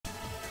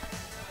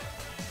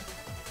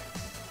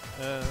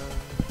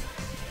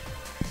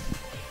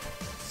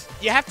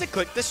You have to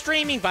click the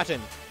streaming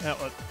button.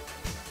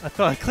 I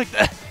thought I clicked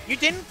that. You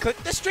didn't click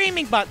the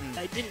streaming button.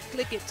 I didn't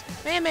click it.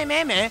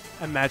 Meh.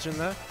 Imagine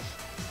that.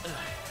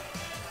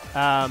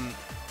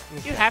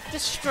 Okay. You have to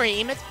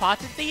stream as part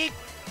of the...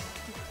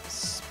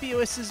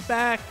 Spews is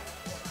back.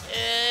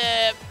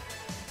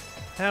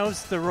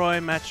 How's the Roy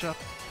matchup?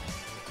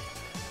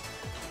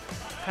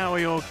 How are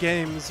your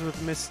games with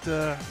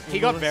Mr. He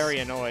got very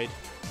annoyed.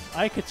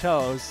 I could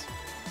tell. It was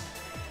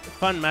a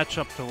fun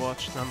matchup to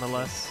watch,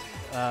 nonetheless.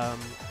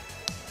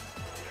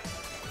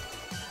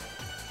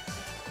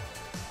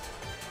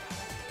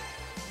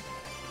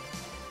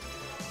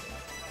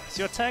 Is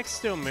your tag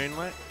still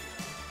Moonlight?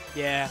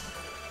 Yeah.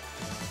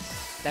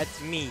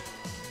 That's me.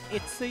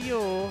 It's a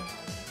you.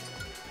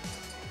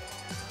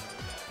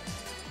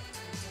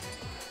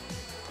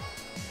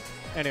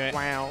 Anyway.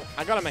 Wow.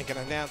 I gotta make an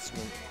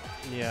announcement.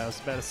 Yeah, I was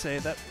about to say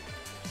that.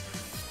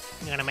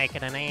 I'm gonna make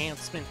an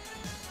announcement.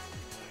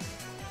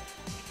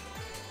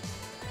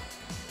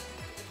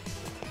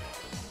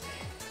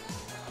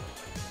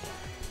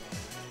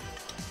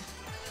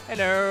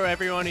 Hello,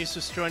 everyone who's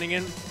just joining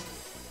in.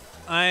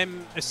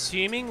 I'm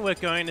assuming we're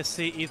going to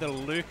see either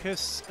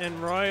Lucas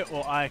and Roy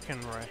or Ike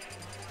and Roy.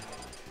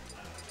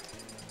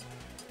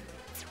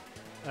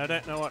 I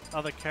don't know what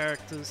other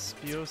characters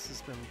Spews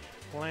has been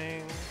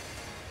playing,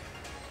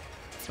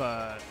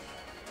 but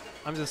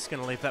I'm just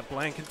going to leave that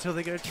blank until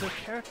they go to a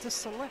character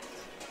select.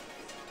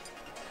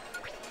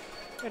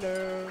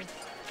 Hello.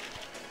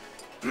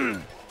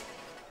 I'm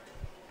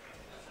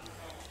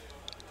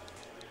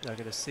going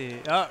to see.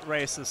 Oh,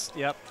 racist.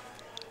 Yep.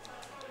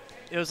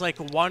 It was like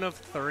 1 of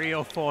 3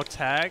 or 4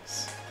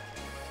 tags.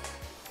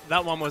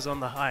 That one was on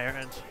the higher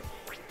end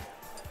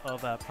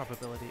of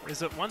probability.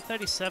 Is it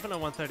 137 or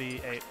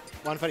 138?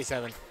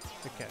 137.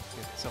 Okay,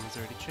 good. Someone's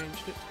already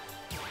changed it.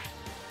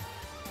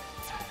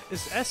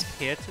 Is S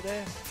here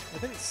today? I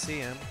didn't see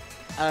him.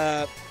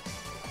 No,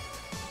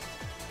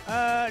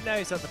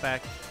 he's at the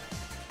back.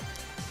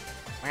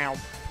 Wow.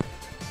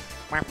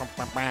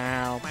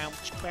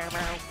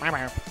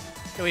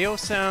 Do we all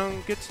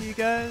sound good to you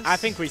guys? I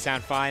think we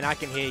sound fine. I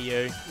can hear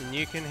you. And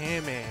you can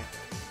hear me.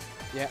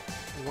 Yeah.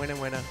 Winner,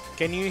 winner.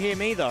 Can you hear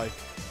me, though?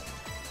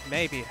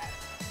 Maybe.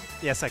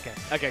 Yes, I can.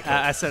 Okay, cool.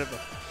 I said it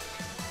before.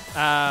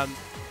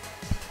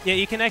 Yeah,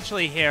 you can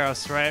actually hear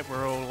us, right?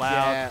 We're all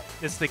loud. Yeah.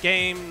 Is the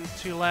game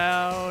too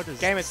loud? Is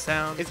Game the is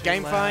sound Is too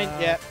game loud? fine?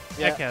 Yeah.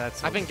 Okay,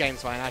 that's I think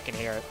game's fine. I can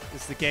hear it.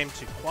 Is the game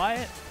too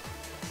quiet?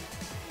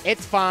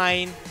 It's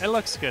fine. It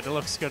looks good. It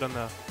looks good on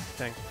the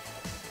thing.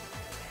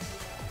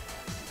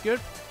 Good.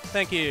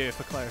 Thank you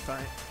for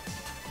clarifying.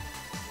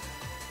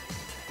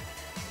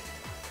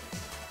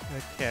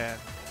 Okay.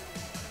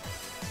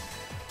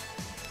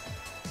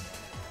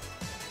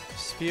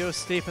 Spew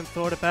Stephen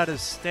thought about his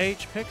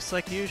stage picks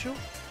like usual,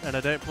 and I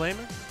don't blame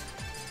him.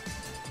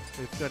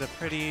 We've got a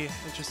pretty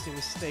interesting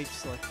stage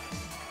selection.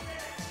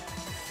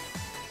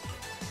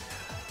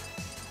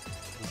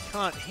 You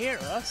can't hear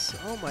us?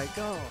 Oh my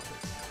god.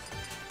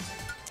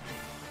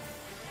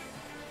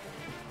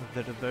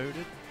 The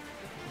Devoted.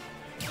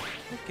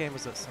 What game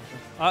was that something?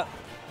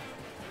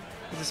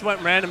 This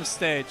went random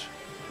stage.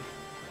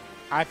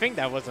 I think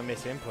that was a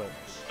misinput.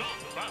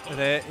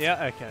 There,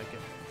 yeah, okay, okay.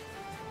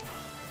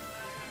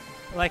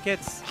 Like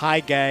it's... Hi,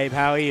 Gabe.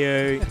 How are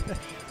you?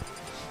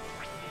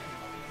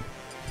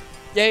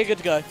 Yeah, you're good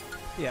to go.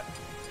 Yeah.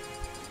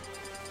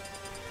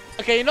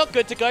 Okay, you're not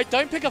good to go.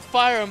 Don't pick a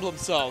Fire Emblem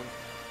song.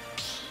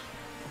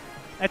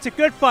 It's a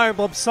good Fire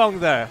Emblem song,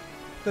 though.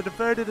 The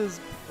Devoted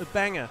is a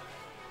banger.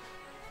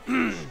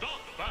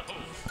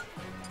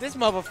 This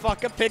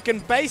motherfucker picking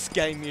bass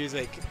game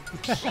music.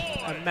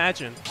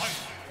 Imagine.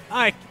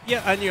 Ike.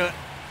 Yeah, I knew it.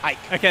 Ike.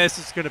 Okay, this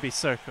is going to be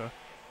so cool.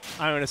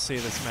 I want to see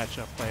this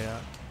matchup play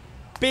out.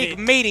 Big,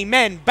 meaty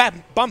men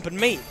bumping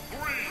me.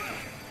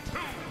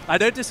 I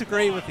don't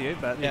disagree with you,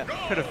 but Yeah.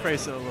 could have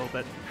phrased it a little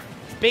bit.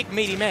 Big,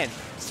 meaty men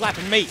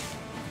slapping me.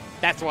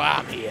 That's why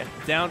I'm here.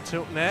 Down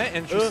tilt there.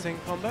 Interesting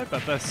combo,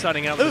 but both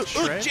starting out with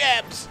shred.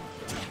 Jabs.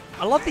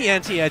 I love the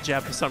anti-air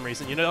jab for some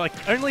reason. You know, like,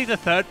 only the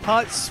third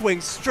part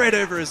swings straight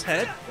over his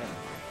head.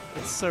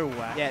 Yeah. It's so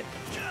whack. Yeah.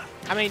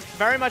 I mean,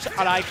 very much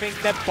what I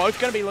think. They're both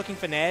going to be looking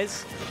for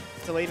nairs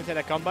to lead into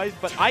their combos,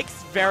 but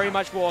Ike's very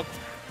much more,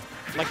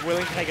 like,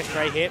 willing to take a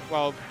straight hit,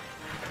 while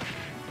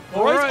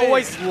Roy's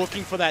always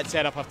looking for that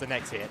setup off the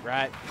next hit,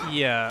 right?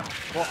 Yeah.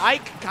 Well,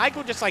 Ike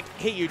will just, like,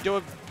 hit you, do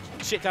a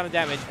shit ton of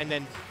damage, and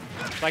then,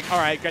 like, all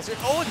right, aggressive.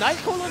 Oh,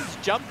 nice cool on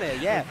jump there,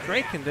 yeah.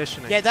 Great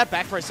conditioning. Yeah, that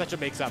back throw is such a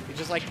mix-up. You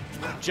just, like,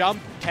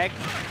 jump, tech,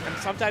 and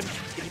sometimes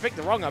if you pick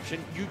the wrong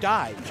option, you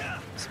die.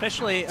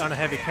 Especially on a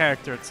heavy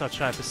character at such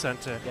high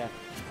percenter. Yeah.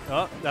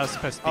 Oh, that was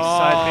supposed to be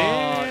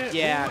side B.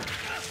 Yeah.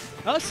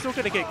 Oh, it's still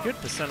going to get good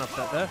percent off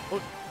that there.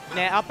 Oh,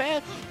 now up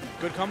air.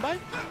 Good combo.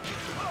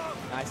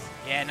 Nice.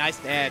 Yeah, nice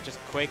there. Just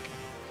quick.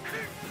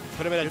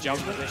 Put him in a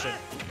jump position.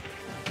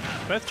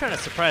 Both trying to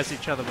surprise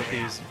each other with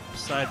these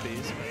side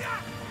Bs.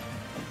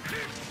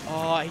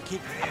 Oh, I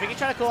think he's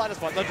trying to call out a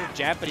spot little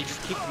jab, but he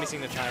just keeps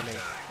missing the timing.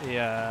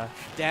 Yeah.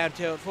 Down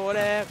tilt forward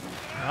air.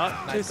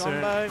 Oh, Nice too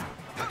combo. soon.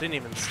 Didn't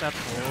even snap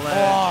the leg.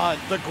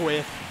 Oh, the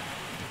whiff.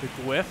 The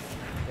whiff.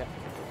 Yep.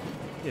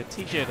 Yeah,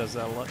 TJ does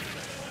that a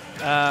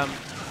lot.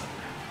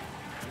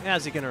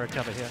 How's he going to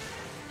recover here?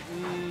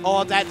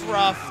 Oh, that's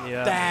rough.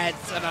 Yeah.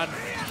 That's an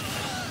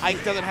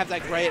Ike doesn't have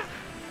that great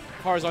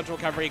horizontal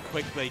recovery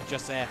quickly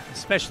just there.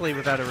 Especially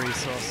without a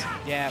resource.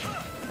 Yeah.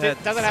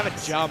 That Doesn't have a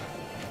sucks. jump.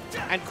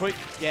 And quick,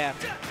 yeah.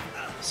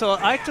 So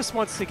Ike just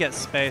wants to get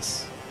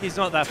space. He's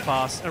not that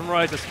fast. And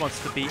Roy just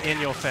wants to be in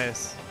your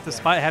face,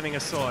 despite having a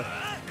sword.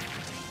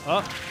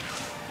 Oh.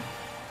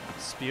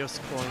 Spears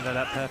calling that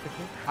out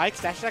perfectly.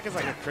 Ike's dash attack is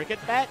like a cricket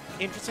bat.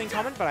 Interesting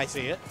comment, but I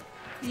see it.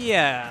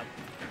 Yeah.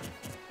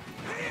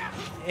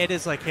 It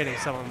is like hitting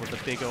someone with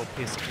a big old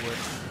piece of wood.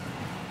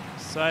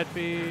 Side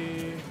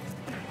B.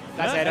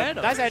 Nice add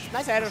on.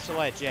 nice add off the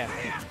ledge, yeah.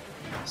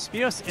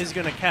 Spears is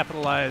going to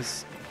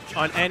capitalize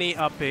on any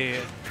up B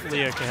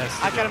Leo has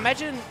to I do. can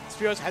imagine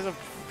Spears has a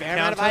fair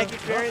amount of Counter. Ike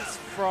experience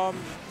from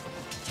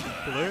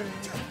Blue.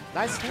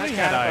 nice Blue nice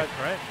had counter, Ike,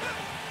 right?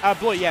 but,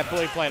 Blue, yeah,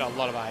 Blue played a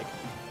lot of Ike.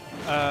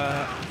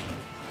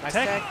 Nice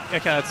Tech? tech. Okay,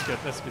 that's good.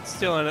 That's good.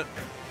 Still in it.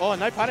 Oh,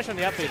 no punish on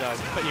the up B though.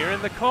 But you're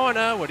in the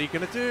corner. What are you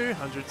going to do?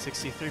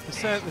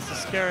 163%. This is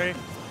scary.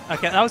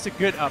 Okay, that was a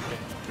good up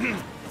B.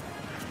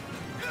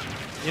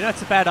 You know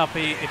it's a bad up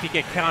B if you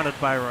get countered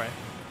by Roy.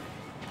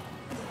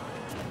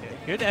 Okay,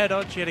 good air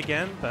dodge yet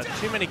again, but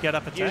too many get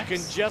up You attacks.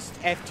 can just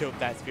F-tilt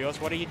that, Spears.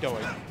 What are you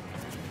doing?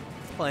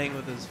 Playing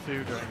with his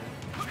food right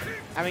now.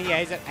 I mean, yeah,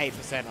 he's at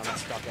 8% on a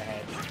stock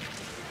ahead.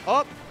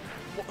 Oh,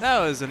 That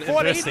was an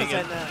interesting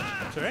 14%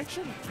 now.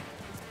 direction.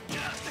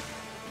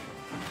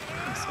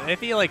 So if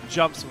he like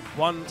jumps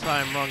one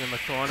time wrong in the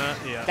corner,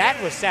 yeah.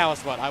 That was sour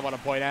spot, I want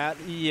to point out.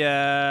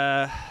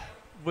 Yeah,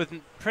 with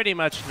pretty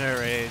much no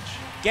rage.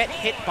 Get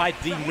hit by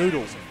the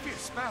noodle.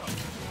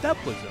 That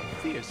was a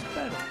fierce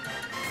battle.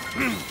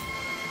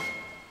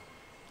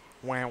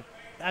 Wow.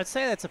 I'd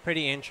say that's a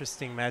pretty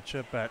interesting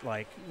matchup, but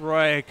like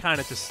Roy kind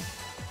of just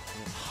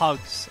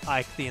hugs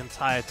Ike the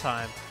entire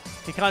time.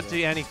 He can't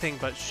do anything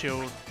but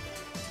shield.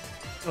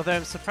 Although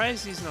I'm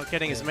surprised he's not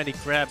getting as many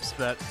grabs,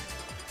 but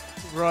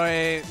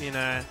Roy, you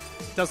know,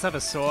 does have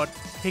a sword.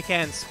 He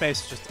can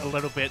space just a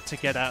little bit to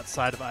get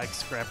outside of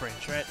Ike's grab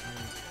range, right?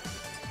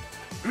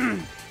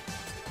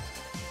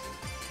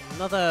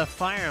 Another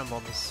Fire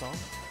Emblem song.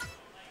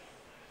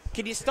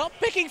 Can you stop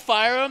picking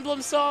Fire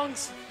Emblem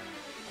songs?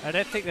 I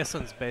don't think this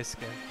one's base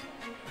game.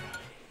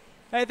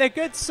 Hey, they're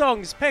good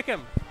songs. Pick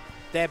them.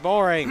 They're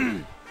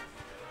boring.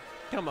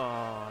 Come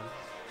on.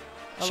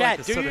 I Chat,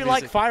 this do sort you of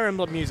like music. Fire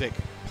Emblem music?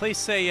 Please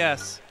say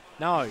yes.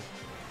 No.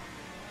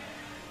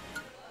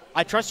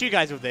 I trust you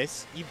guys with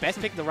this. You best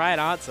pick the right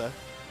answer.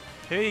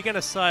 Who are you going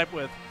to side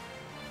with?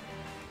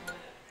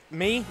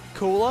 Me?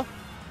 Cooler?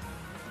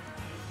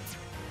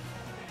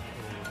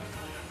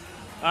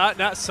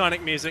 No,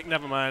 Sonic music.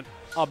 Never mind.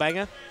 Oh,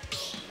 banger.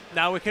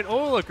 Now we can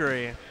all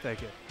agree.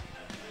 Thank you.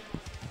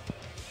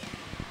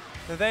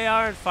 So they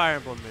are in Fire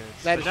Emblem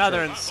moods. That But is now true.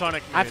 they're in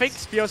Sonic moods. I think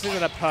Spears is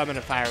in a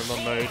permanent Fire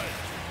Emblem mood.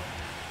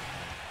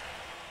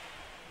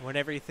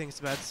 Whenever he thinks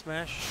about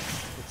Smash,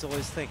 it's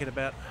always thinking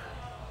about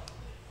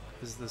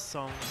is the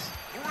songs.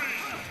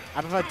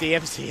 I prefer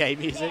DMCA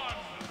music.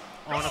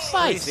 Honestly,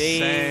 Spicy.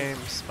 same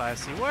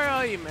spicy. Where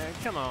are you, man?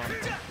 Come on.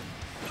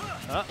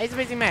 Oh, He's a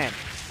busy man.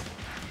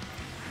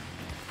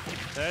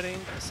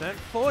 13%,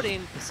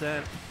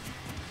 14%.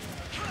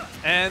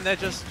 And they're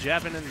just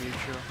jabbing in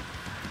neutral.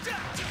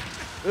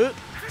 Ooh.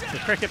 The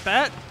cricket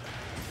bat.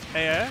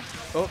 AO.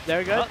 Oh, there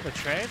we go. Oh, the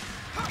trade.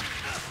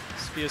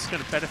 Spear's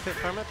going to benefit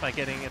from it by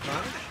getting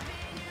advantage.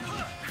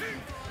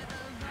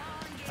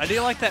 I do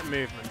like that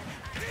movement.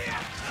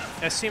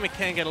 I assume it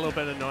can get a little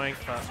bit annoying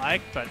for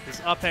Ike, but his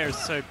up air is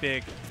so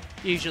big,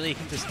 usually he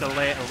can just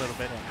delay it a little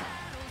bit.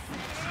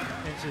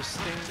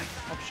 Interesting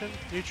option.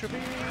 Neutral B.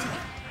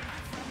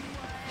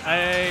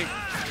 I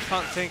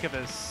can't think of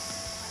a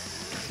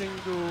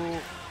single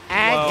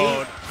And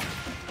world.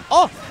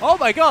 Oh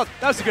my god!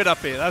 That was a good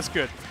up air. That was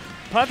good.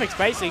 perfect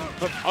spacing,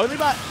 but only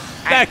by...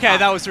 Okay,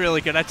 that was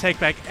really good. I take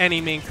back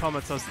any mean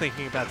comments I was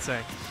thinking about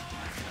saying.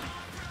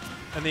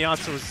 And the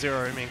answer was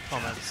 0 mean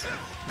comments.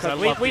 'Cause I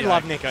We the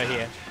love Ike. Nico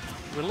here.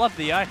 We love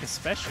the Ike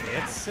especially.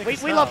 It's sick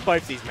as We hell. love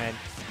both these men.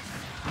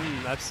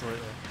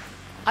 Absolutely.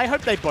 I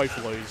hope they both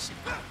lose.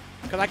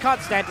 Because I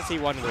can't stand to see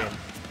one win.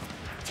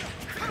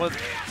 Well,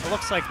 it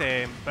looks like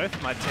they both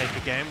might take a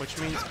game, which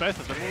means both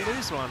of them will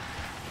lose one.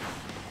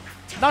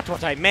 Not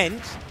what I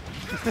meant.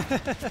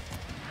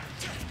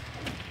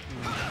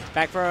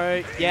 Back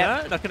throw.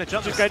 Yeah. No, not going to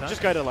jump Just this go, time.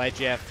 just go to ledge.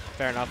 Yeah.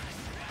 Fair enough.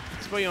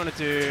 That's what you want to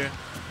do.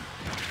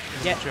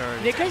 Yeah. Joe.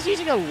 Nico's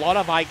using a lot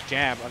of Ike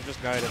jab. I've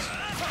just noticed.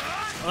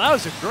 Well, that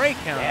was a great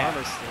counter, Yeah.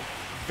 honestly.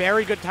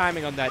 Very good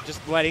timing on that.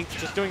 Just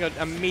doing an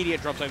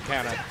immediate drop zone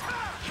counter.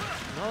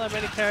 Not that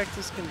many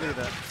characters can do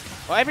that.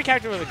 Well, every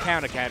character with a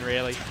counter can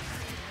really.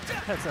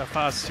 That's how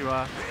fast you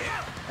are.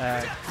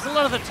 Because a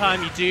lot of the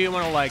time you do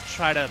want to like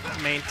try to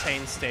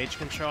maintain stage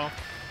control.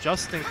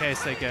 just in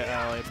case they get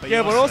early. But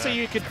Yeah, but also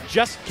you could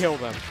just kill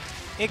them.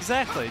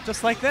 Exactly,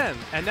 just like then.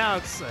 And now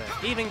it's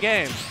even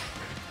game.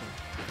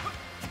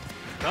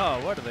 Oh,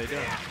 what are they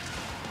doing?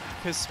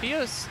 Because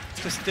Spears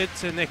just did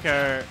to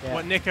Nico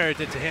what Nico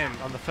did to him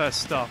on the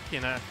first stock, you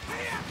know.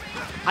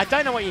 I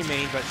don't know what you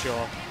mean, but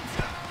sure.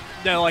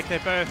 No, like they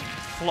both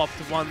flopped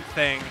one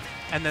thing,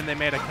 and then they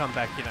made a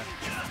comeback, you know.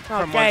 Oh,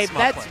 from one Gabe,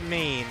 smart that's play.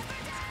 mean.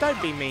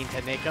 Don't be mean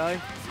to Nico.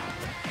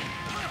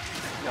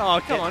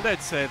 Oh, come on,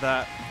 don't say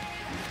that.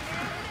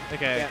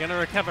 Okay, gonna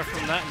recover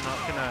from that and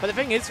not gonna... But the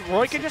thing is,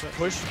 Roy can just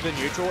push the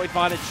neutral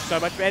advantage so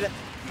much better,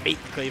 beat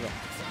Cleaver.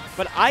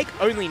 But Ike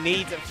only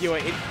needs a fewer...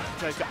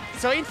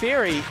 So in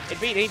theory, it'd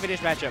be an even-ish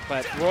matchup,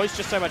 but Roy's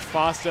just so much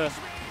faster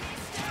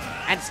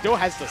and still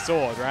has the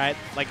sword, right?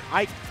 Like,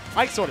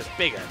 Ike's sword is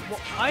bigger.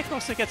 Well, Ike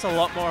also gets a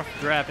lot more off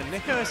grab, and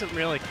Nico isn't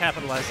really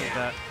capitalizing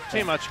that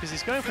too much because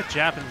he's going for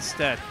jab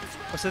instead.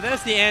 So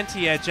there's the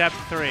anti-air jab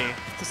 3.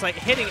 Just like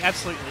hitting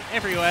absolutely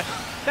everywhere.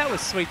 That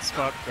was sweet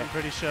spot, I'm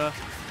pretty sure.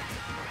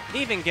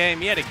 Even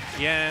game yet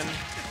again.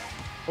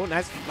 Oh,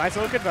 nice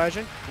little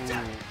conversion. Ooh.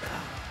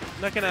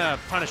 Not gonna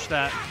punish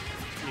that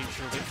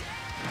neutrally.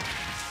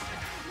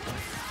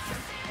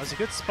 That was a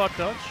good spot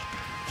dodge.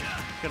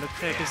 Gonna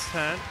take his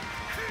turn.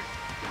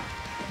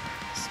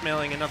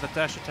 Smelling another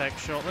dash attack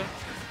shortly.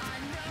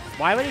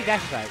 Why would he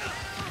dash attack?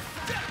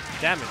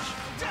 Damage.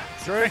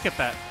 Cricket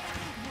bat.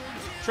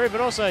 True,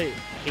 but also,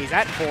 he's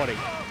at 40.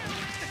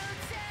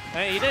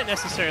 You don't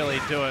necessarily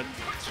do it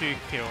to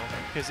kill,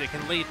 because it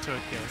can lead to a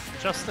kill.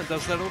 Justin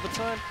does that all the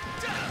time.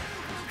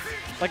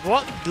 Like,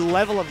 what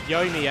level of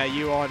Yomi are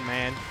you on,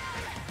 man?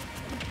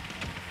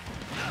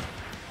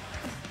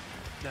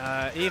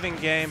 Even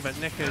game, but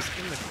Nico's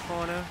in the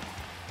corner.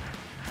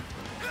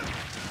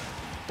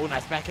 Oh,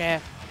 nice back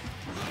air.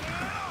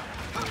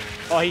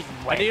 Oh, he's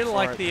I didn't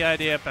like the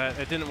idea, but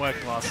it didn't work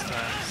last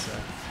time, so...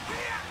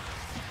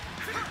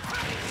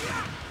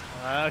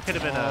 it could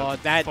have been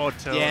a forward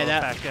tilt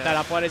back air. That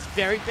up one is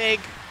very big.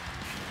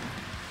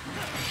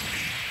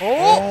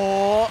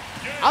 Oh!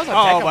 That was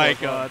Oh my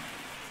god.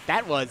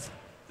 That was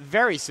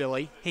very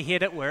silly. He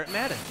hit it where it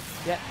mattered.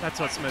 Yeah. That's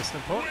what's most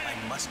important.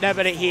 No,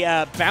 but he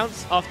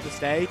bounced off the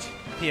stage.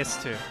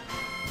 PS2.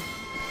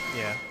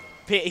 Yeah.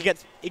 He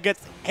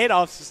gets hit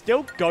off,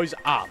 still goes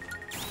up.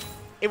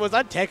 It was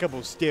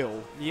untechable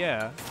still.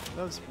 Yeah,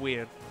 that was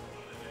weird.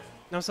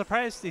 I'm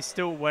surprised he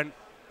still went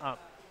up.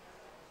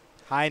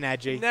 Hi,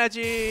 Naji.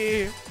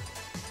 Naji!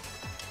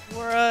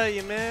 Where are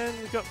you, man?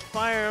 We got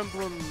Fire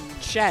Emblem.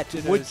 Chat,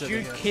 would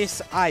you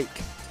kiss Ike?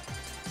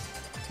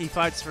 He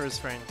fights for his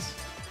friends.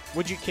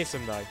 Would you kiss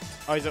him, though?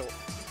 Oh, is it...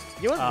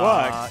 You would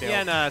work still.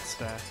 Yeah, no, it's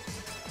fair.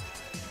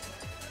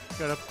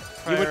 Gotta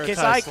you would kiss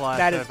Ike?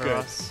 That is good.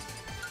 Us.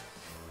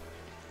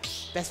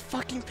 That's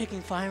fucking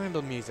picking Fire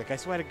Emblem music, I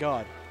swear to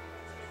God.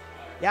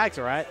 Yeah, Ike's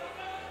alright.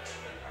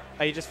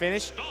 Are you just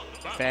finished?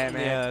 Fair,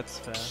 man. Yeah, that's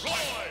fair.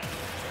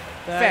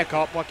 Fair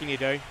cop, what can you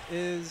do?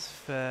 Is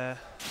fair.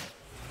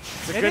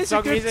 It's a good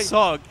song music.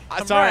 Song.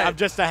 Sorry, I'm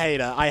just a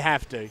hater. I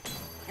have to.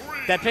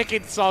 They're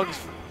picking songs.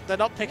 They're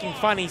not picking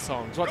funny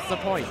songs. What's the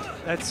point?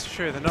 That's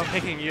true. They're not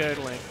picking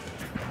yodeling.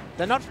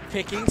 They're not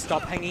picking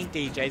stop hanging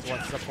DJs.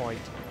 What's the point?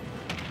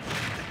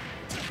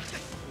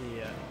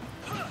 Yeah.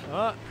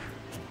 Oh.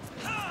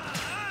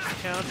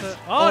 Counter.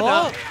 Oh,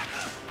 no.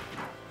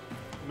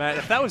 Man,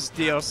 if that was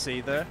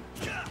DLC, though,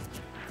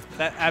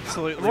 that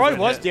absolutely Roy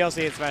was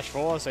DLC in Smash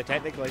 4, so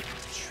technically.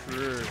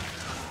 True.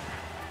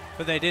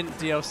 But they didn't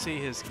DLC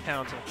his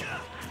counter.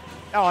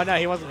 Oh, no,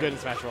 he wasn't good in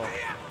Smash 4.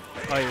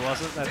 Oh, he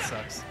wasn't? That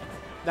sucks.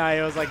 No,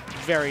 he was, like,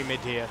 very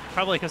mid-tier.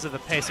 Probably because of the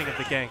pacing of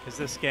the game, because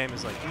this game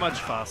is, like, much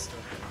faster.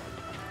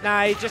 No,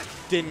 he just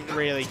didn't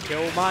really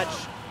kill much.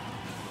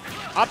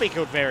 Up he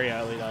killed very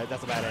early, though.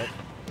 That's about it.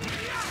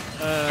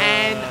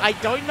 And I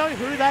don't know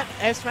who that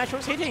F Smash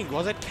was hitting.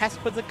 Was it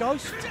Casper the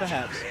Ghost,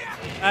 perhaps?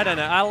 I don't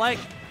know.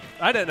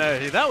 I don't know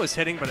who that was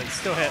hitting, but it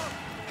still hit.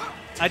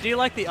 I do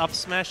like the up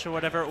smash or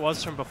whatever it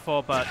was from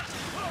before, but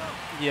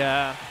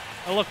yeah,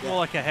 it looked more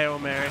like a Hail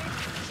Mary.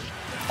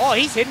 Oh,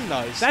 he's hitting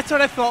those. That's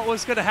what I thought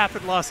was going to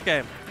happen last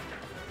game.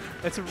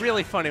 It's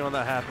really funny when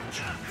that happens.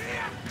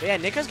 Yeah,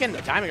 Nico's getting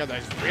the timing on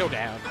those real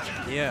down.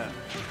 Yeah.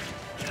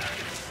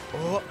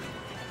 Oh.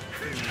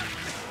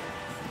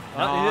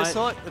 Well, he just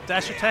saw it, the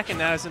dash attack, and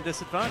now he's in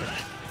disadvantage.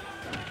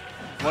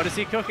 What is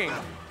he cooking?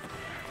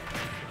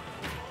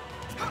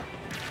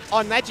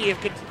 On Naji,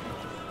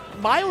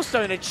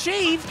 milestone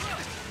achieved.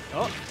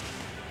 Oh.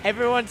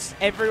 Everyone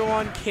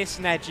kiss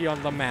Naji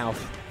on the mouth.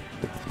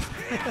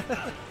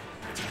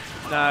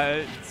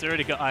 No, it's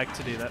already got Ike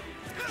to do that.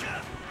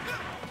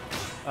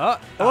 Oh,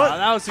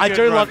 that was a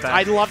good run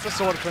back. I love the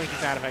sword clinking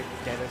sound effect.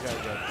 Yeah, that's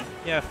very good.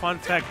 Yeah, fun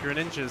fact,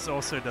 Greninja's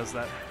also does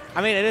that.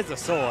 I mean, it is a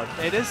sword.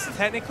 It is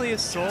technically a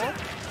sword,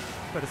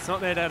 but it's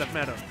not made out of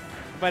metal.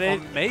 But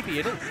maybe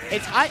it is.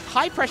 It's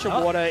high pressure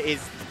water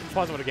is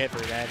impossible to get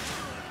through, man.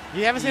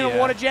 You ever seen a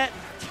water jet?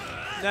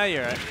 No,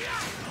 you're right.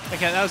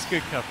 Okay, that was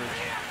good coverage.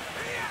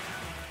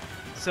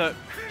 So,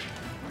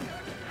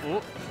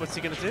 what's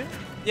he gonna do?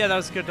 Yeah, that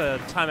was good to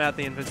time out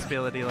the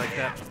invincibility like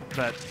that.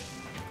 But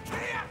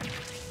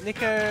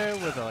Nico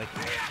with like a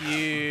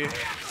few...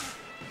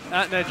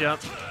 no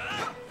jump.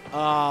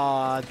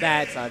 Oh,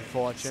 that's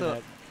unfortunate.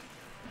 So,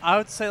 I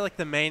would say like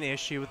the main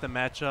issue with the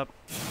matchup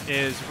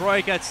is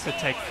Roy gets to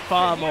take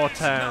far more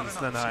turns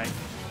than I.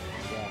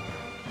 Yeah.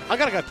 I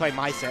gotta go play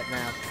my set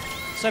now.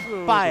 So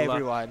Good bye luck.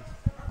 everyone.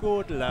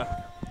 Good luck.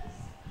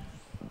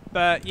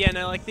 But yeah,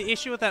 no, like the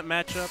issue with that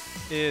matchup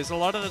is a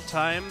lot of the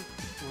time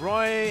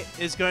Roy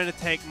is going to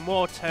take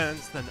more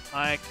turns than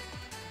Ike,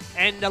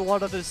 and a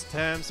lot of his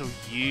turns will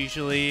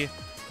usually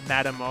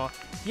matter more.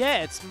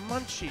 Yeah, it's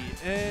Munchie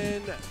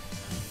and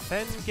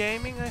Fen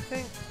Gaming, I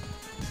think.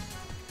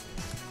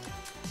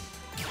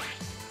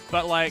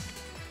 But like,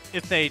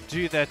 if they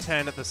do their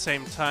turn at the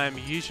same time,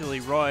 usually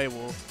Roy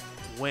will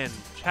win,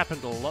 which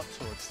happened a lot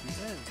towards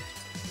the end.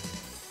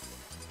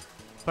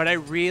 But I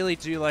really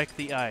do like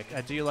the Ike.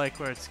 I do like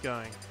where it's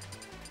going.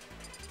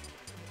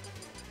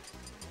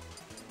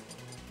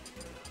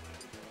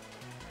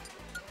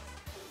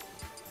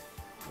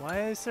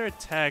 Why is there a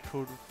tag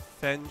called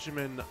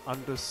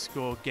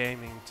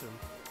Benjamin_Gamington?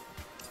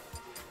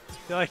 I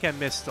feel like I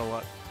missed a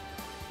lot.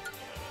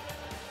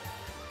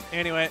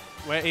 Anyway,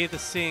 we're either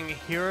seeing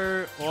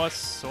Hero or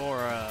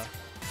Sora.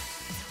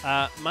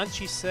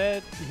 Munchie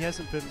said he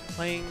hasn't been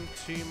playing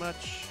too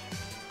much.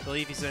 I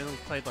believe he's only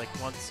played like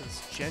once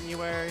since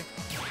January.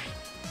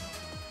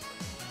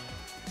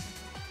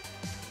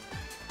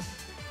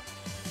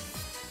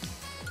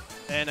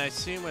 And I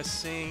assume we're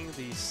seeing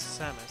the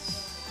Samus.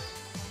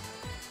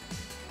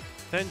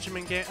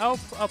 Benjamin Game. I'll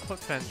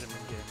put Benjamin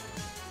Game.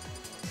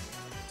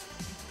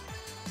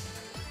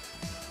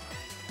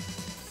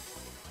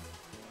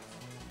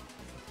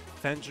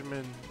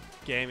 Benjamin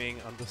Gaming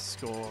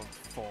 _4.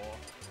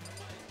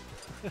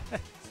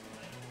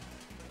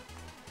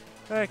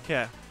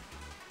 Okay.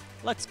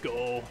 Let's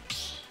go.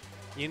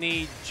 You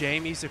need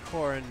Jamie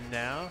Zakora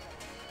now.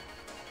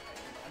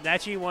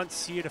 Nachi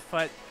wants you to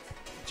fight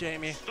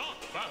Jamie.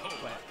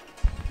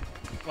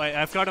 Wait,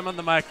 I've got him on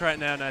the mic right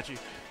now, Nachi.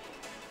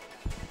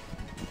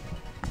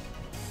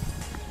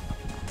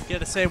 Get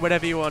to say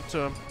whatever you want to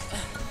him.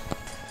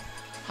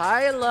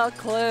 Hi,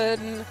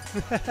 Lachlan.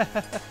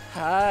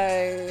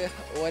 Hi.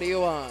 What do you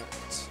want?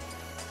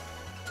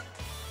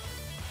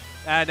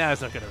 Now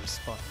he's not going to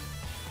respond.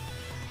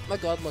 My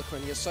God,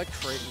 Lachlan, you're so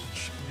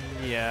cringe.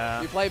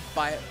 Yeah. You play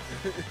by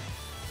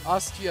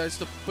Ask Yos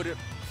to put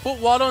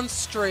what on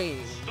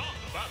stream?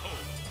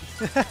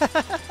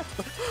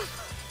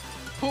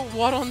 Put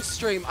what on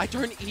stream? I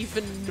don't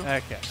even know.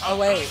 Okay. Oh,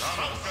 wait.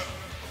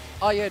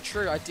 Oh, yeah,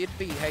 true. I did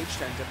BH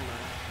then, didn't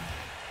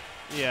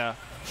I? Yeah.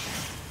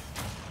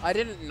 I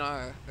didn't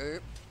know.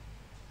 Oop.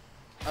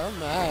 Oh,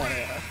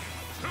 my.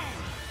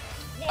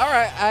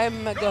 Alright,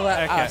 I'm gonna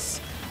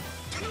ask.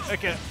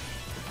 Okay.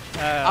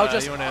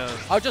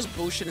 I'll just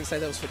bullshit and say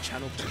that was for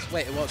channel points.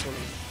 Wait, it was,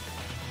 wasn't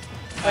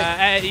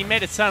it? He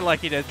made it sound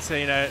like he did, so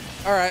you know.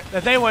 Alright.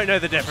 They won't know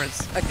the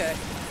difference. Okay.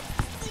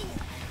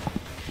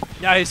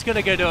 No, he's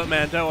gonna go do it,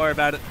 man. Don't worry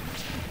about it.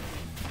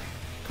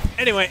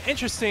 Anyway,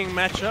 interesting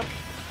matchup.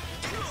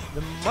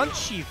 The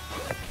Munchie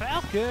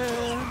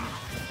Falcon.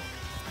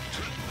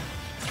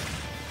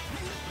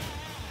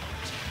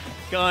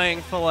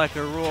 Going for like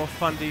a raw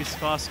Fundy's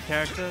fast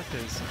character,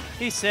 because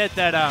he said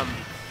that,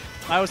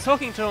 I was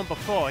talking to him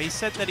before, he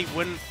said that he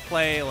wouldn't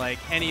play like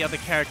any other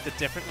character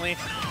differently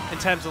in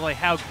terms of like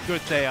how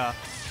good they are.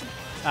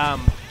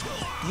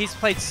 He's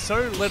played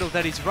so little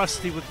that he's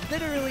rusty with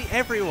literally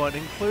everyone,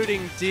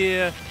 including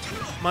dear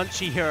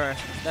Munchie Hero.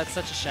 That's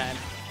such a shame.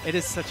 It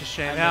is such a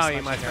shame. I How miss are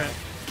you, Munchie my Hero. friend?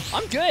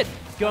 I'm good.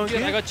 Going I'm good.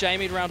 good? I got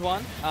Jamie'd round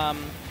 1. And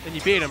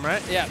you beat him,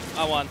 right? Yeah,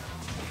 I won.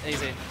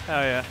 Easy.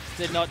 Oh yeah.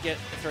 Did not get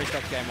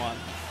 3-stock game 1.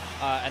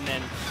 And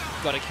then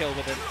got a kill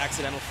with an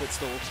accidental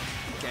footstool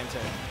game 2.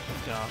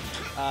 Dumb.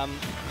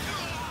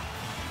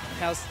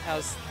 How's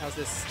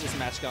this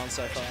match going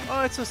so far?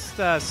 Oh, it just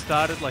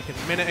started like a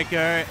minute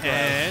ago,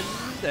 and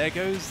there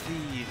goes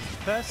the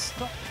first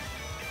stop.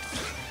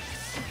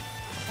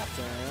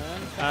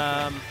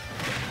 Captain.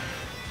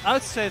 I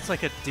would say it's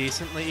like a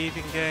decently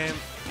even game.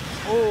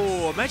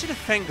 Oh, imagine if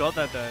Feng got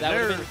that though. That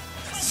would have been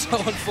so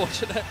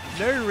unfortunate.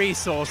 No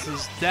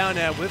resources, down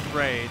there with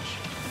rage.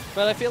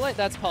 But I feel like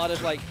that's part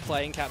of like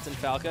playing Captain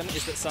Falcon,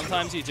 is that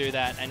sometimes you do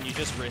that and you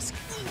just risk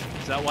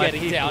Is that why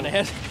getting down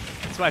ahead.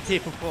 That's why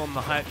people call him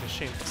the hype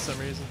machine for some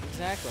reason.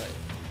 Exactly.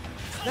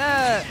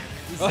 That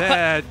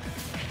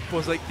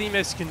was like the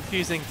most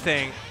confusing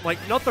thing. Like,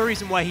 not the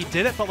reason why he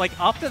did it, but like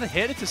after the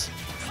hit, it just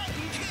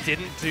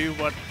didn't do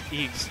what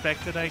he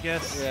expected, I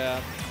guess. Yeah.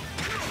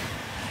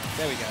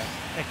 There we go.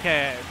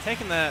 Okay,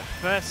 taking that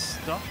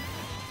first stop.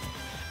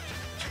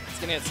 It's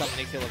gonna get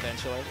something to kill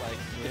eventually. Like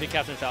if you're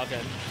Captain Falcon,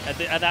 at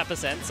that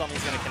percent,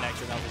 something's gonna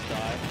connect and they'll just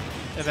die.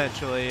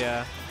 Eventually,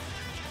 yeah.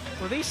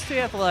 Well, these two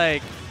have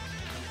like,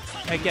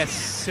 I guess,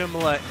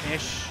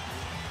 similar-ish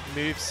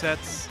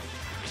movesets.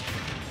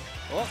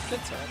 Oh,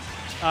 good turn.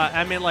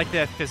 I mean, like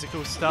their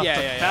physical stuff. Yeah,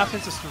 but yeah.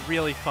 Falcon's just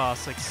really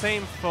fast. Like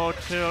same forward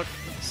tilt,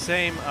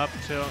 same up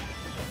tilt.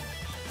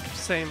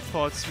 same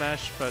forward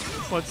smash, but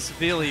one's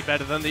severely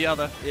better than the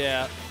other.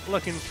 Yeah.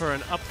 Looking for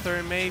an up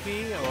throw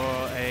maybe,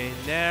 or a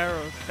nair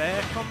or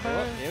bear combo.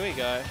 Oh, here we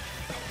go.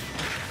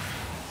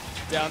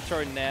 Down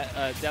throw knee,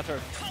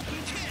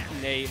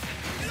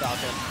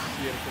 Falcon.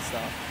 Beautiful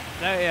stuff.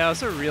 No, yeah, it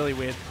was a really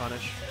weird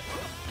punish.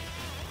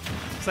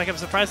 It's like I'm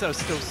surprised that was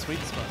still sweet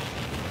spot.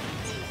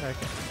 Okay.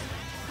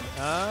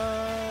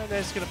 They're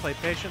just gonna play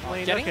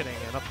patiently, not getting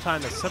enough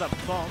time to set up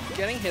bomb.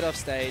 Getting hit off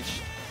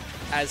stage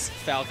as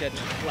Falcon,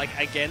 like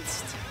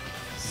against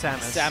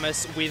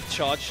Samus with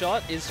charge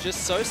shot is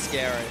just so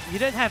scary. You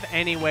don't have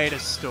any way to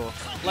stall.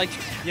 Like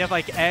you have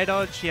like air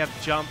dodge, you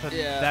have jump, and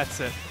that's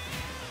it.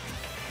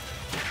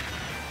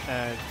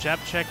 Jab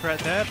check right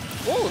there.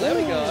 Oh, there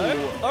we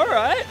go. All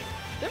right.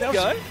 There we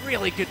go.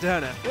 Really good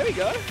down air. There we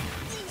go.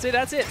 See,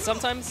 that's it.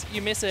 Sometimes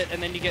you miss it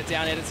and then you get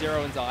down air to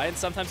 0 and die, and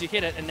sometimes you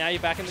hit it and now you're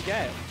back in the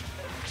game.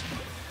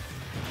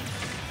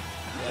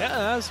 Yeah,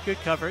 that was good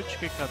coverage.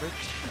 Good coverage.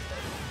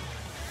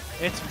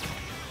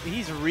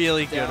 He's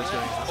really good at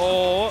doing this.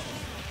 Or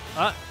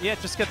yeah,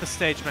 just get the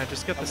stage, man.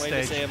 Just get the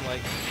stage. To see him,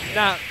 like,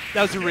 nah,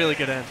 that was a really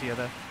good anti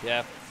there.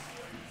 Yeah.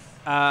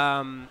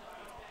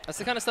 That's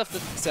the kind of stuff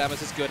that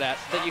Samus is good at,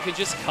 that you can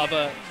just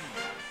cover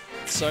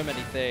so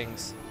many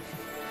things.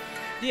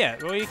 Yeah,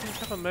 well, you can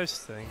cover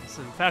most things,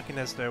 and Falcon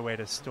has no way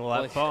to stall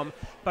that bomb.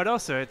 But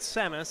also, it's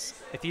Samus.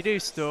 If you do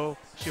stall,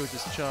 she'll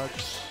just charge.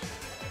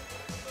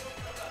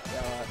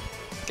 Yeah, alright.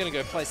 Gonna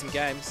go play some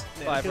games.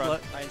 Yeah, bye, bro.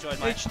 luck. I enjoyed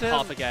my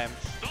half a game.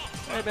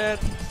 Hey, man.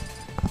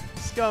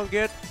 It's going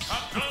good.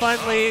 You're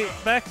finally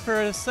back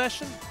for a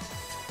session?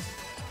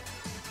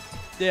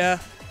 Yeah.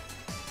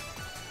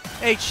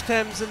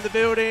 H-Tem's in the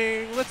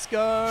building. Let's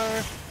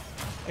go.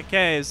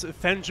 Okay, is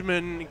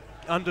Benjamin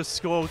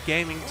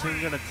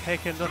 _Gamington gonna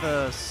take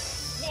another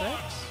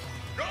set?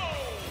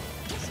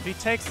 If he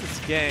takes this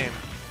game,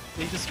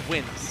 he just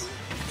wins.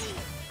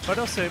 But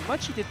also,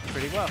 Munchie did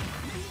pretty well.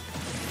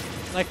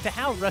 Like, for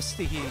how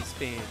rusty he's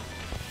been,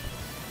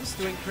 he's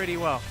doing pretty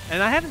well.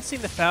 And I haven't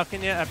seen the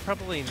Falcon yet. I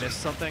probably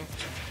missed something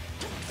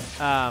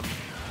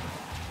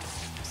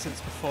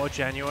since before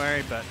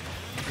January, but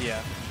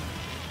yeah.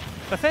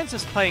 The fan's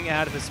just playing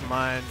out of his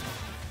mind.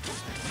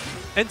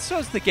 And so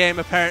is the game,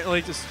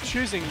 apparently, just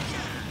choosing.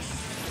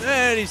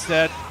 And he's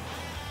dead.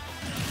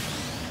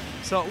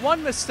 So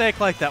one mistake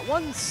like that,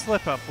 one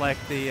slip up like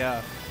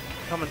the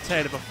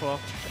commentator before.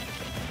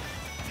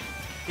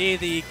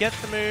 Either you get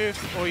the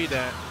move or you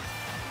don't.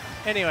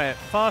 Anyway,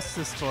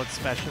 fastest forward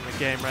smash in the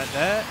game right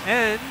there,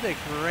 and a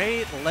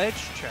great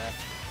ledge trap.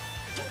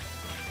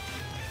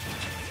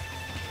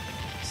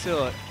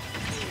 So look,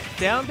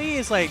 down B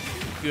is like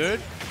good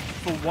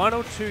for one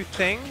or two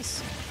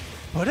things,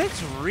 but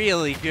it's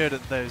really good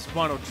at those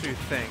one or two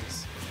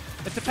things.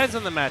 It depends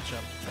on the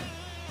matchup.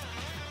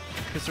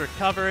 Because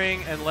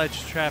recovering and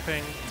ledge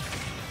trapping,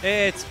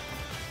 it's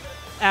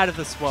out of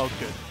this world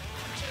good.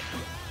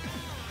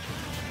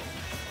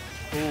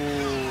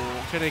 Ooh,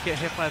 gonna get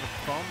hit by the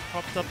bomb,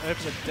 popped up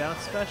over the down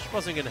smash.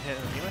 Wasn't gonna hit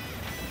anyway.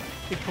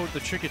 He pulled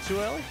the trigger too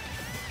early.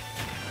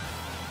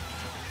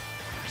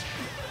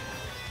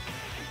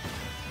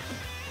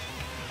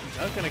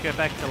 Oh, gonna go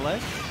back to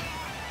ledge.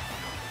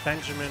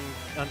 Benjamin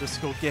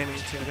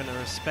 _Gamington gonna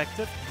respect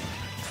it.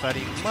 But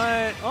he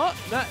might... Oh,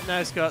 no,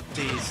 he's got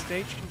the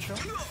stage control.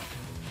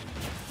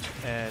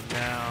 And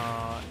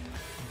now...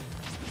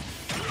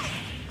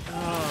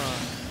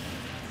 Oh.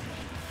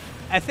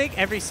 I think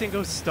every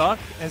single stock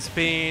has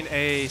been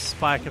a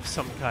spike of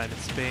some kind.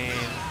 It's been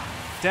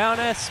down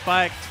air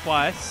spike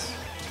twice,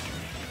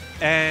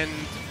 and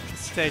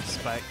stage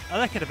spike. Oh,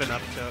 that could have been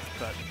up to it,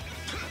 but...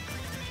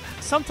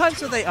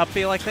 Sometimes when they up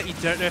B like that, you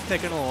don't know if they're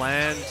going to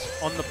land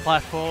on the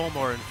platform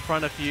or in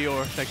front of you,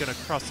 or if they're going to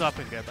cross up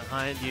and go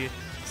behind you.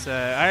 So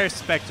I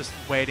respect just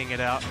waiting it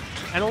out.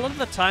 And a lot of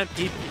the time,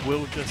 people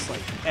will just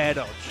like air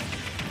dodge.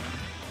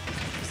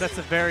 Because that's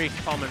a very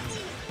common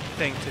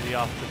thing to do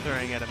after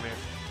throwing at a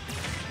move.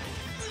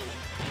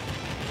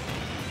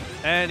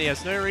 And he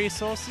has no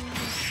resources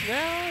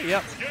now.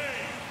 Yep.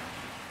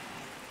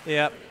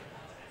 Yep.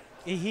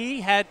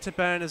 He had to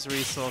burn his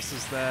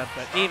resources there,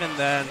 but even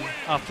then,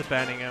 after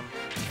burning him.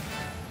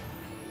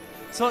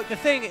 So like, the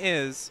thing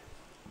is,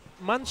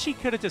 Munchie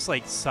could have just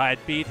like side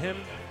beat him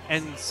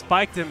and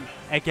spiked him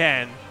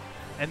again,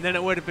 and then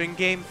it would have been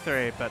game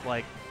 3, but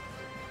like,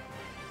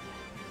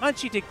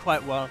 Munchie did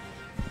quite well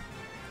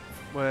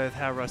with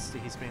how rusty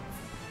he's been.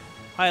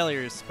 Highly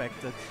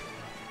respected.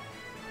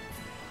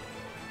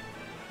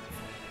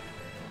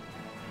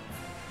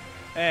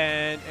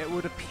 And it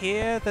would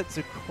appear that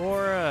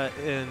Zakora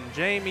and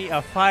Jamie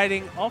are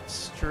fighting off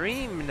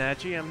stream,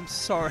 Naji. I'm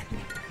sorry.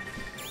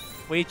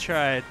 We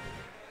tried.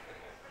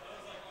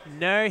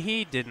 No,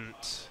 he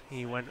didn't.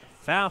 He went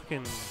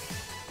Falcon.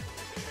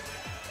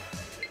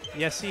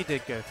 Yes, he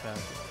did go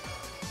Falcon.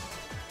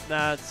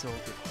 That's all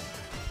good.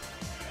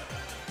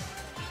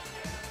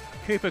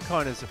 Cooper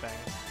Connor's a banger.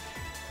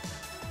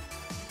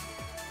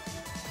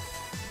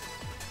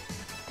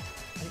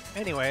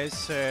 Anyways,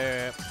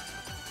 so...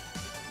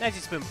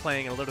 Naji's been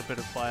playing a little bit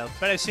of Wild,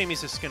 but I assume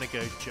he's just going to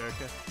go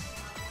Joker.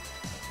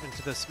 And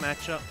into this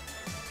matchup.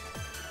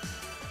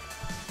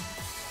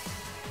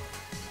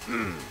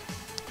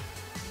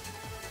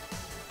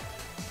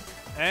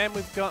 And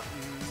we've got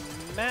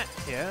Matt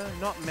here,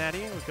 not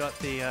Matty, we've got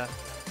the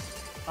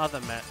other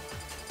Matt.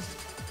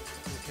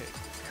 Okay,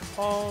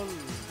 Con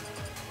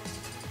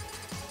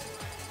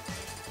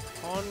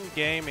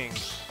Gaming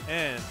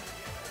and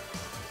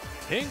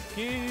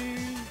Pinky.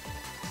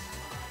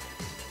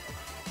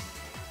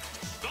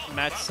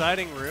 Matt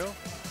sighting reel.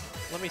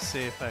 Let me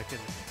see if I can.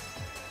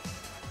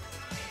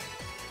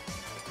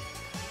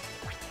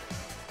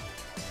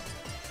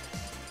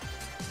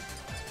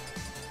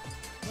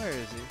 Where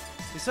is he?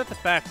 He's at the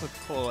back with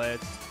full Ed.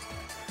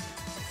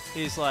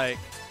 He's like.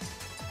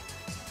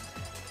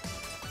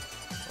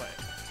 Wait.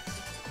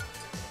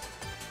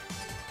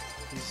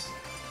 He's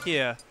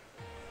here.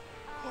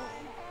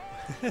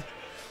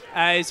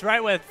 He's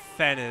right where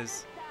Fen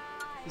is.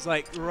 He's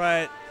like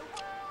right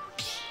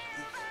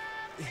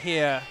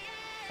here.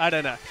 I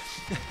don't know.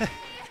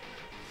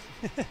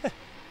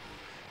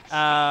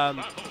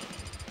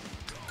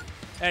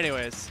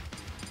 Anyways.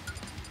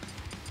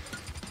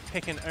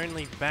 Picking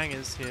only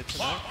bangers here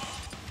tonight.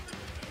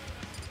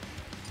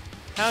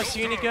 How's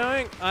uni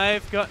going?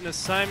 I've got an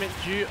assignment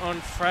due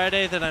on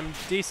Friday that I'm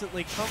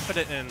decently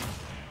confident in.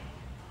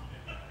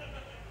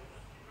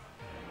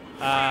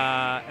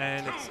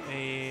 And it's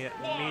a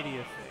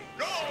media thing.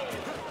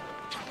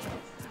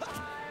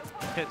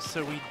 Okay,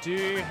 so we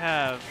do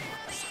have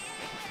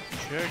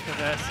Joker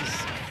versus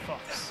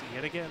Fox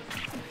yet again.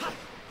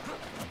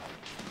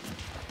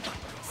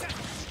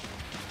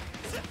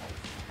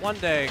 One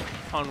day,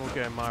 Con will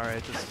go Mario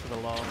just for the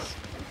lols.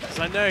 Because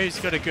I know he's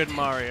got a good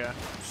Mario.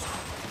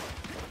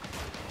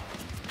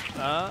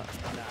 Nah.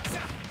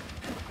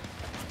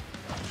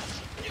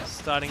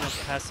 Starting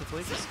off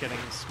passively, just getting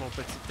small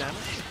bits of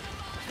damage.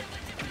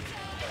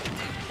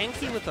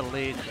 Pinky with the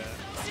lead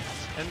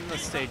though, in the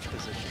stage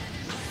position.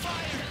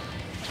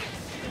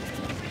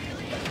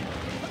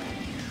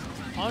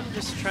 I'm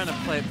just trying to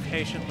play it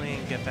patiently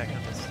and get back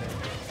on the stage.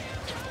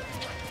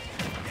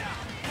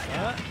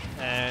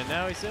 And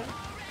now he's in.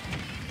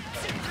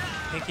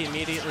 Pinky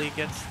immediately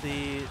gets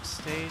the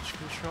stage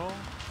control.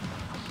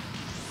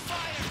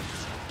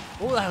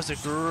 Oh, that was a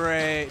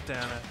great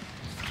downer.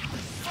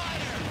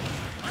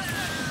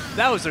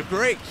 That was a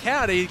great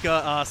count. He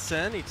got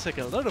Arsene. He took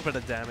a little bit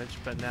of damage,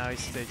 but now he's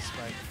stage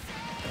spike.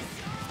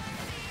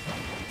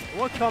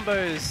 What combo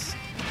is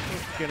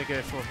going to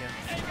go for him?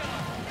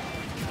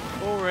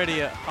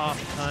 Already at half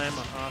time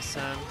on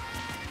Arsene.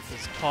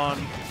 This Con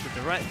did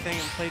the right thing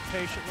and played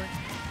patiently.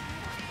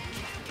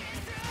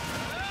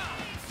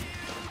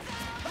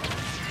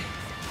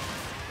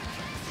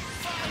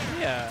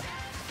 Yeah.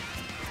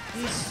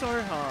 He's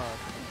so hard.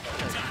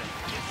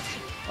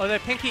 Although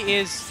Pinky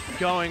is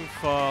going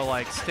for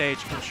like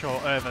stage control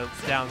over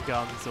down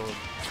guns or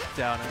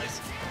down airs.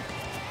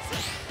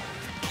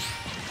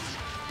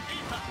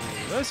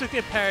 Those are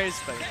good parries,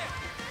 but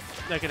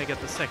they're going to get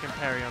the second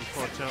parry on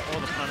Taicho or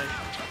the punish.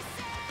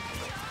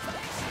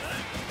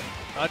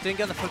 I didn't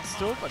get the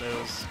footstool, but it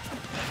was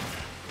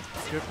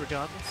good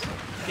regardless.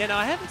 Yeah, no,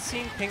 I haven't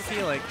seen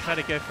Pinky like try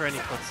to go for any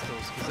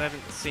footstools because I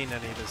haven't seen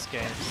any of his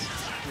games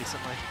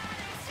recently.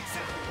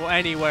 Or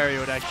anywhere he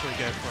would actually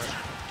go for it.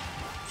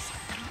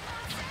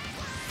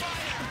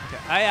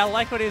 Okay, I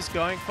like what he's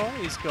going for.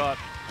 He's got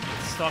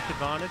stock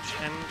advantage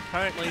and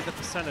currently the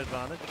percent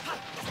advantage.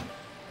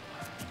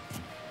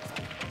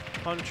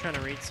 Con trying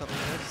to read something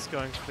there, just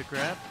going for the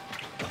grab.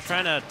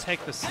 Trying to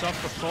take the stock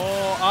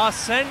before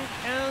Arsene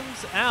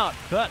comes out,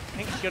 but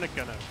Pink's gonna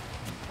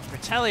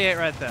retaliate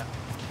right there.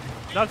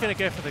 Not gonna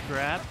go for the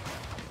grab.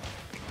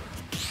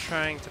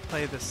 Trying to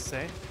play this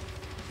safe.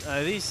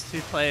 These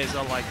two players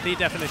are like the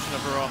definition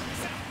of raw.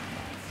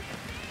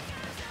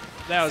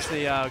 That was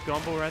the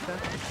Gomble right there.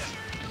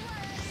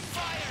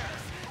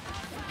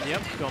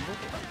 Yep, Gomble.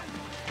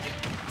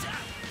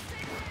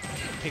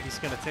 Pinky's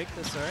gonna take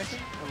this, I reckon,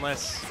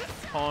 unless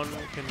Con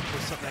can pull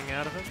something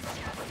out of him.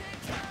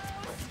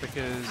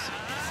 Because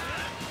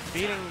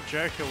beating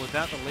Joker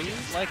without the lead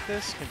like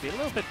this can be a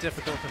little bit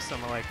difficult for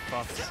someone like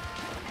Fox.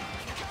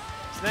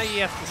 So now you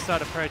have to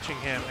start approaching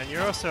him, and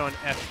you're also on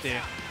FD.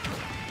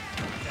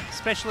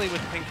 Especially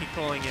with Pinky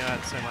calling you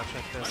out so much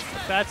like this.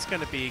 But that's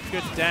going to be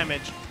good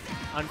damage.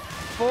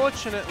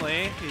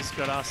 Unfortunately, he's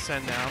got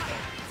Arsene now.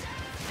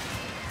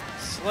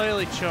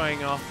 Slowly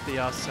chewing off the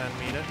Arsene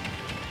meter.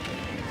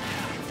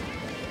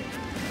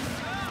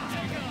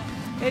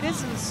 It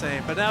is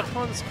insane, but now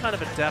Con's kind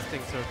of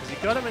adapting to it because he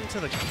got him into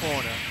the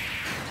corner.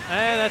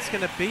 And that's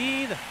going to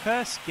be the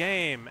first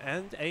game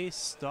and a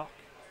stock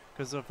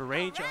because of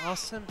Rage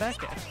Arsene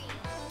back at.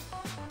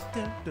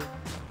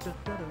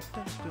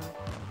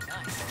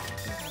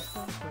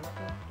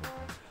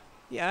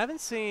 Yeah, I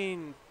haven't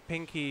seen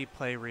Pinky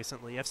play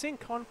recently. I've seen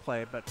Con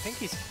play, but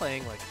Pinky's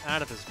playing like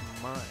out of his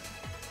mind.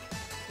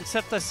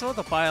 Except I saw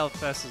the Bile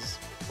versus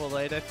Full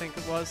 8, I think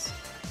it was.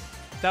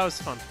 That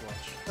was fun to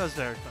watch. That was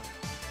very fun.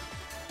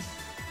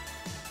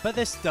 But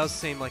this does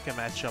seem like a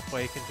matchup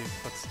where you can do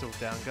footstool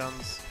down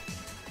guns.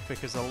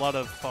 Because a lot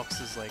of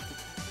Fox's like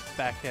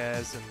back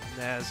airs, and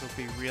Naz will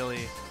be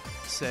really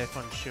safe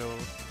on shield.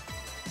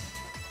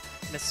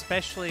 And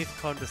especially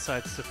if Con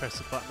decides to press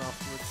a button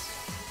afterwards.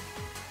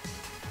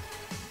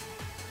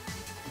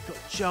 We've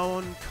got Joe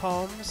on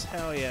comms,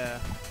 hell yeah.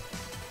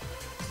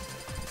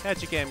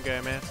 How'd your game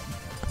go, man?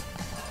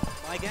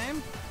 My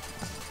game?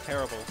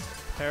 Terrible.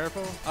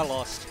 Terrible? I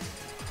lost.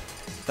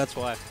 That's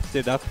why.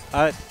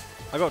 I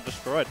got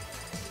destroyed.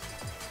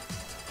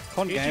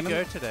 Con Who'd you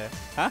go today?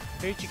 Huh?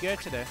 Who'd you go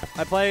today?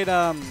 I played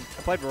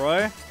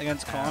Roy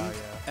against Con,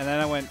 and then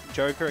I went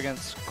Joker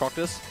against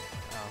Croctus.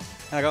 Oh.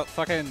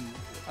 And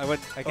I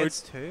went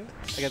against who?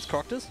 Against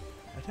Croctus.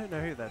 I don't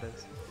know who that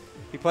is.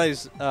 He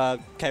plays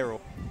K-Rool.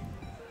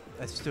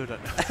 I still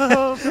don't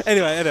know.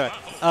 Anyway.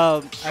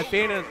 I've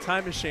been in a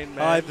time machine,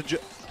 man.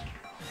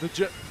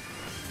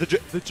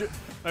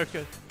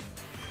 Okay.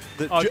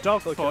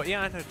 Dog Fort.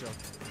 Yeah, I know Dog.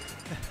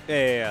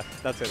 Yeah.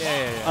 That's it.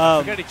 Yeah. I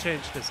forgot he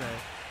changed his name.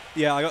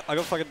 Yeah, I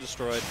got fucking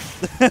destroyed.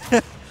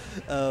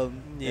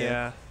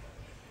 Yeah.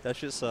 That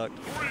shit sucked.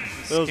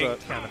 Skink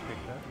kind of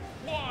picked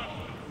that.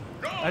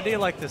 I do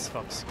like this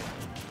Fox.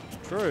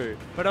 True.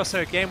 But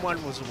also, game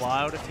 1 was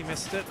wild if you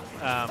missed it.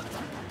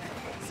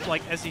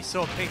 Like, as you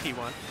saw, Pinky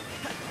won.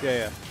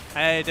 Yeah.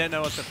 I don't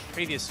know what the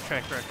previous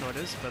track record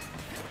is, but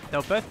they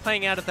were both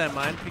playing out of their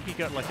mind. Pinky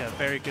got like a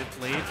very good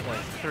lead,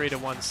 like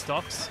 3-1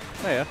 stocks.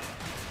 Oh, yeah.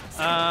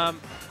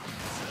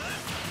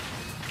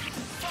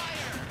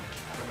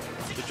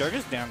 The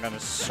Joker's down gun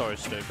is so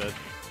stupid.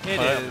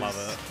 I love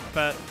it.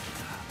 But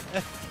I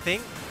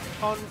think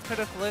Con could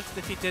have lived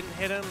if he didn't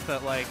hit him,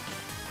 but like...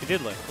 He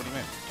did live? What do you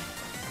mean?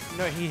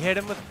 No, he hit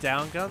him with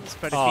down guns,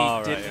 but if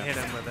he didn't hit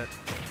him with it,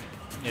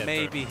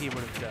 maybe he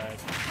would have died.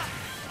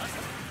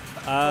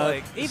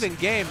 Like, even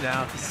game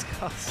now, this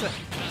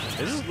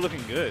is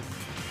looking good.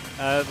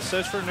 The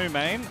search for a new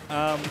main,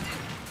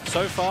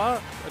 so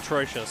far,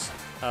 atrocious.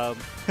 The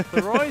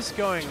Roy's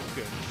going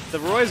good. The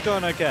Roy's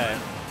going okay.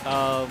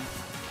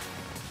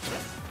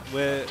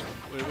 We're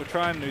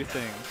trying new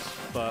things,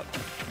 but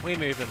we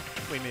moving.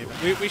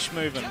 We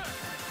schmoving.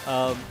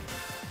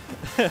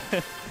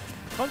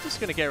 I'm just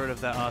gonna get rid of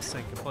that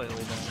arsene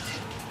completely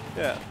now.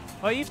 Yeah.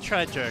 Oh, you've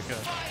tried Joker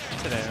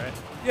today, right?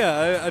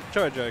 Yeah, I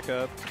tried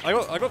Joker. I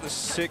got this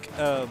sick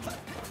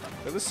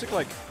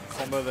like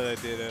combo that I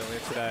did earlier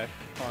today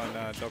on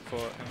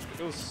Dogfort, and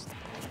it was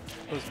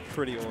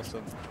pretty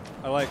awesome.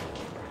 I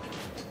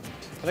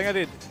think I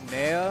did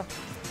Nair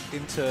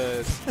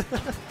into.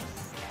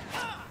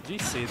 Did you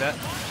see that?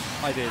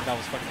 I did. That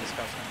was fucking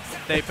disgusting.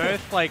 They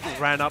both like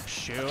ran up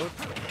shield,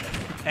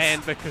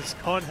 and because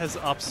Con has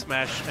up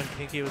smash and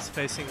Pinky was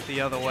facing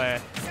the other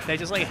way, they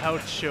just like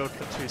held shield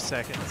for 2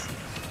 seconds.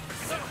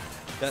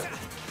 That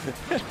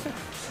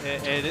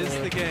it is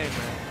the game,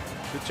 man.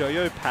 The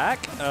Joyo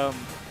pack,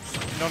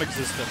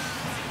 non-existent.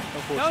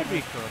 That would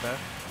be cool, though.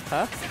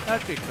 Huh?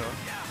 That'd be cool.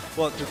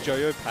 What, the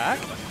Joyo pack?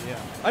 Yeah.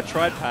 I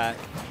tried pack.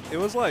 It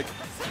was like...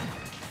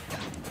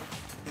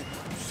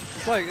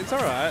 It's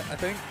alright, I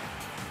think.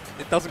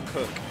 It doesn't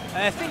cook.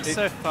 I think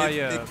so far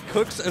it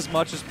cooks as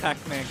much as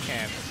Pac-Man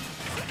can.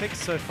 I think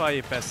so far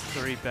your best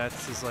 3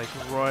 bets is like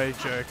Roy,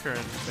 Joker,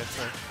 and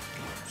Mithra.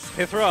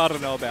 Pithra, I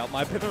don't know about.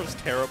 My Pithra's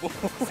terrible.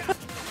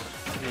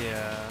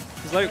 Yeah.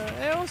 It's like,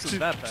 it wasn't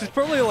that bad. She's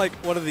probably like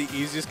one of the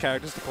easiest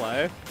characters to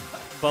play.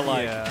 But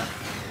like... Yeah.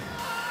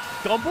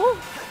 Gomble?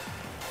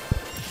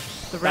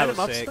 The random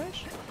up sick.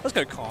 smash? Let's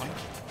go Con.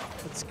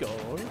 Let's go.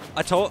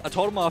 I told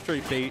him after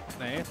he beat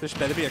me, there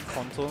better be a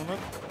Con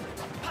tournament.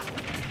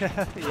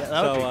 Yeah,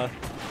 that would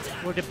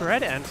be... Well, did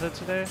Brett enter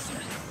today?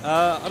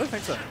 I don't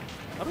think so.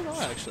 I don't know,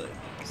 actually.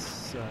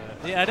 So,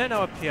 yeah, I don't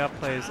know what PR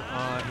players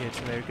are here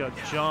today. We've got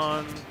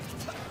John,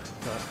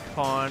 we've got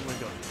Con, we've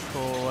got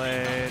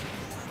Kool-Aid.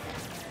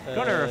 We've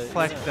got to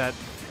reflect that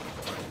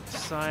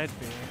side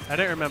B. I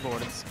don't remember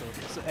what it's called.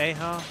 Is it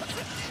Aha?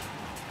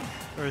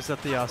 Or is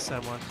that the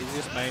Arsene one? Is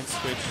this main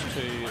switch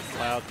to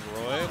Cloud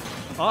Roy?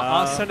 Oh,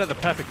 Arsene at the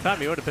perfect time.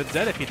 He would have been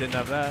dead if he didn't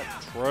have that.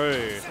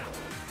 True.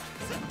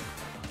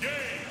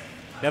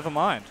 Never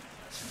mind.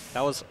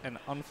 That was an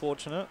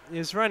unfortunate. He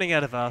was running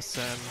out of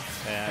Arsene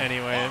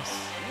anyways.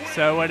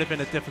 So it would have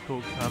been a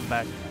difficult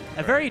comeback.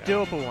 A very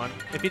doable one.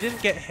 If he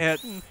didn't get hit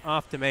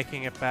after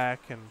making it back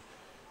and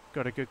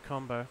got a good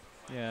combo.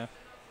 Yeah.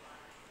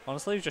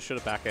 Honestly, you just should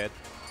have back aired.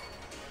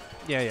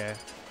 Yeah.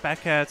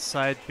 Back air,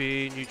 side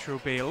B, neutral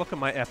B. Look at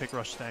my epic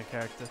rush stand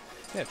character.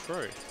 Yeah,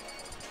 true.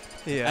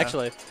 Yeah.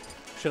 Actually,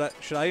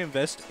 should I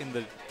invest in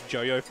the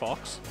Joyo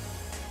Fox?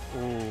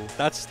 Ooh.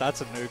 That's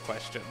a new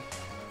question.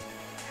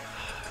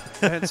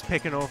 It's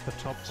picking off the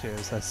top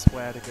tiers, I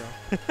swear to God.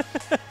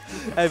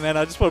 Hey man,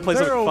 I just want to play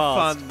something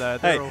fast. Fun, though.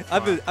 Hey,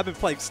 I've been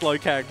playing slow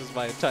characters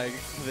my entire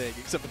thing,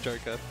 except for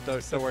Joker.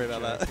 Don't worry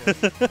about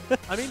that.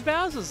 I mean,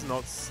 Bowser's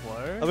not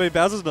slow. I mean,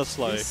 Bowser's not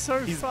slow. He's so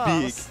He's fast.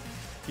 big.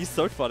 He's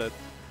so funny.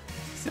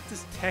 Except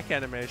his tech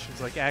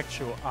animation's like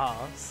actual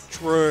ass.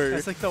 True.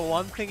 That's like the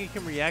one thing he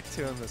can react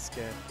to in this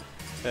game.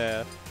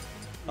 Yeah.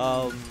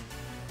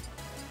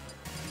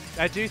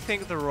 I do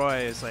think the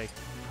Roy is like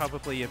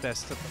probably your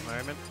best at the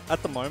moment.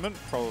 At the moment,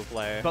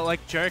 probably. But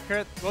like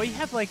Joker, well, you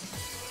have like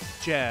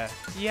Jer.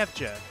 You have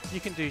Jer. You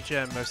can do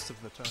Jer most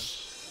of the time.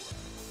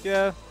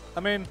 Yeah, I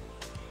mean,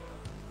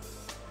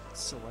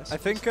 Celeste. I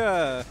think, do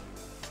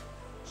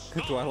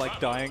I like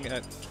dying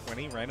at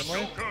 20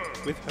 randomly?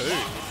 With who?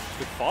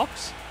 With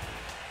Fox?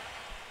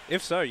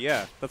 If so,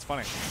 yeah, that's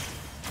funny.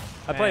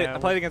 I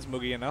played against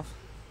Moogie enough.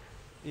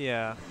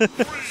 Yeah.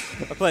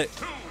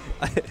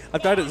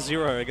 I've died at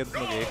 0 against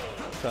Moogie,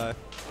 so.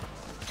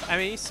 I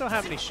mean, you saw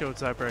how many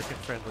shields I broke in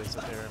friendlies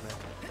with Hero Man.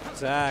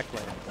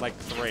 Exactly. Like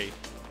 3,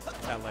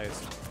 at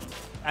least.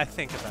 I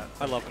think about it.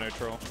 I love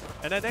neutral.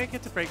 And I don't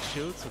get to break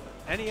shields with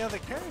any other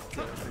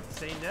character.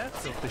 Say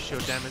nerfs off the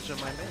shield damage on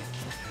my main.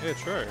 Yeah,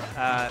 true.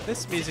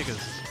 This music is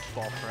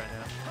bop right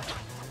now.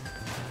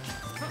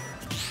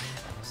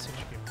 Such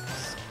a good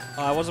mix.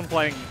 I wasn't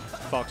playing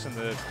Fox in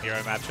the hero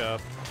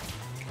matchup.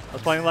 I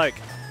was playing like...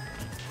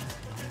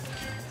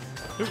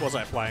 Who was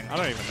I playing? I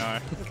don't even know.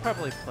 We're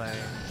probably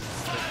playing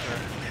Slipper.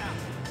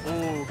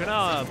 Ooh,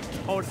 gonna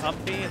hold up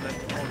B and then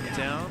hold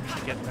down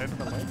to get over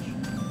the ledge.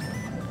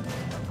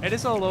 It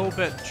is a little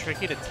bit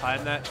tricky to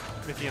time that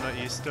if you're not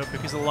used to it,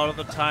 because a lot of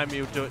the time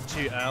you'll do it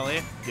too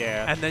early.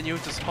 Yeah. And then you'll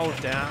just hold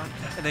down,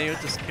 and then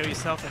you'll just kill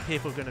yourself, and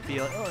people are going to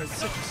be like, oh, it's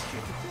such a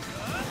stupid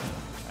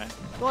thing.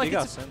 Well, like, you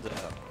it's send it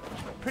out.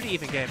 pretty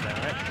even game now,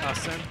 right?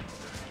 Arsene?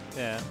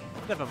 Yeah.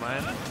 Never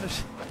mind. I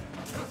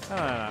don't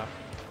know.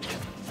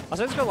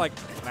 Arsene's got like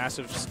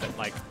massive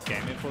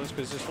game influence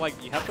because it's like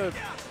you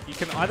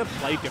can either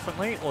play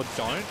differently or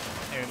don't,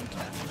 and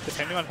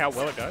depending on how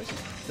well it goes.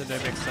 The no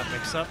mix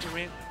up, you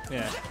mean?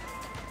 Yeah.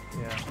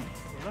 Yeah.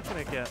 You're not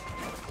going to get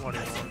what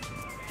you want.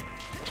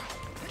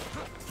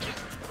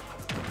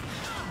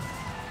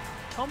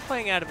 Tom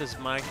playing out of his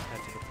mind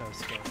compared to the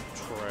first game.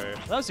 True.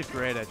 That was a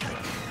great edge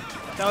run.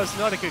 That was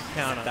not a good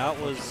counter. That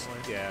was,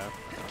 yeah.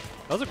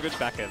 That was a good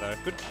back air though.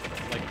 Good,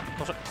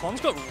 like,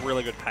 Con's got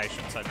really good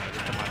patience, I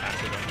noticed in my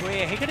match with him. Well,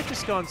 yeah, he could have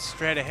just gone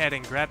straight ahead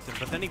and grabbed him,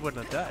 but then he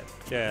wouldn't have died.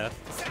 Yeah.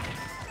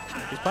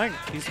 He's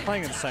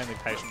playing insanely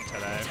patient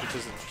today, which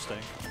is interesting.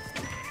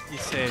 He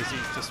says he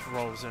just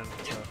rolls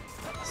into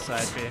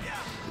side B.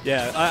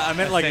 Yeah, I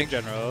meant like think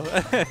in general.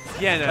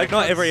 Yeah, no. Like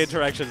not every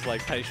interaction is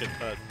like patient,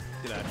 but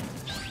you know.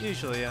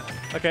 Usually, yeah.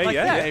 Okay, like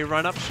yeah. A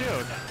run up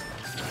shield.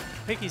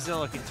 Pinky's not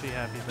looking too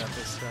happy about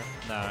this stuff.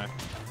 No.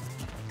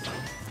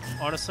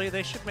 Honestly,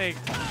 they should make...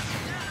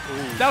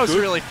 Ooh, that was good.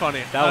 really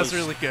funny. That was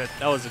really good.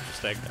 That was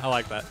interesting. I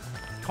like that.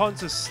 Con's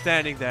just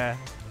standing there.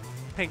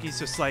 Pinky's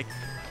just like,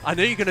 I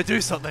knew you're going to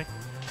do something.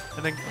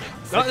 And then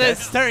they're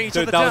staring each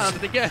other down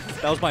again.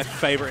 That was my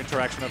favorite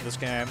interaction of this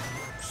game.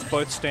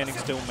 Both standing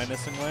still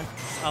menacingly.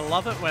 I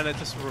love it when it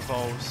just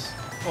revolves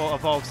or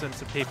evolves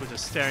into people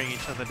just staring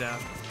each other down.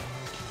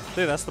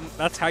 Dude,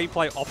 that's how you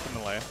play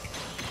optimally.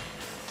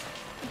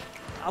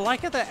 I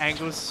like how the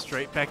angle's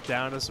straight back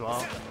down as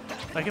well.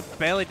 Like it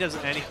barely does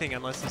anything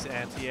unless he's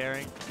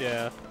anti-airing.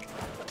 Yeah.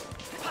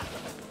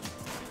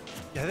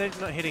 Yeah, they're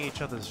not hitting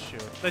each other's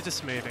shield. They're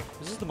just moving.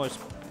 This is the most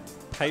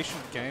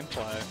patient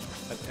gameplay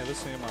I've ever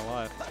seen in my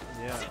life.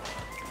 Yeah.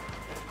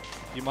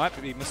 You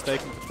might be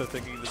mistaken for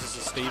thinking this is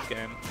a Steve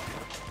game,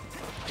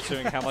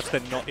 considering how much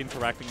they're not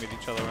interacting with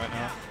each other right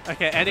now.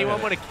 Okay,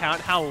 anyone want to count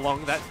how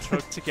long that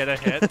took to get a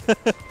hit?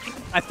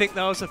 I think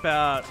that was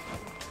about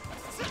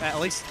at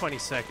least 20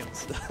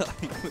 seconds.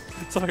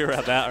 Something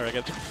around that, I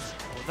reckon.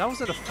 Well, that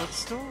wasn't a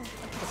footstool?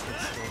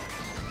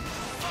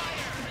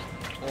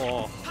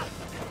 Oh.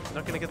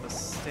 Not going to get the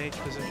stage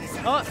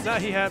position. Oh, no,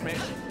 he had me.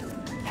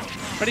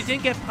 But he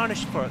didn't get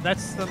punished for it.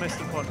 That's the most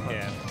important part.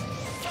 Yeah.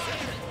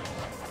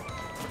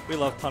 We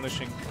love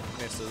punishing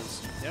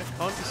misses. Yeah,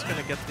 Con's just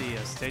going to get the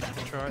stage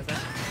control right there.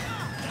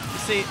 You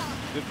see,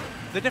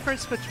 the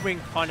difference between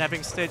Con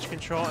having stage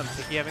control and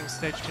Pinky having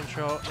stage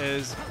control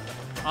is,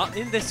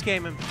 in this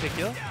game in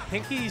particular,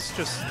 Pinky's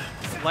just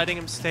letting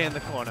him stay in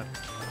the corner.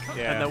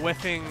 Yeah. And they're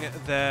whiffing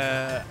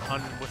their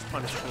unwhiff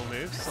punishable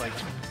moves, like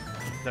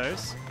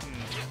those.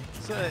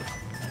 So,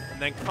 and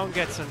then Con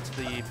gets into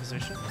the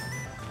position.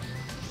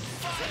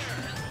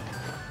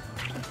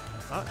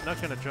 Oh,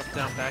 not going to drop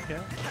down back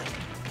here.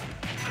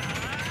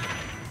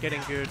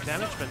 Getting good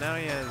damage, but now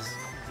he has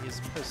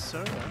his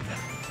persona.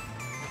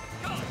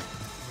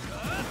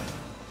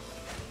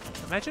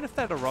 Imagine if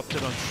that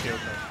erupted on shield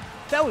though.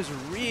 That was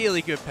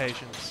really good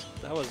patience.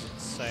 That was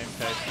insane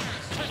patience.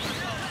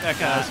 Okay,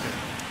 that was good.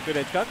 Good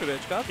edge guard, good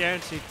edge guard.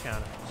 Guaranteed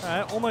counter.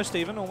 Alright, almost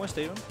even, almost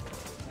even.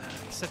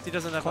 Except he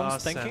doesn't have Con's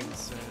Arsene, thinking.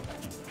 so...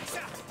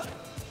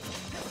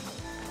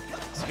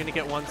 Is he going to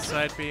get one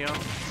side B on?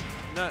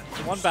 No.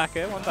 One back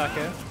air, one back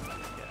air.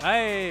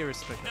 I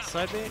respect that.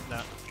 Side B?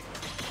 No.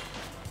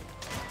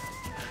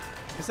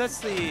 Because that's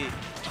the...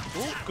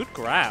 Ooh, good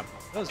grab.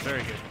 That was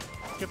very good.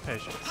 Good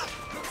patience.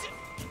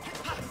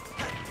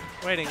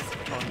 Waiting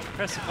on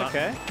press the button.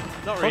 Okay.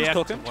 Not Con's react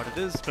to cooking. what it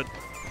is, but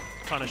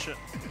punish it.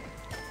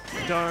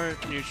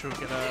 Don't neutral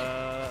get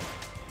a...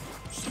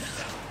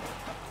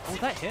 Oh,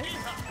 that hit?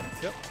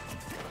 Yep.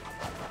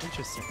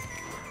 Interesting.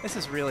 This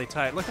is really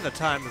tight. Look at the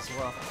time as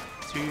well.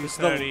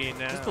 2:30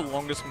 now. This is the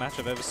longest match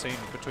I've ever seen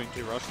between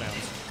two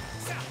rushdowns.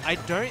 I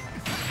don't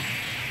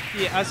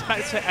Yeah, I was about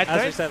to say, I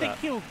don't think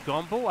he'll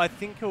gomble. I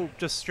think he'll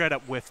just straight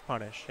up whiff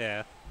punish.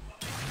 Yeah.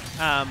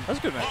 That was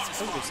good, man. That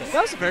was a good set.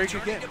 That was a very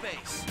good game.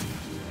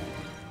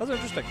 That was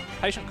interesting.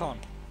 Patient con.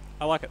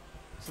 I like it.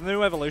 It's a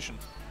new evolution.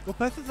 Well,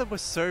 both of them were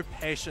so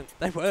patient.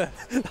 They were.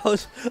 That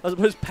was the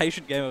most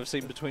patient game I've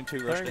seen between two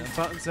rush games.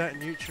 Buttons out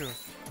neutral.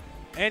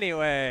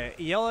 Anyway,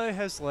 Yellow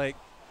has, like,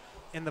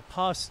 in the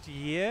past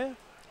year,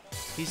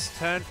 he's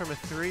turned from a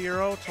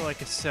 3-year-old to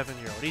like a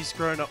 7-year-old. He's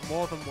grown up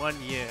more than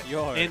 1 year.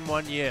 In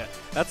 1 year.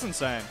 That's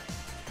insane.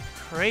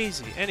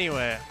 Crazy.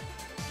 Anyway,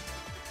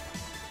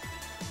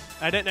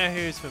 I don't know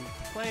who's been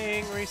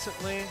playing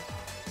recently,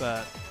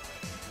 but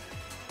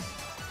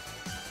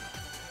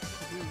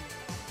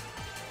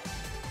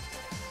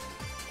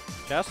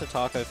Shouts to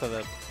Taicho for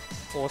the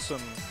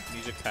awesome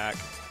music pack.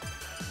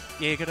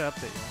 Yeah, you gotta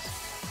update yours.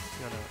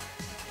 You wanna...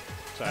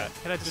 Sorry.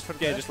 Can I just put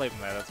it Yeah, there? just leave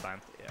them there, that's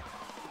fine.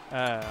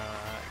 Yeah.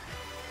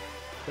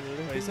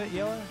 Wait, is that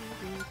yellow?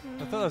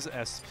 I thought that was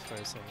S for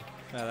a second.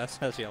 No,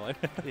 that's yellow.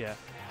 Yeah.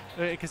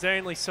 Because I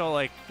only saw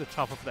like the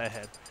top of their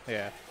head.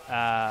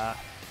 Yeah.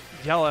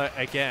 Yellow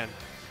again.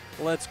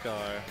 Let's go.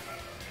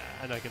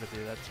 I'm not gonna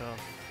do that to him.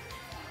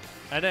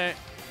 I don't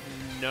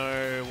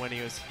know when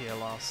he was here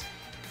last.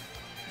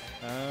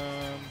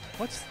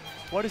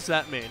 What does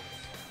that mean?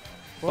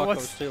 Fuck, it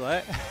was too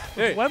late.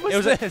 Dude, when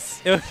was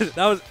this?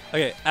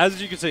 Okay, as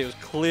you can see, it was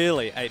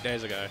clearly 8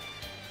 days ago.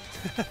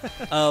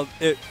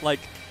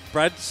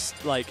 Brad's,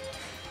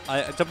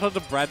 I jumped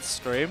onto Brad's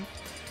stream,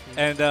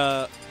 and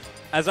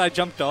as I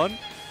jumped on,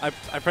 I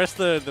pressed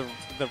the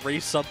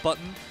resub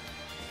button,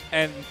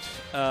 and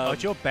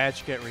did your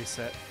badge get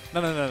reset?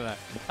 No.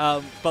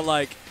 But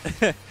like,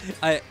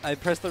 I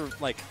pressed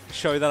the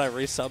show that I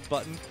resub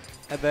button,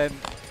 and then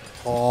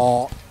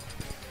that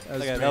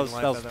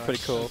was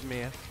pretty cool.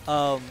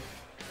 I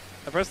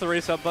pressed the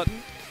resub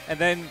button, and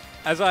then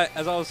as I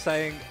was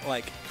saying,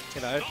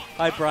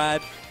 hi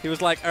Brad, he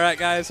was like, all right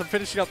guys, I'm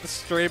finishing up the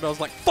stream. I was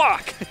like,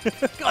 fuck!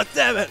 God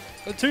damn it!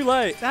 I'm too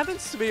late. It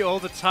happens to me all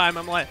the time.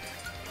 I'm like,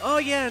 oh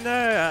yeah,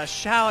 no,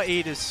 Shower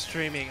Eater's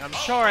streaming. I'm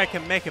sure I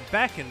can make it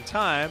back in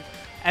time.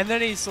 And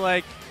then he's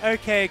like,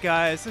 okay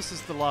guys, this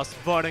is the last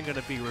VOD I'm going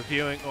to be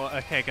reviewing. Or,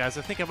 okay guys,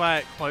 I think I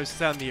might close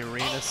down the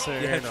arena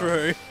soon. Yeah,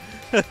 true.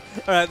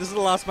 Alright, this is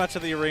the last match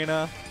of the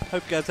arena.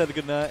 Hope you guys had a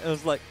good night. It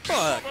was like,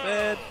 fuck,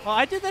 man. Well,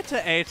 I did that to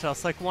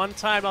Atos. Like, one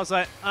time I was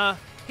like,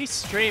 he's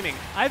streaming.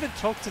 I haven't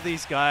talked to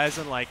these guys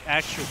in,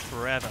 actual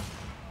forever.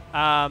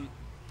 And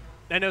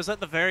it was at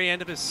the very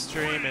end of his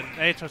stream, and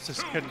Atos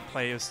just couldn't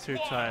play. He was too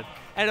tired.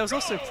 And I was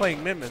also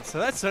playing Mimmin, so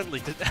that certainly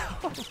didn't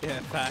help. Yeah,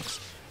 facts.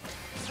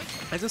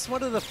 I just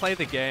wanted to play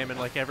the game, and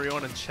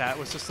everyone in chat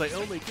was just like,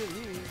 "Oh my god!"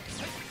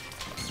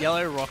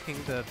 Yellow rocking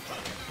the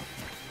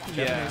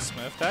Japanese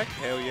Smurf deck.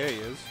 Hell yeah, he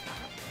is.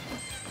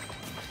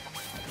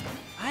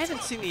 I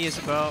haven't seen the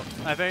Isabel.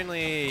 I've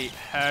only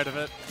heard of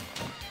it.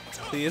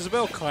 The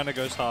Isabel kind of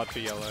goes hard for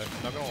Yellow.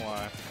 Not gonna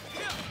lie.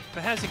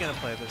 But how's he gonna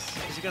play this?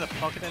 Is he gonna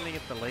pocket anything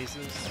at the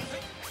lasers?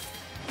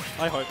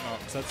 I hope not,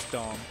 because that's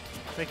dumb.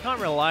 They can't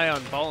rely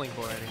on bowling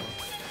ball anymore.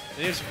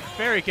 And he was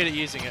very good at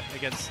using it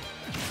against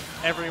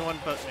everyone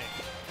but me.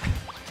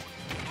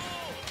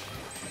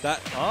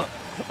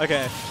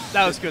 Okay.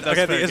 That was good.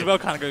 Okay, the Isabel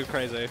kind of goes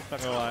crazy.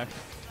 Not gonna lie.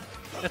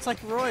 It's like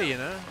Roy, you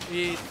know.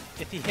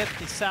 If you hit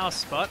the sour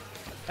spot,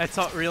 it's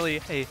not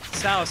really a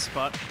sour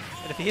spot.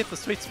 And if you hit the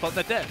sweet spot,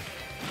 they're dead.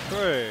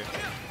 True.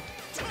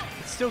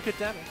 It's still good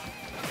damage.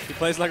 He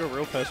plays like a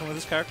real person with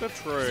his character.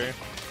 True.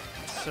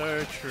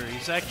 So true.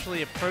 He's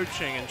actually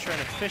approaching and trying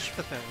to fish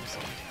for things,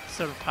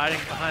 instead of hiding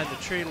behind the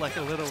tree like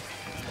a little...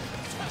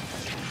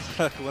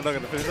 We're not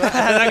going to finish that.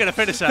 I'm not going to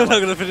finish that We're not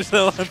going to finish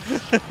that one.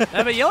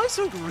 No, but Yellow's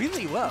doing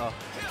really well.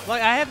 I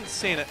haven't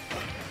seen it.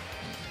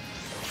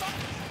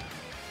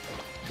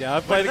 Yeah,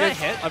 I've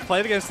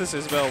played against this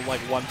Isabel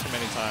one too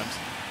many times.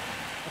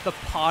 The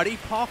party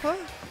popper?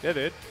 Yeah,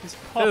 dude. He's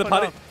popping the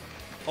party. up.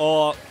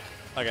 Or...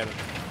 I get it.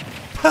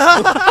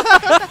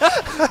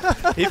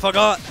 He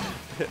forgot.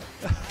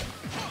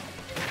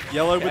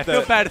 Yellow with I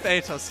feel bad if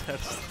Atos said.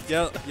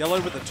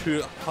 Yellow with the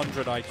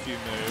 200 IQ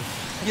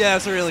move. Yeah,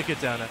 it's a really good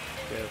downer.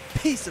 Yeah.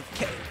 Piece of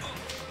cake.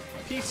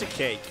 Piece of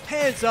cake.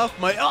 Hands off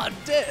my... Oh, I'm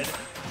dead.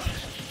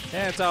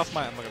 Hands off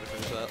my... I'm not going to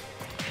finish that.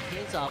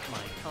 Hands off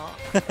my car.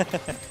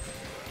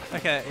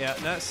 Okay, yeah,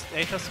 no,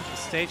 Atos with the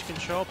stage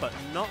control, but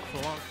not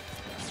for long.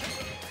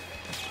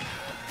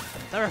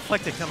 That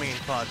reflector coming in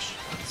clutch.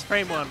 It's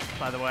frame 1,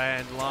 by the way,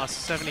 and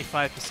lasts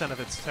 75% of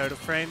its total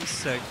frames,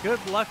 so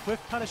good luck with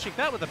punishing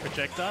that with a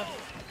projectile.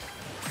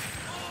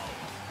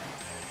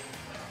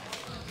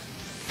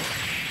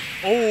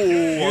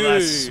 Oh,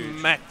 that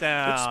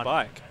smackdown. Good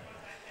spike.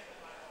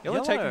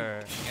 Yellow taking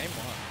game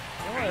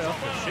 1. Yellow off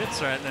the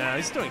shits right now.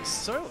 He's doing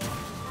so well.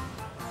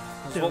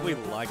 That's what we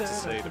like to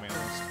see, to be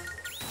honest.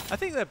 I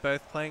think they're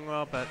both playing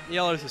well, but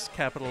Yellow's just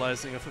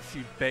capitalizing off a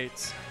few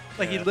baits.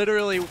 He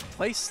literally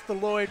placed the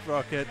Lloyd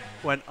rocket,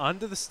 went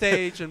under the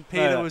stage, and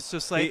Peter was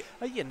just like,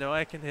 I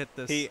can hit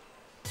this. He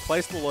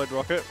placed the Lloyd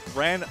rocket,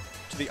 ran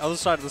to the other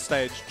side of the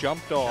stage,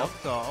 jumped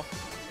off,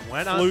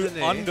 went flew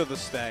underneath. under the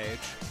stage,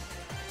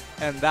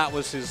 and that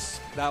was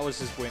his That was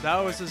his win.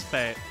 That was his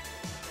bait.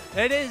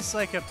 It is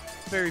like a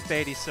very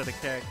baity sort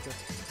of character.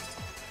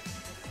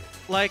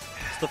 Like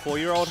it's the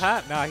 4-year-old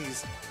hat. Nah,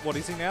 he's what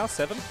is he now?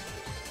 7?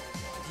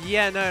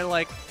 Yeah, no,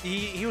 like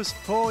he was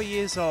 4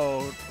 years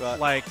old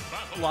like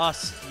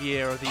last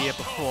year or the year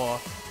before,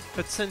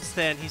 but since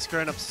then he's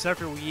grown up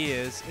several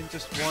years in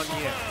just 1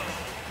 year.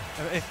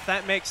 If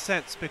that makes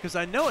sense, because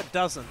I know it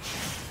doesn't.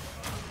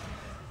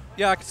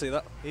 Yeah, I can see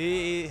that.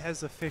 He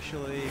has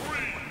officially.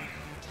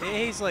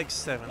 He's like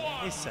 7.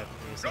 He's 7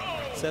 years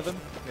old. 7?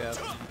 Yeah.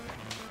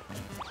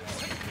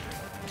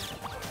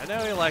 I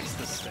know he likes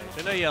this stage.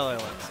 I know Yellow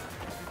likes it.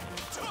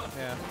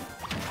 Yeah.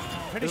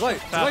 Pretty There's sure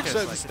like Falco's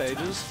certain like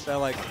stages that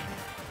like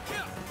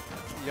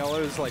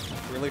Yellow's like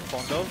really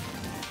fond of,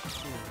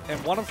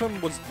 and one of them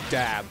was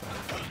dab.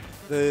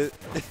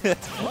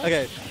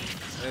 Okay,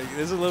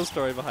 there's a little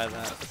story behind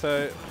that.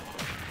 So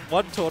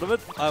one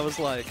tournament, I was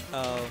like,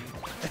 I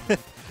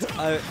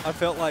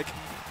felt like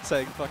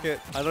saying, fuck it,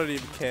 I don't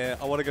even care.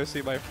 I want to go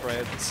see my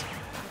friends.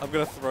 I'm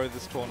gonna throw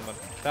this tournament.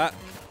 That,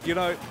 you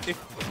know, if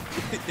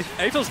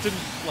Atos didn't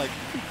like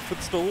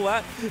footstool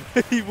that,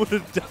 he would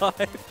have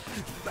died.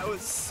 That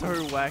was so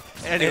whack.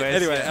 Anyways,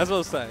 anyway, yeah. as I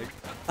was saying,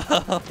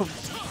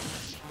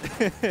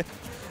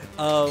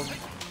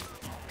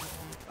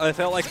 I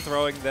felt like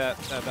throwing that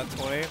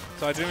 20,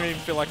 so I didn't even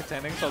feel like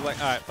attending. So I was like,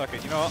 all right, fuck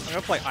it. You know what? I'm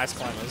gonna play Ice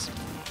Climbers.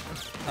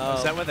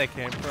 Is that where they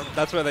came from?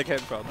 That's where they came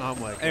from. Oh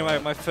my god. Anyway,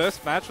 my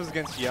first match was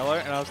against Yellow,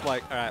 and I was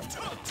like, all right,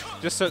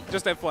 just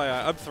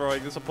FYI, I'm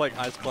throwing this. I'm playing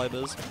Ice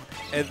Climbers,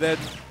 and then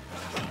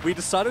we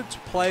decided to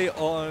play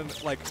on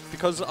like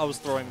because I was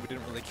throwing, we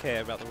didn't really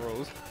care about the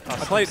rules.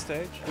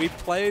 Stage. We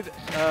played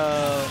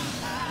the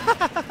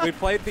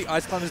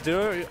Ice Climbers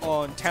Duo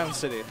on Town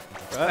City,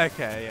 right?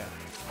 Okay, yeah.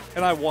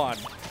 And I won.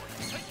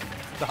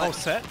 The whole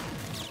set?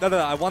 No,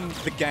 I won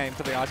the game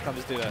for the Ice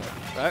Climbers Duo,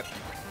 right?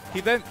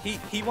 He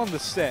won the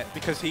set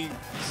because he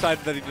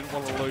decided that he didn't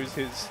want to lose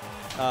his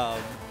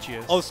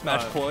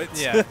Smash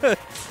points. Yeah.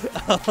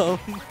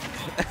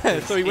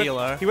 So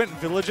he went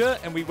Villager,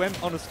 and we went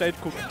on a stage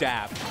called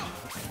Dab.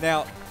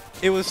 Now,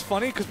 it was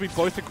funny because we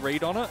both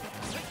agreed on it.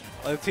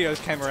 The TOs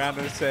came around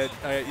and said,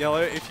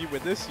 Yellow, if you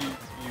win this, you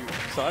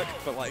suck.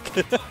 But like,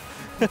 is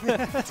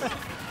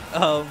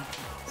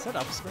that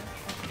up smash?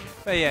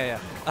 But yeah.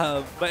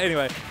 But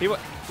anyway,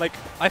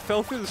 I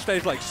fell through the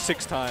stage like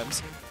 6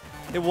 times.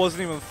 It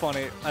wasn't even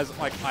funny as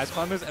like Ice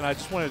Climbers, and I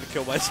just wanted to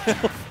kill myself.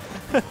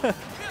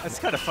 That's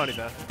kind of funny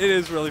though. It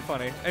is really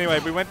funny. Anyway,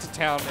 we went to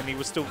town, and he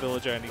was still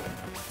Villager, and he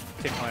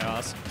kicked my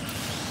ass.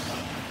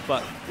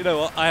 But you know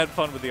what? I had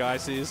fun with the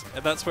ICs,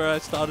 and that's where I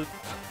started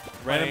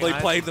randomly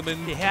playing them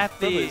in. You have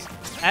the,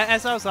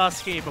 as I was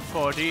asking you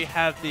before, do you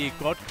have the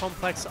God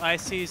Complex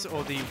ICs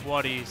or the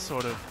Waddy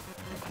sort of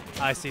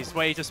ICs,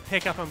 where you just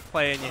pick up and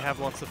play and you have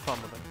lots of fun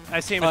with them? I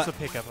assume it's a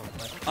pick up and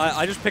play.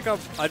 I just pick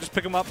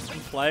them up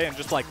and play and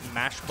just like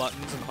mash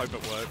buttons and hope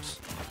it works.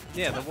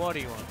 Yeah, the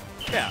Waddy one.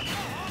 Yeah.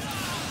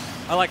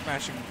 I like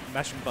mashing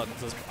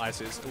buttons as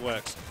ICs. It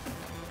works.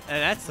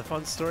 And that's the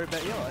fun story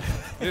about Yellow.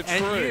 It's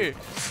and true.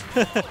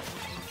 You.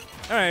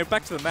 Alright,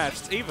 back to the match.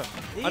 It's even.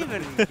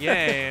 Even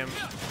game.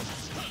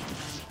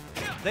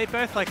 They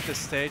both like this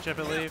stage, I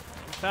believe.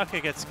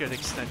 Falco gets good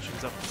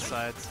extensions up the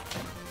sides.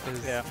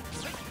 Yeah.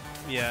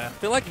 Yeah. I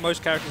feel like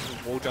most characters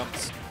with wall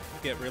jumps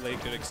get really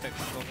good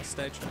extensions on this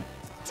stage.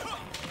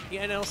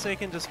 Yeah, and also you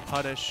can just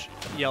punish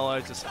Yellow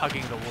just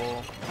hugging the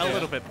wall a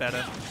little bit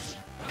better.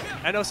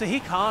 And also he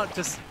can't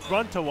just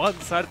run to one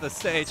side of the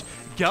stage,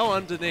 go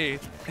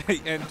underneath.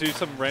 And do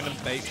some random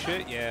bait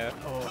shit, yeah.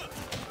 Oh.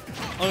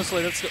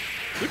 Honestly, that's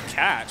good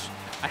catch.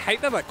 I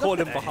hate that I caught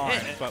him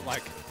behind, but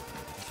like...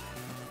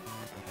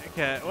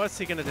 Okay, what's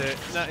he gonna do?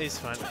 No, he's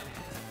fine.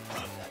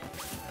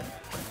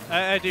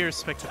 I do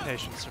respect the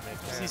patience from him,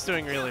 because he's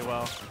doing really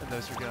well in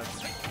those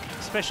regards.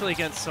 Especially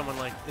against someone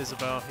like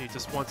Isabel, who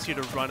just wants you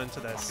to run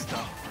into their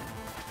stuff.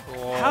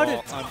 Oh, How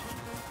did...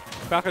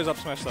 Falco's up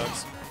smash though.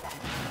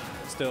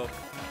 Still.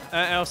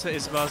 Also,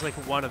 Isabel's like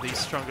one of the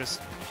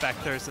strongest back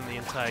throws in the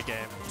entire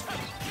game.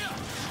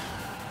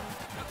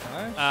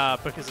 Okay.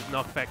 Because of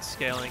knockback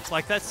scaling.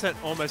 Like, that's set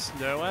almost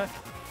nowhere.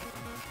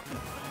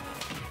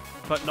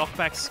 But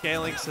knockback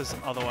scaling says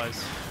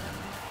otherwise.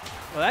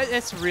 Well,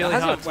 that's really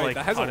hard to like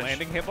that has punish. a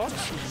landing hitbox?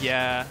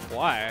 Yeah.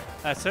 Why?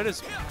 So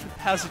does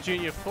How's a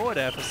Junior forward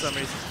air for some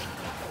reason.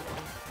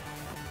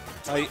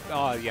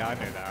 Oh, yeah, I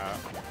knew that.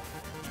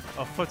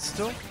 Oh,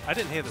 footstool? I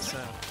didn't hear the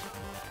sound.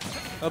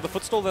 Oh, the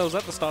footstool that was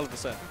at the start of the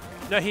set.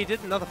 No, he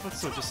did another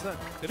footstool just then.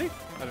 Did he?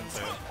 I didn't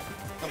see it.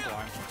 I'm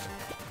blind.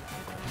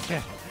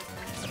 Yeah.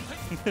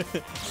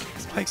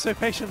 He's playing so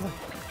patiently.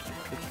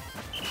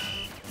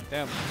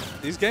 Damn,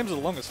 these games are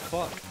long as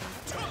fuck.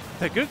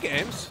 They're good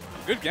games.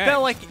 Good games. They're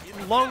like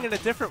long in a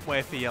different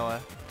way for Yellow.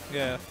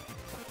 Yeah.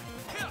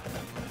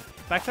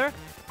 Back there?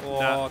 Oh,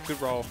 no. Good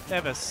roll. They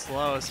have a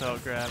slow as hell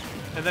grab.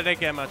 And they don't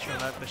get much from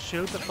that. The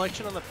shield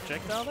deflection on the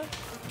projectile there?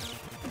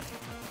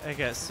 I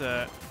guess,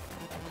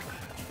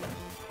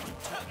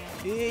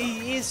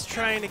 he is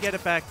trying to get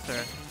it back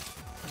there.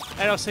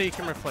 And also you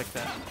can reflect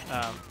that.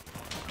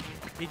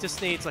 He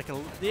just needs like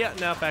a... Yeah,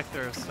 now back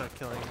throw start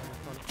killing him.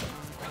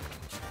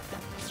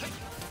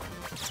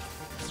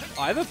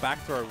 Either back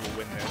throw will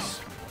win this.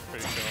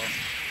 Pretty sure.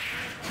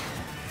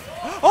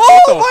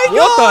 Oh my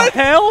god! What the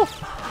hell?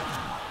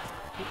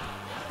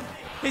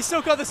 He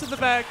still got this in the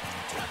bag.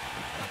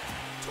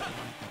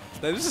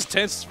 This is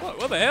tense.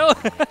 What the hell?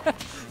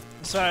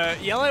 So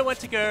yellow went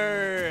to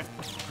go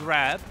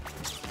grab.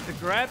 The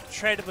grab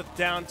traded with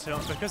down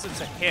tilt because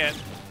it's a hit.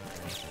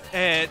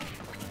 It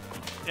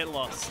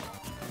lost.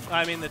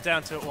 I mean the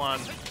down tilt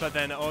won, but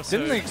then also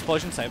didn't the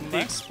explosion save him?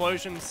 The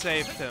explosion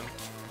saved him.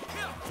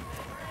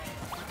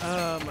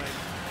 Oh my.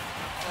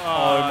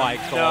 Oh my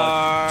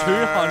god. No.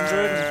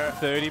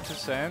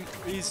 230%.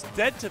 He's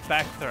dead to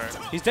back throw.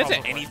 He's dead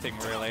to anything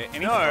really.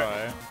 Any No.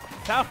 throw.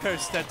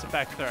 Taicho's dead to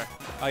back throw.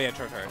 Oh yeah,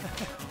 true.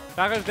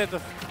 Taicho's dead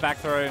to back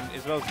throw and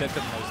as well as dead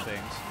to most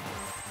things.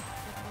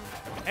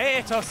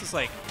 Aetos is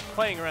like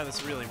playing around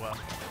this really well.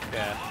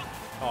 Yeah.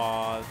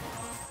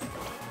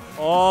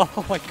 Oh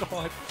my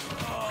god.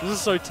 This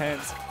is so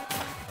tense.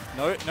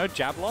 No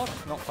jab lock,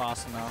 not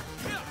fast enough.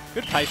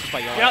 Good patience by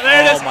Yellow. Yeah,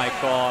 there it is. Oh my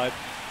god.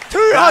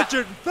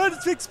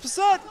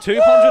 236%!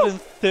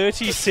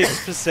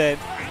 236%.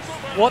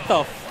 What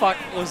the fuck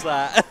was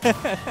that?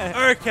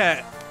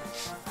 Okay.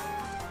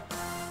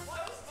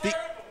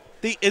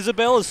 The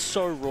Isabelle is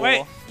so raw.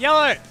 Wait,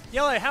 Yellow,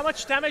 how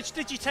much damage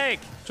did you take?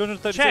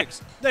 236.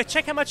 Check. No,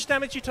 check how much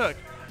damage you took.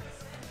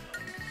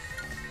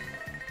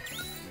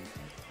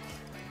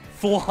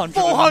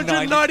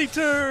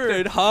 492!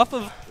 Dude,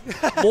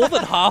 more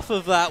than half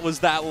of that was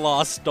that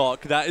last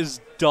stock. That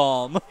is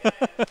dumb.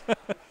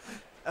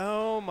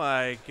 Oh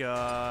my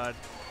god.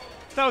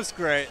 That was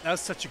great. That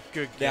was such a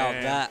good game. Now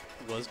that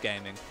was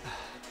gaming.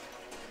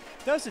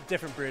 That was a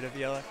different breed of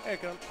Yellow. Here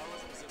it comes.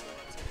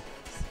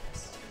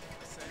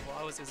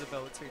 Why was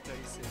Isabelle at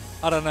 236?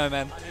 I don't know,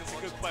 man. It's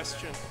a good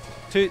question.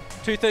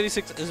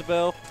 236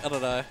 Isabelle? I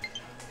don't know.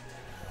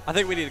 I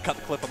think we need to cut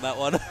the clip on that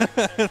one.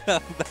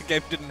 That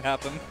game didn't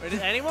happen. Wait, did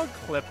anyone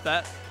clip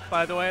that,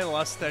 by the way, in the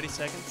last 30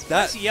 seconds?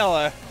 That's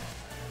Yellow.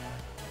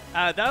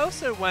 That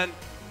also went...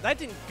 That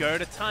didn't go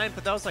to time,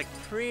 but that was like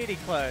pretty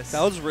close.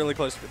 That was really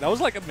close. That was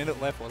like a minute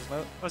left, wasn't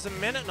it? It was a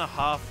minute and a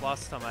half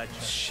last time I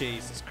checked.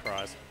 Jesus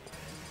Christ.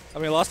 I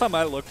mean, last time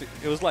I looked,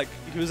 it was like,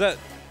 he was at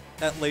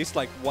least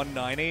like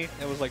 190.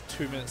 It was like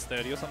 2 minutes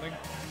 30 or something.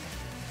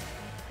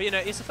 But you know,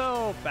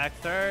 Isabelle back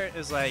throw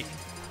is like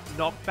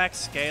knockback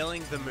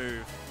scaling the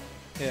move.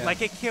 Yeah.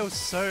 Like it kills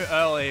so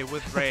early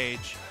with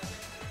rage.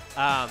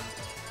 I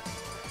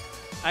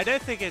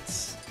don't think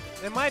it's...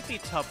 It might be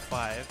top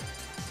 5.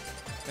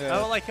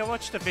 Yeah. I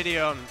watched a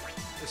video on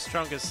the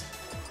strongest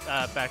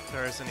back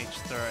throws in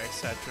each throw,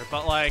 etc.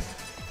 But like,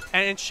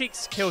 and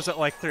Sheik's kills at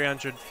like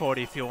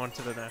 340 if you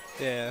wanted to know.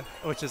 Yeah.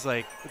 Which is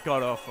like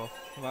god awful.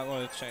 You might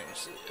want to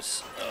change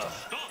this.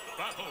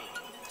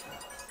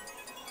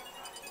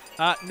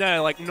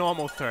 No, like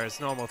normal throws.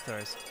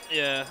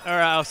 Yeah. Or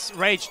else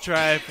Rage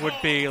Drive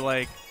would be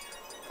like,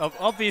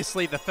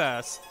 obviously the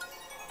first.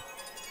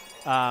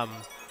 Yeah.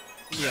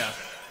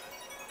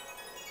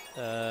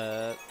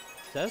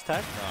 Does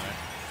tag? No.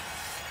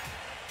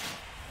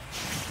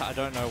 I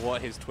don't know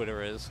what his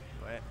Twitter is.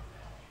 Wait.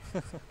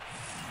 3, 2,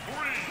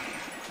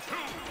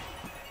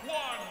 1,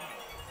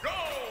 go!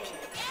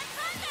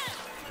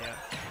 Yeah.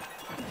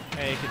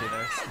 Hey, you can do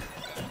this.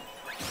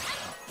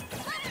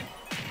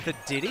 The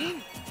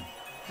Diddy?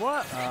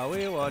 What are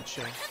we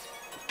watching?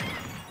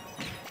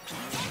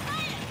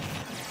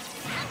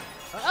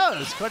 Oh,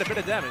 there's quite a bit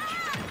of damage.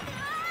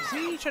 Is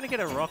he trying to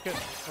get a rocket,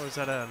 or is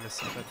that a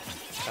missive?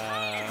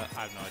 I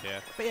have no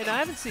idea. But yeah, no, I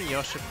haven't seen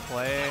Yosha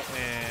play in a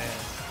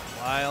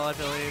while, I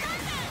believe.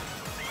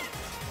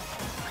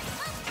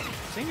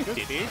 Seen a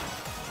Diddy?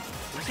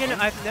 Yeah,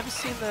 no, I've never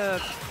seen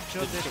the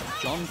John Diddy.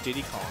 John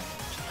Diddy Kong.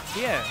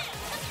 Yeah.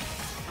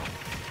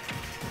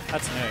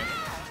 That's new.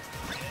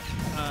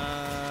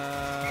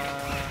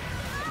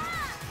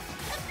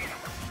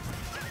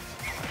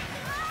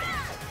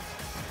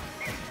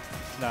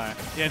 No.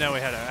 Yeah, no, we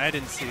had it. I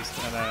didn't see this.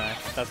 No.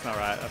 That's not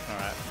right.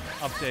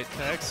 Update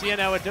text. Yeah,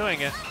 no, we're doing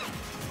it.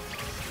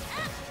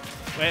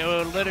 Wait,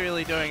 we're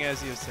literally doing it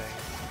as you were saying.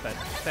 But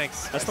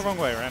thanks. That's the wrong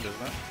way around,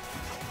 isn't it?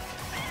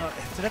 Oh,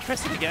 did I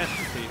press it again?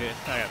 You did.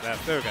 Okay,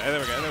 there we go.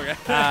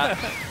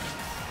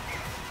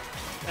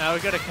 We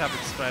got it covered,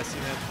 Spicy,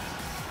 man.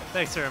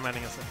 Thanks for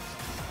reminding us.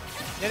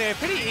 Anyway,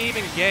 pretty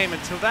even game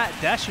until that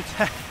dash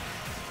attack.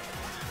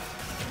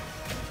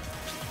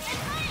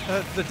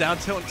 The down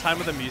tilt and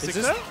time of the music,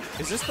 though?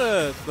 Is this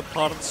the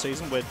part of the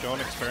season where John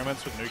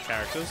experiments with new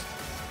characters?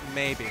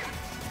 Maybe.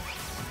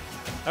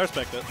 I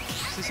respect it.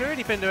 He's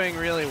already been doing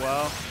really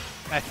well,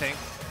 I think.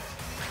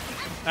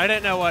 I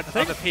don't know what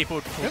other people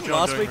would call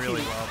John doing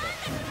really well, but...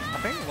 I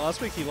think last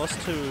week he lost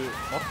to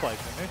Mothblade,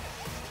 didn't he?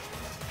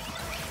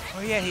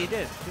 Oh yeah, he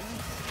did, didn't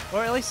he?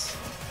 Or at least,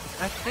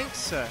 I think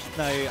so.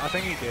 No, I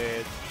think he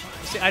did.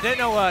 You see, I don't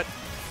know what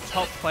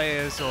top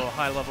players or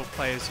high-level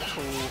players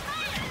call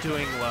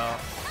doing well.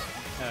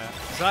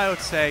 Because I would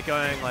say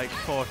going like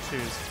 4-2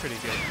 is pretty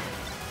good.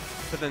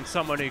 But then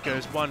someone who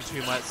goes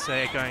 1-2 might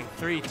say going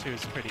 3-2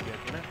 is pretty good,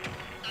 you know?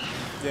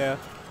 Yeah.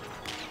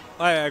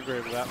 I agree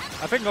with that.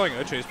 I think going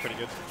Ocho is pretty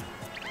good.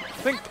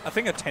 I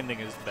think attending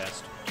is the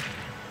best.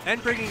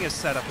 And bringing a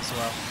setup as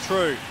well.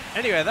 True.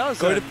 Anyway, that was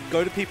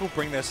go to people,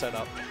 bring their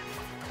setup.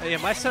 Yeah,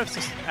 my setup's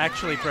just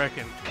actually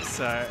broken,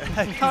 so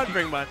I can't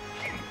bring mine.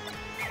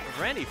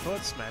 Randy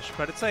forward smash,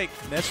 but it's like...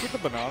 Ness with the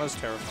banana's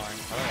terrifying.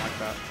 I don't like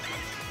that.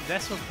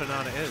 That's what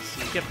banana is.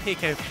 You get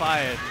PK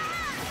fired.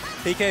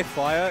 PK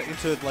fire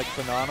into like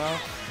banana,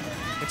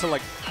 into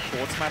like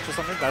forward smash or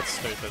something? That's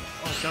stupid.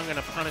 Oh, so I'm going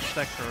to punish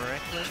that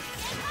correctly.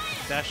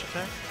 Dash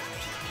attack.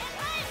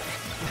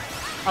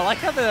 I like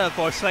how the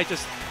voice fight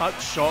just cut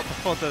short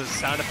before the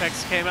sound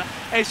effects came out.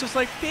 And it's just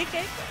like,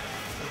 PK.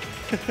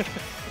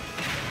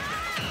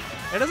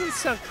 It doesn't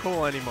sound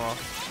cool anymore.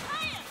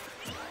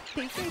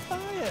 PK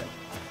fire.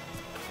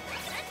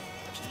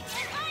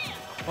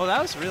 Well,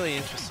 that was really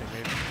interesting,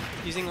 maybe.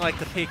 Using like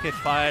the PK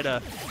fire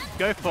to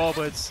go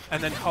forwards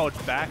and then hold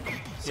back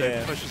so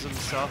it pushes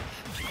himself.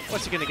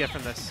 What's he gonna get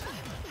from this?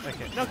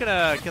 Okay, not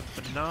gonna get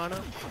the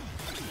banana.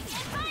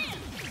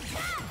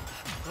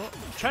 Oh,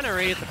 trying to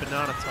read the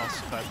banana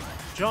toss, but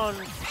John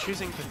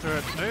choosing to throw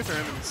it over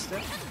him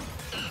instead.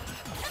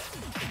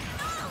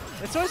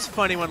 It's always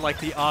funny when like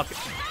the arc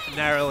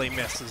narrowly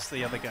misses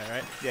the other guy,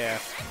 right? Yeah.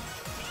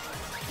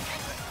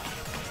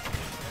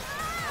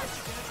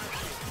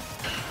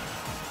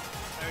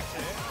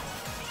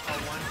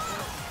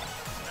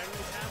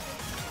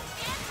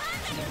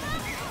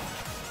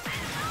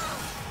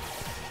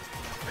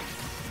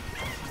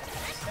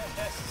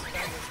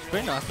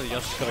 Pretty nice that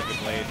Yoshi's got a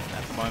good lead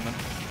at the moment.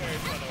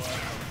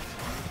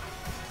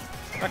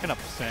 Racking up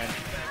percent.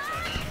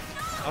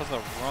 That was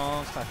the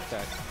wrong smash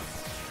attack.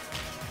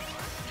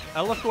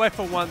 I look away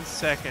for 1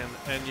 second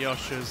and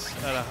Yoshi's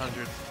at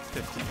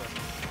 150.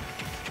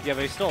 Yeah,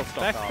 but he's still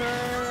stocked up.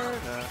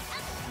 No.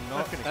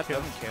 Not gonna that kill.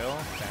 Doesn't kill.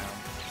 Down.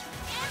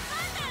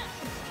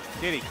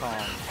 Diddy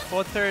Kong.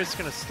 Forward throw is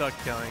gonna start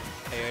killing.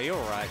 Yeah,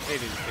 you're right.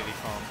 It is Diddy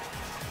Kong.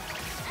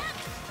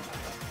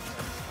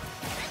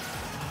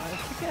 I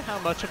forget how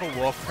much of a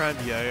Warp Prime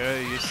Yo-Yo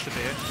used to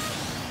be.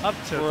 Up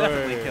to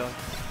definitely killing.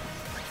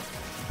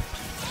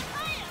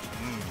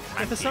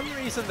 And for some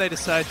reason they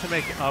decided to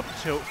make up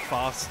tilt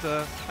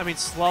faster. I mean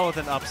slower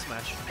than up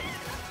smash.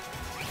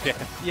 Yeah.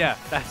 Yeah.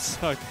 That's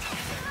so...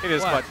 It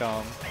is quite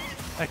dumb.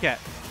 Okay.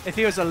 If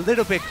he was a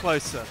little bit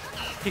closer,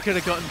 he could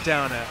have gotten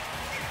down air.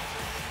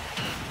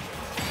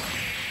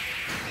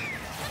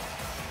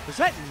 Was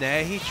that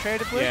Nair he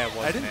traded with? Yeah, it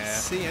was I didn't Nair.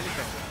 see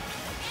anything.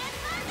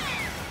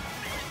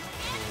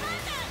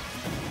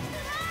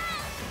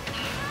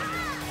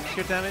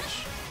 Good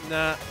damage?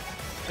 Nah.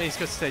 He's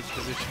got stage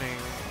positioning.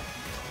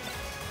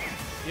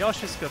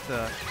 Yoshi's got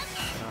the...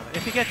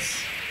 if he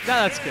gets... No,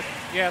 that's good.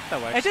 Yeah, that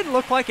works. It didn't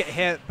look like it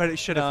hit, but it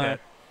should have hit.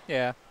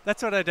 Yeah.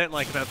 That's what I don't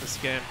like about this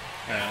game.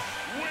 Yeah.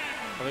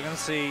 Are we going to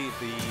see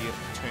the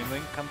Toon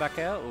Link come back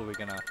out, or are we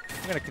going to...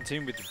 We're going to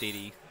continue with the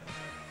Diddy.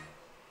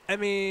 I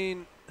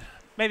mean...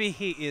 Maybe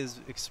he is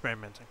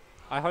experimenting.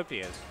 I hope he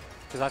is,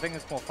 because I think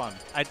it's more fun.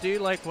 I do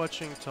like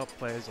watching top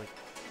players, like...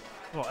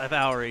 Well, of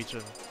our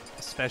region,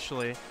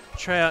 especially,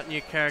 try out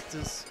new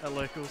characters at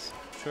locals.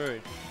 True.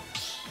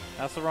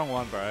 That's the wrong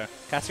one, bro.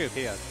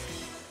 Cassiopeia.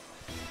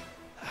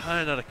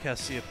 I'm not a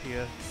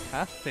Cassiopeia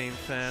theme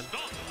fan.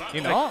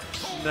 You're not?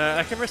 No,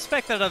 I can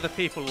respect that other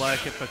people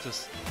like it, but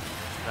just...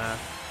 Nah.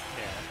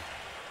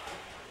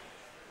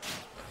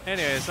 Yeah.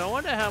 Anyways, I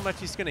wonder how much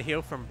he's going to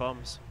heal from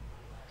bombs.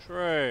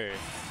 True.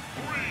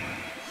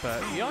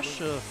 But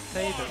Yosha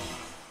favored.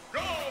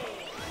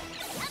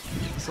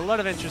 There's a lot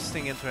of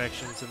interesting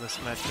interactions in this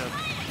matchup.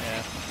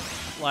 Yeah.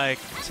 Like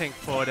Tink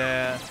forward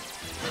air.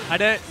 I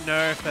don't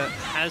know if it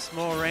has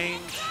more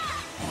range.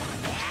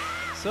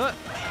 So,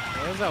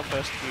 there's our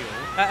first heal.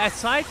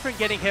 Aside from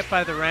getting hit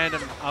by the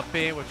random up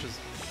air, which is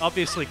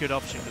obviously a good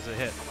option because it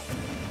hit,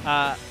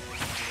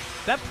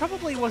 that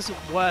probably wasn't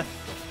worth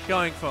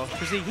going for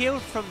because he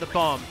healed from the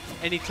bomb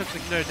and he took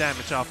no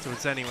damage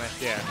afterwards anyway.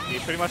 Yeah, he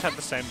pretty much had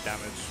the same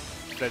damage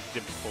that he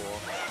did before.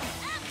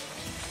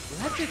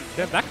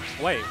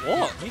 Wait,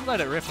 what? He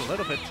let it rip a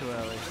little bit too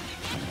early.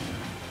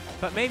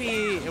 But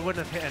maybe it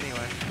wouldn't have hit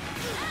anyway.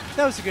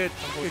 That was a good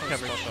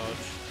coverage.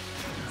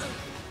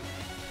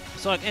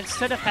 So like,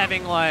 instead of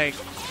having like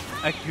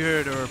a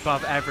good or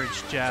above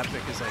average jab,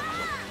 because like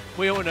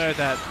we all know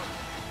that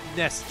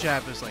Ness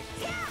jab is like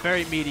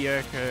very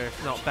mediocre,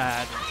 if not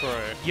bad.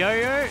 True.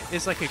 Yo-Yo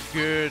is like a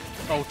good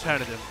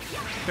alternative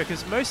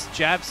because most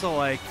jabs are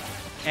like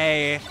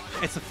A,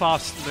 it's a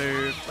fast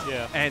move,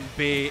 and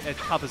B, it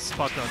covers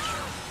spot dodge.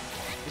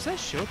 Is that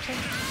shield thing?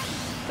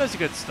 Those are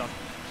good stuff.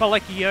 But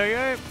like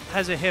Yo-Yo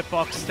has a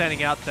hitbox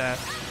standing out there,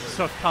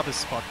 so it covers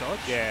spot dodge.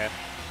 Yeah.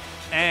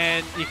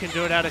 And you can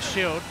do it out of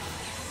shield,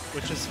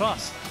 which is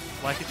fast,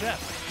 like a jab.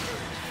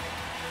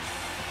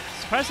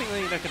 Surprisingly,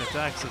 you're not going to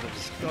die because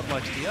it's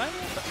godlike DI.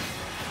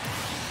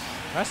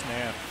 That's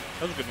Nair.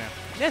 That was a good Nair.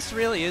 Ness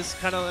really is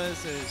kind of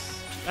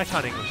I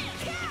can't English.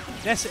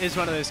 Ness is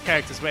one of those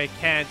characters where he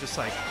can just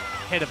like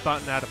hit a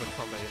button out of a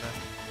combo, you know?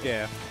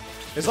 Yeah.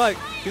 It's like,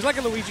 he's like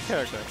a Luigi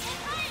character.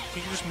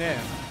 He can just nair.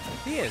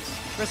 He is.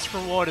 Risk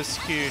reward is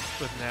skewed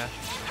with Nair.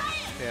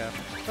 Yeah,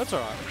 that's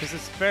alright. Because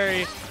it's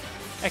very...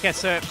 Okay,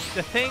 so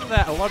the thing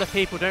that a lot of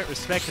people don't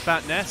respect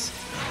about Ness,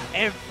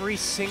 every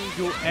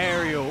single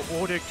aerial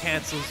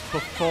auto-cancels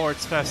before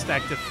its first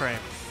active frame.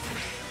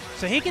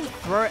 So he can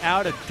throw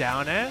out a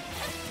down air,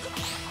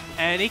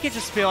 and he can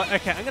just be like,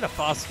 okay, I'm going to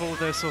fast forward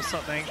this or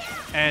something,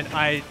 and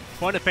I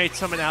want to bait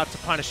someone out to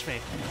punish me.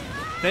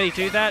 Then he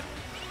do that.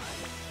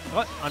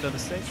 What? Under the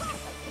stage?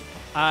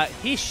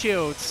 He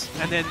shields,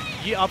 and then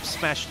you up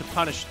smash to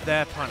punish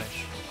their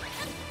punish.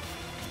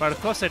 But of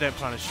course they don't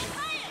punish you.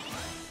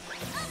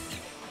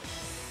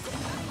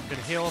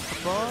 Gonna heal off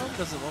the bomb?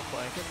 Doesn't look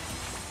like it.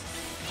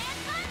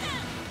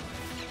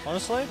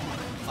 Honestly,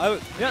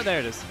 yeah, there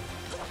it is.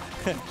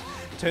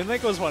 Toon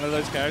Link was one of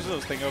those characters I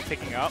was thinking of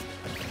picking up,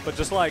 but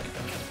just like,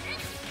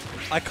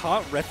 I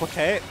can't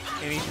replicate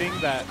anything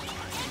that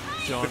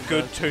the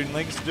good Toon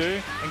Links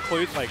do,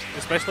 include like,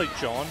 especially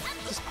John.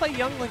 Just play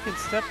Young Link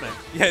instead, man.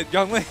 Yeah,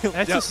 Young Link.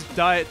 That's just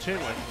diet Toon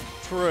Link.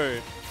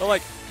 True. But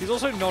like, he's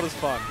also not as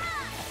fun.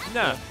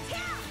 No. Yeah.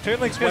 Toon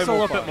Link's way more a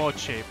little fun. bit more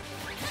cheap.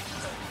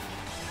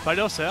 But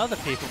also other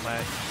people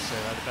may say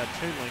that about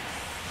Toon Link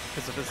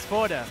because of his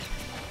forward air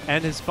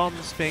and his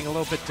bombs being a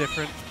little bit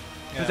different.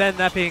 Yeah. But then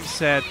that being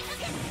said,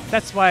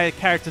 that's why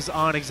characters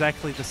aren't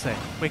exactly the same.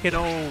 We can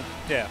all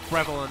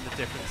revel in the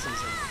differences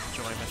and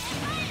enjoyment.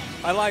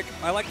 I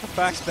like the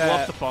fact that...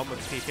 love the bomb with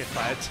PK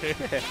Fire too.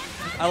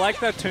 I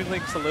like that Toon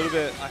Link's a little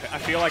bit... I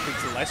feel like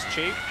it's less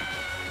cheap.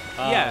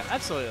 Yeah,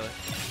 absolutely.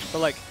 But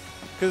like,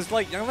 because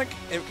like, Young Link,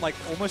 like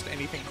almost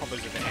anything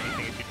combos into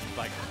anything if you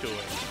like do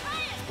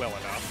it well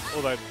enough.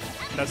 Although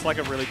that's like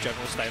a really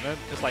general statement.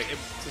 It's like,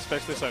 it's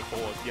especially so for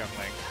Young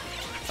Link.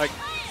 Like,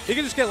 you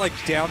can just get like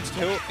down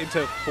tilt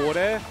into forward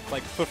air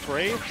like for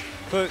free.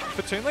 For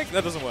Toon Link,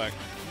 that doesn't work.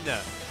 No,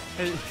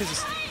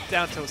 because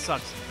down tilt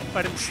sucks.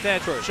 But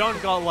instead, John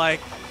got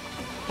like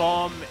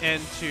bomb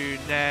into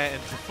nair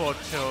into forward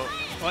tilt,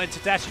 or into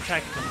dash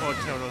attack into forward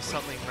tilt or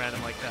something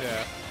random like that.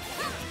 Yeah.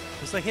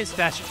 It's like his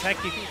dash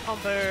attack you can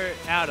combo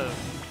out of.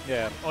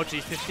 Yeah. Or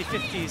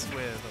G50-50s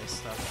with or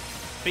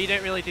stuff. But you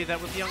don't really do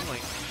that with Young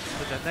Link.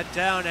 But then that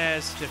down air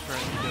is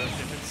different. You do it in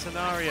different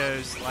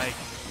scenarios. Like,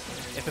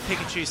 if a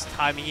Pikachu's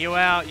timing you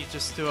out, you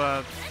just do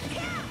a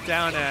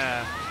down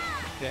air.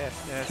 Yeah.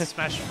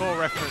 Smash 4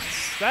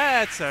 reference.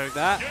 That's so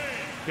that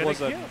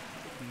was a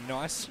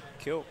nice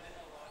kill.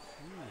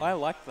 I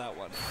like that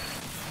one.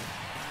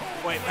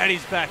 Wait,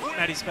 Maddie's back.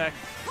 Maddie's back.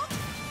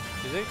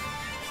 Is he?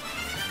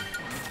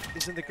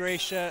 He's in the grey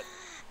shirt.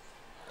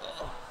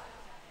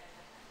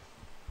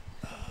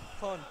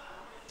 Con.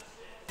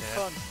 Yeah.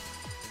 Con.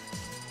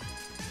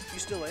 You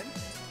still in?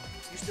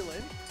 You still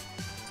in?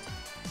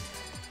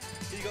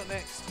 Who you got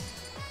next?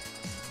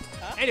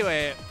 Huh?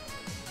 Anyway,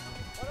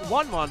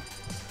 1-1.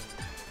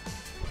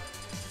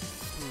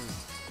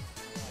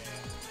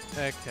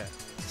 Okay.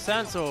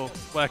 Sounds all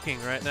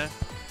working right now.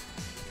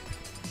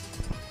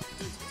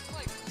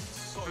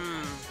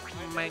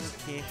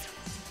 Monkey.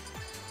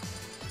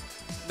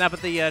 No,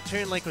 but the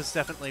Toon Link was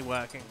definitely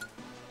working.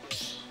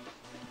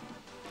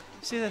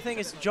 See, the thing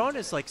is, John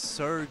is like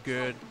so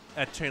good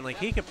at Toon Link,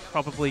 he could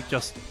probably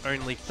just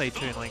only play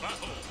Toon Link.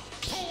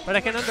 But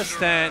I can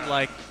understand,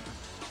 like,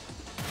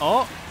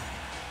 oh,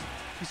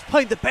 he's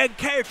playing the bad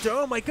character.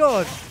 Oh my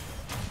god!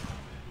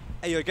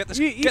 Hey, yo, get this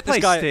play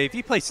guy. Steve.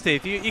 You play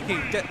Steve. You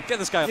can get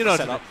this guy up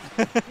set up.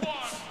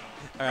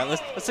 All right,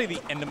 let's see the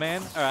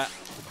Enderman. All right,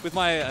 with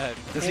my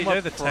does he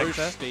know the tech?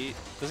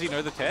 Does he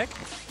know the tech?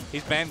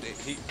 He's banned.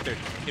 Dude,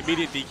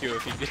 immediate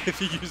DQ if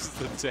he uses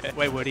the tech.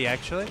 Wait, would he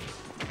actually?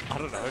 I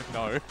don't know.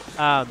 No.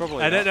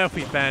 Probably. I don't know if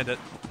we banned it.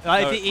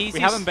 No, the easiest, we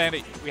haven't banned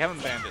it. We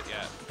haven't banned it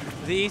yet.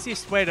 The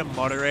easiest way to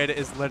moderate it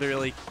is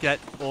literally get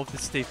all of the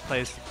Steve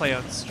players to play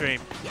on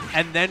stream,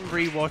 and then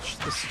rewatch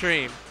the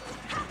stream.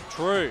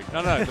 True.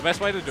 No. The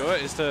best way to do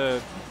it is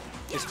to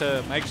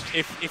make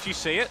if you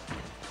see it,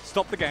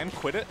 stop the game,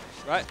 quit it,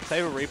 right?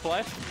 Save a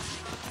replay.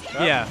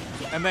 Right? Yeah.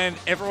 And then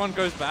everyone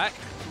goes back,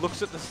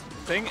 looks at this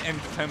thing,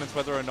 and determines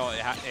whether or not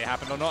it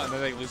happened or not, and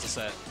then they lose the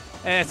set.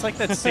 And it's like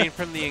that scene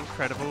from The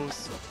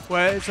Incredibles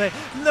where it's like,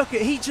 look,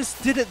 he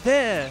just did it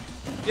there.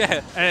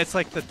 Yeah. And it's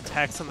like the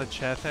tax on the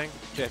chair thing.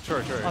 Yeah,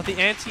 true. Oh, the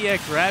anti-air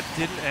grab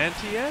didn't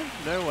anti-air?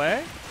 No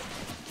way.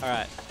 All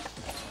right.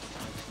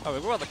 Oh,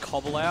 what about the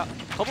Cobble out?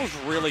 Cobble's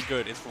really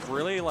good. It's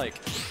really, like...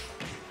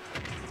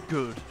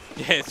 good.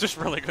 Yeah, it's just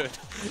really good.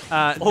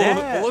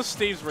 All of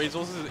Steve's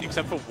resources,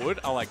 except for wood,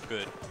 are, like,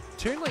 good.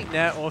 Toon Link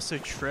now also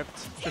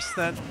tripped just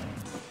then.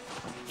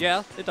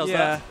 Yeah, it does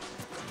that.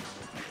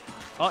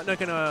 Oh, not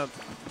gonna...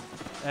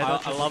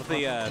 I love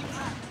the...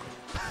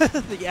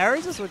 the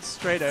arrows just went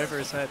straight over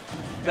his head.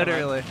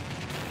 Literally.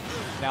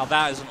 Now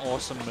that is an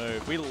awesome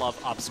move. We love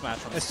up smash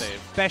from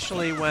Steve.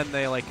 Especially when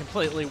they like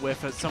completely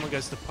whiff it, someone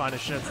goes to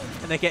punish it,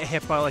 and they get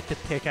hit by like the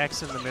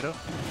pickaxe in the middle.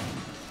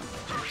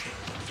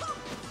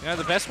 You know,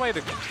 the best way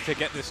to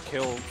get this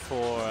kill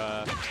for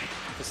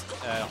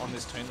on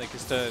this Toon Link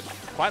is to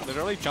quite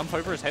literally jump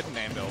over his head and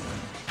anvil.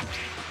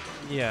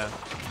 Yeah.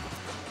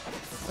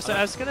 So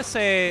I was gonna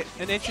say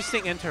an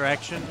interesting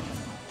interaction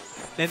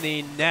in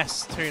the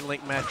Ness Toon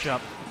Link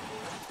matchup.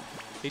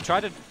 He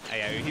tried to do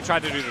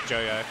the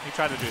Joyo.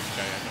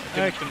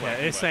 Okay,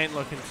 this ain't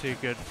looking too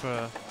good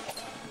for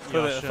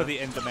the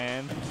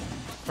Enderman.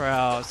 For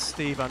our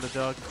Steve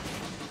Underdog.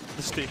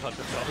 The Steve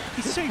Underdog.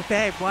 He's so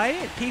bad. Why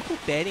are people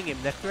banning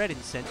him left, right,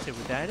 and center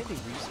without any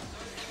reason?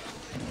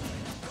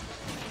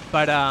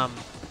 But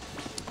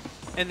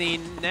in the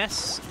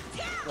Ness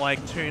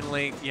like Toon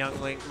Link, Young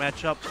Link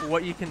matchup,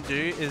 what you can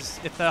do is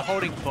if they're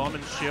holding bomb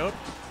and shield,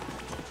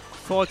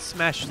 forward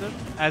smash them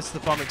as the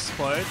bomb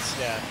explodes.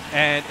 Yeah.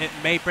 And it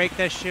may break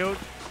their shield.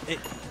 It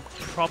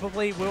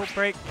probably will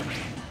break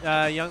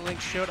Young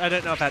Link's shield. I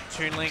don't know about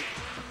Toon Link,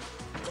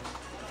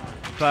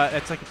 but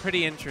it's like a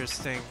pretty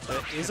interesting. There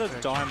is a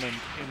diamond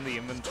in the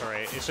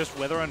inventory. It's just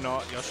whether or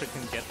not Yosha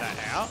can get that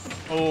out.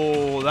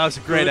 Oh, that was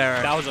a great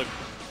arrow. That was a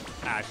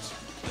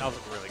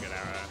really good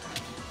arrow.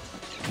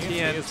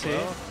 TNT as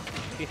well.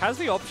 He has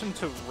the option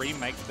to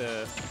remake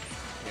the...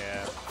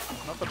 Yeah,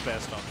 not the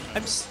best option.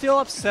 I'm still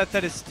upset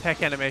that his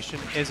tech animation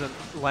isn't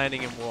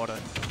landing in water.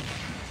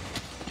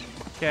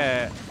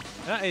 Okay.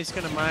 He's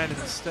going to mine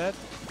instead.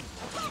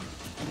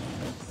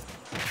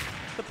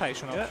 The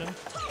patient option.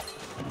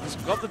 He's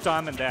got the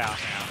diamond out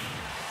now.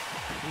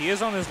 He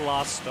is on his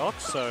last stock,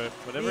 so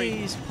whatever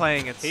he's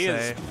playing it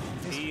safe.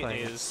 He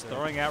is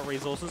throwing out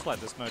resources like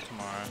there's no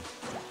tomorrow.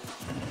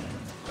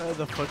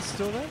 The foot's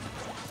still there?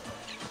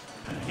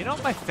 You know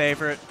what my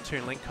favorite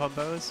Toon Link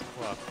combo is?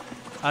 What?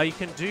 You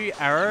can do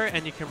arrow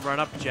and you can run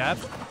up jab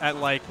at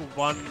like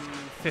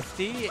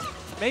 150.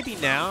 Maybe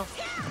now.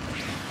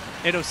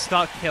 It'll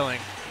start killing.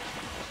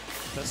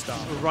 Let's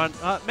start. Run.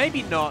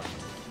 Maybe not.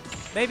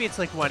 Maybe it's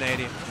like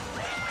 180.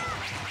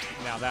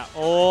 Now that.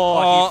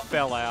 Oh, he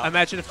fell out.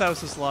 Imagine if that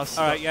was his last.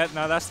 Alright, yeah,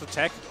 no, that's the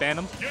tech. Ban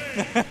him.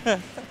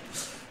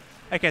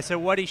 Okay, so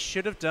what he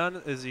should have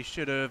done is he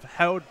should have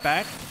held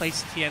back,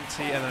 placed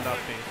TNT, and then up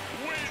B.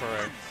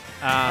 True.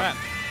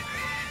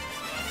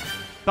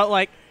 But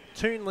like,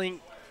 Toon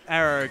Link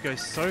arrow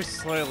goes so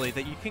slowly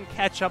that you can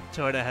catch up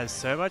to it. It has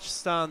so much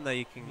stun that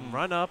you can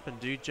run up and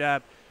do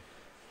jab.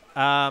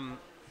 As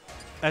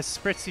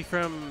Spritzy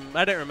from,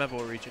 I don't remember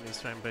what region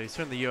he's from, but he's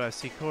from the US.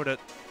 He called it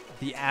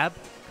the ab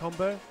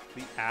combo.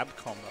 The ab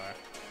combo.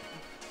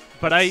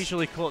 But I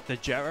usually call it the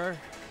Jarrow.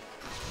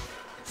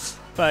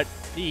 But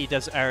he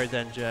does arrow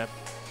then jab.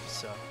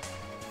 So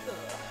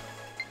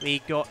we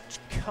got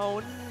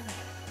Con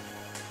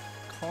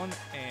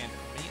and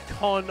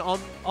Con on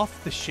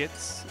off the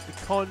shits.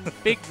 Con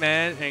big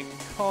man and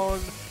Con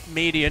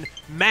median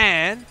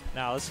man.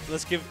 Now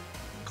let's give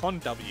Con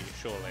W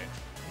surely.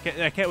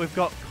 Okay, we've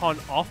got Con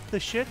off the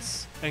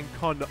shits and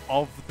Con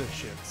of the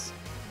shits.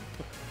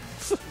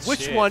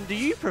 Which one do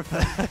you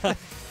prefer?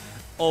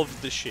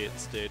 Of the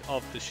shits, dude.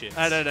 Of the shits.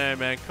 I don't know,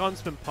 man.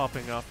 Con's been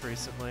popping off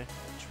recently.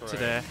 True.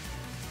 Today.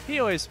 He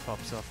always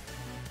pops off.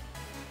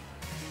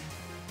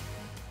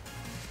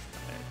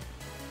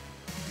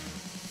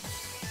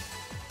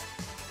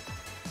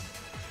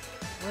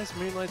 Where's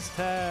Moonlight's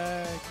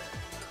tag?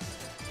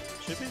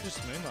 Should be just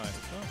Moonlight.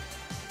 Oh.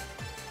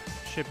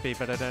 Should be,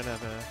 but I don't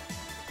have a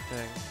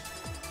thing.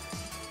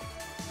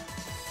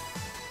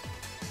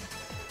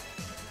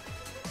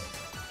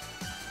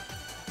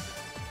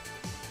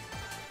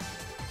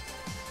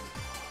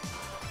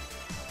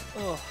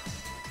 Oh.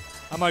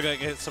 I might go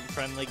get some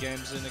friendly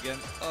games in again.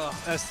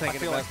 Oh, I was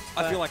thinking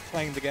I feel like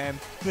playing the game.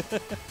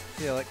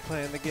 Feel like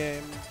playing the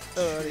game.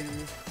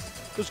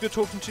 It was good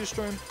talking to you,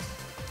 Stream.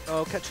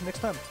 I'll catch you next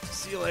time.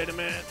 See you later,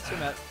 man. See you,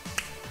 Matt.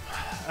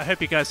 I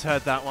hope you guys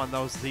heard that one. That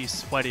was the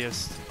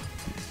sweatiest.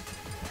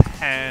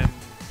 And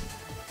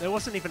there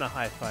wasn't even a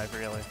high five,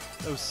 really.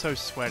 It was so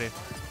sweaty.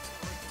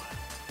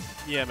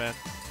 Yeah, man.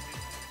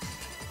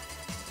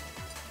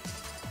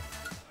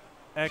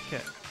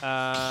 Okay.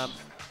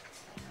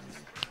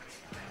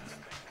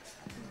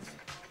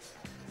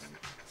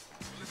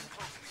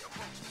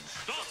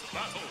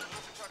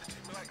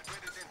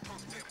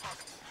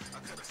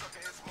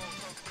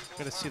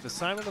 Gotta see the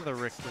Simon or the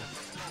Richter.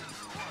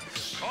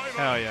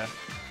 Hell yeah.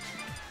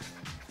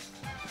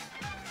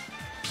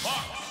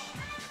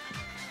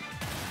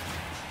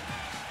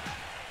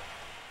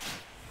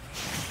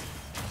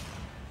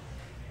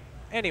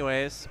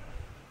 Anyways.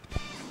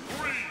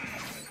 3,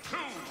 2,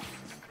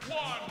 1.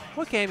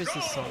 What game is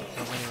this song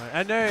from anyway?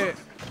 I know.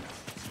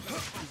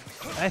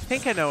 I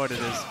think I know what it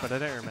is, but I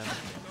don't remember.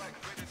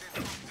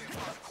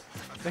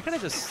 They're kind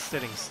of just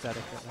sitting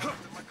static right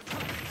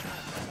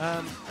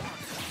now.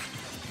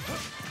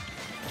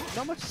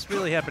 Not much is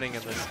really happening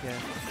in this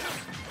game.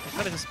 You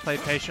kind of just play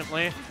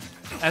patiently,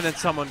 and then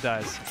someone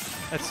dies.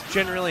 That's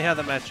generally how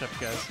the matchup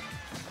goes.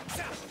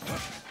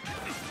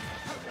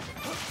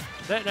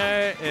 Don't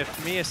know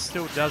if Mia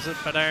still does it,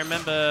 but I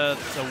remember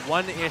the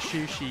one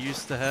issue she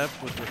used to have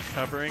with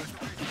recovering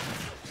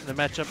in the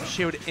matchup.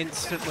 She would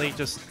instantly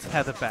just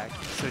tether back.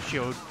 So she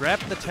would grab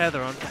the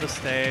tether onto the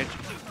stage,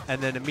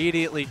 and then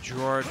immediately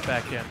draw it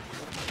back in.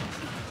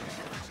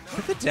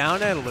 Did the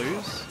down air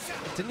lose?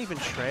 It didn't even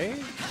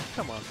trade?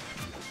 Come on.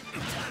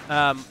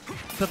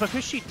 But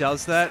because she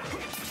does that,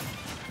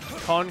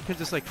 Con can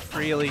just like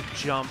freely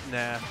jump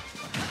now.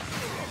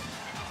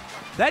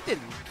 That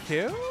didn't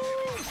kill.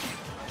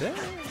 Damn.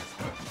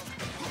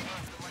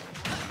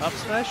 Up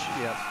smash?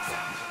 Yep.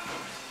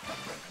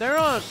 There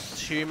aren't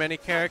too many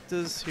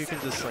characters who can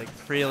just like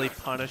freely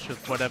punish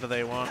with whatever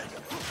they want.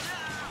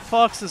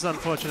 Fox is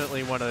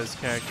unfortunately one of those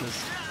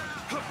characters.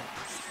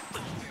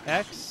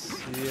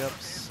 X, yep,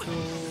 school.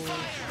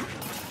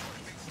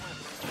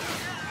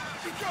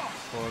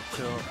 Forward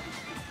tilt.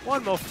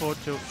 One more forward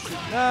tilt.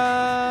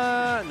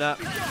 Nah.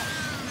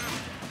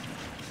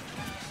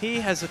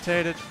 He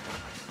hesitated.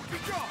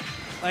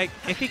 Like,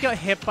 if he got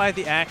hit by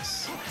the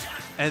axe,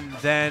 and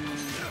then...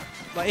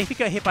 Like, if he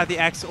got hit by the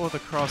axe or the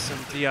cross and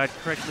DI'd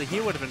correctly, he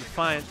would have been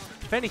fine.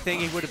 If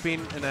anything, he would have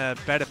been in a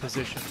better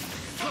position.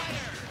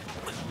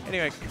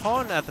 Anyway,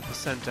 Con at the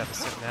percent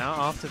deficit now,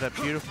 after that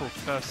beautiful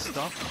first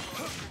stop.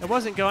 It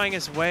wasn't going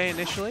his way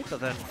initially, but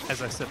then,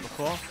 as I said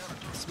before,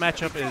 this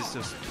matchup is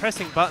just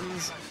pressing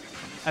buttons,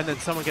 and then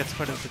someone gets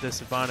put into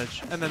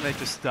disadvantage, and then they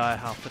just die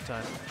half the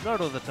time. Not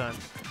all the time.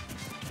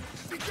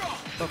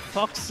 But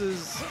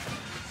Fox's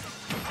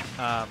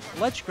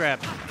ledge grab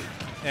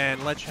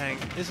and ledge hang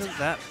isn't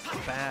that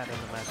bad in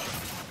the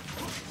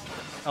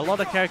matchup. A lot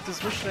of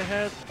characters wish they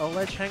had a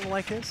ledge hang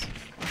like his.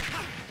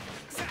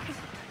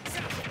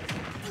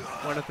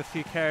 One of the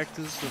few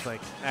characters with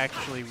like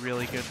actually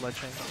really good ledge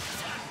hang.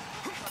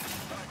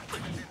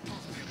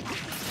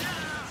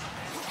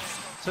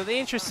 So the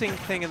interesting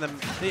thing in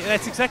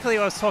that's exactly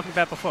what I was talking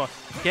about before.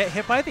 Get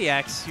hit by the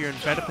axe, you're in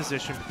better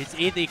position. It's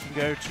either you can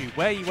go to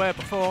where you were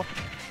before,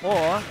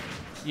 or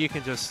you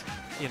can just,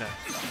 you know,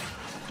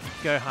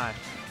 go high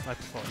like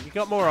before. You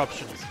got more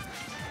options.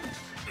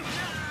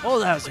 Oh,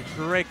 that was a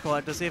great call.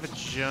 Does he have a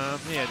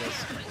jump? Yeah, it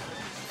does.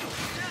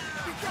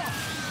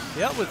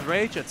 Yeah, with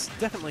rage, it's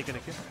definitely gonna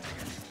kill.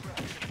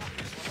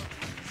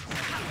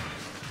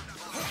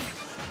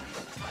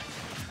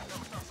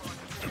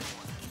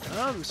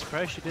 I'm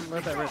surprised she didn't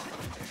let that rip.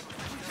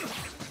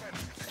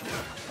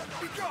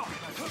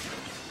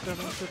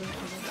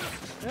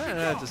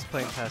 Yeah, just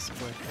playing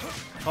passively.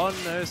 Con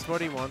knows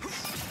what he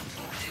wants.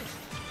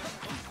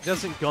 He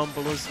doesn't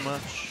gomble as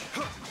much.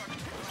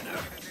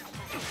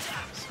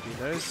 So he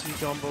knows he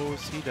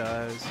gombles, he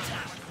does.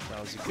 That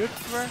was a good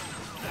throw.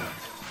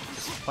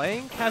 Just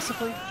playing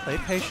passively, play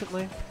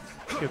patiently.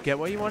 You'll get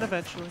what you want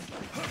eventually.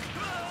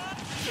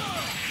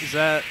 Is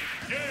that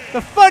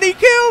the funny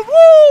kill?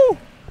 Woo!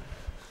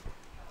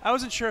 I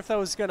wasn't sure if that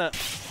was gonna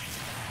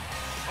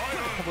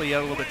probably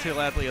yell a little bit too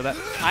loudly or that.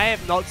 I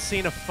have not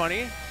seen a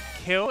funny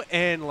kill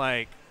in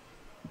like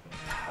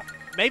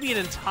maybe an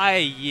entire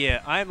year.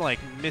 I'm like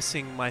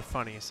missing my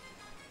funnies.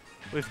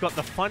 We've got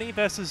the funny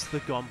versus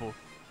the gomble.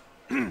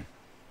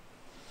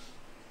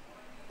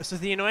 So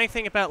the annoying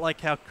thing about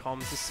like how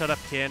comms is set up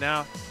here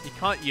now, you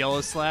can't yell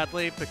as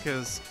loudly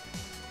because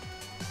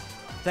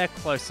they're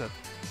closer.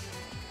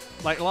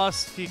 Like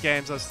last few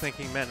games I was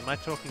thinking, man, am I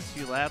talking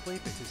too loudly?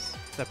 Because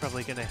they're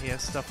probably going to hear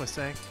stuff we're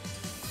saying.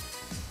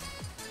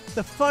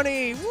 The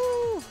funny,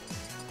 woo!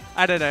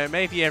 I don't know,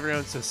 maybe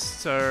everyone's just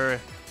so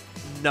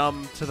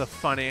numb to the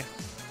funny.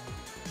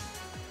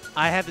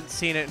 I haven't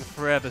seen it in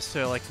forever,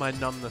 so like my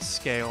numbness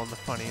scale on the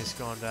funny has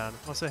gone down.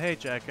 Also, hey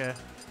Jacko.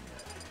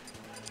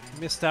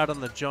 Missed out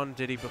on the John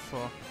Diddy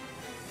before.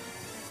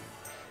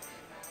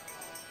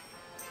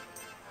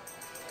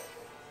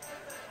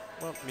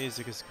 What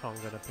music is Kong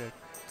gonna pick?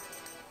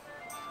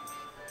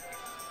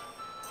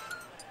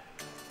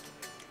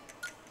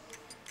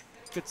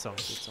 Good song,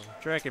 good song.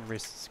 Dragon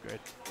Wrist is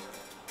great.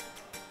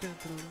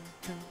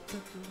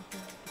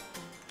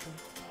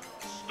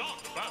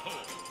 Stop battle.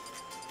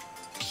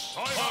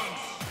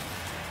 Silence.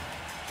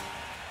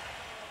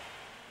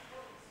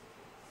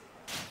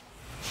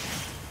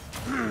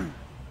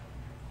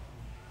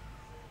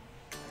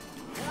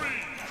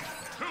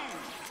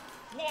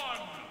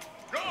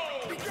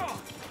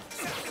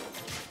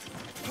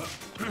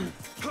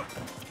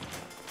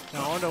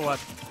 Now I wonder what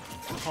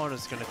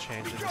Connor's going to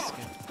change in this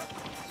game.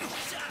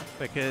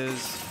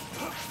 Because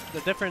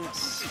the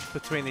difference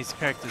between these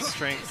characters'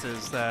 strengths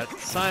is that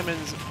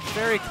Simon's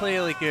very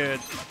clearly good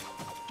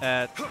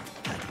at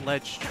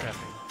ledge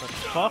trapping. But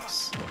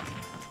Fox,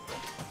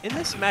 in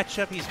this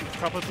matchup, he's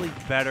probably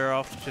better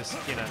off just,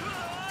 you know...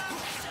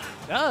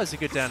 Oh, that's a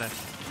good down air.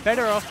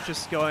 Better off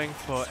just going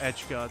for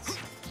edge guards.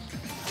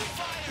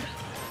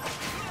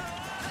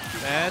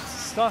 That's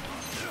stuff.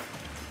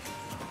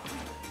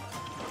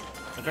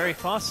 A very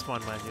fast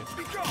one, mind you.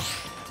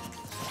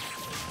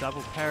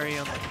 Double parry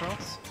on the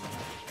cross.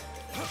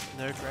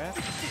 No grab.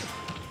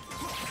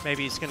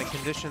 Maybe he's going to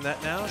condition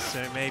that now,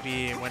 so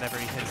maybe whenever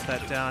he hits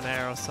that down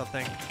air or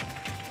something,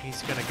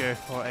 he's going to go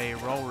for a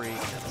roll read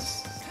and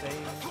stay.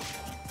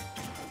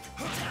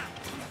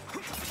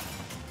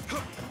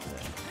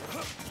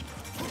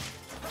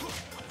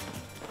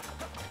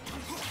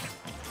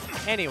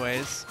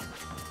 Anyways,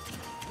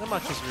 not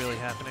much is really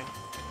happening.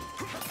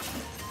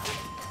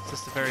 It's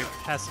just a very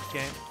passive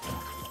game.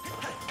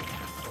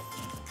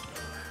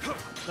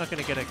 Not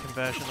going to get a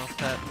conversion off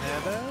that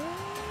never.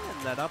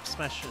 And that up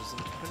smash isn't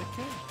going to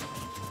kill.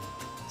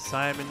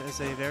 Simon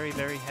is a very,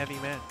 very heavy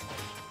man.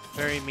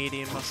 Very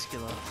meaty and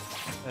muscular,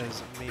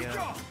 as Mia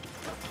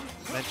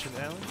mentioned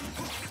earlier.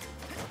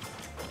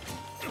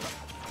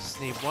 Just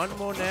need one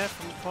more nair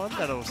from Con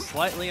that'll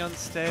slightly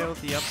unstale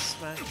the up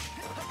smash.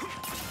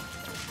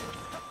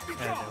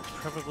 And it'll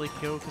probably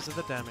kill because of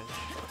the damage.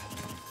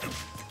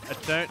 I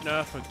don't know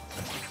if a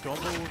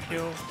Gombo will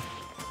kill.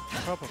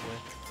 Probably.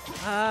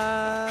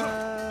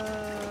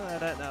 I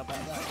don't know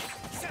about that.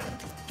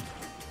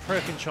 Pro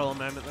controller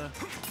moment though.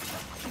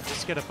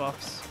 Just get a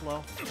box.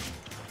 Lol.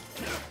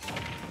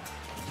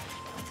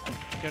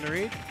 Gonna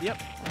read?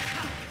 Yep.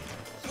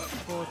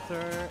 Forward throw,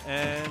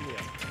 and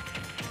yeah.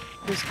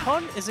 Because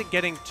Con isn't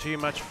getting too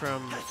much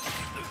from...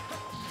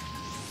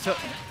 So,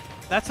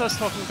 that's what I was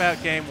talking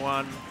about game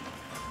 1.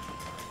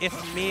 If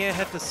Mia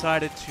had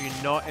decided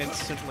to not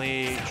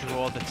instantly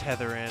draw the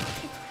tether in,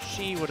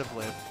 she would have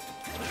lived.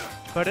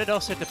 But it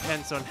also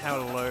depends on how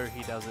low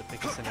he does it,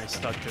 because then he'll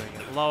start doing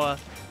it lower,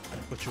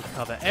 which will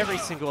cover every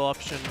single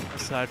option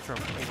aside from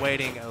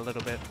waiting a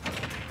little bit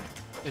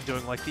and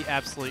doing like the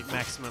absolute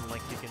maximum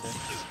length you can do.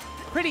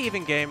 Pretty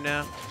even game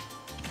now.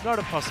 Not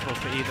impossible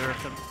for either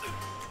of them.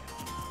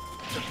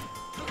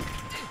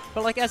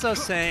 But like as I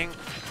was saying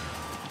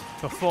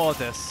before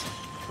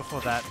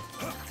that,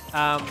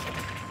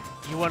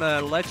 you want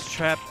to ledge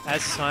trap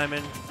as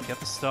Simon, get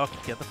the stock,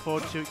 get the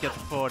forward 2, get the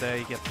forward A,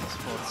 get the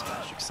forward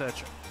smash,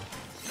 etc.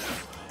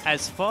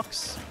 As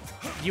Fox,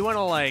 you want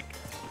to like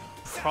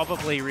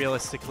probably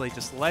realistically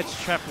just ledge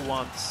trap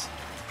once,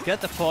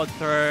 get the forward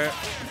throw.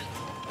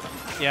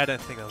 Yeah, I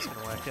don't think that was going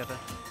to work either.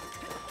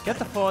 Get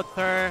the forward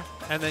throw,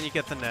 and then you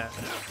get the net.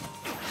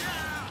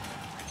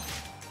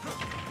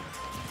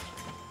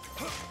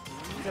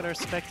 You gotta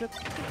respect it.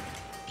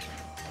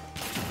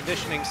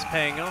 Conditioning's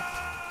paying off.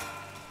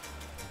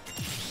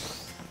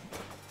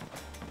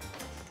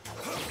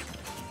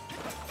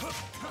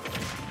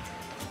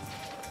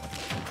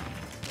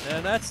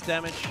 And that's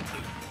damage.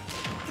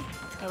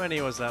 How many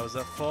was that? Was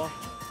that 4?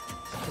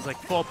 It was like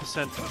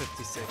 4% to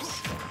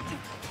 56.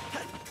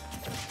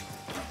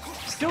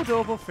 Still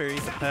doable for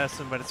either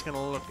person, but it's going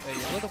to look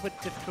a little bit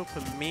difficult for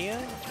Mia.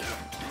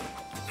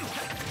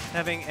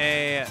 Having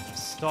a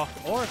stock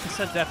or a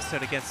percent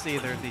deficit against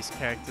either of these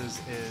characters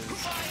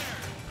is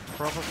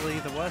probably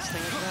the worst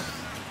thing in that.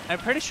 I'm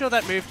pretty sure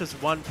that move does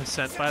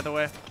 1%, by the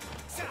way.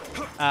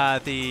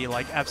 The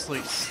like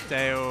absolute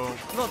stale,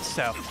 not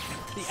stale,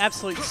 the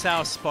absolute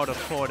sour spot of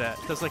forward air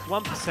does like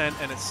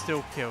 1% and it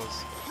still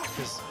kills.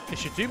 Because it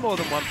should do more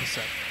than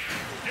 1%.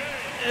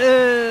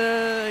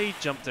 He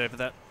jumped over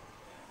that.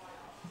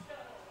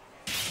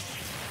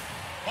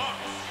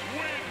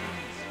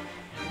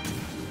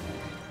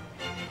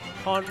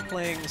 Con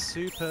playing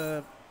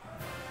super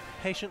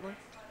patiently.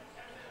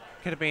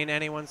 Could have been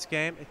anyone's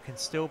game. It can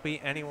still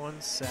be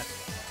anyone's set.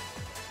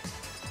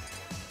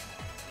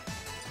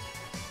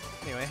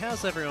 Anyway,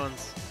 how's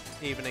everyone's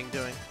evening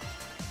doing?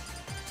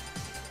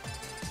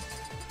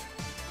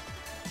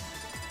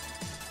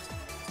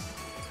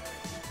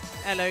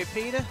 Hello,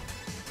 Peter.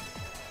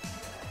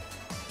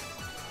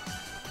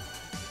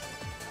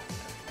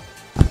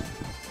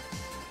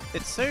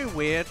 It's so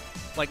weird,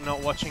 like,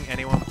 not watching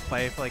anyone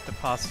play for, like, the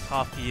past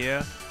half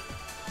year.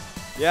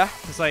 Yeah?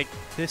 Because, like,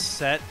 this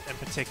set in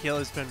particular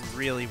has been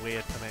really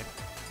weird for me.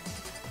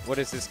 What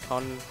is this,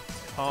 Con,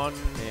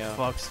 yeah.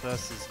 Fox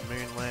versus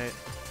Moonlight.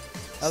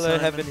 Hello, Simon.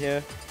 Heaven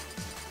here.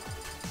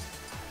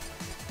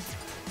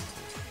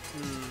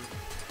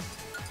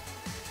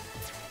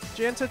 Did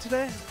you enter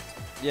today?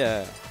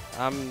 Yeah,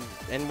 I'm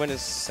in winners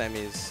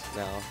semis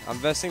now. I'm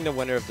versing the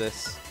winner of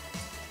this.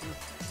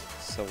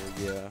 So,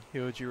 yeah.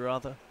 Who would you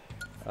rather?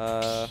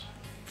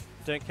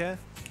 Don't care?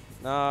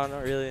 No,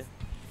 not really.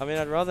 I mean,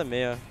 I'd rather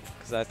Mia,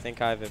 because I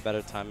think I have a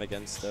better time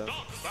against her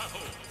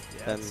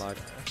than, like...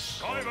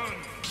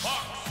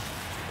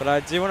 But I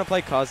do want to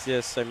play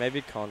Kazuya, so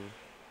maybe Con.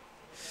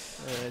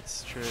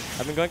 It's true.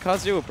 I've been going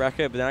Kazuya with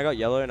bracket, but then I got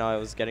yellow and I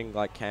was getting,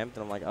 like, camped,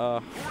 and I'm like,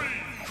 oh...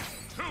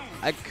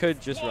 I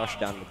could just rush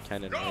down with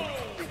Ken and win.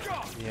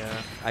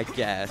 Yeah. I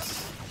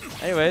guess.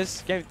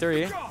 Anyways, game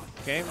 3.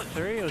 Game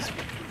 3 was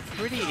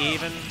pretty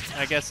even.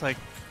 I guess, like,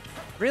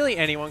 really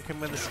anyone can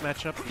win this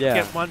matchup. Yeah.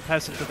 You get one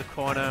person to the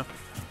corner,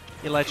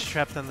 you ledge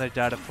trap them, they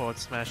die to forward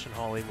smash and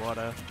holy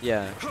water.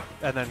 Yeah.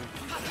 And then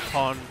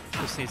Con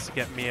just needs to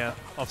get Mia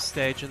off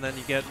stage, and then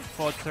you get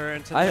forward through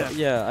into the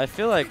Yeah, I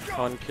feel like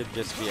Con could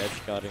just be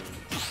edge guarding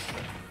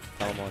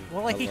Palmon.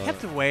 Well, like, he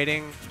kept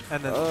waiting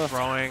and then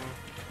throwing,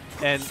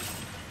 and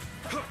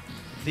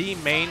the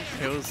main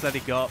kills that he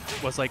got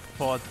was like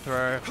forward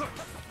throw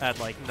at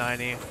like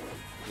 90.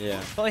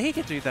 Yeah. But like, he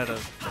could do that at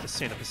a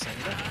sooner percent,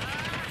 you know?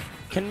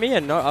 Can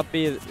Mia not up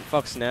B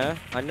Fox Nair?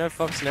 I know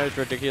Fox Nair is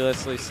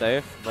ridiculously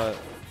safe, but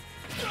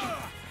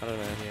I don't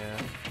know.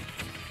 Yeah.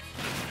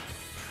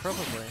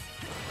 Probably.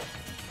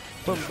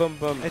 Boom, boom,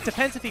 boom. It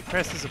depends if he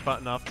presses a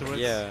button afterwards.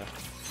 Yeah.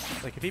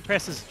 Like if he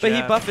presses jab. But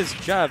he buffed his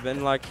jab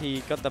and like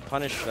he got the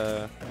punish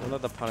well,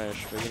 not the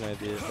punish, but you know,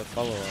 the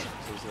follow up.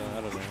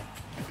 I don't know.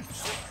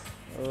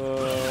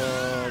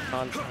 Oh,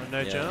 can't.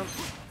 No jump?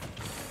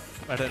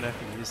 I don't know if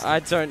he used it. I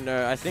don't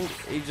know. I think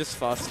he just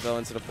fast fell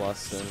into the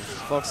blast and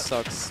Fox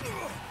sucks.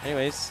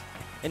 Anyways,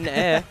 in the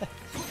air.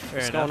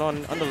 What's going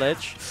on the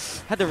ledge?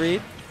 Had to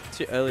read.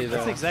 Too early though.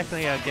 That's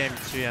exactly how game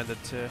 2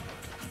 ended too.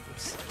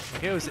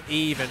 Like it was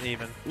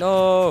even.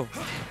 No!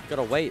 You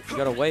gotta wait. You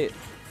gotta wait.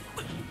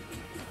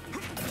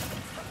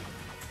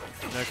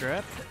 No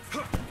grab.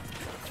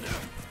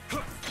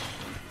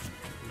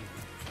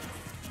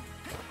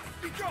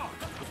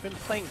 We've been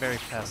playing very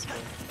passively.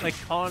 Like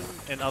Con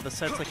in other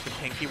sets, like the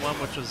pinky one,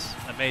 which was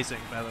amazing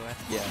by the way.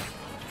 Yeah.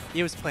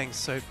 He was playing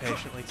so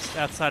patiently, just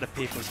outside of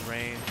people's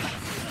range.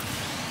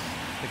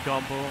 The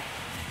gumble.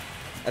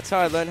 That's how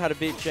I learned how to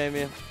beat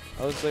Jamie.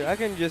 I was like, I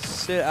can just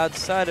sit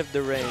outside of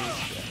the range.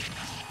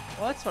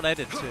 Well, that's what I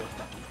did too.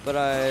 But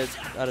I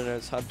don't know,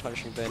 it's hard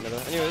punishing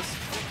Bayonetta. Anyways,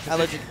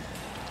 that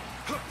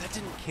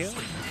didn't kill?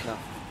 No.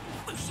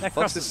 That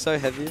Fox is so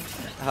heavy.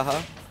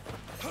 Haha.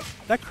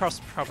 That cross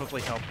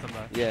probably helped him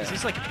though. Yeah. 'Cause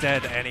he's like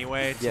dead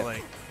anyway to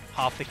like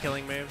half the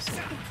killing moves.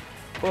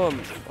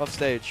 Boom, off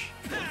stage.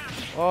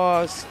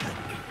 Oh,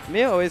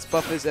 Mia always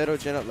buffers air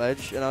dodge in at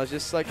ledge, and I was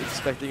just like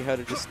expecting her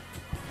to just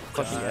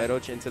fucking air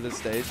dodge into the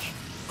stage.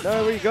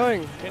 No, where are you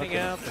going? Getting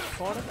out the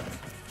corner.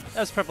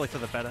 That was probably for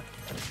the better.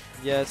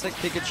 Yeah, it's like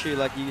Pikachu,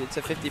 like it's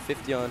a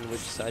 50-50 on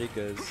which side he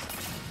goes.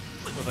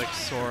 With like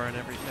Sora and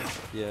everything.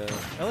 Yeah.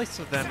 At least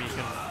with them you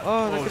can.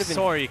 Oh, that well, could have been.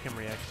 Sora you can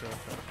react to it.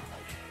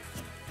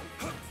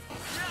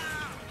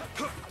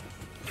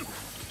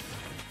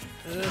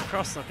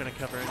 Cross not going to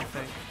cover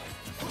anything.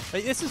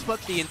 Like, this is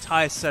what the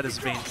entire set has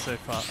been so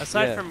far.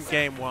 Aside from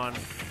game 1,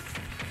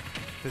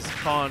 because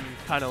Con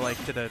kind of like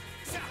well,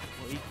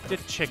 he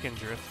did chicken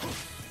drift.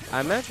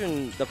 I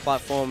imagine the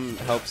platform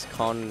helps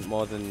Con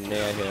more than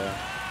Nia here.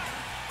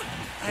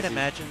 I'd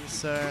imagine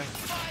so.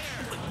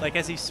 Like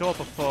as he saw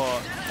before,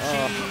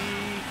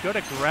 he got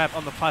a grab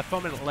on the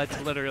platform and it led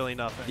to literally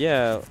nothing.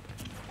 Yeah,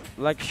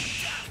 like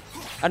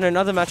I know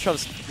another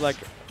matchup's like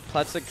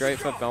Plats are great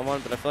for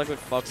Belmont, but I feel like with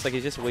Fox, like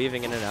he's just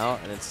weaving in and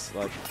out, and it's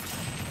like,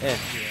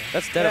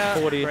 that's dead at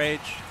 40. Rage.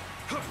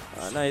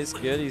 No, he's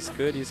good. He's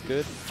good. He's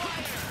good.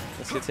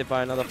 Let's get hit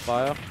by another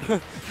fire.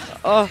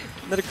 Oh,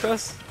 another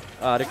cross.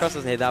 Oh, the cross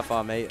doesn't hit that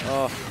far, mate.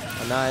 Oh,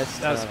 nice.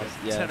 That was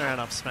good. Turn around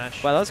up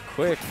smash. Wow, that was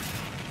quick.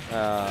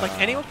 Like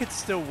anyone could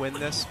still win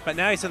this, but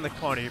now he's in the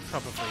corner, you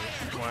probably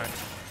won't.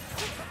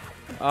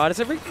 Does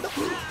it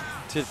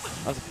Dude,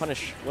 that was a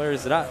punish. Where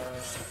is it at?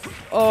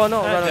 Oh,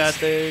 no, right on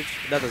stage.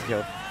 That doesn't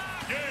kill.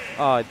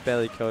 Oh, it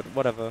barely killed.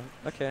 Whatever.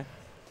 Okay.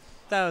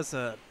 That was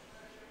a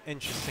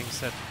interesting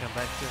set to come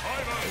back to.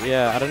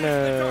 Yeah, I don't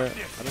know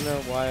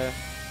why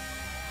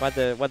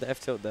the F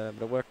tilt there,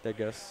 but it worked, I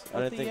guess. I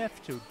don't think the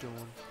F tilt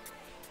doing?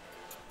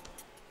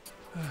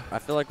 I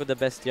feel like with the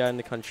best DI in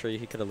the country,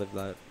 he could have lived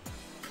that.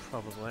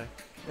 Probably.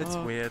 It's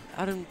weird.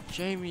 Adam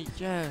Jamie,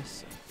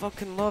 yes.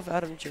 Fucking love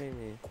Adam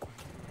Jamie.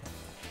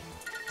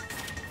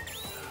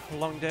 A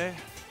long day?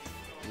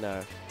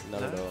 No,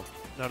 not at all.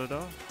 Not at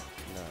all?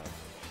 No.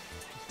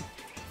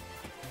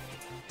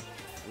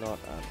 Not at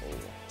all.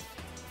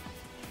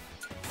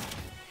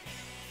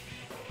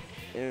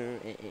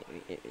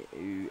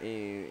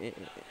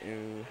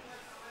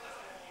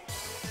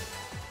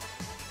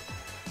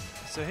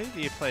 So who do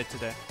you play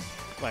today?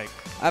 Like,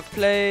 I've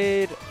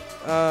played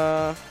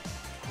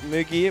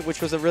Mugi,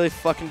 which was a really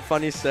fucking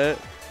funny set.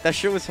 That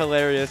shit was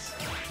hilarious.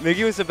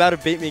 Mugi was about to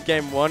beat me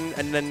game 1,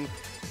 and then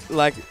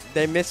like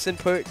they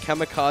misinput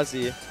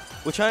Kamikaze,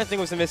 which I don't think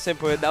was a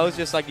misinput. That was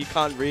just like you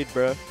can't read,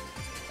 bro.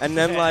 And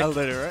then like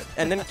illiterate.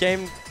 And then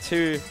game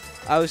 2,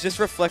 I was just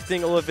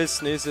reflecting all of his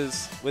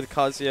snoozes with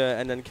Kazuya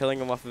and then killing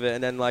him off of it,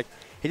 and then like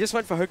he just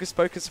went for Hocus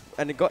Pocus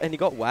and he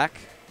got whack.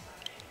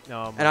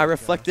 Oh, and I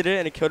reflected it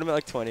and it killed him at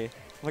like 20. I'm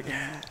like,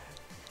 yeah,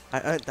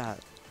 I earned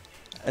that.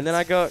 And then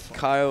I got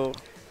Kyle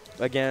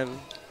again,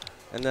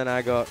 and then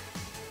I got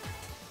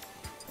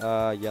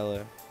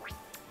Yellow.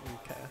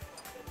 Okay.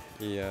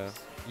 Yeah.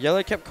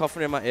 Yellow kept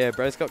coughing in my ear,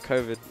 bro. He's got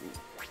COVID.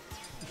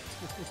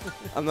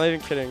 I'm not even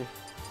kidding.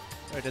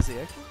 Oh, does he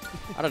actually?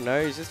 I don't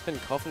know. He's just been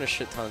coughing a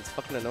shit ton. It's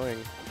fucking annoying.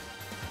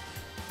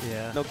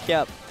 Yeah. No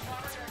cap.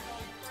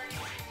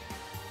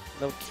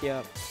 No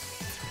cap.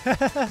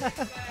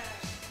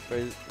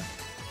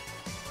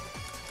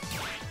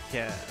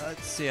 Yeah,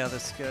 let's see how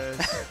this goes.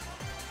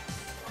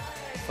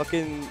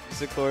 Fucking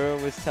Zakura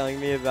was telling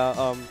me about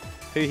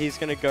who he's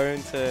gonna go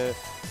into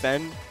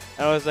Fen,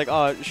 and I was like,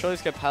 oh, surely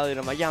let's go Palu. And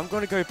I'm like, yeah, I'm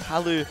gonna go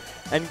Palu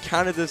and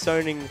counter the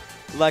zoning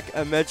like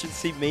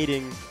emergency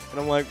meeting. And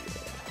I'm like,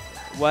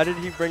 why did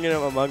he bring it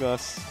up Among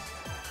Us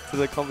to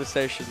the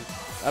conversation?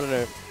 I don't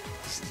know.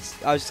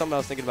 I was something I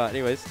was thinking about.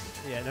 Anyways.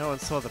 Yeah, no one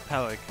saw the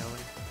Palu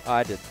coming. Oh,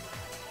 I did.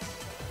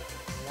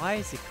 Why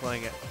is he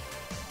calling it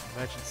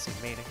emergency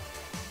meeting?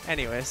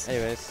 Anyways.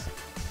 They're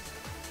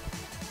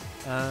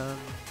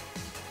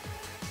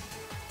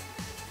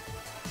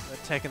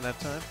taking that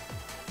time.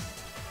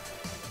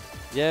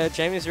 Yeah,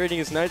 Jamie's reading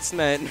his notes,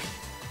 man.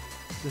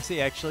 Does he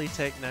actually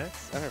take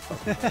notes? I don't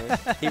fucking know.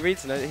 He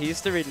reads notes. He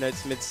used to read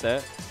notes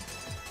mid-set,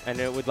 and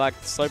it would like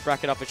slow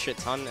bracket up a shit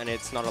ton, and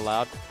it's not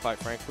allowed, quite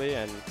frankly.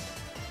 And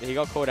he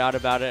got called out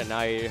about it, and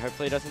now he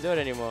hopefully doesn't do it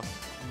anymore.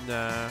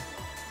 No.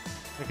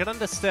 I can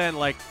understand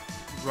like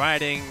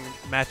writing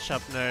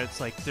matchup notes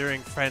like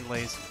during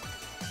friendlies,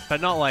 but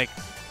not like,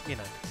 you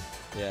know,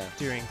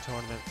 during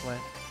tournament play.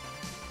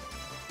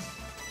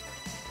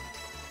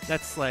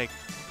 That's like,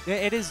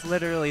 it is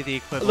literally the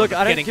equivalent. Look, of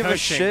I don't getting give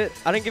coaching. a shit.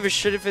 I don't give a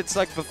shit if it's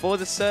like before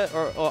the set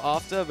or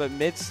after, but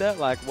mid set,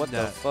 like what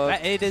the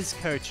fuck? It is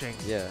coaching.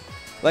 Yeah.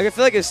 Like I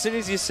feel like as soon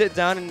as you sit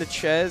down in the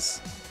chairs,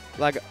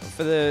 like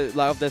for the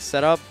of the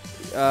setup,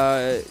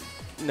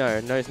 no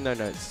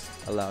notes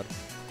allowed.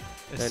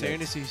 As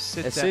soon as you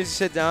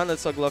sit down,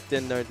 it's like locked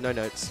in. No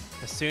notes.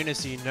 As soon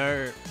as you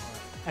know,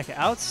 okay,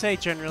 I would say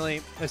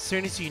generally as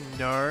soon as you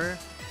know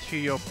who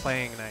you're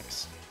playing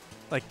next,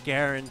 like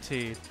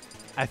guaranteed.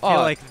 I feel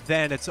like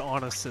then it's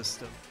on a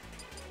system.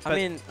 I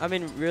mean,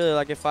 really,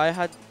 like if I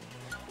had,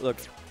 look,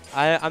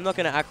 I'm not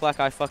gonna act like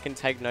I fucking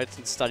take notes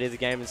and study the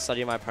game and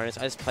study my opponents.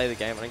 I just play the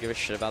game. I don't give a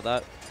shit about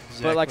that.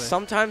 Exactly. But like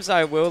sometimes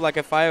I will. Like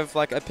if I have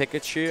like a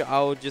Pikachu,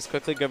 I'll just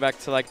quickly go back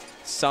to like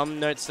some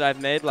notes that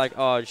I've made. Like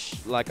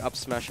like up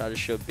smash out of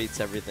shield beats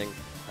everything,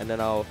 and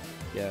then I'll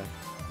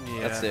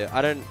that's it.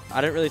 I don't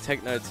really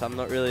take notes. I'm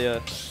not really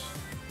a.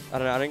 I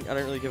don't know. I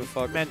don't really give a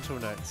fuck. Mental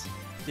notes.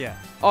 Yeah.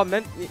 Oh,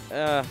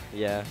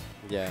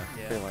 yeah,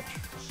 pretty much.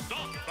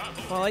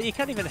 Well, you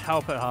can't even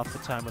help it half the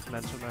time with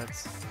mental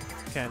notes,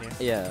 can you?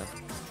 Yeah.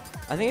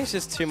 I think it's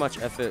just too much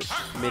effort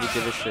for me to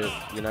give a shit,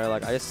 you know?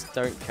 Like, I just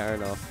don't care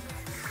enough.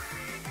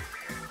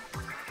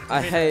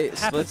 I hate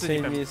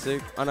Splatoon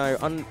music. I know,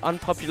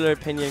 unpopular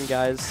opinion,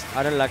 guys.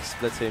 I don't like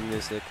Splatoon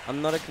music.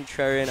 I'm not a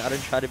contrarian. I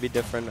don't try to be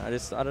different. I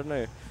don't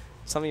know.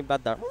 Something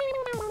about that.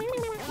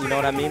 You know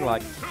what I mean?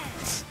 Like...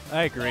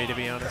 I agree, to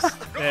be honest.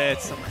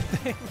 It's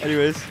something.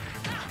 Anyways.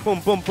 Boom,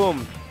 boom,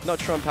 boom. Not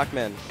Tron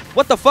Pac-Man.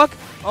 What the fuck?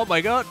 Oh my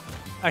god.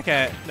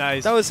 Okay,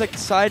 nice. That was like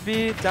side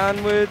B,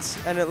 downwards,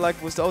 and it like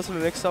was the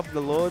ultimate mix-up of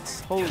the Lords.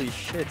 Holy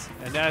shit.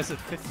 And now it's at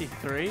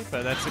 53,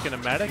 but that's not going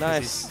to matter because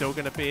he's still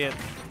going to be at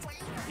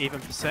even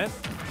percent.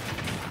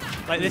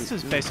 Like, this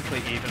is basically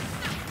even.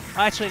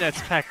 Actually, no,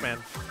 it's Pac-Man.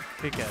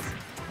 Who cares?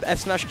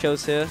 F-Smash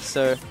kills here,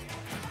 so...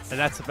 And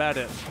that's about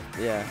it.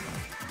 Yeah.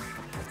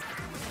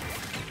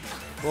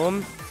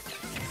 Boom.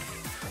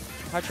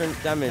 Hydron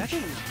damage.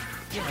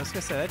 Yeah, I was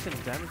gonna say that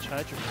didn't damage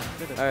Hydro,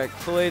 did it? Alright,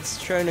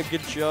 Kool-Aid's showing a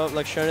good job,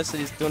 like showing us that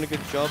he's doing a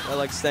good job at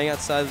like staying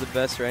outside of the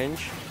burst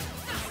range.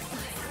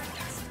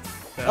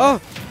 Oh!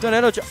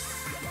 Tornado jump!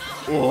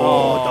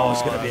 Oh, that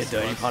was gonna be a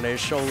dirty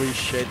punish, holy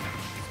shit.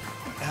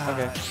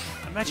 Okay.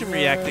 Imagine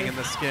reacting in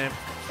this game.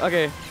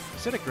 Okay.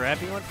 Is it a grab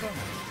he went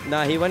for?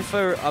 Nah, he went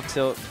for up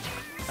tilt.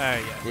 Oh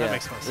yeah, that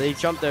makes more sense. So he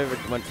jumped over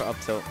and went for up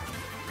tilt,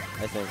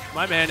 I think.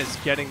 My man is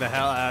getting the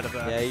hell out of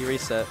that. Yeah, he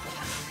reset.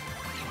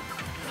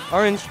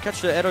 Orange,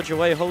 catch the air dodge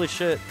away. Holy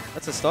shit.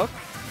 That's a stock?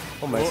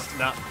 Almost.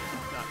 Nah.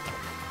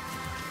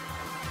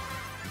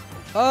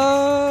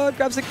 Oh,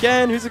 grabs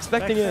again. Who's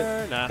expecting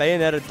it? Nah.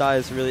 Bayonetta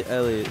dies really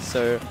early,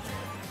 so...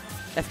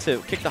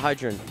 F2, kick the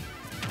Hydron.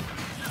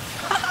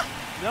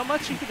 Not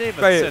much you could even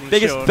Bro,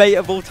 biggest bait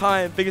of all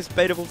time. Biggest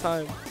bait of all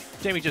time.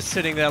 Jamie just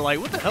sitting there like,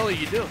 what the hell are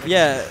you doing?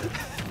 Yeah.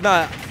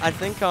 No, I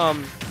think,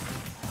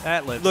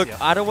 that lives, look,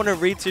 I don't want to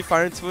read too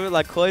far into it.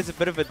 Like, Chloe's a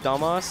bit of a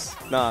dumbass.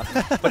 Nah.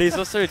 But he's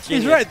also a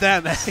genius. He's right there,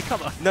 man.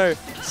 Come on. No.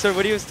 So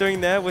what he was doing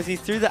there was he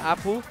threw the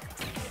apple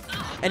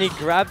and he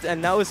grabbed,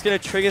 and that was going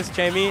to trigger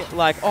Jamie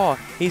like, oh,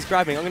 he's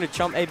grabbing. I'm going to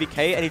jump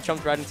ABK, and he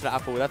jumped right into the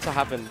apple. That's what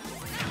happened.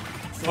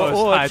 Or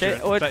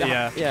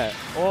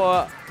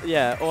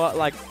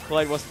like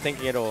Chloe wasn't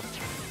thinking at all.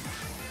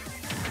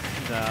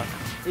 Nah.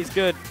 He's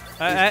good.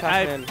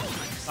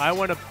 I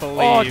want to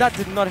believe. Oh, that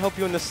did not help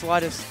you in the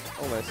slightest.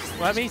 Almost.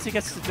 Well, that means he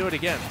gets to do it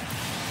again.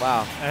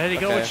 Wow. And did he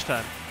go which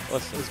time?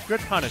 Awesome. It was good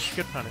punish.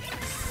 Good punish.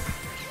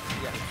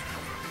 Yeah.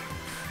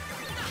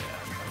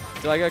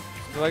 Do I go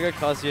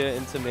Kazuya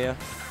into Mia?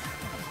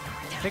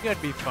 I think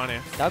it'd be funny.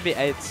 That'd be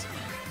 8s.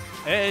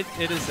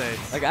 It is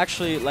 8s. Like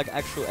actual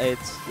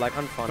 8s. Like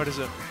unfun. What is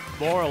it?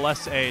 More or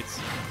less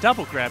 8s.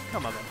 Double grab.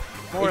 Come on, man.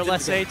 More or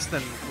less 8s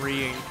than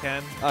Ryu and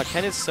Ken.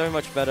 Ken is so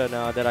much better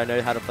now that I know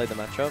how to play the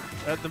matchup.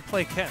 Then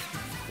play Ken.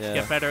 Yeah.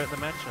 Get better at the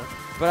matchup.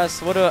 But I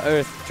swore to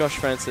Earth, Josh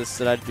Francis,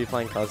 that I'd be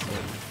playing Kazuya.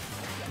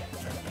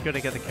 Gonna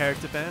get the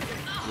character banned?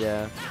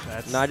 Yeah.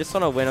 No, I just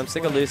want to win. I'm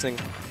sick of losing.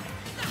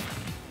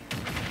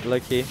 Low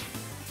key.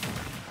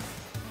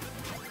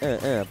 Fair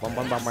enough.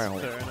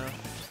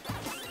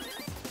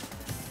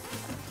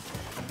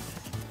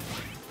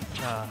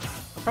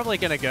 I'm probably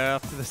gonna go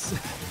after this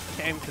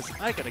game because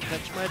I gotta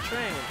catch my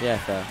train. Yeah,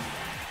 fair.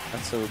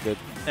 That's all good.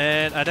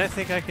 And I don't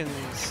think I can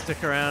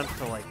stick around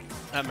for like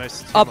at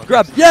most 2 Up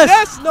grab. Yes!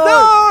 Yes!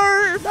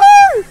 No!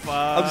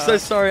 Fuck. I'm so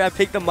sorry. I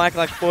picked the mic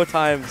like 4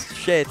 times.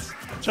 Shit.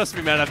 Trust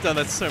me, man. I've done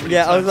that so many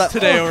times I was like,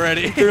 today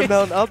already. Threw a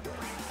mountain up.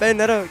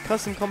 Bayonetta,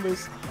 custom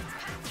combos.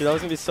 Dude, that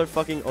was gonna be so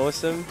fucking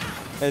awesome.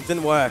 And it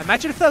didn't work.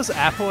 Imagine if that was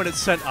Apple and it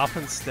sent up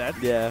instead.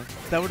 Yeah.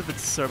 That would have been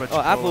so much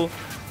cooler. Apple.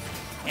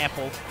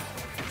 Apple.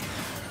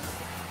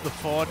 The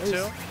forward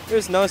too.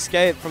 There's no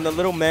escape from the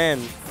little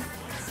man.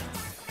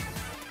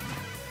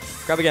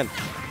 Grab again.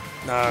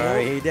 No,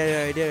 he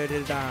did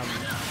it.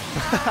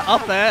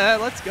 Up there,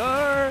 let's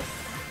go.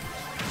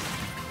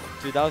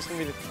 Dude, that was gonna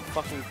be the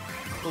fucking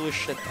coolest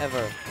shit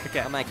ever.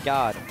 Okay. Oh my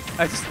god.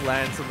 I just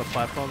lands on the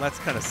platform. That's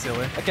kind of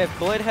silly. Okay, if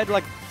Kool-Aid had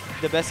like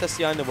the best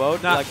SDI in the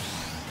world, nah. like,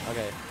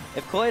 okay,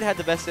 if Kool-Aid had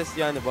the best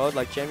SDI in the world,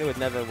 like Jamie would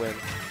never win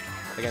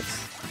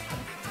against.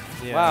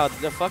 Yeah. Wow,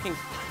 the fucking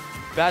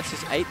bats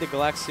just ate the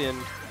Galaxian.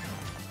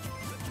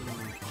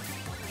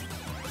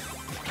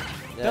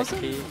 Yeah, Doesn't-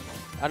 key.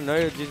 I don't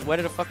know. Just, where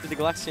the fuck did the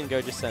Galaxian go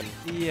just then?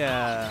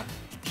 Yeah.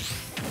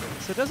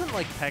 So doesn't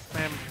like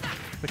Pac-Man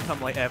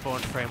become like Everyone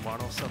Frame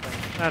 1 or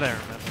something? I don't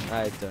remember.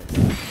 I don't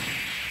know.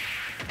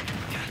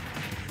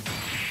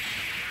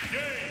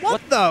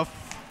 What the?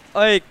 F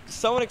Like,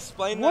 someone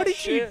explain what that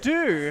did you shit.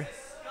 do?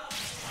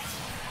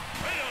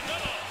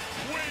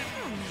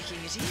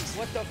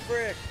 What the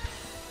frick?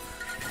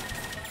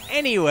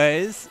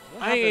 Anyways,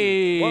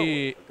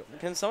 Whoa,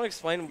 can someone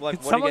explain like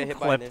Could what someone you get hit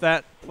by? clip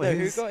that, No, who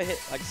please? got hit?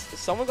 Like,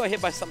 someone got hit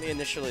by something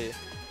initially,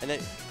 and then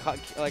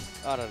like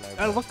I don't know.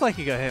 It looked like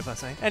you got hit by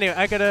something. Anyway,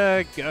 I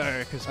gotta go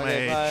because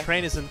Okay, my bye.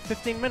 train is in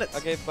 15 minutes.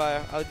 Okay, bye.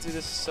 I'll do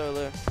this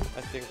solo,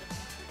 I think.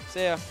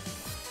 See ya.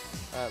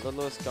 Alright,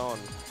 Lulu's gone.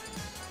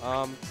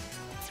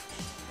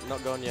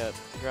 Not gone yet.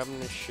 Grabbing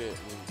this shit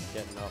and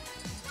getting up.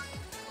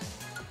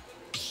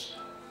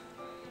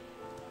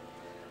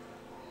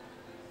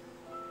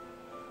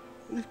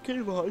 This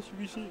came out, should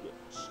we see it?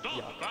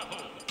 Stop battle.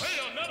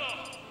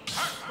 Bayonetta.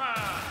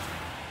 Pac-Man.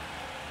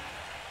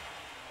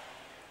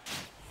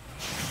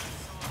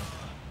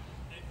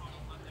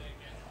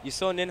 You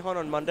saw Ninhon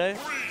on Monday?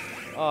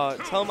 Oh,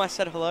 tell him I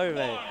said hello,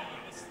 mate.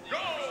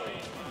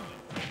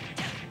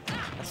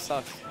 That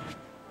sucks.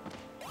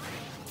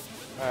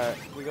 Alright,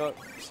 we got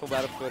Soul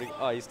Battlefield.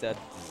 Oh, he's dead.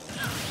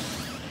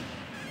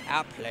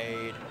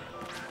 Outplayed.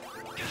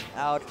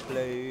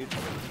 Outplayed.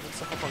 What's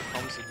the hop on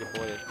comms with your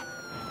boy?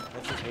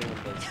 That's what William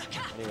does.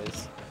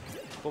 Anyways.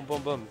 Boom,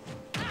 boom, boom.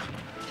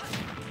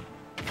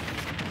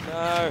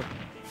 No!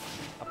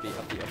 Uppy,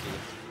 uppy, uppy.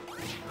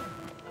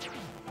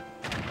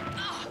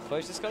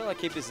 Chloe's just gotta like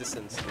keep his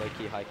distance, low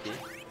key, high key.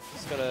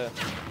 Just gotta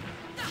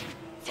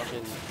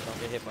fucking not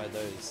get hit by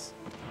those.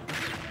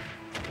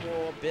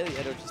 Oh, barely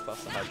Edo just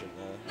bust the hydrant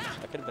there.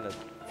 That could have been a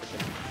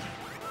freaking.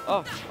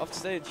 Oh, off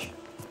stage.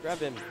 Grab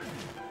him.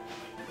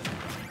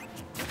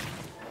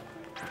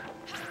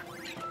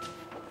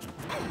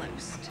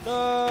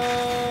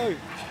 No!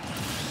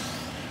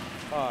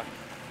 Fuck.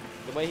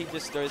 The way he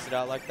just throws it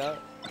out like that,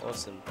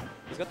 awesome.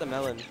 He's got the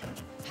melon.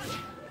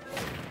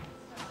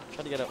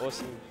 Try to get an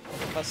awesome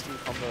custom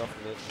combo off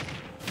of it.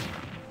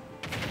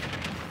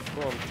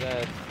 Boom,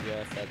 dead.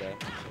 Yeah, fair there.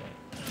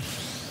 Yeah.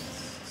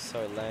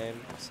 So lame.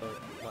 So,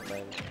 not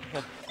lame.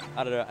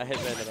 I don't know, I hate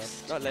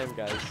Bayonetta. Not lame,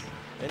 guys.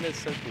 Bayonetta's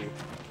so cool.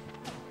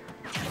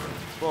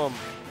 Boom.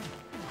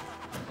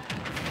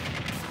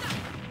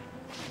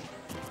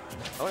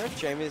 I wonder if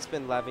Jamie's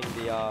been labbing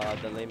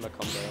the Lima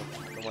combo,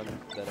 the one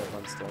that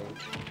everyone's doing,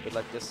 with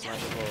like this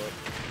sniper or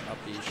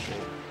uppy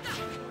shit.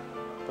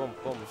 Boom,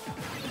 boom.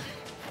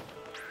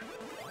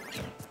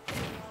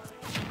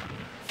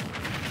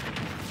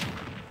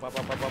 Wow,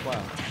 wow, wow, wow,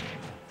 wow.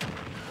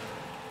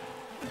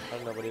 I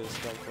don't know what he was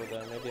going for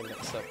there, maybe a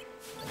mix up.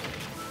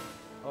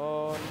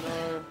 Oh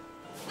no.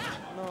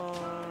 No.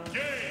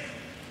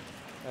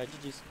 Alright,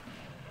 GG's.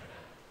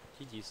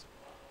 GG's.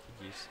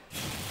 GG's.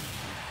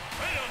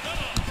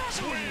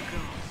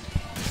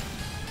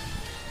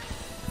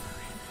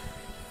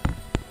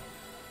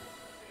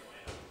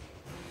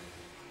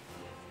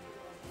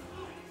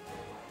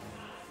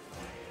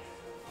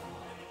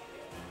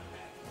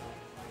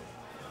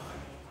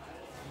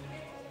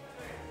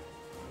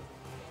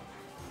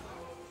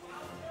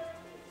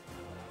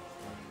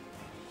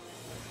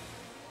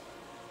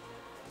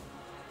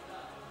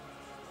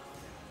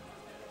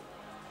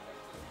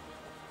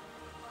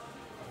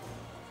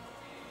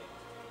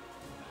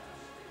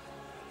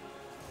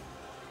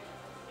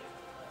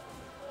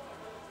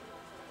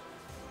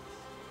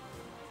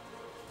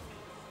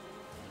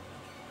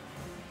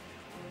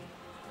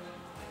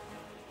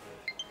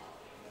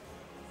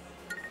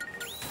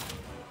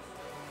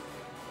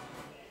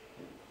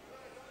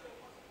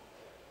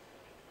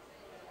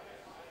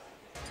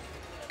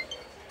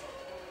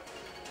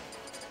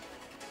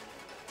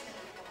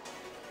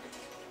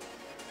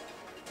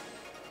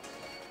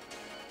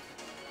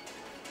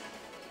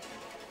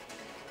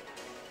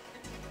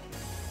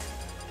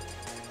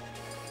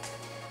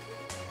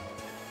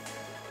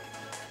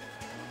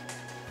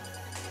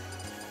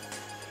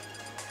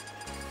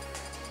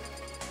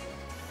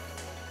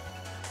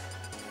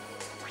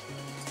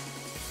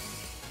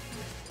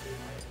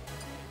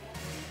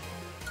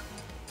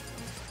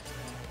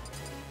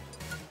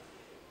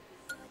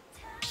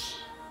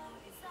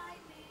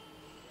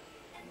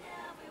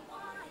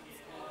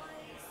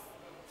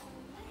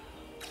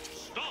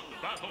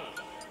 Battle.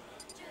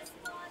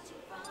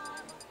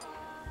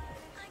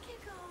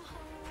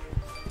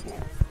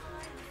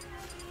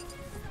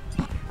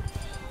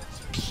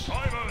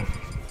 Simon.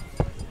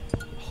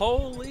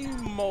 Holy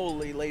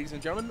moly, ladies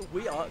and gentlemen,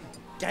 we are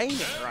gaming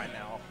right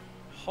now.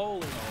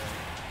 Holy moly.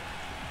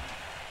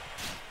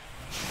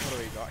 What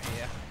do we got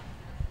here?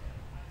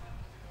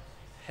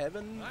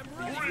 Heaven.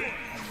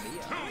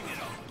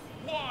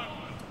 1,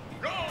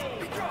 go!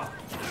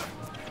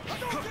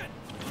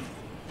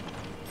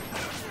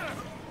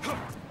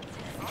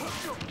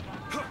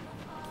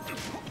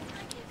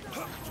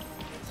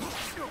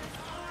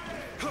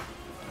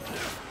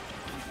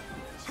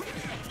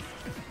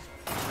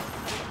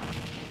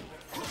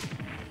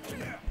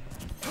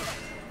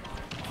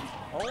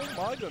 Oh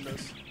my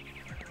goodness.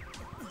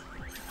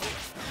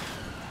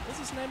 What's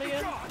his name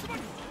again?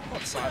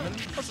 What, Simon?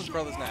 What's his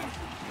brother's name?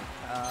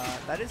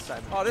 That is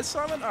Simon. Oh, it is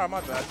Simon? Oh,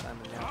 my bad.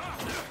 Simon, yeah.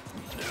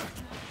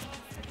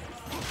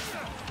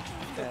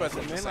 Both So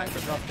look the Moonlight same.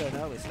 was off to an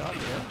early start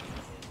here.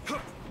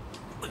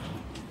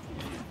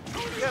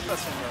 Yeah,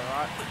 that's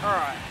alright.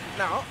 Alright,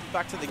 now,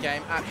 back to the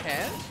game at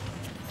hand.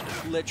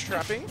 Ledge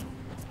trapping.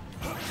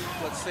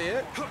 Let's see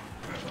it.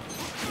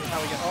 How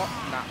we get? Oh,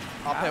 nah.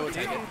 Up here we'll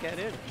take How do it. you get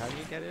in? How do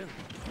you get in?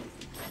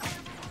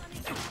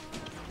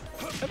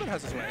 Evan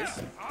has his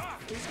ways.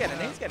 He's getting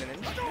in. He's getting in.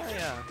 Yeah,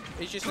 yeah.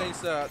 He just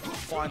needs to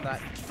find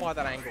that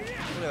angle.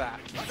 Look at that.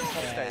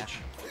 Off stage.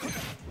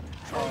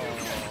 Oh.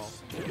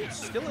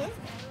 Still in.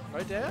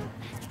 Right there.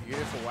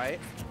 Beautiful weight.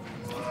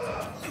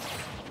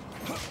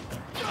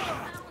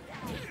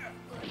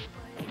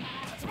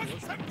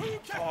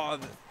 Oh,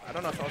 I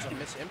don't know if that was a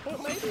misinput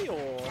maybe,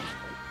 or...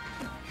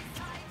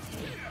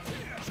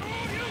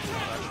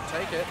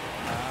 Take it.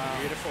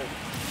 Beautiful.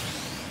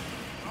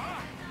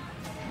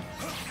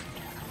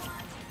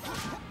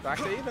 Back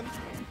to even.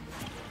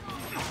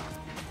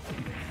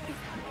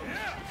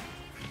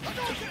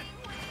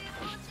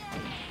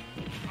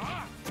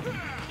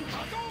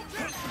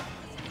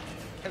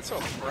 And so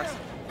aggressive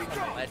on the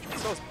ledge. And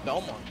so is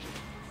Belmont.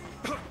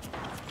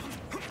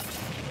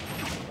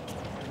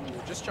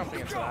 Ooh, just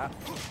jumping into that.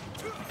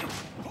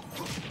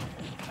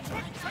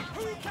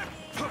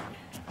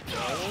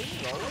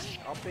 Rolling,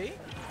 up B.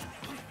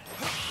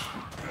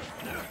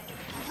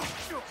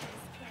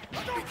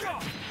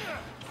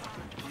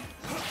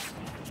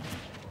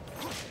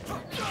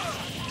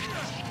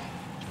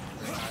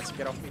 Nice,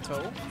 get off me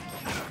toe.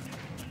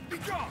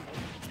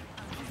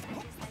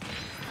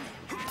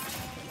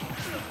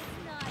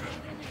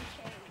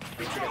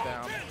 Need to get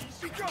down.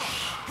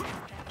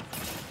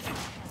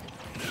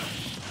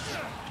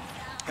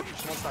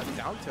 Just wants that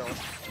down tilt.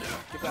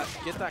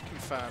 Get that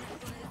confirmed.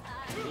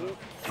 Ooh.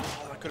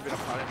 Oh, that could have been a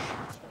punish.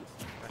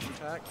 Dash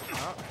attack.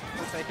 Oh,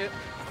 we'll take it.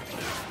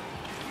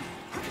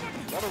 A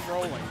lot of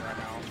rolling right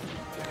now.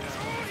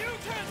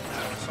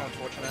 So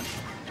unfortunate.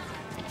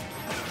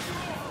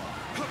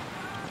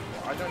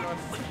 I don't know if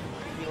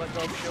he let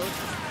go of shield.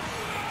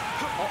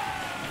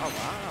 Oh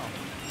wow.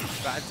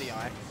 Bad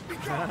DI.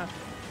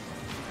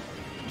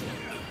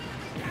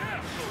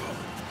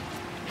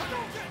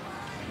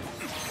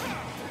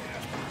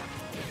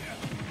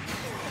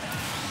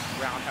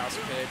 Roundhouse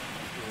kick.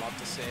 Love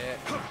to see it.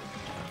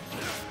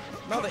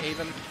 Another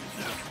even.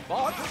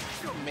 But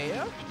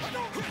Mia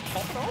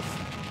popped off.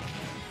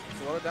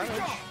 It's a lot of damage.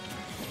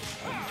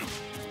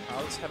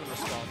 How does Heaven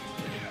respond?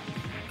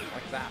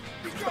 Like that.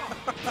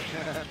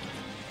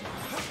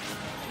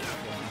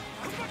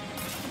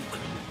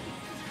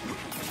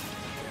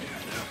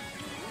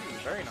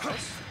 Very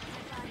nice.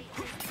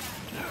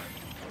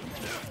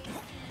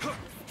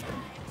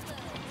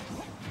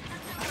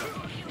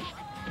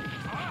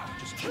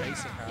 Just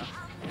chasing her.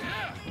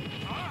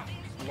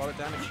 A lot of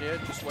damage here,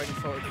 just waiting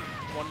for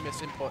one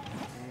miss input.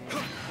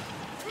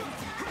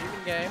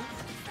 Even game.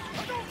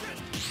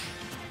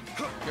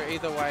 Go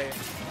either way.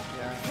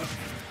 Yeah.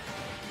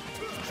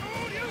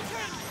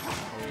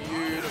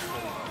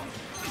 Beautiful.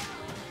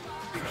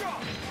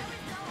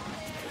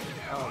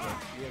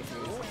 Oh,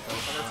 beautiful. I'm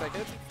gonna take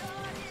it.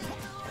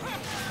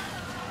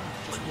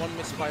 Just one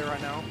misplay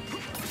right now.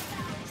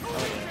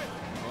 Oh,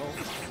 yeah. Oh,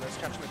 let's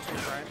catch him at 2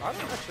 frame. I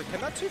don't actually,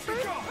 can that 2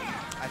 frame?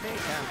 I think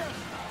it can.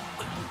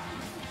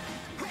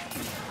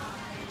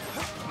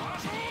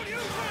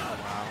 Oh,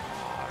 wow.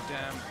 Oh,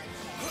 damn.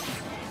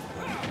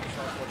 So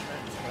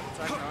unfortunate. Left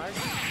attack, nice.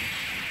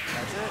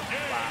 That's it.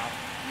 Wow.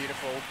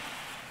 Beautiful.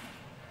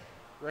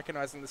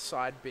 Recognizing the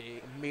side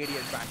B,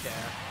 immediate back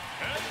air.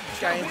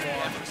 Game 1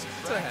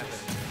 to Heaven.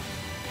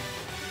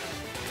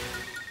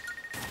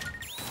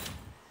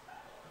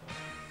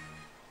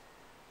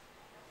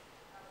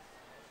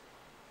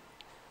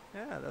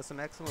 Yeah, that's some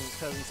excellent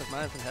presence of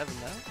mind from Heaven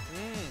there.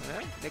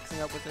 Yeah,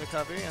 mixing up with the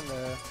recovery and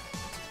the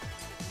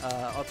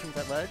options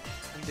at ledge.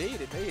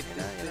 Indeed.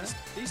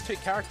 These two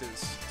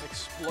characters,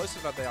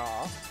 explosive as they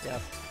are, Yeah.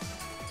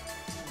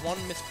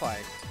 one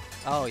misplay.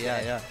 Oh,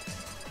 yeah.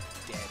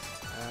 Dead.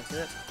 That's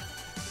it.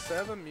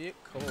 7 mute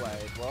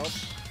Kool-Aid. Well,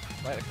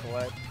 later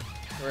Kool-Aid.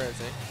 Where is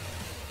he?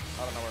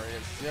 I don't know where he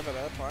is. Is he over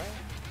there playing?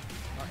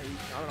 I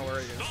don't know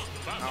where he is.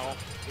 Oh,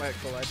 later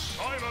Kool-Aid.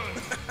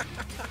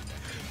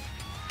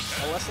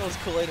 Unless it was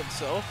Kool-Aid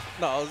himself.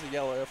 No, it was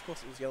yellow. Of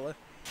course it was yellow.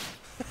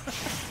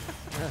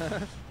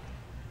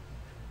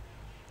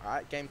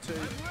 Alright, game 2.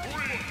 3, 2,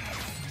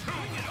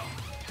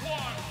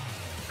 1,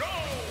 go!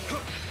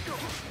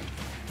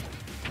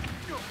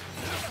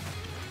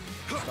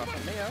 Stuff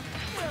from Mia.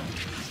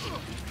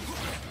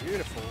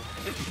 Beautiful.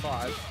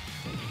 55.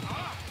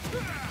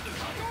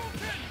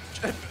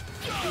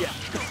 Yeah.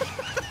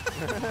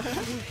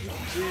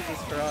 Jesus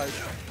Christ.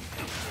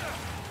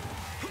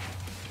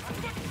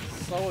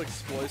 So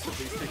explosive,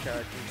 these two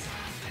characters.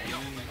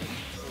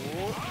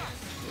 Ooh.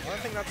 I don't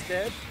think that's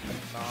dead.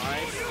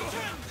 Nice.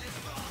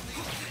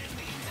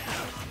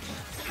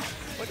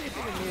 What do you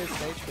think of Mia's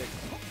stage pick?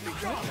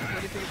 What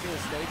do you think of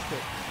Mia's stage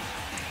pick?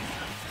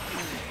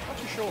 Not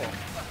too sure.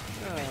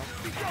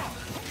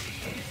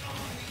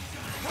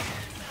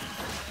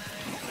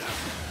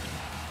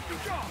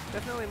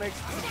 Definitely makes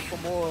for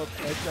more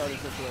edge guarding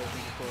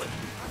situations, of course.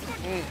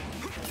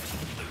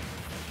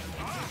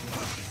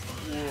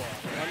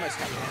 Almost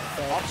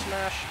happened. Up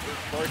smash,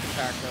 broken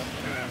character.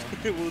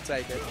 We'll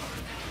take it.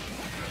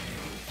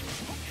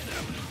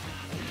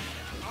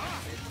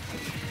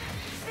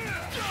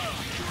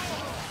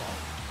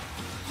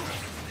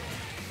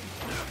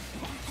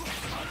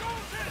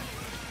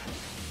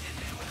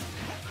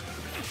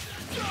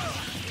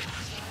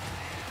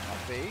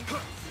 Up B.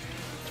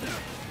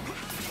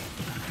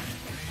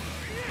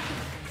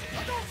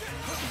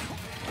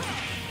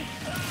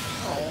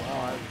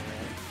 Oh,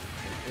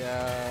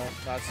 yeah,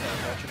 that's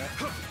unfortunate.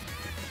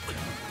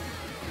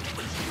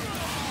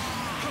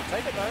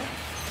 Take it though.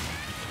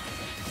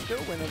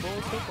 Still winnable,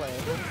 still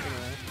playable.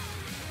 Anyway.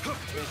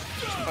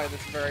 Just play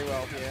this very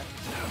well here.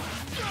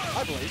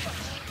 I believe.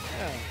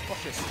 Yeah.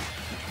 Watch this.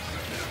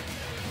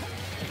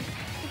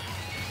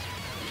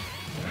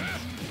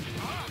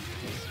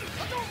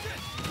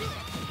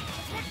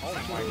 Oh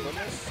my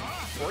goodness.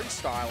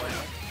 Freestyling.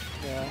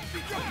 Yeah.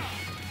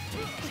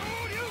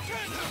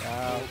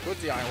 Good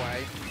DI way.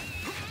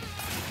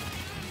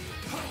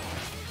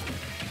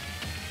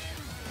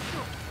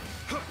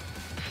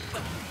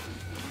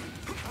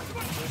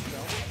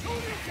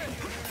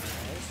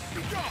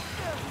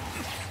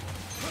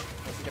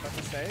 Does he get up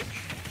the stage?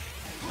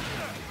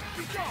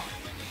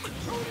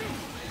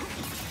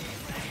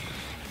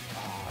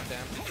 Oh,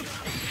 damn.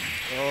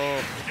 Oh.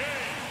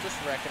 Just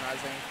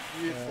recognizing.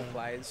 Beautiful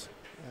plays.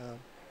 Yeah.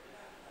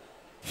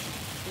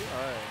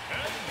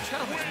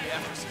 Challenge me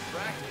after some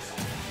practice.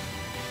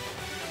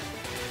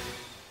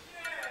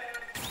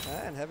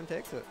 And Heaven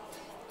takes it.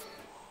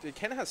 Dude,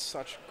 Ken has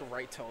such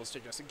great tools to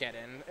just get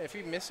in. If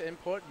you miss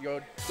input,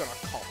 you're gonna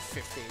cop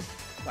 50.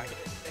 Like,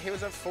 he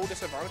was at full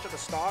disadvantage at the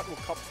start, will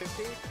cop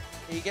 50.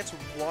 He gets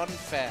one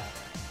fair,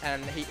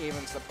 and he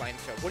evens the playing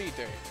field. What do you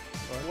do?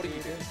 What do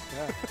you do?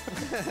 Yeah.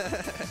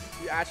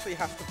 You actually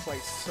have to play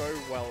so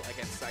well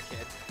against that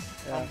kid.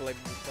 Yeah.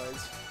 Unbelievable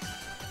plays.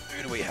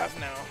 Who do we have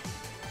now?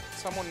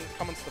 Someone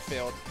come into the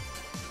field.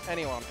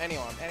 Anyone,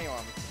 anyone,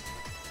 anyone.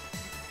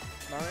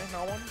 No?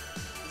 No one?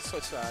 It's so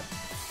sad.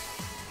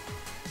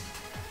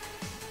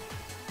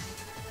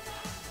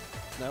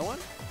 No one?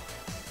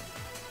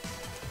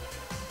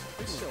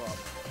 Who's still up?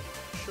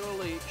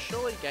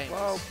 Surely gamers.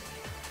 Well,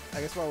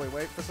 I guess while we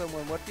wait for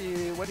someone, what do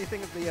you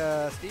think of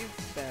the Steve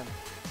ban?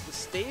 The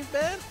Steve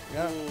ban?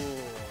 Yeah.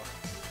 Ooh.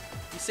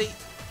 You see,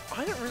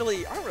 I don't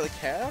really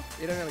care.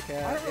 You don't really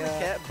care. I don't really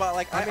care, but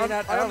like I mean,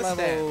 at our understand.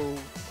 level,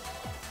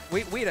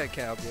 we don't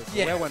care, obviously.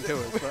 Yeah. We're one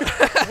doers, but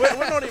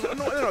we're not even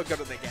we're not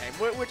good at the game.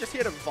 We're just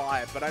here to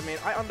vibe. But I mean,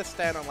 I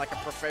understand on like a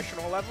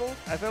professional level.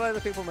 I feel like the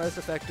people most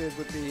affected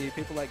would be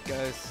people like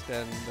Ghost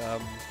and.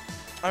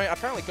 I mean,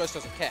 apparently Ghost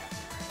doesn't care.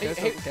 Ghost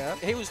doesn't care.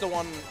 He was the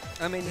one.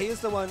 I mean, he's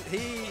the one.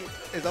 He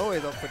is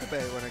always up for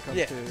debate when it comes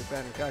Yeah. to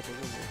banning characters,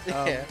 isn't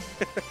he? Yeah.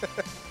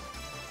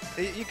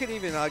 You could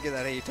even argue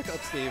that he took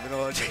up Steve in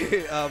order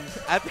to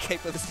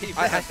advocate for the Steve.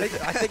 I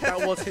think that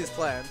was his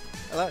plan.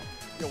 Hello.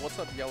 Yo, what's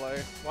up, Yellow?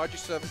 Why'd you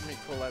serve me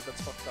Kool-Aid?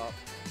 That's fucked up.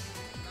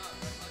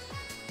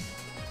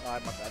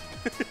 Alright, my bad.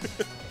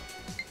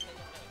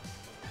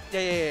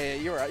 yeah,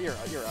 you're right.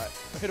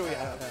 Who do we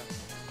have?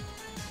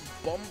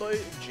 Bombo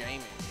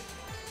Jamie.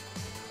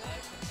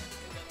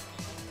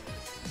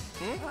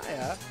 Oh,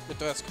 yeah. The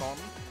Durst Con.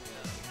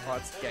 Oh,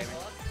 it's gaming.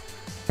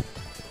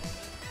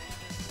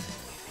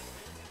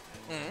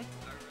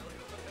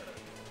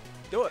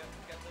 Do it.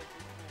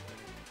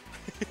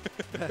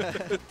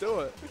 Do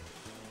it.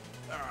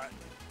 Alright.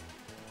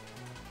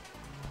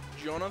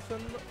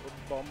 Jonathan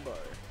Bombo.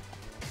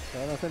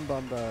 Jonathan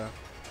Bombo.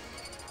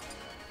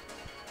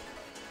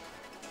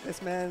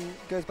 This man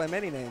goes by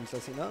many names,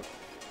 does he not?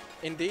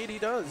 Indeed he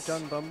does.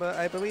 John Bombo.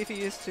 I believe he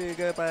used to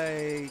go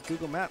by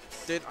Google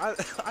Maps. Dude,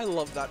 I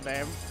love that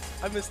name.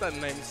 I miss that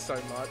name so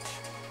much.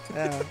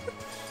 Yeah.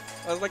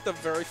 That was like the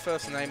very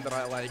first name that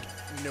I like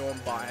knew him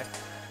by.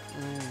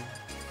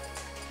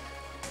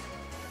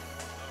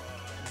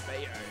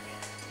 Bayo.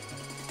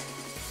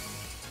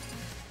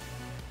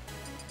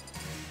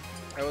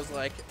 It was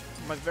like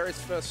my very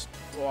first,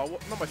 well,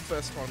 not my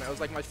first tournament, it was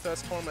like my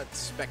first tournament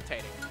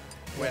spectating.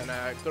 When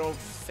good old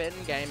Fen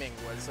Gaming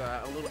was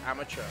a little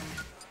amateur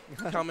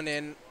coming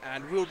in,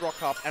 and we'll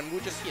rock up and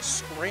we'll just hear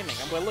screaming,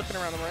 and we're looking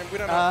around the room, we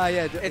don't know,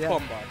 it's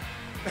Bombo.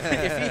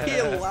 If you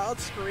hear loud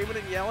screaming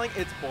and yelling,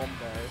 it's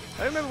Bombo.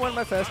 I remember one of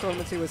my first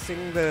tournaments, he was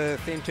singing the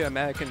theme to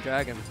American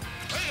Dragon.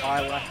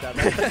 I like that.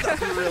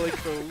 That's really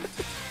cool.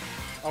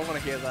 I want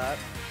to hear that.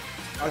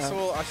 I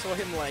saw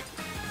him like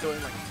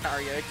doing like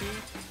karaoke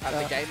at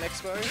the Game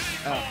Expo.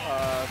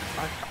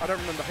 I don't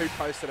remember who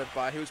posted it,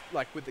 but he was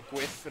like with the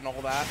GIF and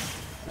all that.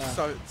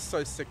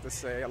 So sick to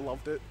see. I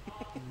loved it.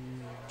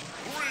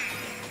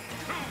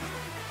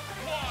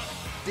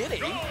 Did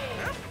he?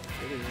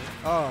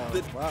 Oh,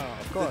 wow,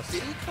 of course. The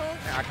Diddy Kong?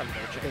 I can't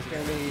remember. Because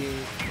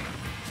Jamie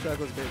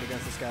struggles a bit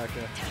against this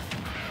character.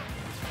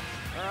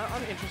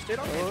 I'm interested.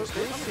 I'm We'll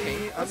interested.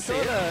 see. I'm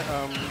sure that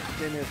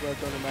Jamie has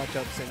worked on the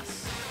matchup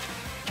since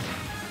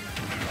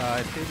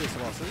his previous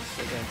losses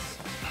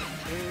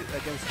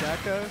against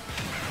Jacko.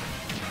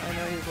 I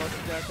know he's lost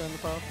to Jacko in the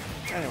past.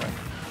 Anyway,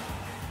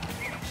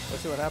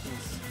 let's see what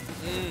happens.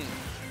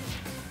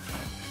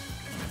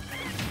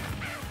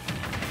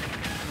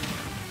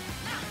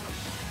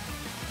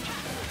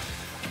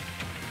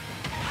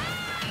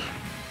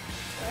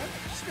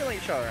 Just feeling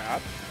each other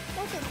out.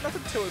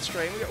 Nothing too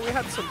extreme. We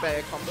had some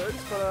bad combos,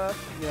 but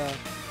Yeah.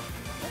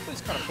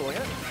 Nobody's kind of pulling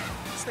it.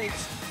 Just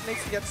needs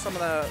to get some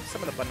of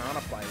the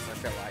banana plays. I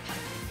feel like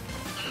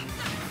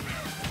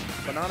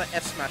banana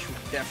F smash will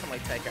definitely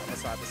take out the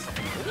side of the side.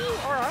 Ooh,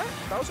 all right,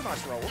 that was a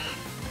nice roll.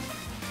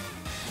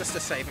 Just to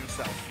save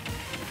himself.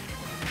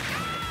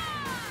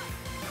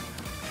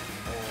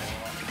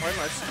 Oh,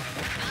 almost.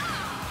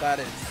 That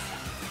is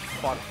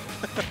fun.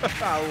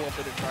 I love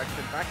the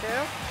interaction back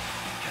here.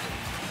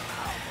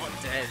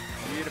 Dead.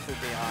 Beautiful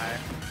BI.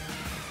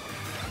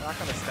 Back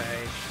on the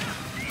stage.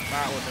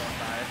 That was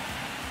okay.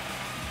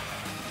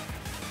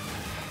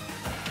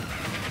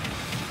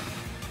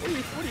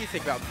 What do you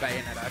think about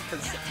Bayonetta?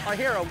 Because I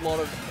hear a lot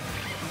of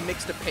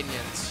mixed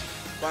opinions,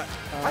 but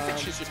I think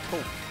she's just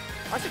cool.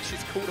 I think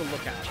she's cool to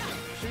look at.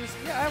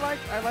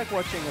 I like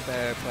watching a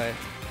Bayo play.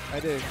 I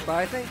do, but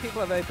I think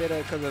people are very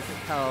bitter because of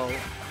how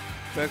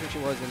broken she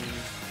was in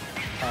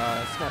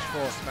Smash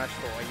 4. Smash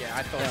 4, yeah,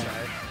 I thought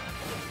so.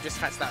 Just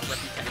has that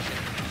reputation.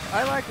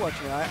 I like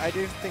watching it. I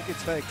do think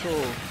it's very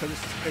cool because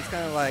it's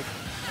kind of like,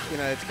 you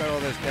know, it's got all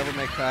those Devil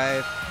May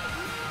Cry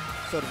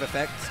sort of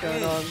effects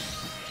going on.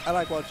 I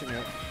like watching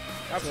it.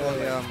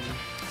 Absolutely. So,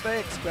 it's very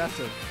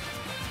expressive.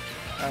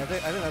 I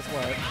think that's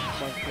what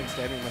one of the things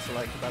Damien must have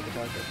liked about the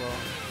character as well.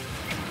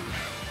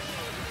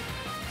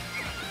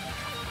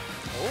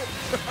 Oh.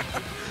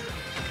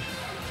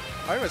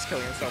 Almost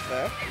killing himself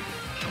there.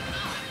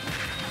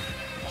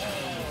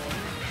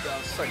 That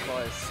was so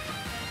close.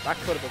 That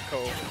could have been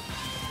cool.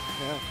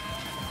 Yeah.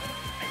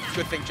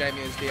 Good thing Jamie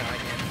is behind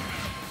him.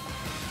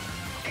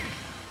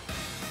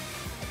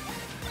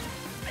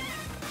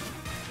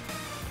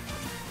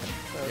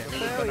 So it's a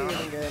fairly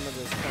even game at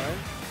this point.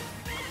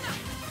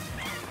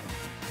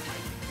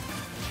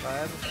 I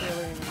have a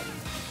feeling,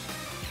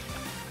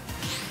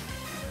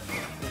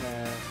 you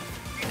know,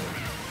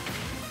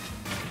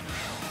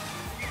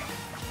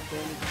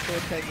 Jamie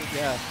should take it.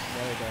 Yeah,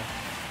 there we go.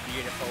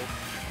 Beautiful.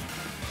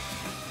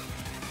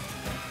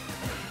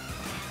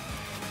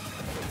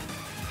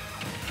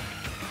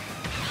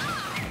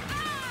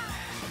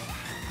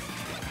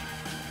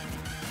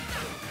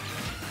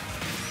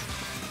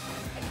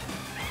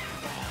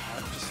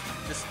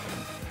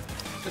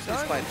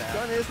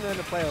 John is known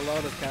to play a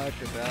lot of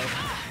characters,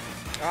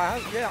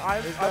 right? Yeah,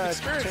 I've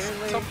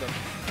experienced some of them.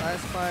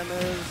 Ice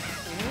climbers.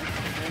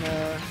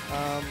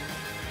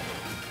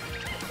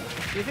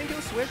 Do you think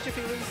he'll switch if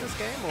he loses this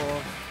game,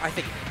 or? I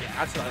think, yeah,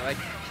 absolutely. Like,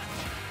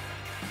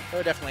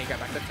 he'll definitely go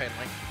back to Toon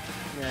Link.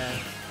 Yeah.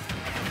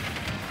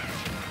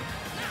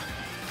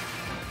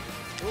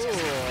 Ooh,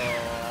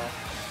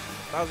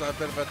 that was a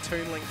bit of a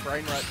Toon Link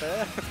brain right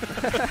there.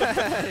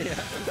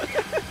 Yeah.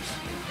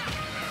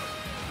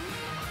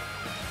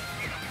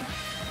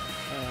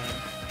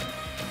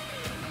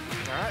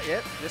 Alright,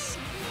 yep, just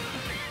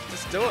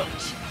do it.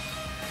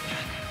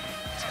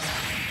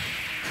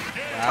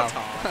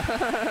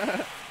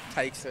 Wow.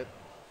 Takes it.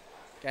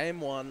 Game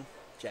 1,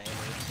 Jamie.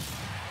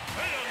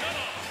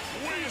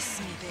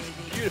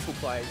 Beautiful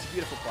plays,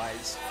 beautiful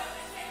plays.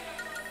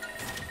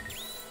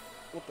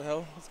 What the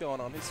hell? What's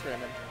going on? Who's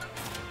screaming?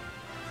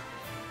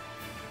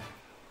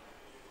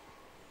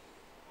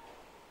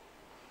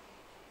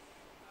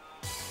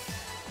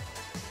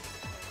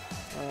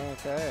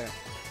 Okay.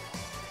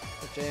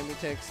 So Jamie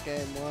takes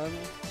game 1.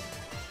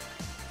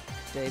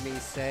 Jamie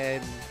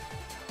said,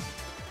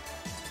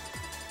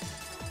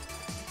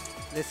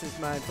 "This is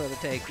mine for the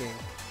taking."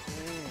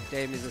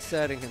 Jamie's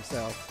asserting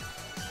himself.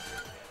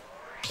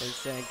 He's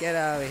saying, "Get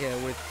out of here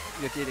with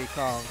your Diddy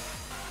Kong."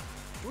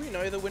 Do we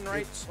know the win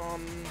rates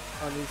on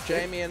these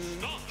Jamie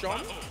and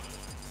John?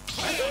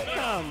 I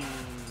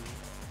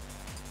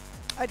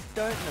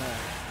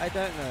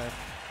don't know.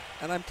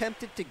 And I'm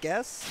tempted to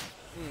guess,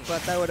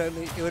 but that would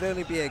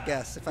only be a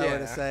guess if I were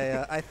to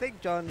say. I think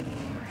John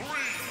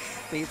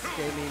beats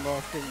Jamie more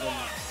often than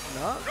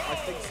not. I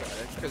think so,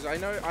 because I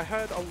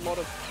heard a lot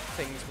of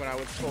things when I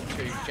would talk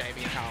to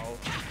Jamie how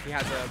he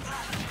has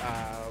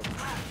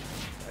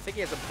I think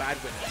he has a bad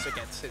witness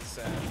against his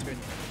twin.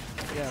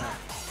 Yeah.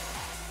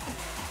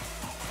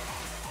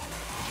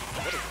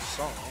 What a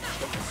song! Oh my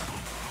goodness.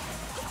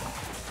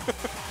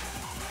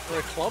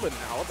 We're clubbing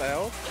now. What the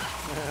hell?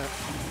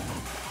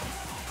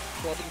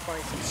 Clubbing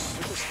playing some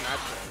Super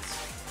Smash Bros.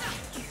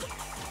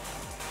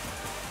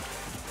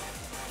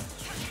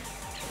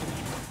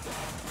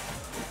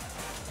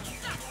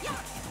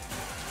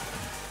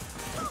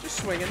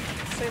 swinging,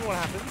 seeing what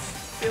happens,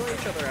 feeling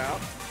each other out.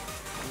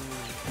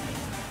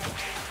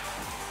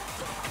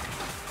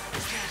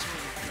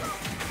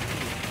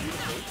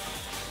 Beautiful.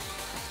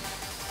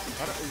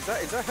 Is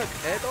that her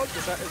air dodge?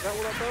 Is that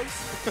what that does?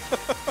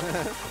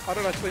 I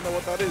don't actually know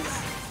what that is.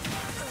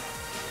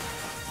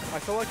 I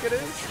feel like it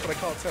is, but I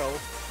can't tell.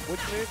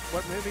 Which move?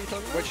 What move are you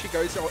talking about? When she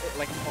goes,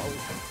 like,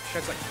 she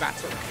has like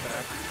bats around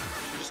there.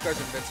 She just goes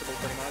invincible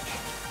pretty much.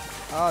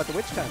 Oh, the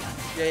witch time.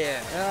 Yeah.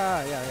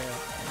 Yeah.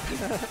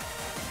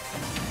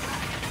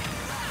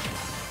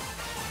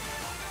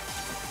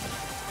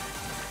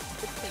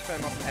 Couldn't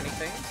confirm off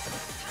anything.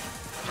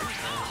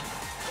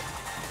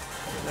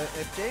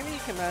 If Jamie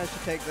can manage to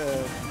take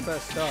the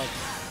first stock,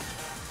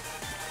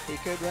 he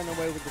could run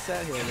away with the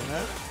set here, you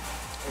know?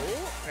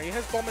 Oh, and he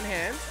has bomb in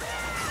hand.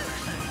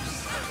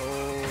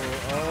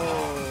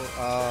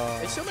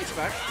 He still makes it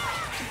back.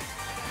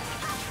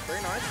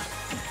 Very nice.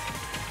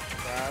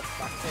 Grab,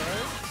 back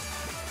throw.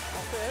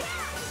 Off it.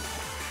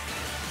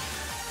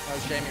 How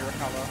does Jamie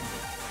recover?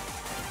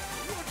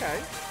 Okay.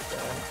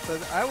 So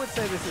I would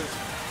say this is...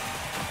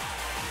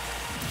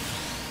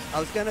 I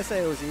was going to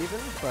say it was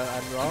even, but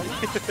I'm wrong.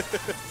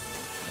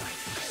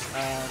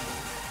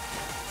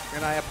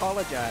 And I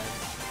apologize.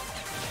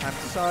 I'm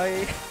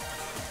sorry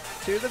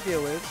to the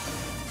viewers.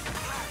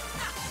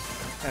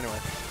 Anyway.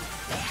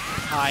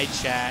 Hi,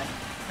 chat.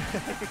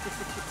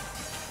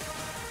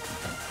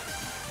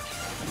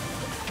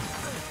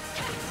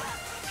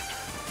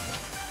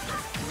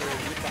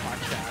 With the hot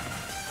chat.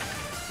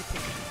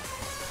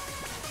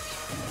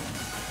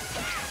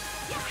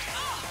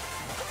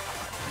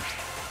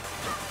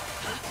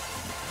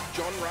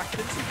 John racked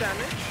in some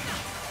damage.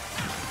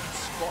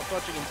 Spot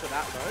dodging into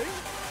that though.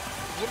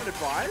 Wouldn't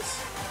advise.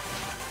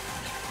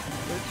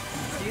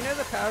 Do you know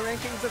the power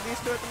rankings of these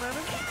two at the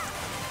moment?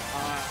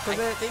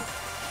 I think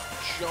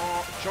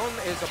John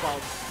is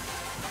above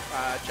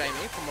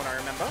Jamie, from what I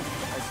remember.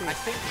 I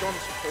think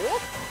John's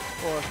fourth.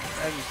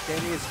 And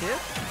Jamie is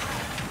fifth?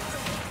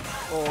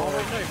 Or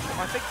Oh no,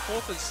 I think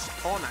fourth is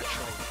Con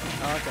actually.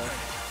 Oh, okay.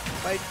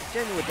 But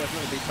Jamie would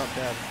definitely be top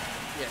 10.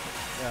 Yeah.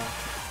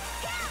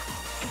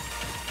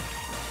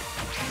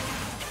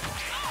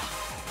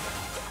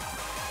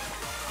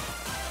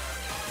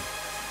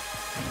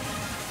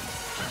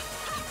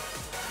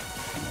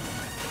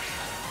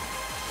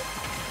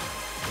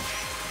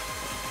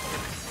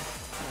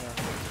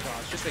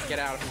 Just a get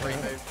out of free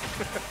move.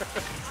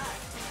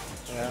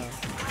 Yeah.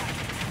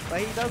 But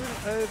he doesn't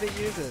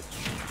overuse it.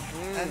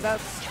 And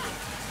that's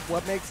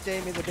what makes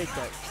Jamie the big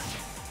box.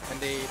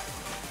 Indeed.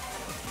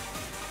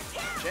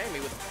 Jamie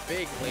with a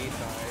big lead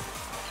though.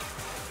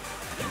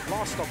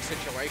 Last stock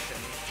situation.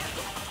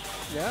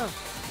 Yeah.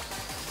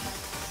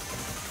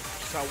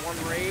 So one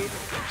read,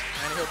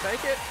 and he'll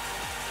take it.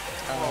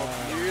 Oh,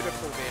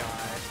 beautiful VI.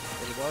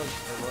 It was.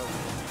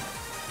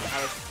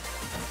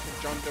 Can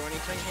John do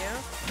anything here?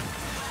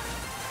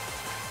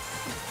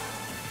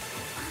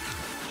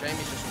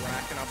 Jamie's just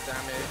racking up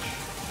damage.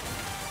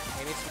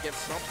 He needs to get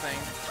something.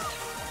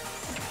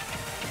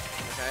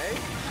 Okay.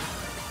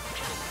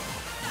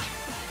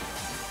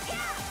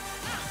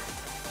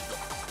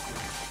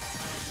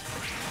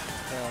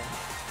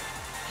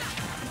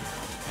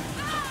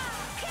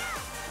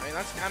 I mean,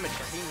 that's damage,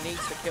 but he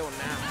needs to kill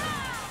now.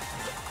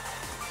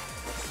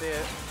 Let's see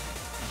it.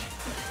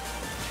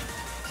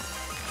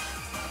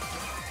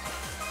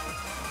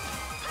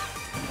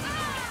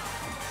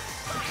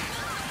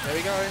 There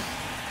we go.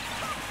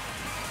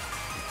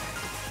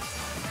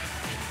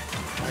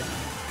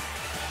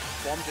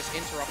 Bomb just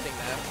interrupting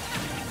there.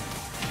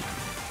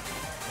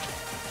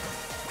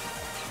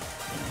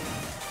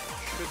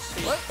 Should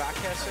see back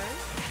air soon.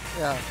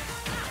 Yeah.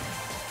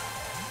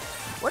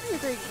 What do you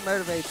think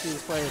motivates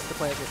these players to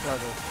play at this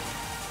level?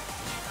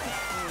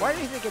 Why do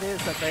you think it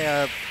is that they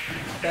are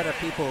better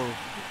people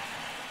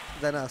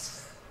than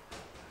us?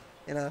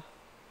 You know?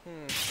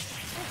 Not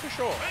for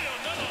sure.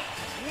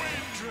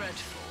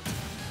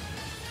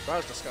 That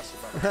was disgusting,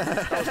 by the way.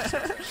 That was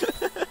disgusting.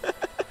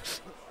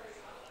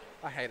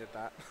 I hated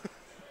that.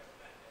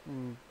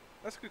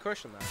 That's a good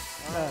question,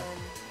 though.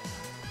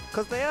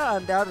 Because they are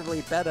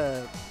undoubtedly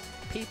better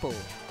people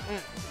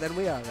than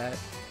we are, right?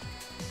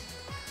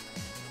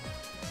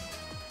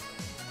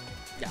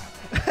 Yeah.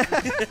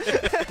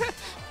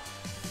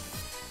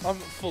 I'm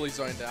fully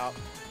zoned out.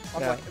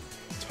 I'm like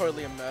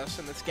totally immersed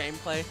in this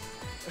gameplay.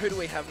 Who do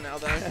we have now,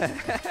 though?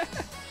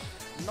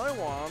 No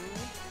one.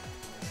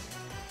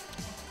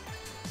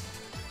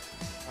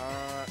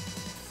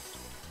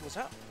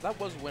 That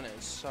was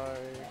winners, so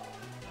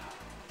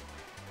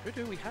who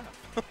do we have?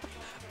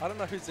 I don't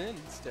know who's in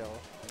still.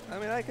 I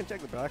mean, I can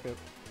check the bracket.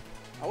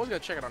 I was gonna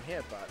check it on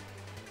here, but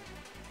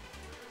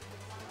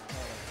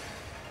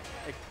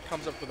it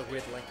comes up with a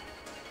weird link.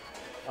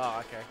 Oh,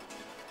 okay.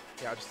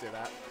 Yeah, I'll just do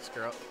that.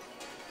 Screw it.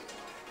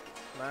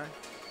 No.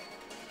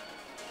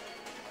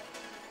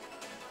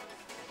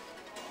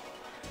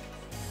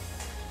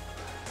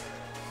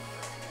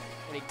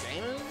 Any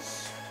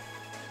gamers?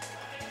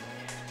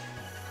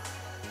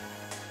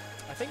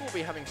 I think we'll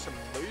be having some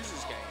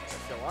losers games, I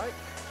feel like.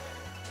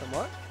 Some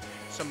what?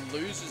 some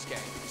losers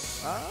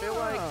games. Ah. I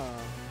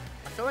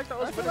feel like that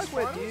was I feel winners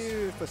like we're finals.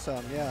 due for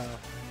some, yeah.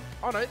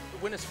 Oh no,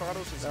 winners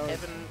finals is That was-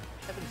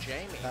 Heaven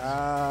Jamie.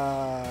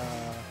 Ah,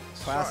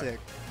 classic.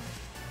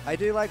 I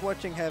do like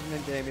watching Heaven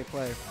and Jamie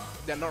play.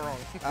 They're not wrong.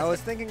 I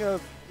was thinking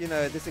of, you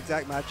know, this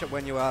exact matchup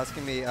when you were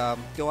asking me,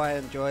 do I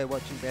enjoy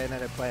watching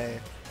Bayonetta play?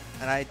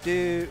 And I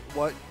do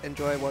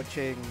enjoy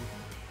watching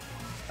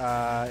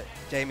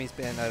Jamie's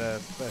Bayonetta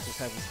versus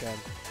Heaven's game.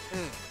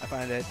 I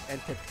find it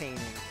entertaining.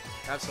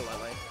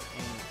 Absolutely.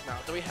 Now,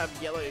 do we have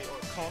Yellow or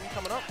Con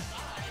coming up?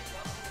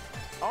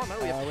 Oh no,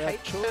 we have we have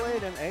H10.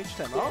 Kool-Aid and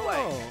H10. Kool-Aid.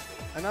 Oh,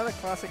 another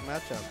classic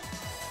matchup.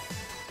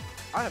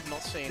 I have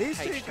not seen These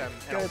two H10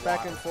 in go a back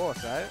while. and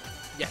forth, right?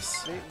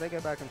 Yes. They go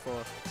back and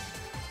forth.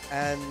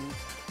 And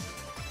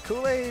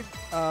Kool-Aid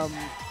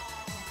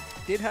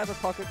did have a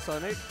Pocket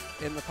Sonic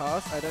in the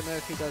past. I don't know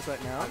if he does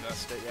right now. I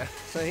missed it, yeah.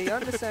 So he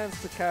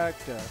understands the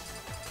character,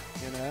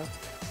 you know?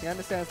 He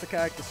understands the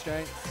character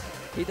strengths.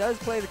 He does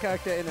play the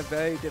character in a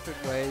very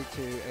different way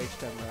to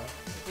H10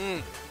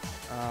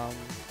 though.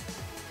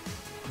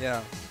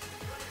 Yeah.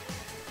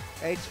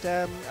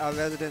 H10, our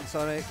resident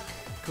Sonic.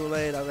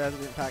 Kool-Aid, our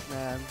resident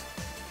Pac-Man.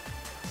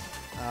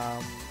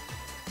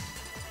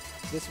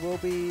 This will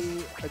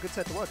be a good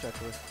set to watch,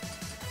 actually.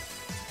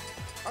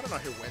 I don't know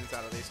who wins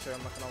out of these two,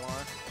 I'm not gonna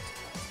lie.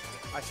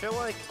 I feel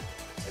like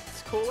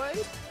it's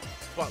Kool-Aid,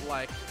 but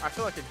like, I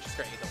feel like it could just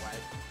go either way.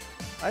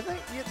 I think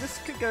this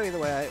could go either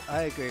way.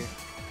 I agree.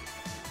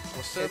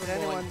 We'll serve It's them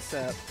like- anyone's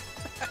set.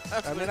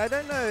 I mean, I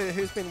don't know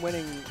who's been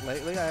winning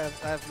lately. I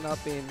have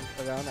not been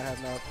around. I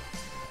have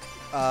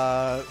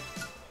not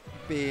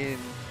been,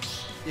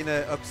 you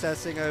know,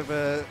 obsessing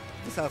over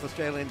the South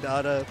Australian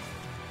data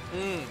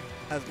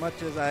as much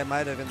as I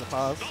might have in the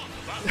past.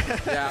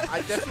 Yeah,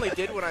 I definitely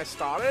did when I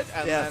started,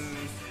 and Yeah. then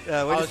When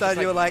I you was started,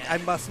 just you were like,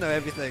 like, I must know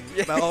everything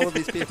Yeah. about all of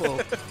these people.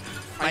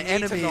 My I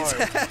need to enemies.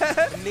 know.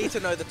 I need to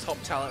know the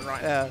top talent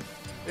right now. Yeah.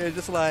 You're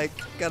just like,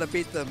 gotta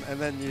beat them, and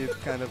then you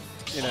kind of,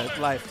 you know,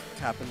 life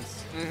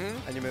happens,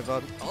 and you move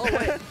on. Oh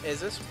wait,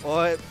 is this?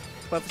 But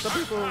for some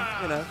people,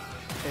 you know,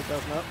 it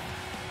does not.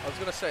 I was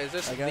gonna say, is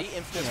this I the guess,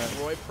 infamous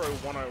you Roy Pro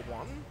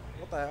 101?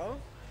 What the hell?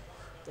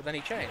 But then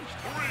he changed.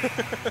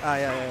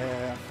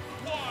 Yeah.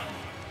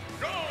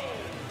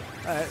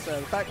 Alright, so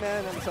the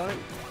Pac-Man and the Sonic,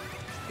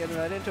 getting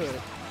right into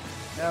it.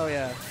 Hell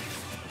yeah.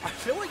 I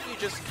feel like you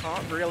just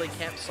can't really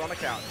camp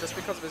Sonic out just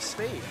because of his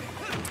speed.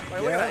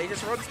 Like, look at Yeah. that, he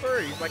just runs through.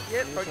 He's like,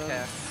 yeah, don't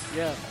care.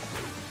 Yeah.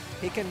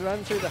 He can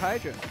run through the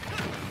hydrant.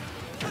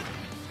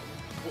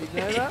 You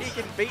know that? he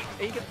can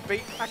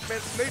beat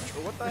Pac-Man's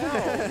neutral. What the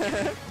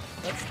hell?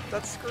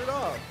 that's screwed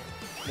up.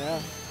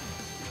 Yeah.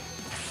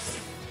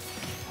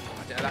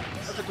 Oh, damn,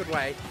 that's a good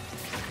way.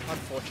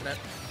 Unfortunate.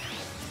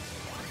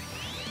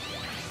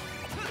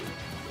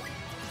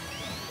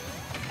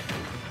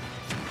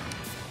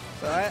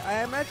 So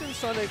I imagine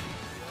Sonic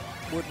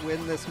would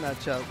win this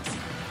matchup.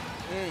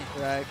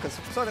 Right? Because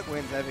Sonic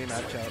wins every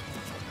matchup.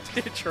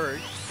 True.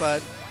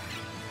 But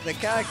the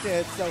character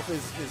itself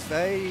is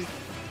very,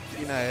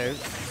 you know,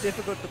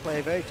 difficult to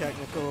play, very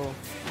technical.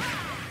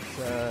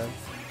 So,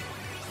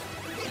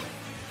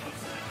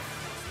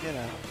 you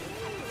know.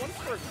 One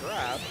for a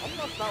grab. I don't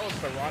know if that was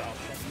the right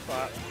option,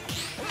 but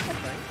that's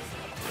something.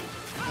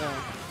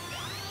 Yeah.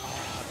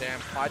 Oh, damn,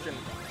 Hydrant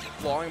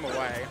blowing him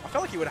away. I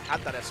felt like he would have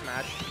had that S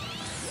smash.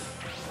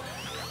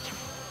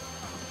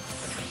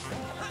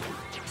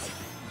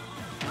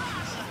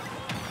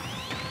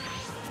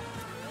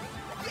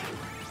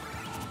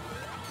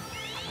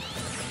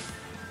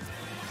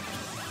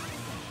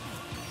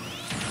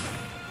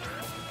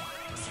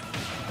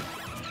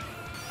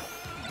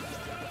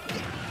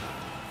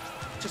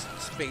 Just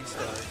speeds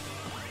though.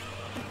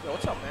 Yo,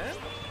 what's up, man?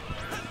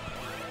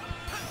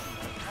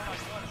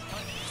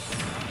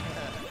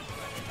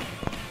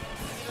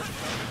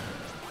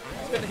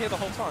 He's been here the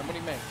whole time. What do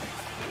you mean?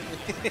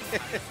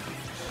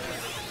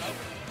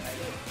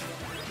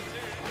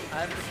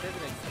 I'm just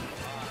visiting.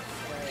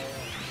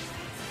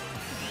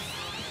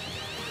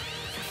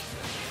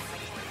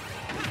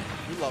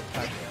 You love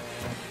Pac-Man.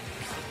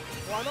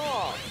 Why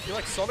not? You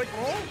like Sonic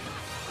more?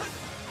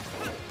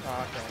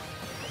 Oh, okay.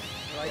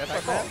 You like Yeah,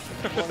 Pac-Man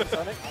fuck more than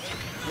Sonic?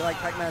 You like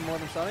Pac-Man more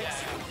than Sonic?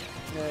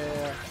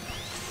 Yeah.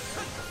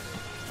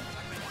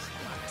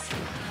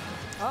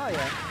 Oh,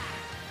 yeah.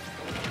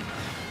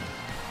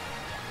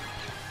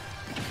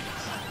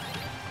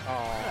 Oh,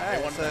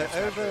 Alright, one so minute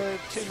over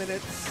 2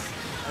 minutes,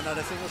 not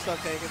a single stock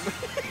taken.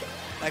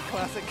 A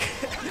classic.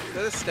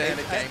 There's a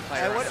standard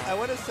gameplay right now. I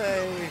want to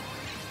say,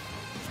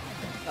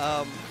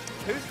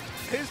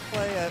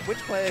 which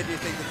player do you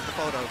think is the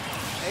fault of?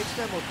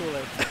 H10 or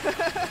Kool-Aid?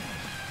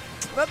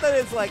 Not that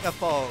it's like a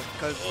fault,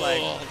 because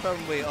like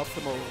probably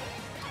optimal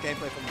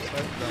gameplay from the both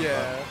of them.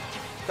 Yeah,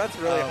 that's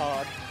really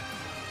hard.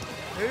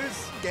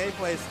 Whose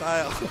gameplay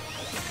style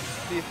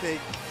do you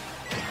think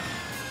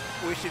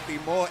we should be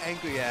more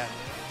angry at?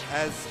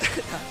 As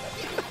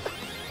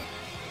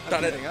I'm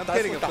kidding,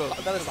 of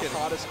course. That is the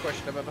hardest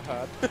question I've ever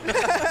heard.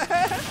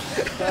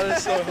 That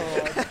is so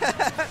hard.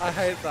 I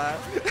hate that.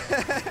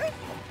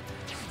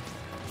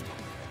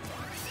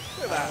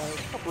 Look at that.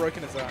 How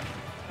broken is that?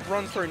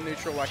 Run through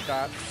neutral like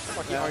that.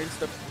 Like he owns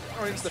the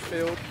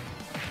field.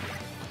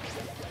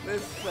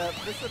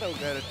 This little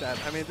go to time.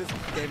 I mean, this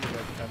game will go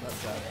to time. That's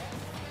sad.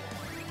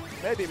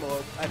 Maybe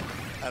more. I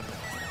don't know.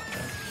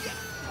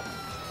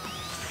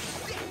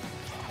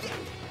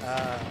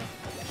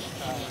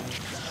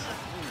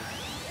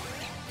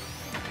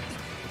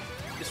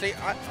 You see,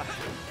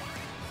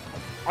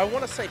 I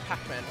want to say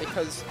Pac-Man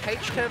because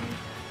H10.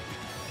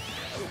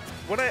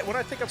 When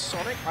I think of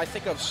Sonic, I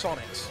think of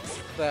Sonics,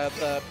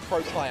 the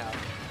pro player,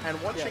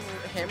 and watching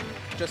him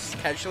just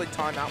casually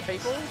time out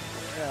people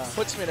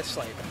puts me to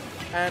sleep.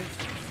 And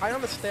I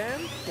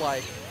understand,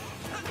 like,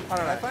 I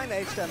don't know. I find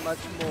H10 much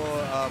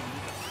more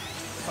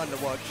fun to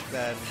watch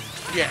than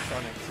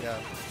Sonics. Yeah.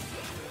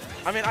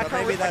 I mean, I can't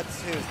maybe really, that's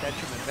to his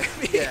detriment.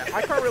 Maybe. Yeah,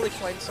 I can't really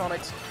claim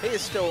Sonics. He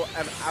is still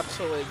an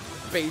absolute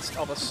beast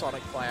of a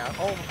Sonic player.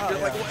 Oh my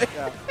god!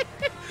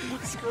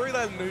 Like, screw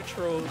that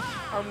neutral.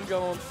 I'm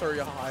going through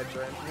your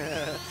hydrant.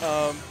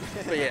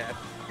 But yeah,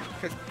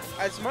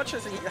 as much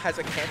as he has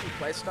a campy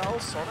playstyle,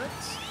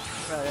 Sonics,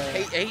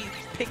 he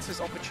picks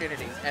his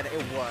opportunities and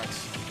it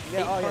works.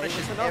 Yeah, he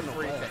punishes everything.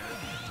 Player.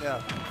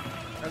 Yeah.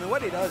 I mean,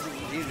 what he does is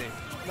easy.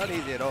 Not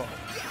easy at all.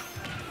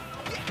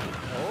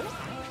 Oh.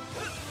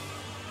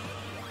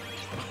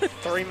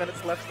 3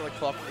 minutes left on the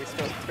clock. He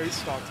scores 2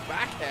 stocks.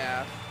 Back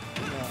air.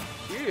 Yeah.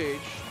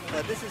 Huge.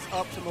 But this is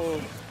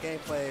optimal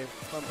gameplay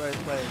from both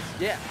players.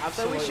 Yeah,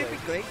 absolutely. So we should be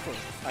grateful,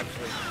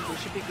 actually. We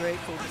should be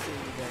grateful to see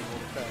the game all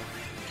the time.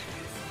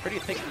 Who do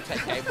you think will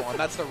take game one?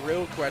 That's the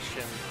real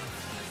question.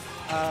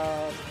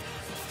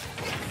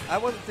 I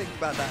wasn't thinking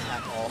about that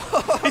at all.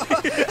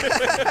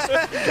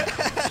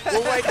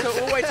 We'll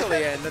wait till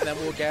the end and then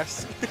we'll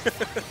guess.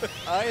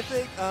 I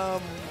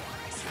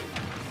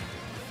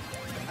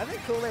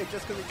think Kool-Aid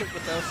just because he took the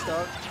first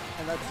stock,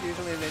 and that's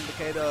usually an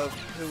indicator of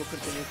who will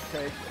continue to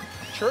take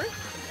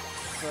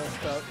first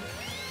stock.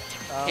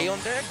 He on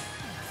deck?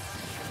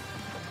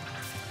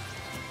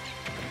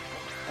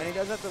 And he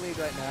does have the lead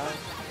right now.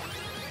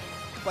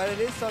 But it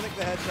is Sonic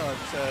the Hedgehog,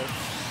 so...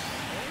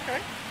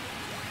 Okay.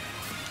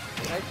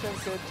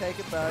 H10 should take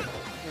it back,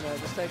 you know,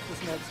 just take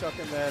this next stock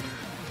and then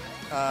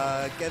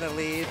get a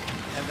lead,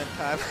 and then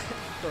time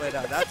Kool-Aid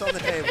out. That's on the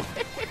table.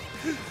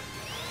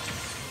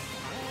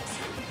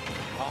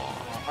 Oh,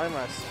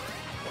 almost.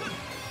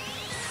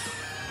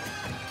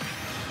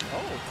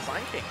 Oh,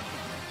 flanking.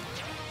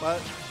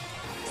 But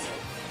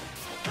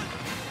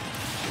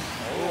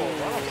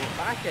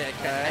back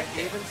air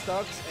even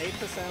stocks,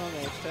 8% on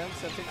H10,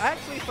 17. I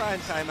actually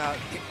find timeout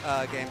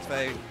games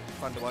very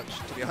fun to watch,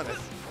 to be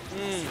honest.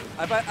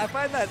 I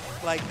find that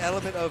like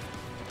element of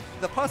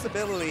the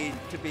possibility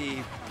to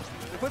be,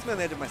 it puts me on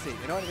the edge of my seat,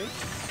 you know what I mean?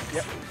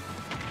 Yep.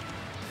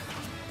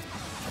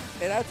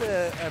 It adds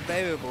a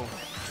variable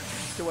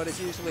to what is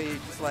usually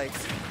just like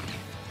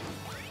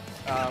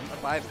a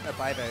buy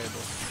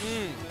variable.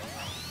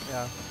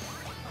 Yeah.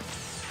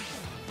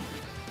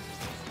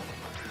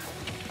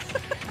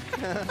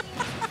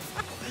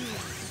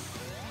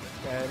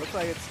 Okay, it looks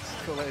like it's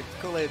Kool-Aid.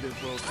 Kool-Aid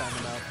will time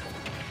him out.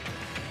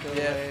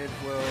 Kool-Aid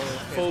will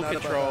full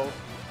control,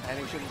 and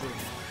he shouldn't be.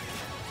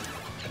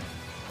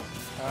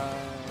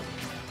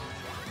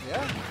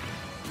 Yeah,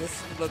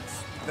 this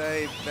looks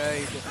very, very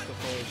difficult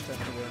for H10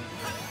 to win.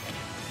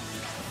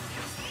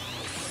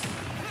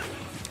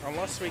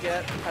 Unless we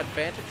get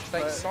advantage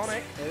thanks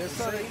Sonic. It is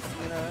Sonic,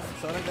 you know,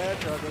 Sonic the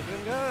Hedgehog, let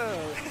him go.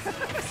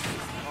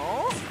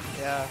 Oh?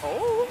 Yeah.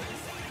 Oh?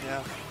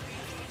 Yeah.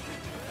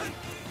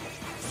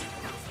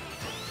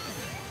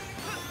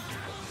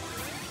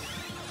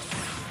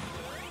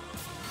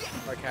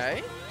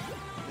 Okay.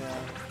 Yeah.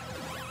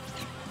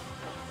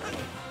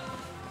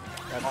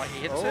 Oh, he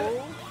hits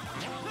it?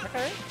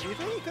 Okay. Do you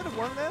think he could have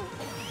won there? Do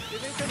you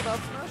think he could have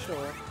up smash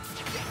or?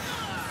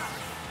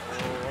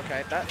 Oh,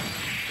 okay. That.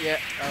 Yeah.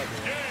 Oh,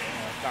 dear.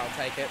 That'll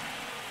take it.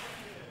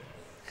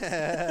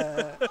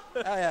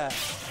 Oh, yeah.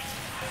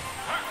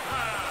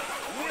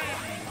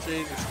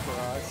 Jesus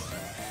Christ.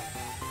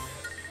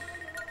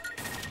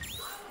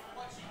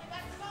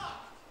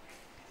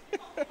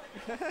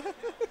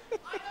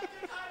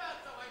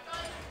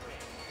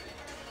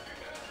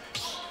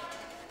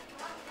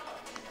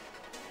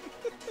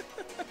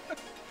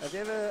 Have you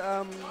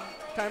ever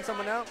timed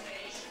someone out?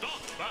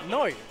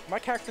 No, my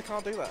character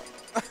can't do that.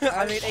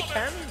 I mean, it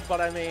can, but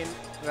I mean...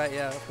 Right,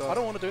 yeah, of course. I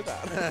don't want to do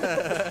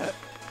that.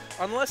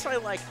 Unless I,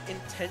 like,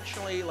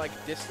 intentionally, like,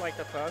 dislike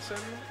the person.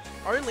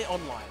 Only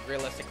online,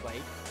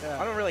 realistically.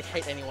 Yeah. I don't really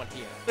hate anyone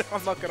here.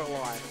 I'm not gonna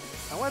lie.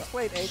 I once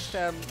played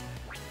H10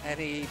 and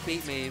he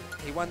beat me.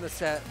 He won the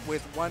set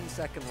with 1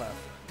 second left.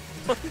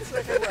 1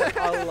 second left.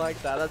 I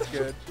like that. That's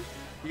good.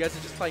 You guys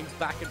are just playing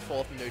back and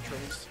forth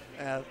neutrals.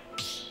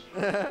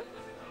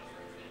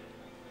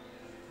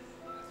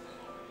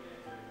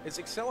 Is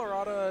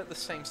Accelerata the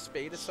same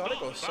speed as Sonic,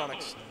 or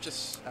Sonic's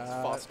just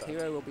faster?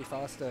 Hero will be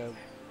faster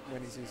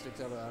when he's used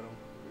Accelerata.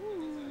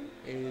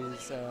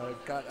 He's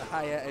got a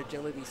higher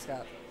agility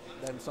stat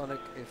than Sonic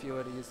if you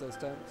were to use those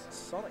terms.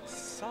 Sonic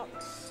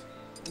sucks.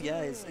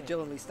 Yeah, his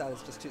agility stat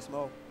is just too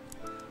small.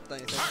 don't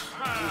you think?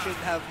 We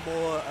should have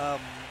more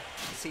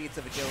seeds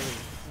of agility.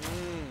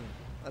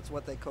 That's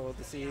what they call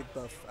the seed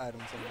buff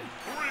items.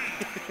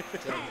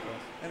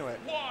 Anyway,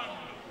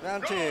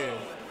 round 2.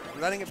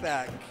 Running it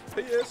back.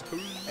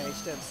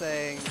 H-Dem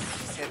saying,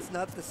 it's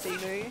not the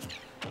scenery,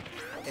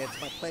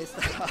 it's my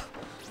playstyle,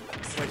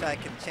 which I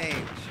can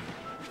change.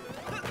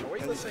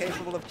 He's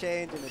capable of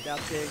change and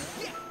adapting.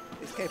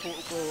 He's capable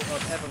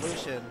of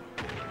evolution.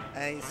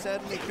 And he's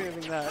certainly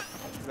proving that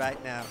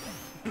right now.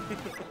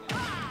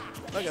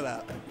 Look at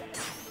that.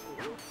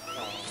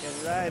 Get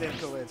right into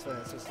Coolidge's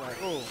face. Just like,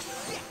 oh,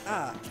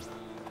 ah.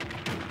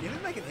 You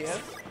didn't make it here.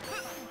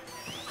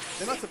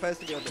 They're not supposed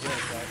to be on the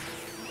hills, right?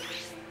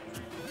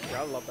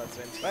 Yeah, I love that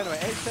scene. But anyway,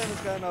 H-Dem is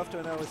going off to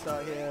an early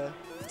start here.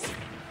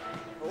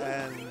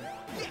 And,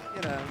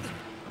 you know,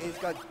 he's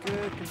got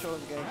good control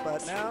of the game.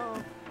 But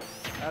now,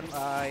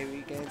 I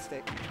regain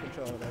state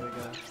control. There we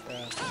go.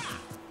 Yeah. So,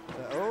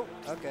 oh,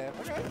 okay.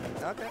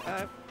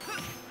 Alright.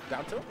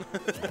 Down tilt?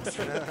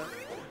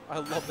 I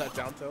love that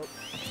down tilt.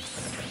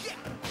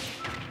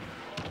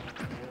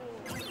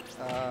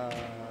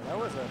 That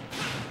was a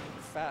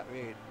fat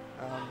read.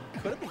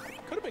 Could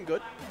have been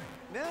good.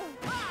 Yeah,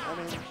 I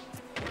mean,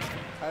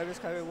 high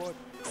risk, high reward.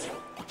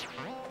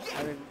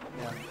 I mean,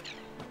 yeah.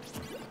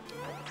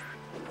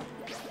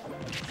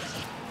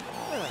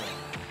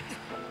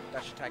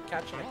 Dash attack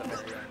catching at the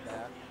very end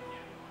there.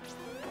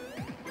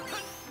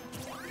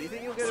 Do you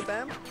think you'll get a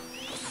BAM?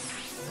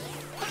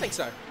 I think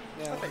so.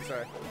 Yeah. I think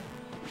so.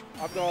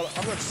 I've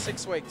got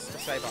 6 weeks to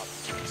save up,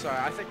 so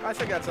I think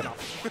that's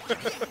enough.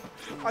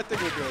 I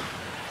think we're good.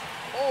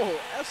 Oh,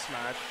 F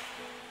smash.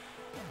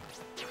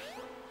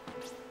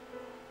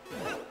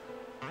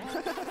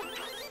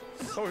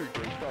 So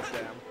good,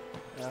 goddamn.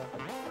 Yeah.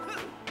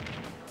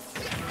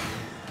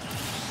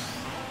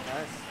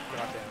 Nice.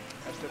 Goddamn.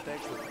 That's good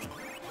take.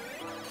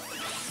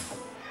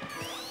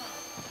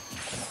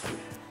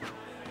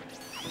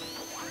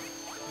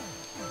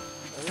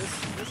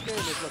 This game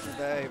is looking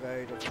very,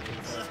 very different from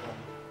the first one.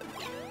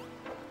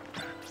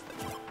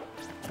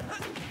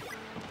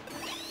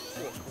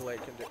 What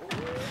Kool-Aid can do.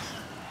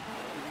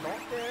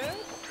 Not there.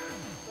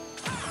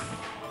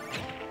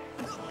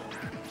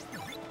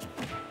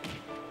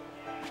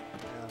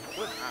 Yeah.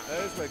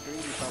 Those were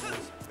greedy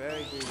bubbles.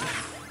 Very greedy.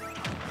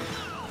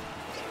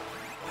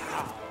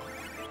 Wow.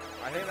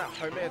 I think that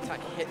home air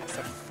attack hit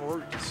the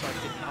fruit, so I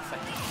did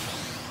nothing.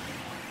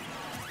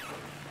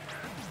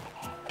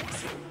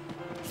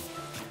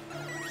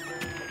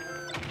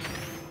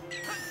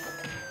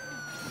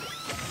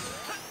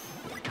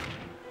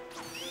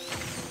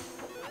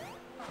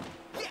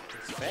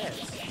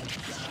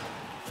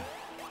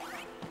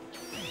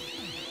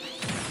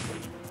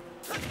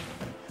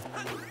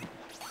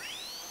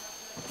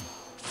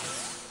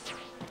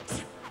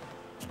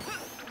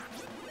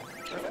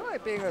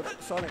 Being a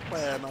Sonic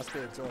player must be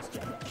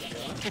exhausting.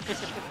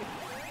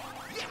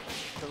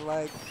 But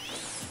like,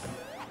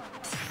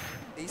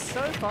 he's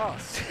so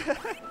fast.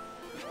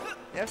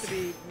 You have to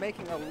be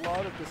making a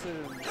lot of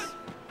decisions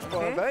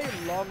for a very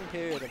long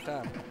period of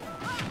time.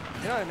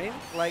 You know what I mean?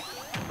 Like,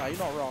 no, you're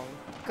not wrong.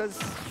 Because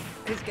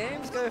his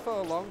games go for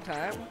a long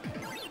time.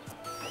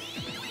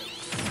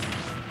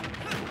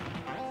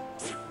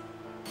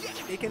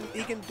 He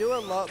can do a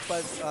lot,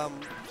 but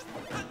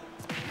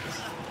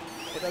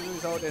it doesn't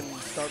result in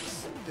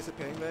stocks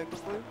disappearing very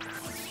quickly.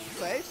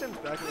 So H-Dem's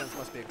back against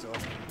must be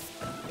exhausting.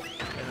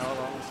 In all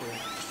honesty.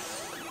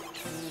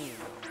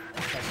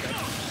 That's good.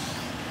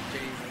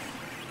 Jesus.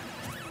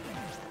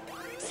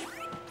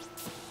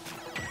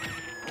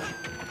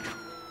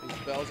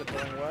 These bells are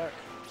doing work.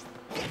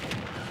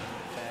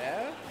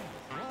 There.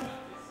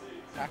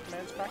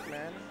 Pac-Man's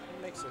Pac-Man.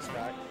 He makes this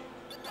back.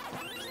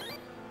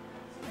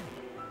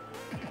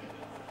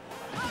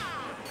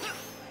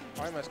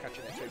 Almost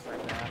catching it 2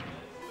 frame there.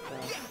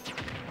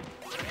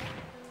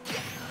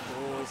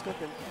 Oh, he's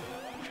cooking.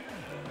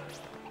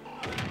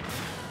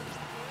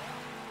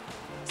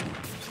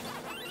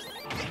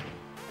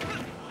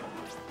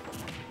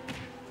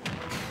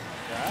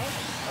 Yeah?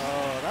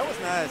 Oh, that was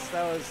nice.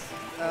 That was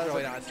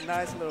really a nice.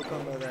 Nice little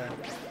combo there.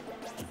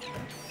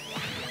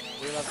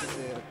 We love to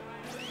see it.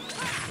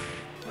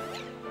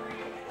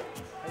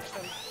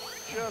 H-Dem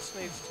just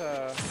needs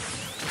to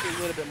do a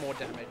little bit more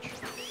damage.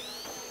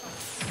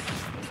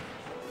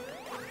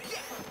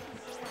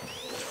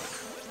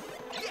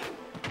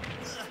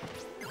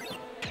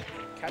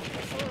 Catching the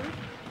food.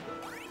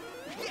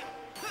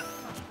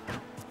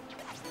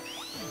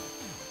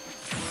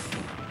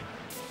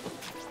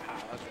 Wow,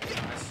 that's really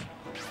nice.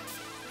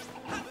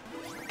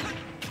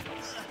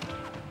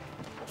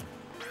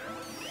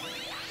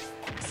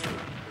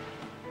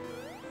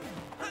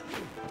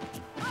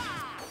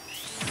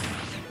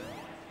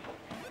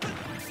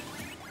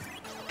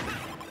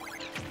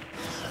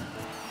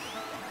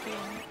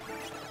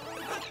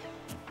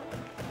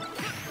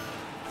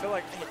 I feel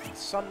like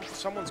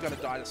someone's going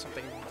to die to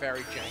something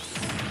very janky.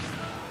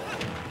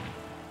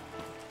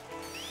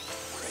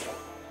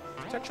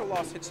 Potential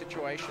last hit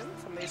situation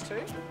from these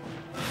two.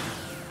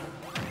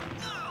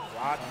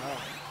 What?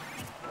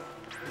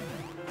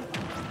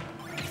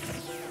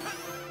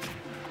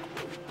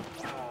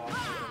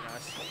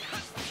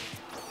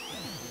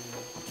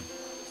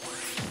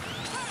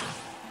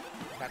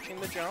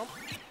 blocking the jump.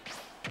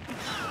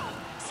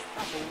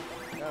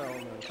 That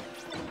almost.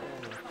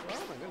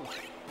 Oh my goodness.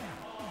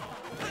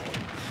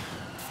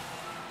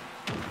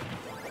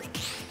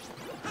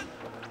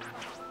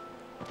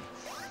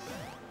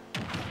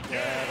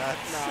 Yeah,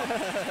 that's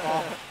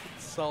oh,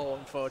 so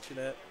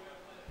unfortunate.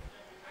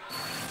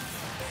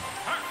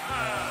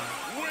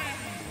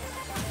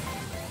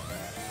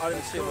 I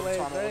didn't see what the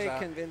tunnel was very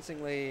at.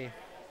 convincingly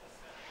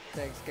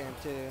takes game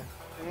 2.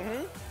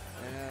 Mm-hmm.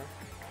 Yeah.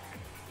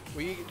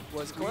 Were you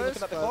Was looking at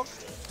the clock?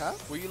 Huh?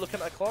 Were you looking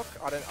at the clock?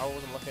 I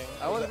wasn't looking.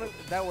 I wasn't.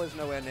 That was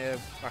nowhere near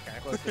Okay.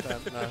 close to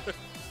time. No.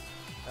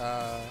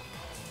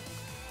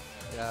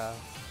 Yeah.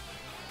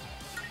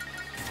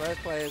 Both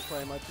players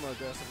play much more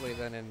aggressively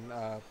than in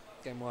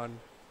game 1.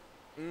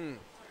 Mm.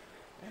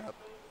 Yep.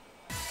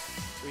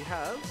 We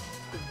have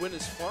the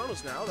winners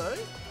finals now, though.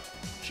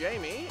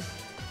 Jamie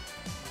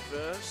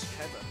versus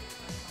Heaven.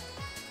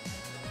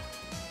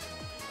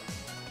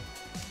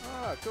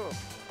 Oh, cool.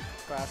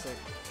 Classic.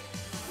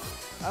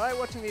 I like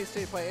watching these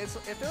two play. It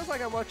feels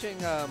like I'm watching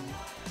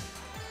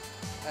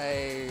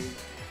a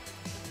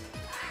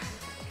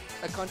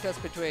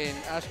contest between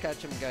Ash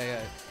Ketchum and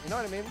Gayo. You know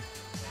what I mean?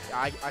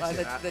 I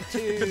see that. The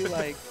two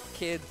like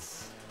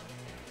kids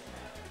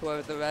who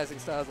are the rising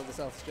stars of the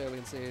South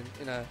Australian scene.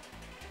 You know.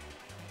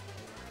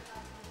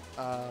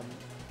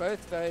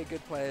 Both very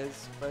good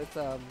players. Both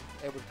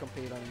able to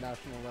compete on a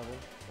national level.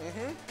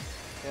 Mm-hmm.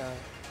 Yeah.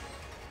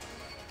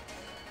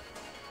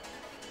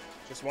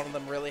 Just one of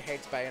them really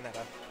hates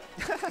Bayonetta.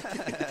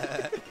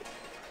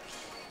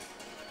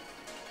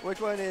 Which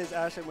one is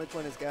Ash and which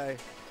one is Guy?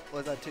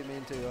 Was that too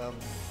mean to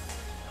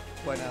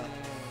point out?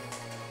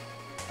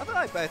 I feel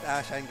like both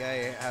Ash and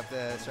Guy have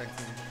their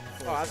strengths and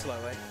flaws. Oh,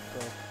 absolutely.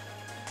 Cool.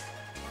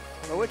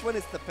 But which one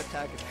is the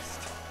protagonist?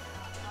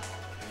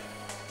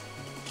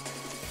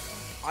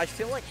 I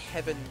feel like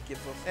Heaven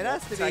gives us. It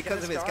has to be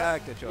because of his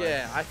character choice.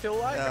 Yeah, I feel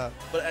like. Yeah.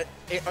 But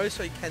it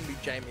also can be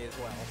Jamie as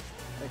well.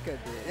 It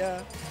could be,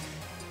 yeah.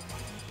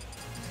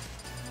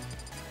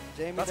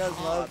 Jamie That's does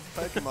hard. love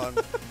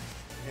Pokemon,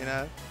 you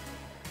know.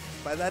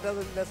 But that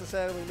doesn't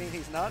necessarily mean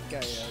he's not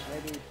gay yet.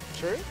 Maybe,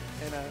 True.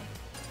 you know.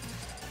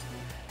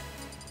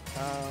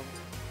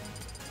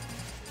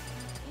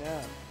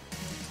 Yeah.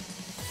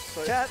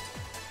 So Chat,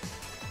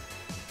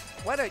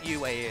 why don't you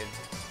weigh in?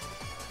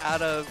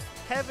 Out of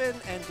Heaven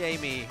and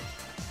Jamie,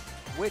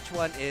 which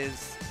one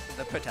is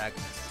the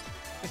protagonist?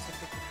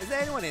 Is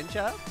there anyone in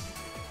chat?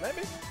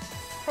 maybe.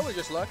 Probably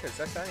just lurkers.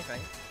 That's the only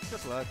thing.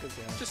 Just lurkers,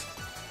 yeah. Just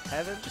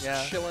Heaven?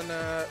 Just chilling,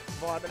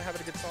 vibing,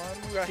 having a good time.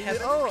 We got Cheesy.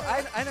 Heaven. Oh,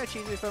 I know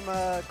Cheesy from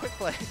Quick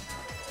Play.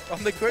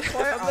 On the quick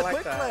play. From I the like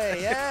Quick that.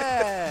 Play,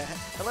 yeah.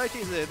 Hello,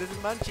 Cheesy. This is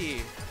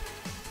Munchie.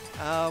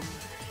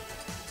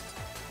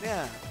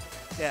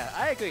 Yeah,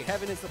 I agree.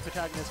 Heaven is the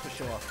protagonist for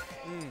sure.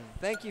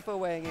 Thank you for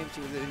weighing in,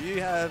 Cheesy. You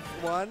have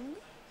one.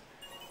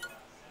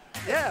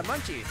 Yeah,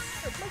 Munchie.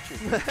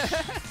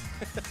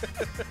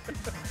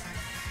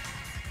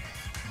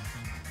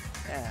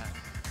 Yeah.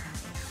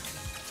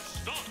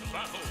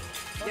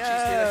 Munchie's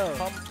here to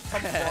come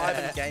vibe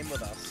and game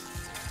with us.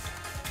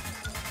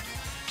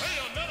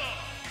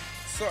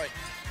 So,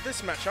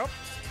 this matchup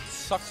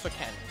sucks for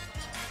Ken.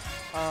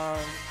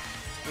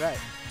 Right.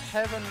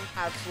 Heaven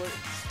absolutely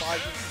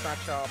despises this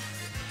matchup,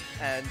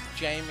 and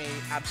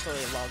Jamie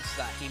absolutely loves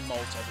that he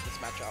molts over this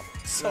matchup.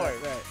 So,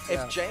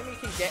 if Jamie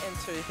can get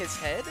into his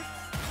head,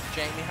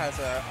 Jamie has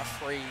a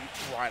free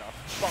rider.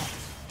 But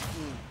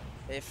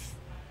if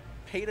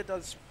Peter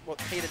does what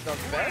Peter does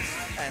best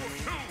and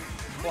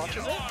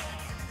clutches it,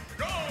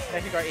 they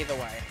can go either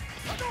way.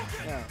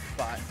 Yeah.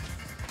 But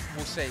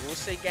we'll see. We'll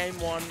see game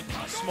 1,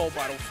 small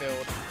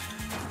battlefield.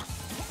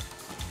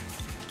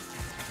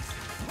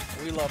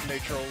 We love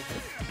neutral.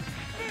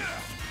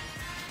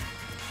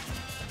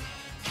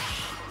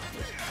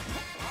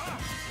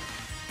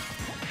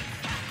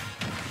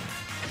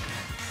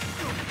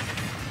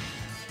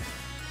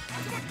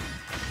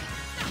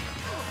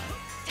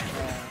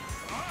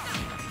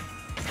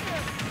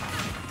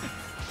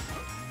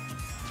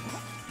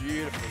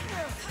 Beautiful.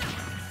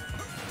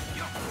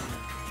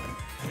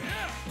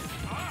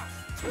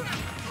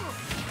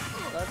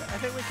 I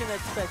think we can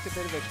expect a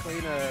bit of a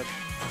cleaner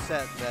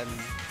set than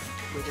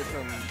we did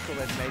from Full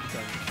Edge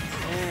Matron.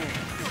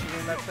 You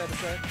think that's fair to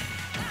say?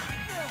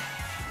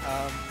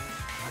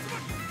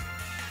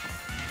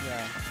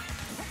 Yeah.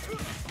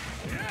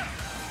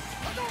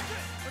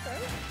 Okay.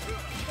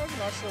 That was a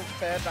nice little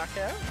fair back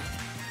air.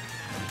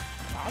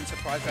 I'm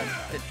surprised that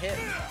didn't hit.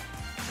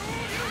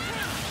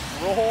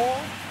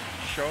 Raw.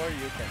 Sure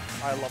you can.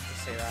 I love to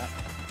see that.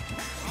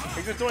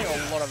 He's been doing a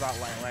lot of that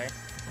lately.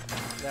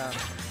 Yeah.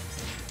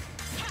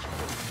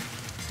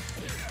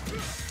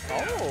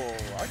 Oh,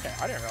 okay.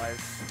 I didn't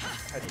realize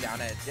how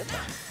down air did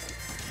that.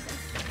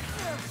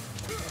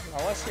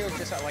 Unless he was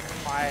just at like a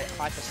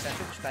high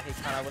percentage that he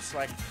kind of was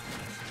like,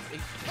 he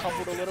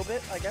tumbled a little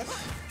bit, I guess.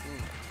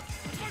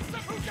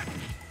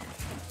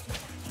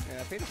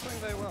 Yeah, Peter's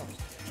playing very well.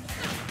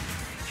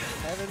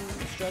 Evan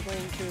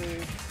struggling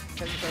to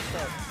take the first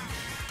step.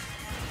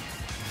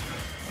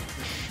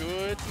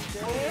 Should be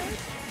dead.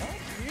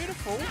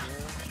 Beautiful.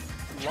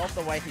 Love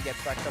the way he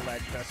gets back to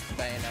ledge versus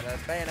Bayonetta.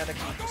 Bayonetta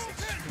can just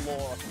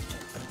explore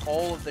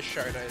all of the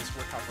Shoto's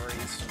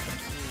recoveries.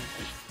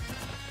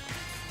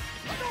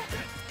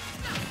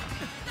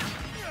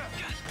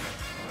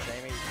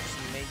 Jamie just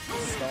needs to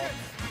stop.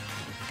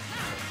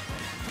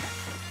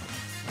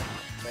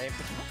 They're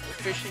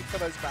fishing for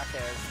those back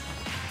airs.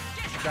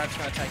 Jab's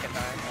going to take it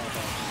down.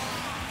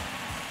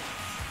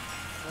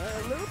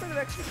 A little bit of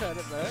extra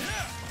credit there.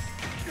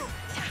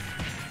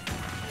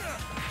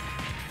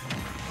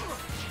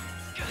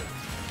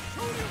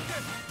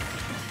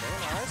 Very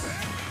nice.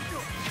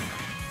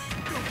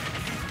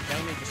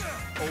 Jamie just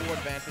full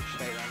advantage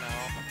state right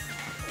now.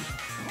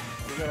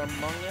 We got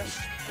Among Us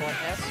for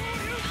S.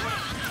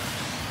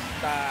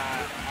 I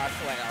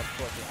feel like I was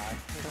caught the eye.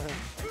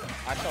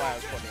 I feel like I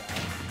was caught the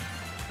eye.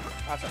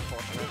 That's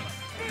unfortunate.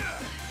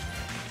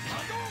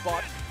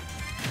 But,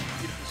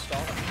 beautiful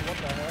stop. What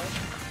the hell?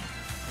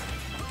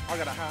 I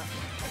got a hat.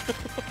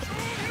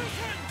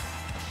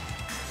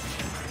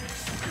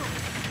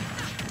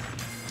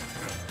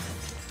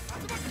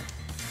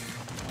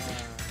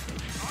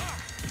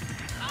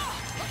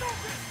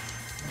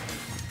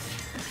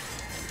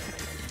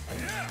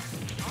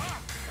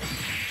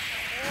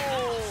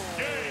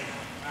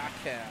 Back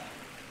air.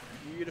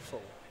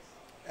 Beautiful.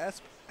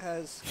 Asp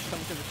has come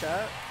to the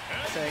chat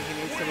saying he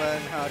needs to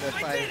learn how to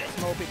fight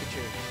small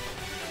Pikachu.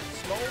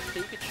 Small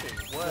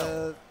Pikachu.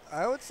 Well,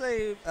 I would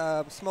say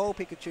small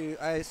Pikachu,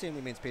 I assume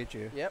he means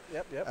Pichu. Yep.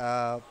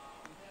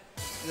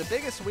 The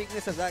biggest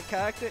weakness of that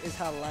character is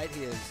how light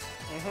he is.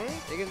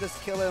 You can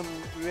just kill him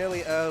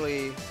really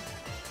early.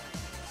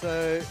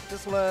 So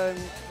just learn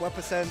what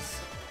percents.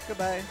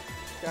 Goodbye.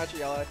 Gotcha,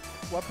 Yellow.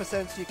 What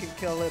percents you can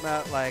kill him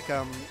at, like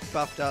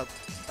buffed up,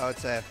 I would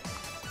say.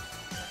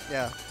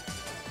 Yeah.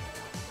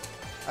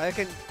 I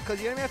reckon,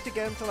 because you only have to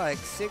get him to like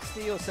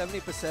 60 or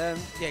 70%.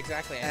 Yeah,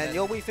 exactly. And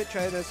you'll Wii Fit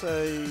trainer,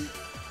 so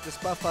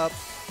just buff up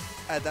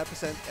at that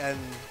percent and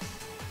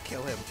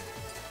kill him.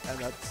 And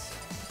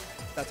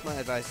that's my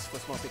advice for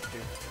small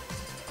Pikachu.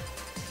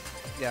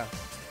 Yeah.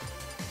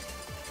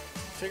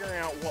 Figuring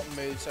out what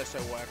moves also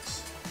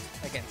works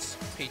against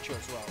Pichu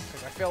as well,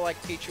 because I feel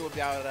like Pichu would be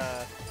able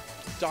to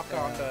duck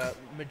on the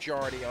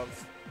majority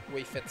of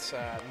Wii Fit's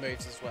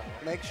moves as well.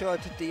 Make sure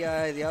to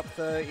DI the up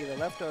throw, either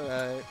left or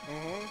right.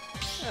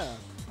 Yeah.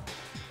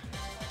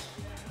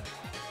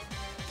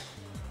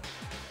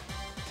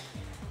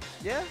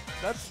 Yeah,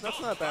 that's not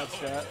a bad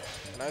strat.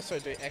 And also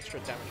do extra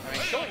damage. I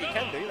mean, sure, you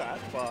can do that,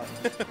 but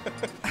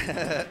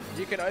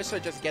you can also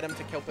just get him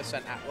to kill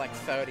percent at like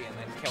 30 and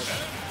then kill them.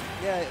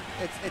 Yeah,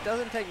 it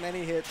doesn't take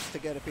many hits to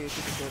get a Pichu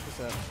to kill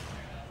percent.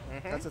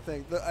 That's the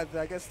thing.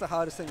 I guess the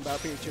hardest thing about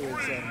Pichu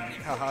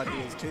is how hard he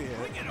is to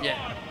hit.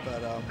 Yeah.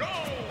 But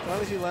as long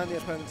as you learn the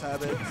opponent's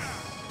habits,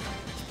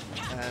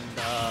 and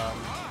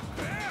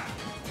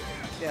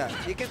yeah,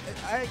 you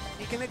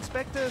can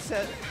expect a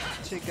set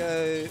to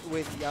go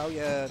with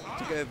Yaoya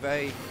to go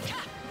very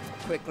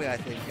quickly, I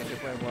think, if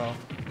it went well.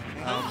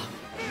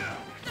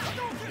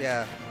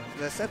 Yeah,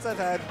 the sets I've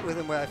had with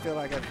him where I feel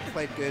like I've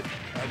played good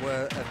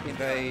have been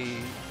very,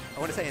 I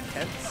want to say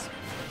intense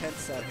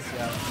sets,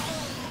 yeah.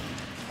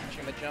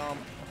 The jump.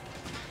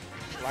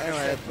 Like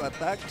anyway, but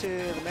back to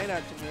the main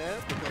action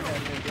here before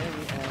having in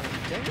Jamie,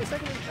 and Jamie's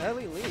taking an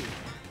early lead.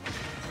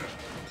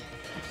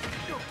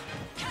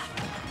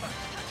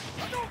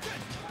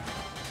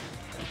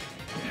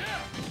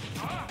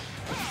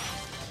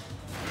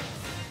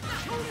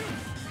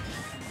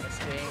 This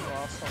being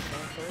lost on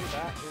turn 3,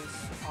 that is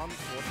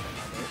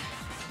unfortunate.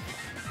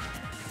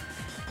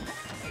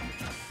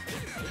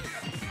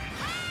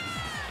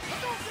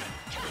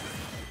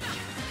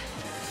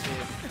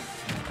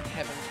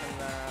 Heaven can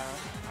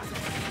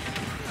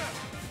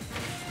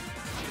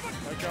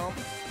no jump,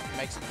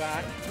 makes it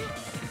back.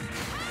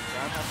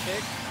 Roundhouse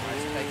kick,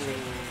 nice takes it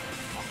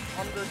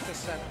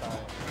 100%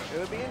 though. It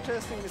would be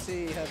interesting to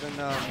see Heaven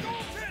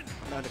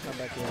trying to come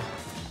back here.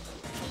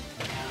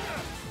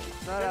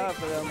 It's not out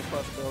of the realm of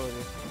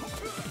possibility.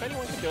 If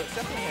anyone can do it, it's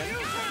definitely him.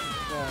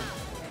 Yeah.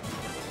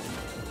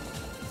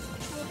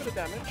 Just a little bit of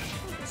damage,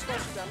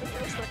 explosive damage, I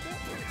expect it.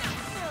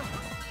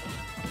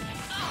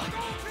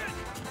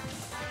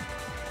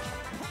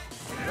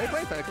 They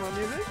play Pokemon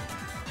music?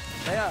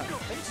 They are. I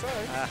think so.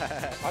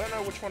 I don't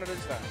know which one it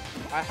is though.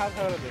 I have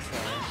heard of this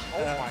though.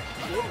 Oh my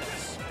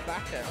goodness.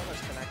 Back there,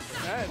 almost connected.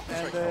 Alright,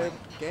 and the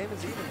game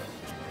is even.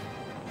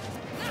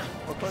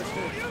 Or close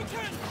to.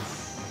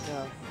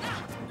 Yeah.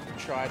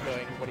 Tried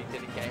doing what he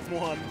did in game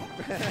 1.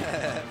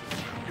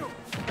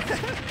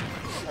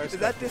 Is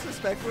that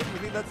disrespectful? You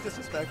think that's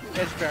disrespectful?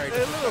 It's very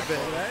disrespectful. A little bit,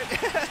 right?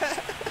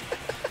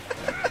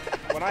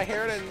 When I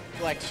hear it in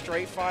like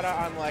Street Fighter,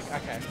 I'm like,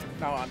 okay,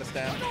 now I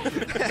understand.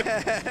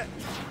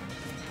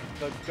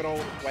 The good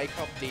old wake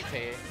up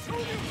DP.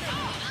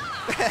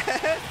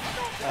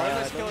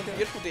 Almost killing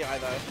beautiful DI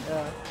though.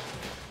 Yeah.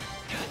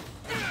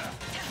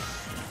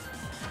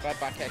 Bad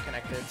back air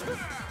connected.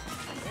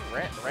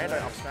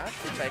 Rando up smash,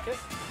 we take it.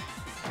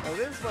 Well,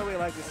 this is what we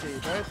like to see.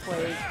 Both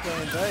players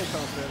playing very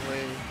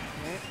confidently.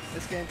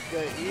 This game could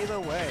go either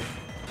way.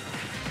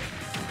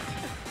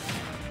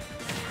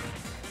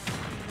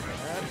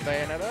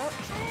 Bayonetta.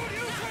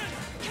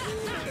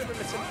 Bit of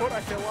misinput,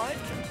 I feel like.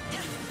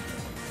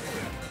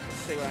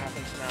 Let's see what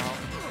happens now.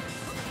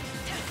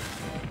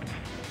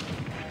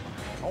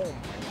 Oh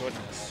my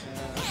goodness.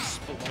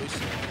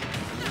 Explosive.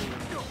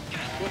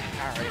 Good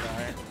parry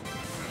though.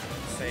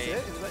 Let's see.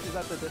 Is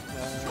that the...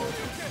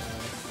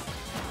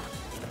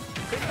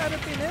 Could that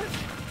have been it?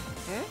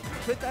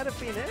 Could that have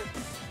been it?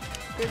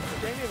 Could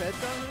Jamie have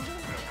edged on him?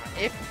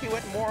 If he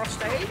went more off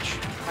stage,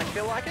 I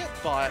feel like it,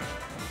 but...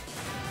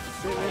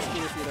 It's a bit risky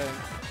if you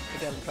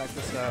haven't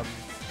practiced the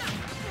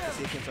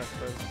sequence, I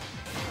suppose.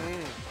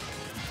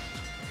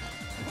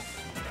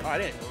 Oh, I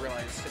didn't even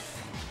realize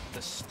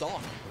the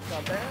stock.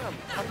 God damn,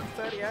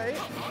 138.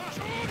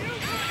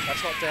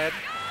 That's not dead.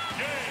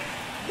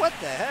 What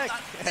the heck?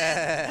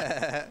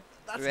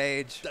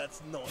 Rage.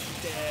 That's not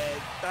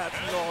dead. That's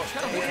not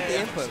He did dead. the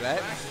input,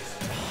 right?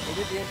 He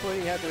did the input,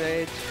 he had the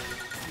rage.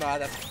 Nah,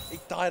 he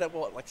died at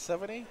what, like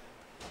 70?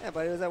 Yeah,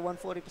 but he was at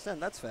 140%,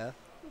 that's fair.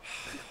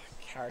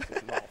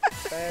 Character's not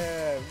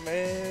fair,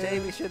 man.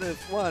 Jamie should have,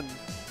 1,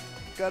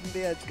 gotten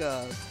the edge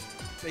guard,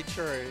 Be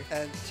true.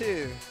 and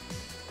 2,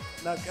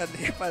 not gotten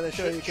hit by the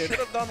Shoryuken. Should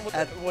have done what,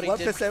 And what he what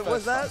did percent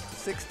was first that?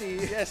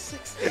 60? Yeah,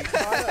 60.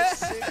 Minus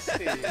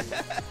 60.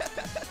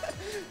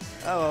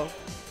 Oh well.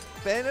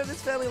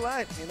 Bayonetta's fairly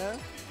light, you know?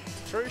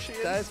 True, she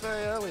is. Dies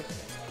very early.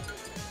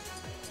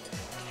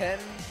 Ken,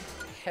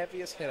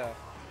 heaviest hitter.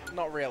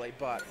 Not really,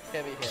 but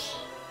heavy hit.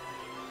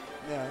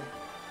 Yeah.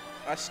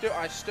 I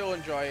still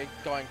enjoy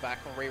going back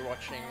and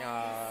rewatching.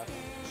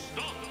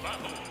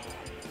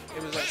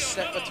 It was a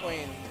set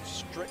between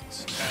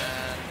Strix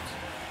and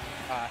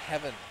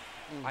Heaven.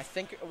 I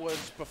think it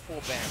was before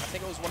BAM. I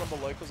think it was one of the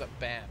locals at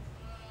BAM.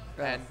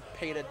 Yeah. And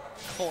Peter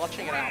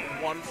clutching it out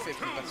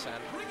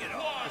 150%.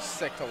 It's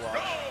sick to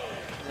watch.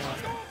 Yeah.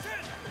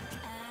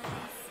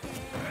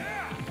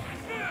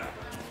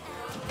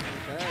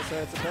 Okay, so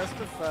it's a best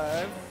of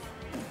 5.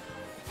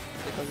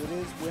 Because it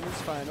is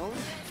winners finals.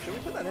 Should we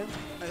put that in?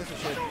 I guess we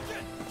should.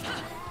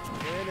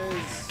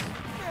 Winners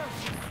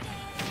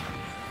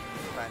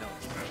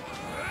finals.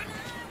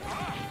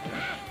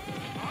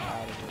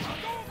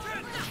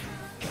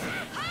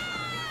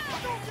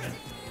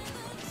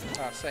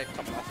 Save,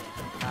 come off.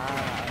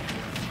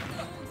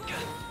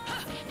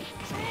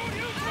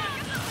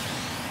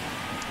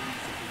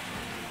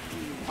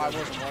 I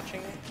wasn't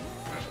watching.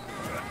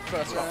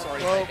 First one's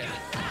already taken.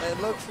 It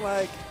looks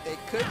like it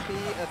could be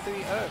a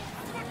 3-0.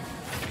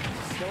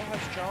 Still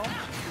has jump.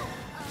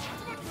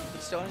 He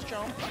still has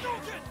jump.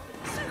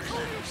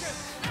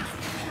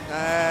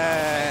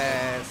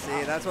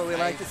 See, that's what we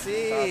like to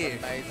see. That was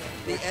amazing.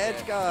 The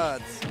edge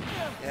guards.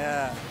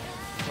 Yeah.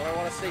 That's what I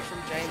want to see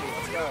from Jamie.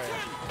 Let's go.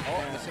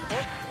 Oh, this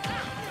input.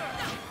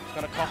 He's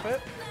going to cop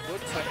it.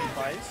 Good, second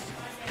place.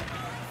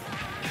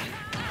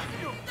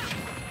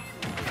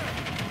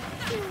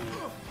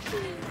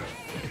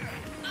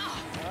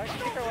 Alright,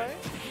 kick away.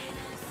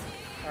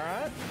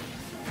 Alright.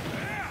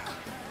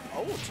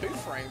 Oh, 2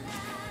 frames.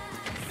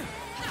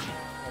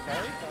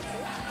 Okay, that's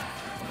it.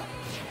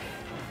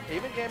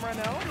 Even game right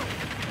now.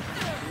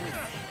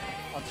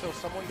 Until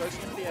someone goes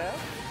into the air.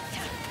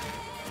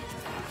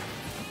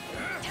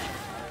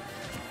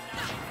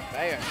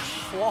 They are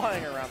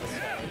flying around the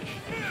stage.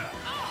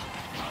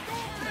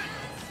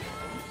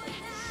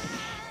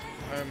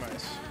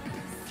 Almost.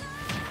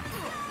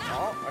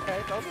 Oh, okay,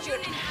 that was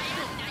it.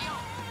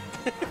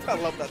 I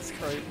love that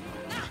scream.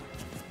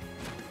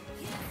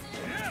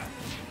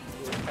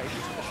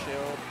 Patience with the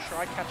shield.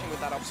 Try catching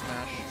with that up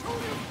smash.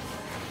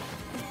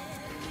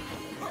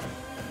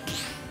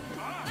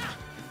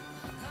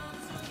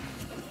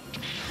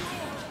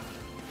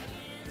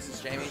 This is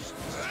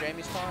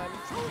Jamie's time.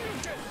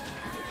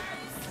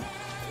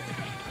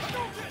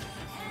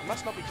 It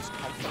must not be just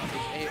confident.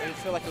 It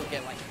feel like he'll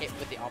get like hit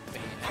with the up B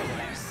and he'll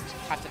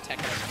have to tech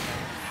it or something.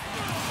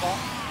 But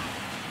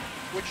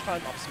which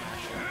time up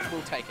smash?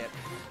 We'll take it.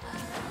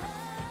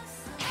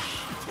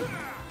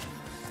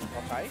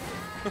 Okay.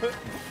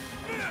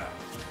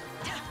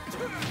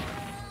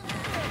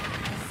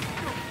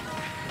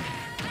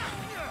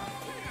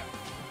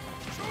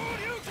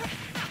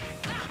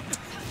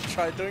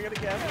 Try doing it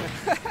again.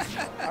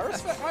 I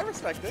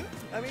respect it.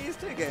 I mean, he's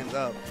 2 games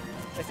up.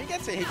 If he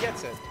gets it, he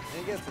gets it.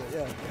 He gets it,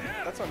 yeah.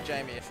 That's on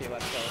Jamie if he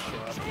lets go of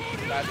shield.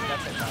 That's it,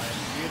 Ryan.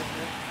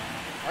 Beautiful.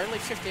 Only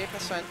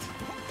 58%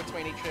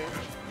 between each two.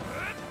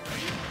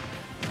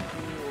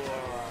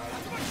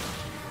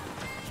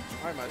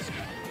 Almost.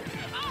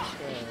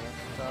 Okay.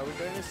 So are we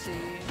going to see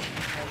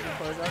as we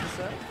close out the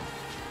set?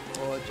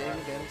 Or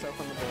Jamie get himself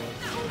on the board?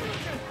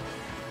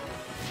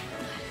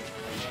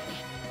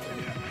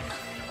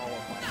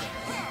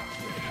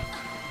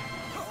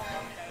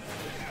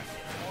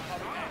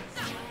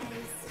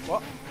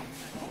 What?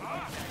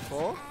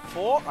 4?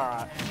 4?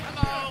 Alright.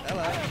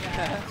 Hello.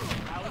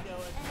 How we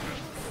doing?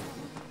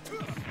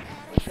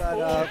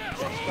 Got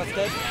That's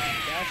dead.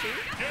 Dashi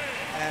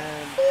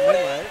and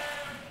Moonlight.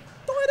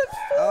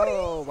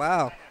 Oh,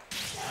 wow.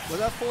 Was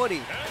that 40? I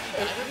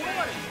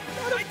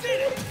did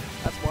it!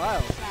 That's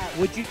wild.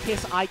 Would you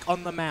kiss Ike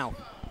on the mouth?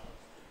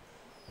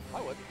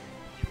 I would.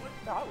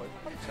 No, I would.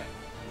 100%.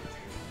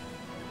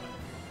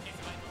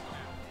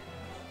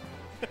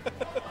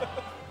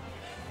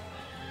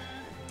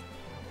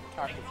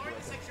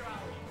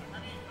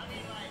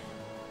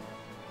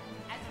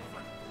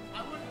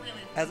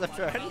 As a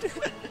friend?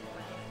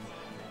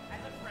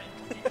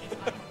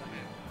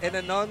 In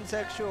a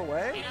non-sexual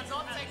way?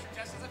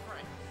 Just as a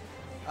friend.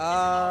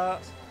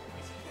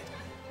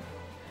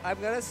 I'm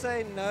gonna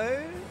say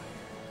no,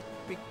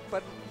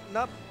 but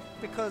not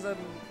because I'm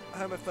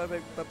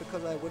homophobic, but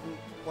because I wouldn't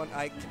want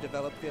Ike to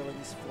develop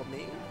feelings for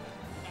me.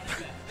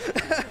 Okay.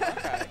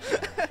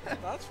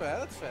 That's fair,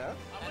 that's fair.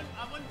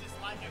 I wouldn't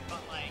dislike it, but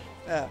like,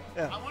 Yeah.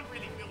 I wouldn't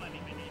really feel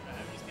anything either.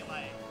 I'd just be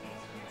like,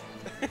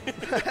 Yeah.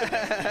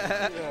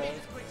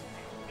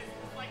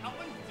 like I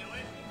wouldn't do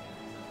it.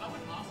 I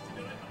wouldn't ask to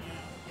do it, but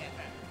yeah,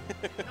 fair.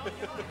 No, you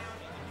know,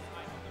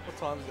 What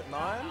time is it?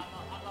 9? I'm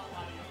not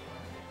lying.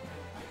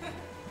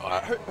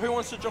 Alright, who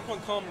wants to jump on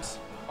comms?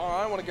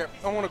 Alright, I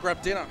want to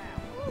grab dinner.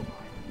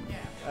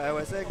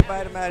 We're saying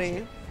goodbye to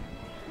Maddie.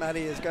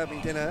 Maddie is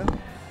grabbing dinner.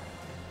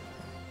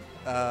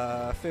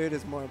 Food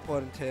is more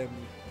important to him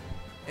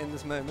in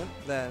this moment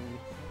than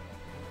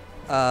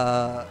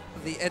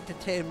the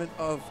entertainment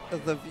of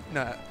the...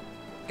 No.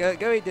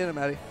 Go eat dinner,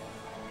 Maddie.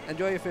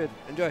 Enjoy your food.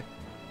 Enjoy.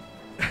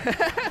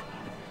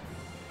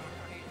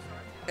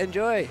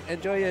 Enjoy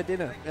your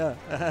dinner. Yeah.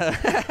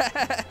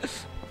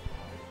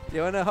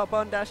 You want to hop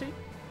on, Dashi?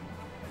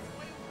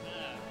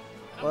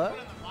 What?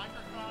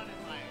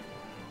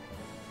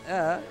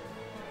 Yeah.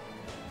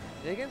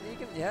 You can,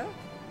 yeah.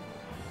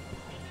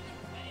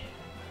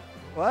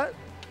 What?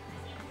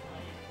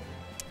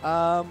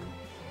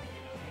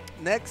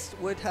 Next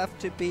would have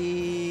to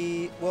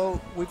be, well,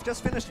 we've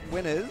just finished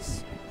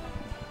winners,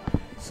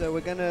 so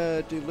we're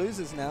gonna do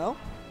losers now.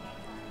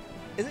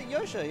 Is it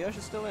Yosha?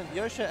 Yosha's still in.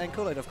 Yosha and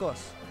Kool-Aid, of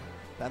course.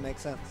 That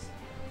makes sense.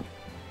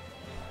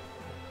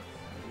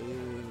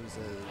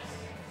 Losers.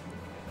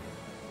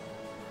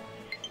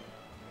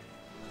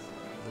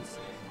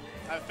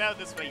 I failed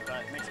this week,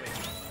 but next week.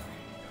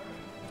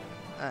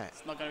 Alright.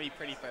 It's not gonna be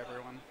pretty for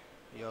everyone.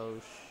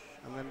 Yosh.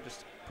 I'm gonna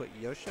just put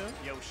Yosha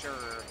Yo,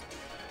 sure.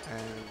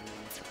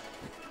 and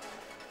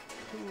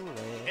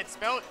Kool-Aid. It's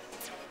spelled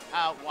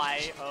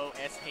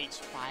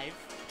YOSH5.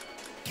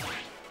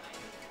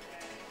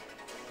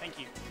 Thank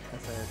you.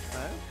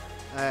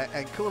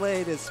 And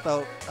Kool-Aid is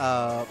spelled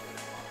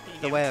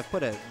the way I've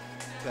put it,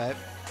 right?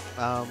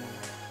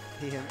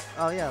 He, him.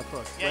 Oh yeah, of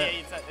course. Yeah,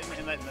 it's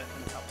in the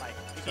top right.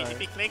 If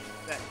you click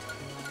that.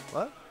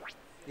 What?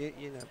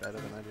 You know better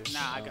than I do.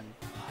 Nah, I got.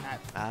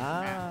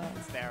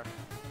 It's there.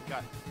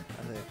 Got.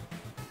 I see.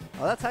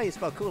 Oh, that's how you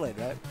spell Kool-Aid,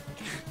 right?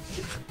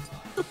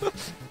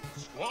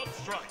 Squad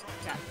strike.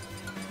 Yeah.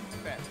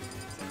 Fair.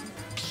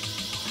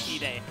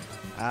 E-Day.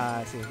 Ah,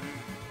 I see.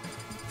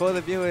 For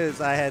the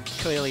viewers, I had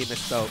clearly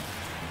misspelled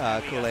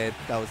Kool-Aid.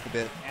 That was the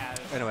bit. Yeah.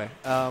 Anyway.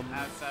 So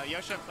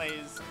Yosha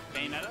plays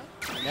Bayonetta.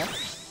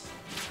 Yes.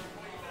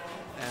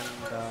 And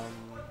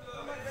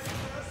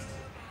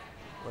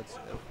what's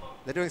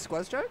they're doing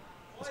squad stroke?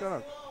 What's going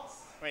on?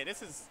 Wait,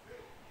 this is.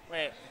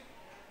 Wait.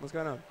 What's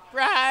going on?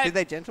 Brad! Did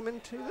they gentlemen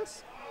to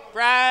this?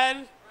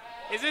 Brad!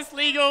 Is this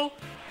legal? 3,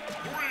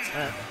 2,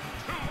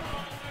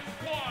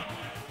 1,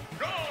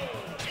 go!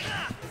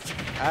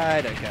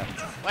 I don't care.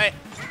 Wait.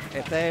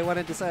 If they want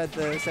to decide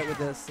to set with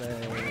this,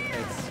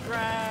 it's.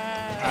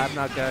 Brad! I'm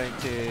not going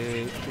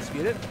to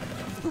dispute it.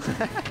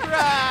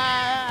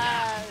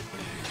 Brad!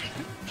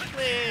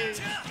 Please!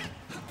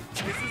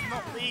 This is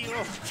not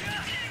legal.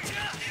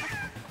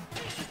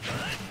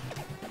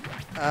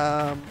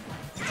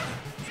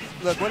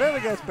 Look, whatever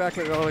gets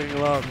bracket rolling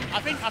along.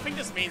 I think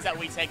this means that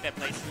we take their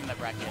places in the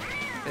bracket.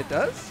 It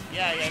does?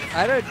 Yeah.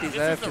 I don't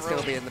deserve to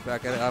still be in the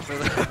bracket after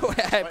the way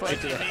I played What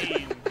do you today.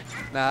 mean?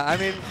 Nah, I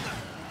mean.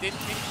 Did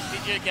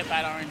you get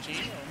bad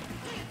RNG?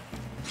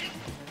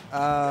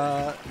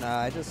 Nah,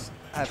 I just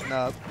have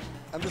not.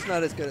 I'm just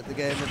not as good at the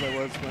game as I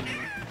was when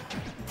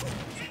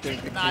doing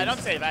the Nah, don't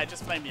say that.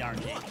 Just blame the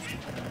RNG.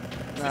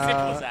 Nah,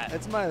 simple as that.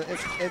 it's my.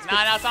 It's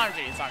Nah, it's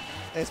RNG. It's RNG.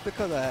 It's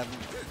because I haven't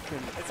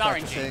been It's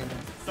practicing. RNG.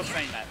 Stop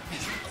saying that.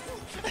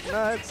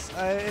 No,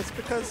 it's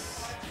because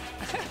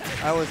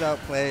I was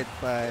outplayed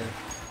by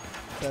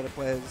better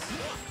players.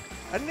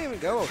 I didn't even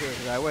go over here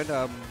today. I went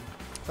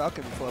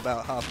Falcon for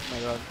about half of my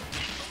run.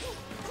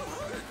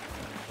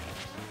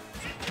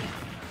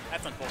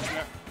 That's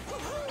unfortunate.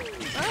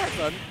 I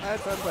had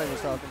fun playing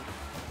with Falcon.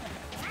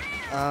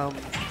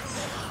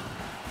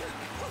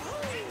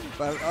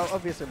 But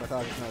obviously my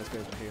Falcon's not as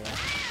good as a hero.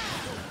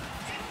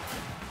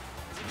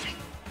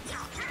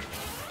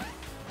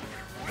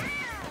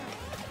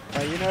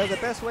 But you know, the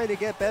best way to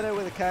get better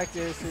with a character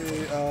is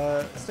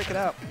to stick it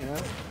out, you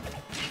know?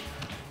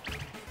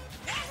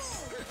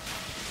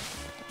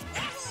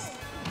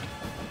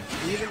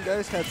 Even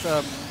Ghost had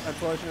some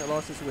unfortunate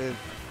losses with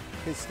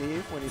his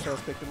Steve when he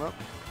first picked him up.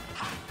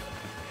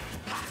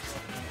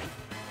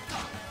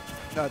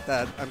 Not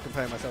that I'm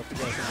comparing myself to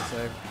Ghost in the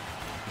same.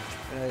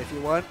 You know, if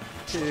you want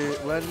to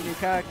learn a new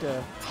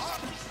character,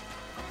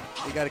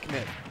 you gotta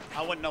commit.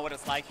 I wouldn't know what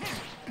it's like.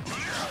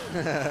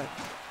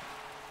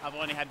 I've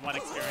only had one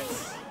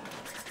experience.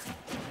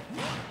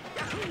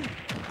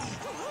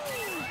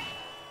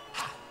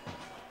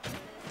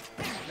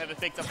 Never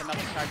picked up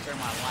another character in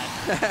my life.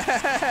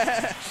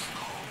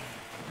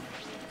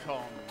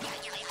 Cool.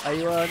 Are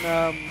you on,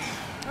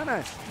 oh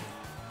nice.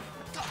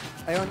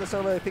 Are you on the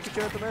solo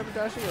Pikachu at the moment,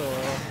 Dashi, or?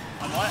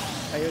 On what?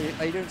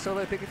 Are you doing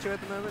solo Pikachu at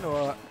the moment,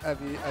 or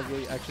have you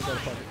actually got a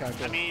pocket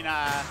character? I mean,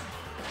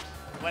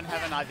 when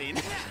haven't I been?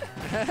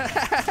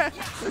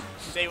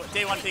 day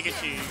one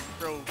Pikachu,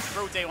 bro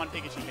day one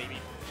Pikachu, baby.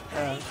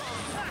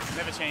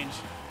 Never change.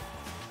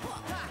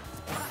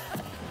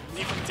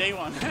 New from day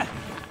one.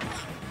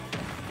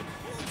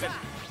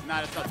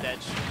 Nah, that's not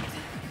Dedge.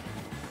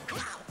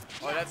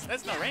 Oh,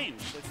 that's no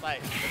range. It's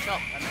like the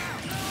chop. And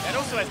that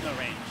also has no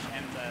range.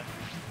 And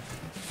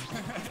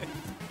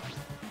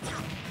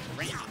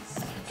ranges.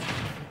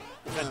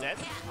 Is that dead?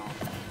 Oh.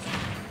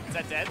 Is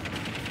that dead?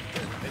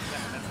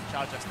 That's a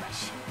charge up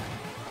smash.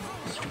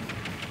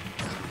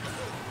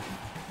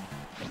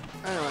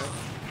 Anyway.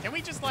 Can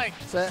we just like?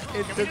 So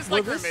can we just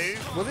like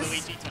remove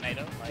Luigi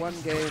Tornado? Like,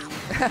 one game.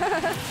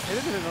 It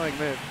is an annoying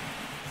move.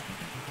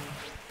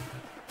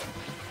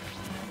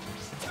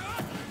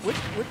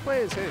 Which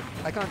player is who?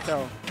 I can't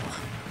tell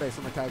based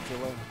on the tags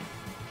alone.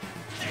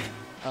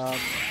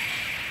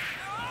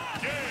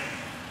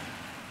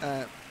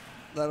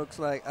 That looks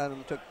like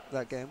Adam took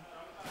that game.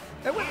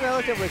 It went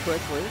relatively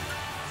quickly.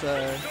 So,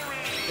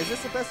 is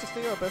this the best of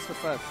 3 or best of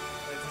 5?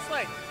 It's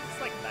like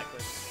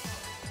backwards.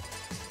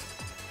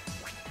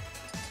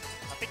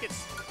 I think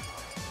it's.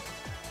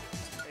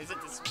 Is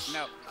it this?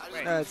 No.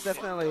 Wait. It's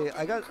definitely.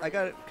 I got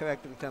it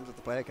correct in terms of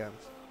the player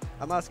counts.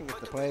 I'm asking if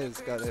the players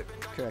got it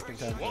correct in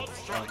terms of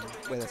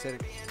where they're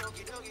sitting.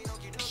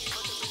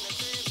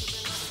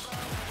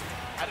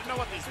 I don't know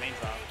what these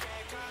names are.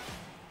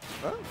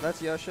 Oh,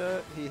 that's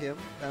Yosha, he, him,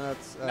 and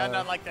that's.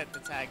 No, like the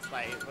tags.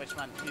 Like which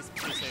one? These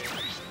two.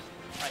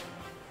 Like.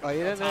 Oh,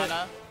 you didn't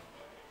know?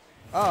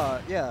 Oh,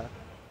 yeah.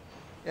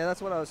 Yeah,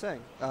 that's what I was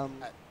saying.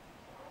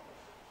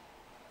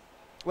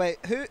 Wait,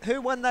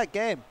 who won that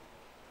game?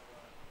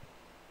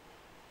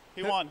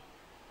 Who won?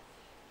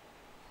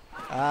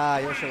 Ah,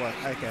 Yosha won.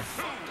 Okay.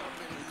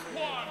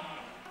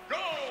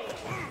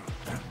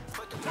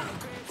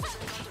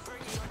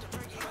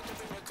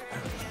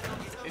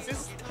 Is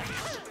this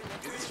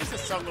just a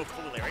song with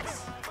full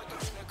lyrics?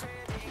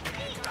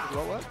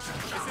 What?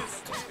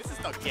 This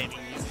is not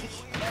gaming music.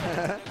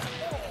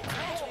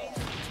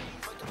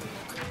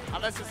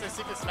 Unless it's a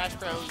Super Smash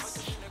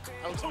Bros.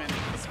 Ultimate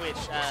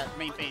Switch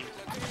main theme.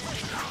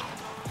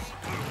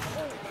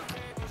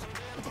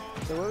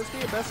 So will this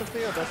be a best of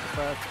 3 or best of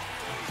 5?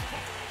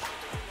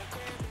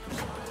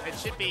 It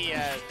should be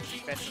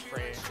best of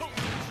 3.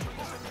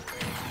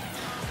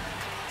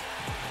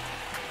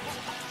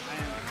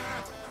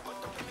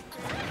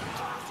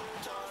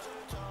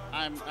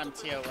 I'm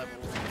TO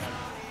level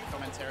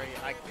commentary.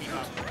 I keep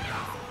up to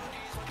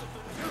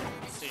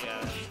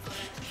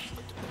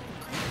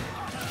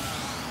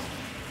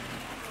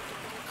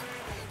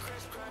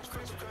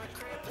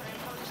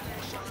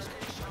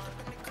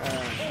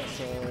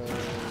so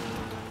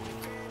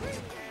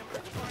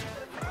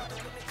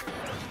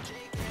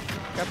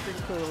Captain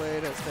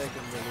Kool-Aid has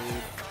taken the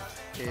lead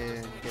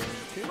in game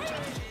 2.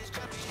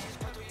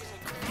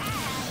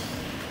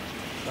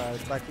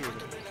 It's back even.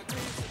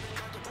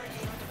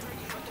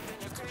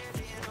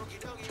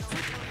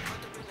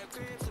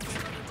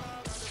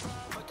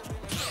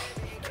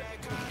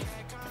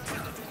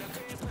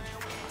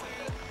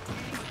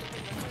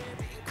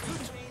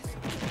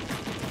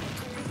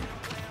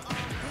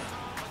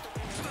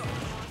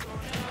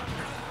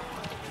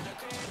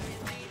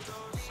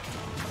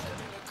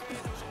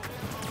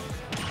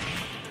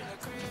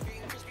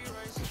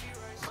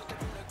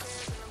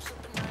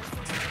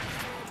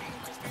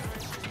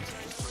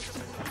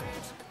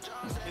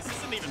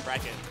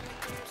 bracket.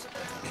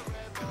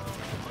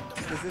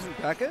 This isn't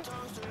bracket?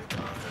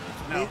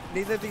 No.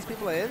 Neither of these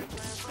people are in?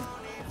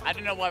 I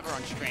don't know why we're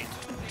on stream.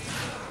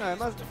 No,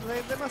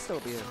 they must still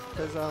be in.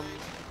 Because,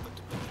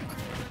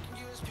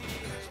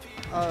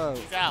 oh.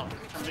 He's out.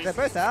 They're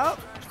both out?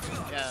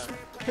 Yeah.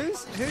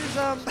 Who's,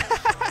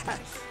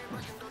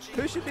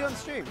 who should be on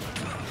stream?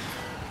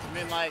 I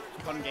mean, like,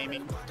 Con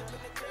Gaming.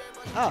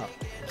 Oh.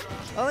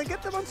 Well, then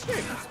get them on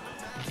stream.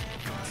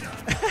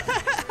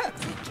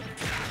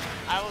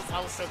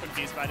 I was so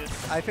confused by this.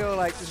 I feel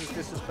like this is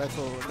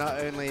disrespectful not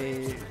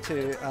only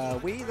to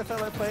we, the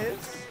fellow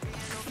players,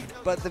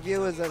 but the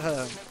viewers at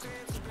home.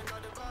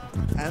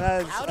 And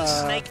as, how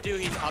does Snake do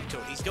his up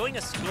tilt? He's doing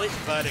a split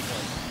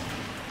vertically.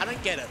 I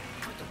don't get it.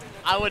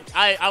 I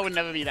would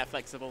never be that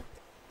flexible.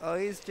 Oh,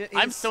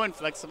 I'm so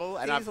inflexible,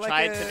 and I've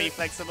tried to be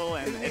flexible,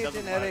 and it doesn't work. He's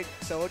a genetic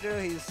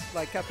soldier. He's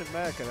like Captain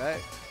America, right?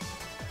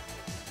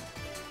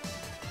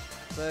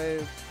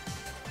 So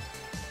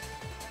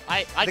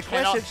the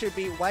question should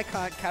be, why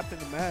can't Captain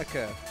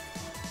America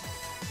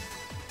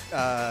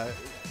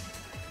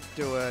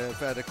do a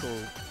vertical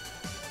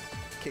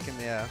kick in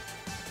the air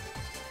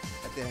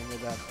at the end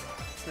of that?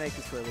 Snake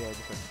is clearly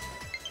different.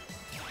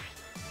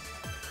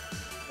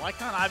 Why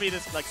can't I be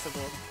this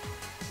flexible?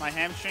 My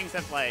hamstrings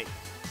have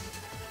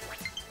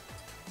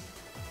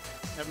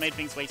made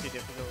things way too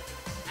difficult.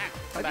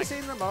 Have you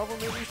seen the Marvel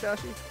movies,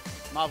 Dashi?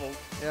 Marvel.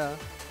 Yeah.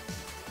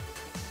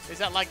 Is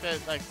that like the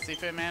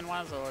Superman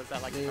ones, or is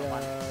that like The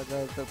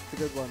the the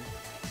good one.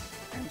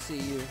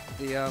 MCU.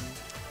 The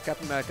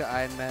Captain America,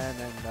 Iron Man,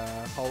 and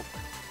Hulk.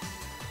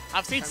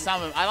 I've seen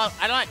some of them.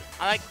 I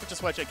like to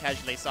just watch it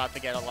casually, so I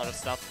forget a lot of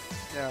stuff.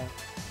 Yeah.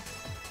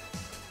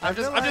 I'm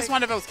just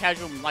one of those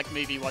casual like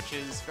movie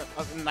watchers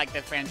in like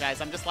the franchise.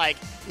 I'm just like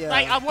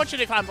I'll watch it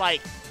if I'm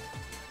like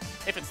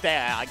if it's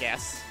there, I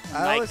guess.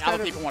 Like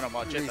other people want to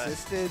watch it.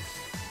 Resisted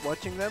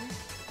watching them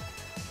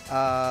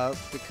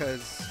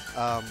because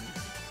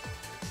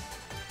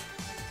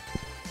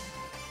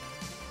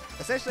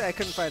essentially I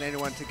couldn't find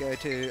anyone to go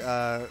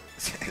to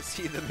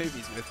see the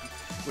movies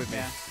with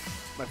me.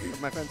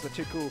 My friends were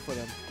too cool for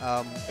them.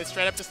 It's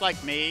straight up just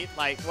like me,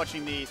 like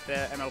watching the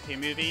MLP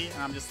movie,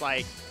 and I'm just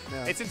like,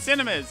 it's in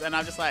cinemas, and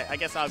I'm just like, I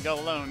guess I'll go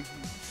alone.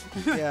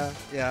 Yeah.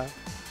 You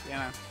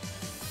know.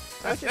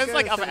 There's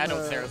like other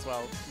adults there as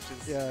well.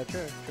 Which is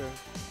true.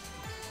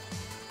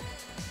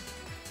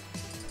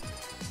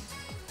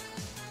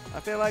 I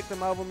feel like the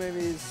Marvel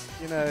movies,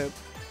 you know,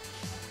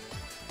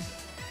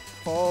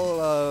 for all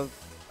of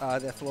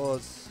their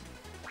flaws,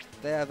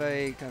 they are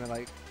very kind of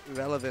like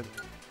relevant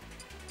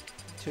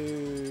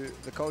to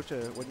the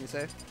culture, wouldn't you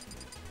say?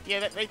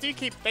 Yeah, they do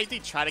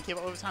try to keep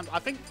it over time. I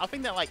think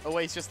they're like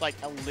always just like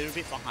a little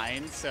bit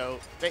behind, so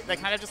they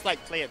kind of just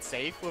like play it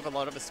safe with a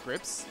lot of the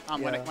scripts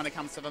when it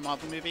comes to the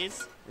Marvel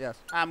movies. Yes.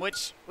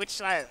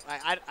 Which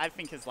I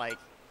think is like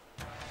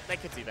they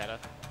could do better.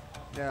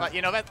 Yeah. But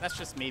you know that's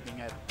just me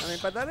being a. I mean,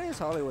 but that is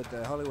Hollywood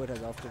though. Hollywood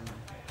has often.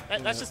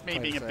 That's just me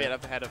being a bit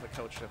ahead of the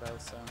culture though.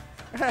 So.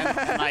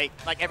 and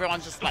like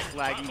everyone's just like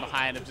lagging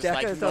behind of just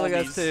Jacko like is telling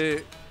us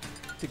normies.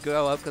 to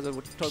grow up because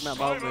we're talking about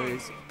Marvel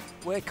movies.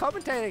 We're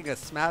commentating a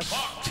Smash.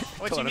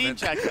 What do you mean,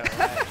 Jacko?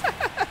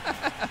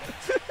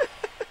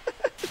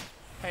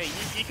 Hey,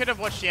 you could have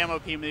watched the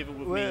MOP movie with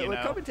me, We're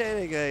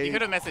commentating a. You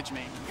could have messaged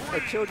me. A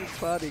children's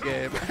party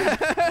game.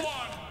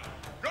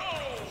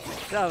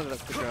 Telling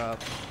us to grow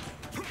up.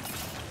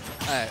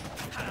 Alright.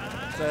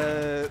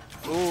 So,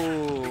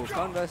 ooh,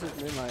 Con versus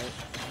Moonlight.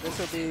 This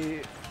will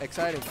be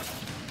exciting.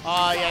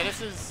 Oh yeah,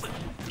 this is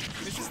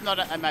not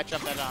a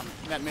matchup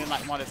that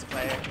Moonlight wanted to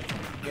play.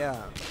 Yeah.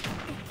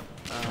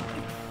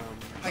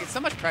 Like it's so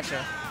much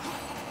pressure.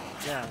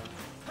 Yeah.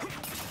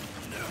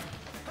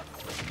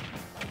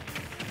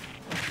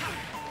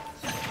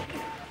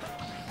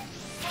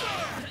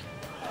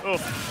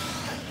 Oof.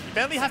 You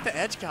barely have to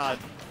edge guard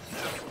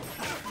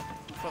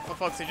for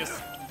folks who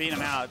just beat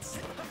him out.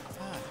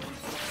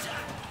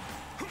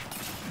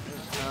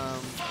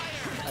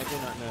 I do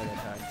not know that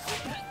tags.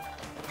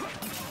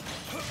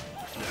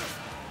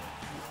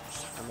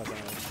 I'm not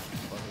gonna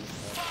bother with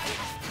that.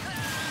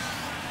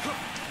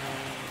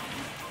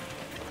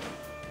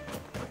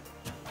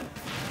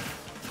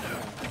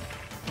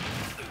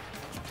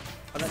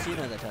 Unless you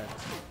know that tag.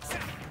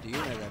 Do you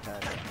know that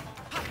tag?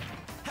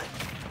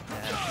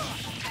 Yeah.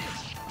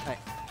 Hey.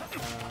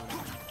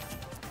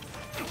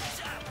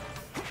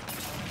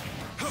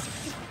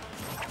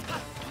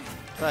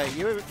 Sorry,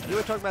 you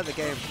were talking about the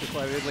game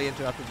before I rudely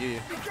interrupted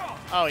you.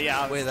 Oh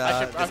yeah, I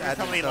should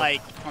probably stuff.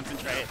 like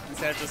concentrate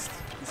instead of just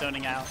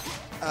zoning out.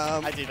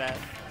 I do that.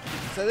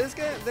 So this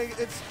game,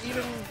 it's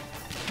even.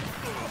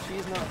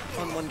 She's not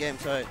on one game,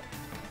 so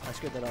I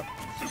screwed that up.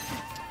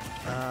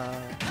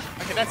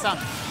 Okay, that's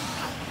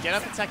get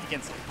up attack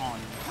against Con.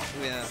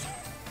 Yeah.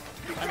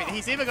 I mean,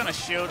 he's either gonna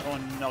shield or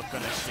not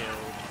gonna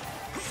shield.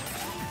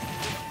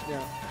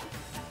 Yeah.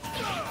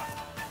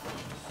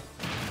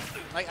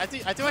 Like I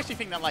do actually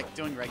think that like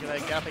doing regular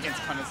get up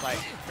against Con is like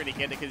pretty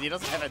good because he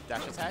doesn't have a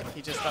dash attack.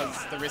 He just does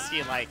the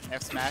risky like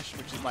F smash,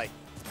 which is like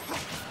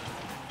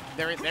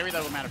very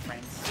low amount of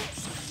frames.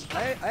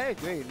 I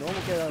agree.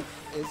 Normal get up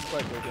is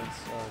quite good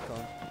against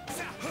Con.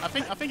 I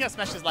think F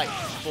smash is like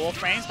 4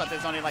 frames, but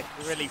there's only like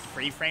really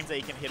 3 frames that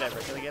you can hit a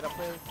regular get up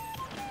with.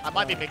 I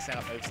might be mixing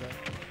up moves though.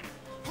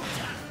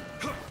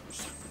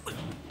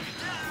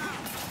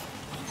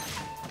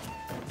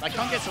 Like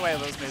Con gets away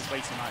with those moves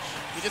way too much.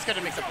 You just got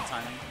to mix up the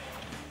timing.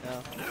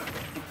 Yeah.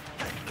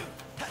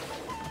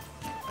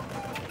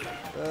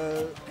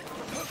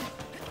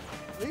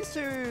 These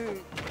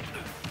two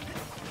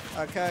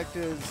are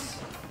characters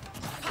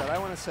that I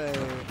want to say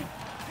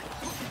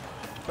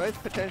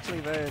both potentially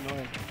very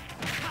annoying.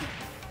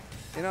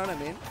 You know what I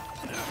mean?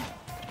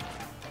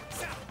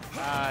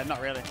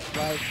 Not really.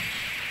 Like,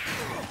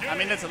 I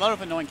mean, there's a lot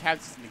of annoying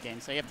characters in the game,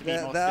 so you have to be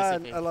more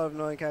specific. There are a lot of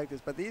annoying characters,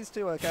 but these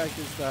two are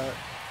characters that,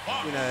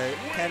 you know,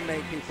 can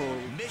make people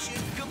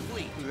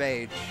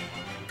rage.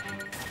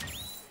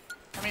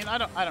 I mean, I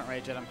don't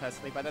rage at him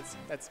personally, but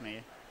that's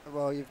me.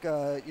 Well, you've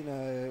got, you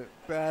know,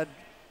 Brad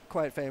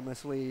quite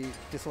famously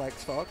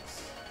dislikes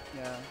Fox.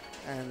 Yeah.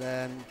 And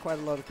then quite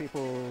a lot of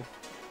people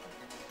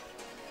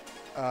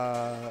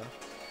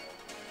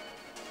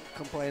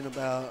complain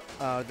about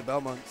the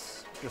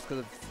Belmonts just because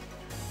of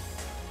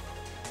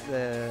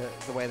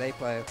the way they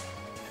play.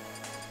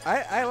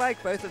 I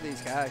like both of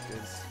these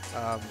characters.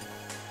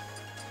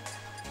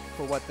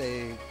 for what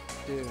they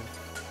do.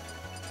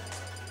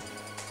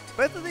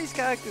 Both of these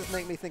characters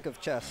make me think of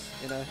chess,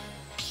 you know?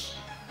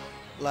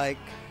 Like,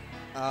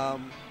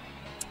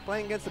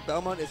 playing against the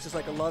Belmont, it's just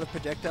like a lot of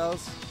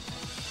projectiles.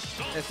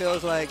 I feel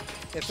like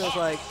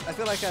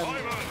I'm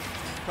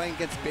playing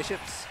against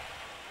bishops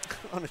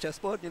on a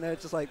chessboard, you know,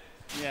 just like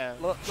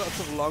lots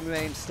of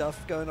long-range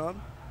stuff going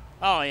on.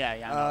 Oh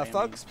yeah.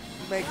 Fox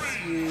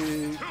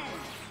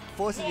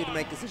forces you to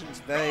make decisions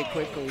very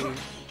quickly,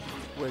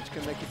 which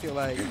can make you feel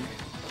like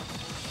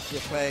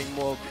you're playing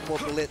more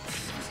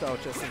blitz style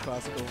chess than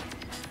classical.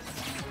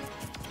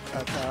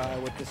 That's how I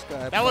would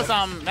describe. That was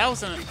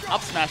an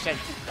up smash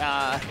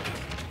that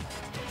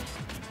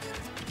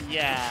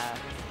yeah,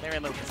 very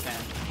low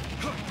percent.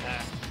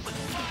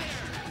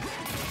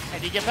 How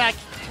do you get back?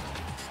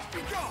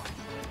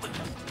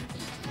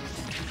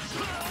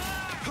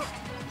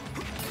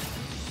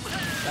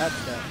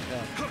 That's that.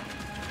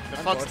 The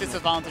Fox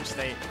disadvantage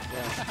state.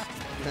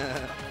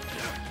 Yeah.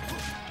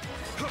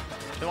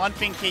 The one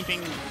thing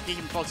keeping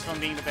Fox from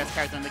being the best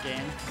character in the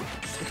game.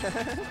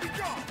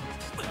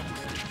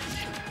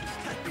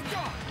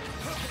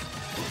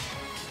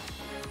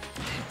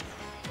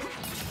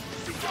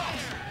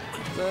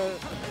 So,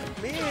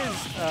 me is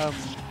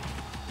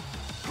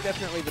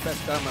definitely the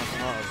best Belmont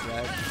from ours,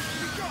 right?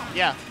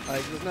 Yeah.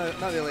 Like, there's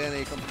not really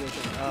any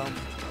competition.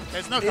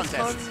 There's no is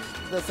contest.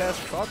 Con the best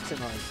Fox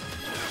in ours?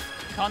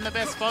 Con the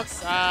best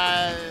Fox?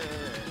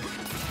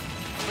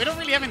 We don't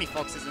really have any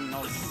Foxes in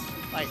Oz.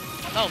 Like,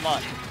 not a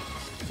lot.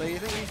 So you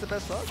think he's the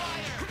best Fox?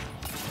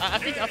 I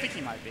think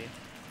he might be.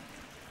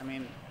 I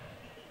mean...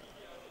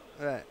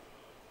 Right.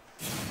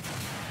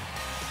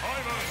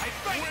 I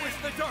vanquish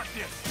the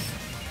darkness.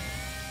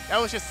 That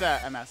was just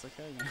a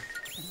massacre, you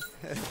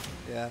know.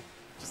 Yeah.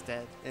 Just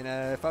dead. In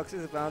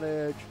Fox's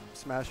advantage,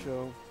 smash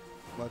roll,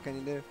 what can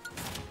you do?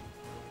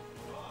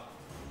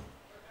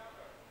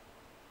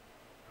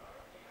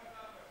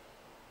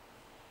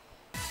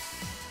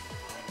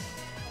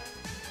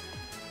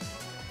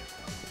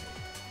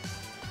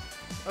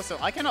 Also,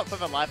 I cannot for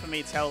the life of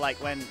me tell like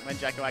when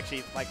Jacko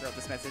actually like wrote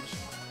this message.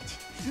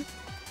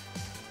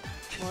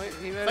 Well,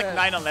 he wrote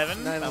Like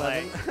 9/11. 9/11.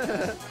 Like,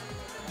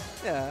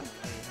 yeah.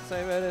 So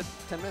he wrote it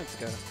 10 minutes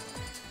ago.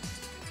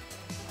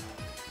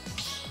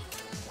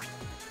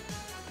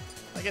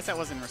 I guess that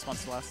was in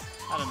response to us.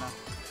 I don't know.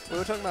 We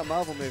were talking about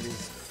Marvel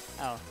movies.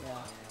 Oh,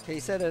 yeah. He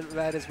said it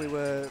right as we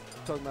were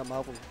talking about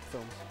Marvel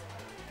films.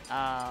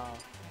 Oh.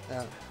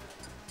 Yeah.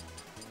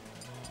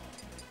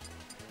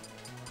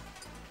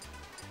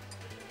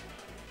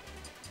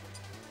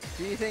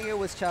 Do you think it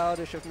was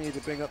childish of me to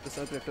bring up the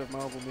subject of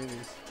Marvel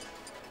movies?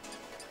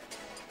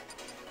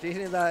 Do you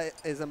think that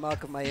is a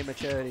mark of my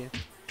immaturity?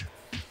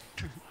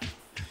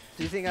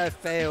 Do you think I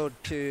failed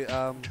to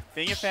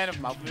being a fan of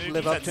Marvel movies,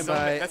 live up to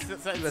my that's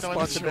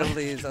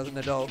responsibilities as an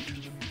adult?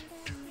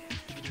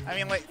 I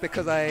mean, like,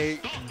 because I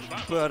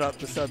brought up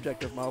the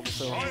subject of Marvel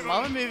films.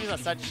 Marvel movies are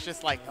such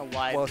just like a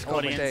wide whilst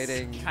audience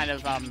commentating kind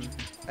of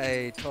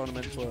a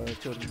tournament for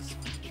children's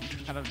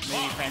kind of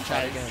movie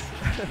franchise.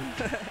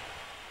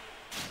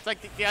 It's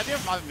like the idea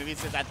of Marvel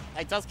movies is that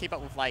it does keep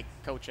up with like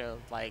culture,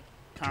 like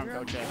current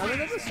culture. I mean,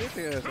 that's a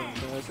superhero film.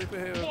 So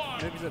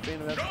superhero movies have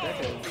been around for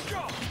decades.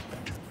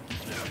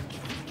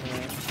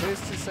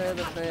 Who's to say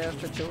that they are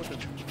for children?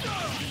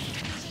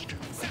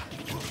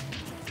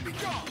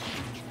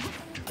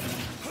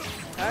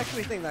 I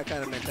actually think that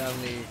kind of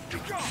mentality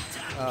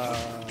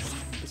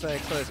is very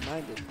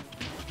close-minded.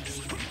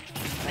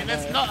 I mean,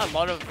 there's not a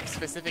lot of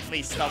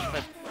specifically stuff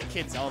for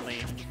kids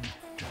only.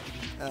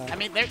 I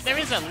mean, there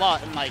is a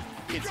lot in like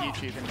kids'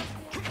 YouTube and.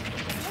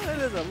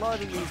 There's a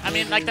lot in these. I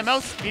mean, like the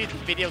most viewed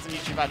videos on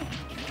YouTube are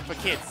for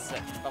kids,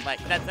 but like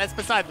that's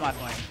beside my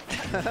point.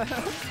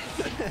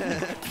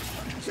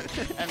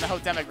 And the whole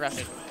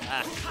demographic.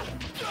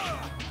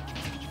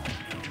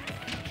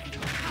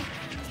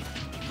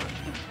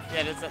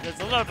 Yeah, there's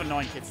a lot of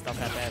annoying kid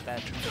stuff out there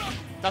that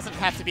doesn't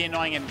have to be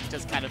annoying and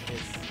just kind of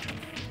is.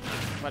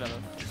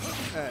 Whatever.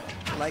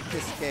 Like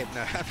this game.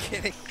 No, I'm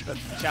kidding.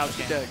 That's Child's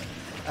game.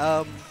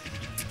 Joke.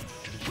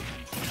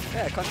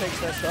 Yeah, context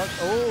first stock.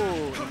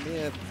 Oh,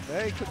 Amir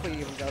very quickly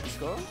even got the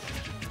score.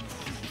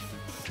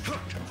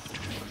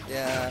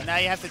 Yeah. Now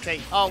you have to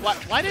take. Oh,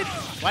 why did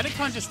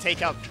Con just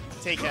take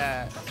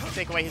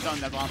away his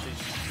own advantage?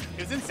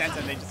 He was in center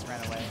and they just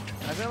ran away.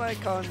 I feel like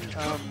Con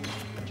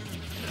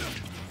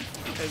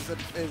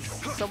is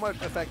somewhat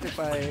affected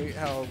by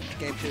how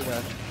game 2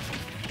 went.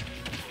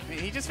 I mean,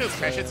 he just feels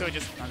pressured, so he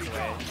just runs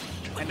away,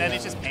 and then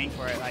he's just paying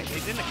for it. Like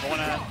he's in the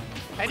corner.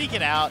 How do you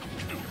get out?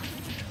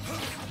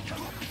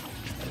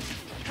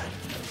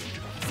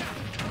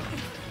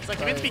 It's like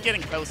you're meant to be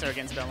getting closer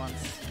against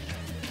Belmonts.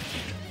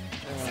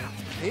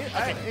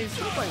 He's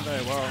still playing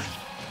very well.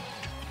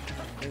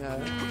 You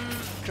know,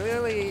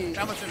 clearly in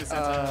the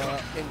center.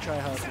 In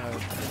try-hard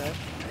mode, you know?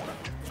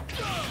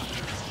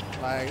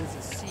 Like, this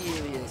is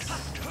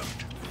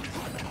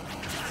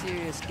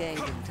serious game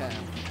in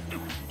town.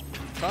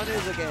 Con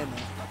is a gamer.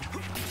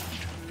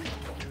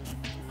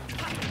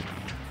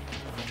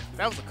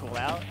 That was a cool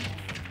out.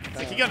 It's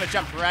like you're gonna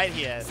jump right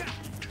here.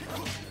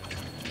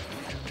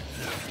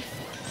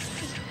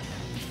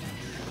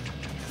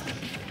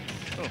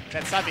 Oh,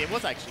 that side B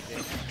was actually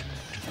big.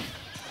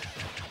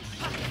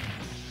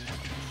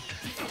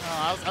 Oh,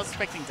 I was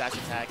expecting dash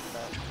attack,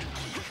 but...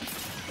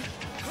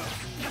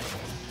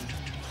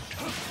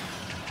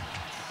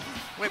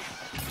 Whip.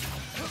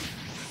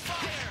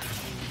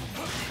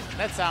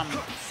 That's,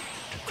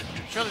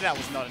 surely that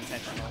was not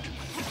intentional.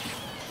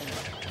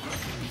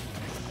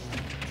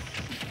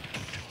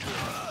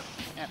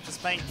 Yeah, just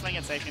playing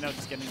it safe, you know,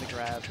 just getting the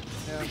grab.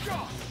 Yeah.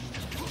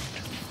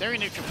 Very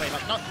neutral play,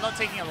 like not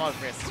taking a lot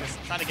of risks, just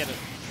trying to get it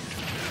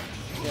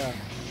Yeah.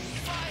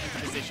 into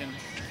position.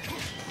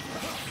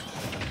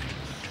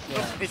 Yeah.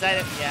 Oh, is that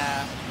it?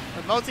 Yeah.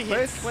 But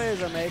multi-hits. Both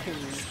players are making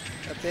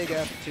a big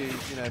effort to,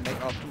 you know, make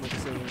optimal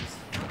decisions.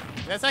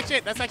 That's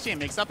actually a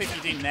mix-up if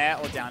you do nair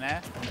or down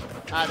air.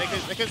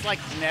 Because like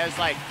nair's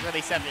like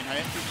really safe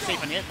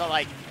on hit, but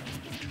like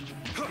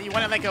you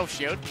want to let go of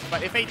shield.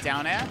 But if they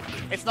down air,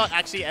 it's not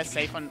actually as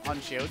safe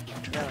on shield.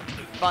 Yeah.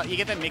 But you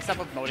get the mix-up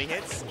of multi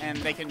hits, and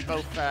they can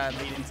both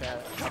lead into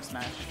up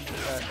smash.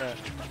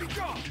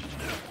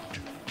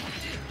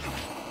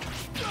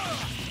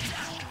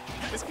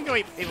 This can go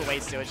either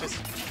ways too. It's just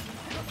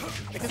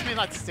because we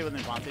like to steal an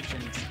advantage,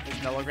 and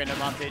there's no longer an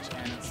advantage,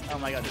 and oh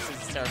my god, this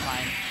is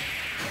terrifying.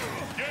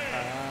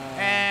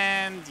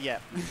 And yeah.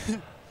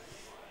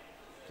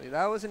 So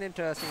that was an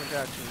interesting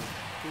interaction.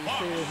 He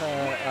threw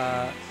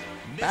her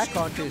back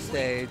onto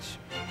stage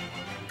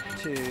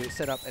to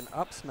set up an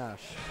up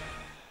smash.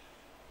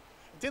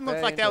 Didn't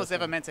look like that was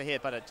ever meant to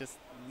hit, but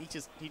he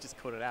just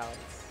caught it out.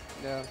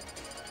 Yeah.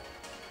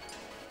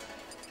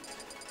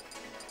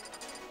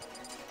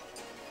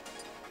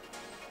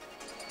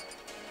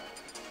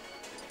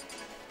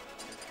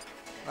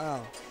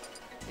 Wow.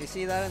 You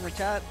see that in the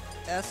chat?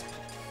 Esp,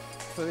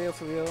 for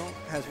real,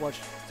 has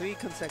watched 3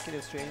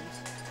 consecutive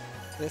streams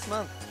this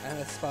month and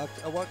has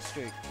sparked a watch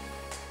streak.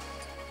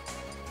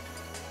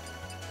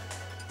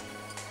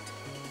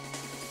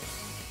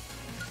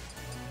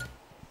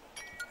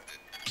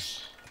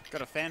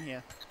 Got a fan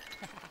here.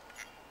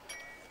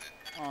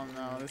 Oh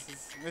no,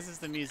 this is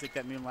the music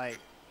that Moonlight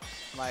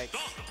likes.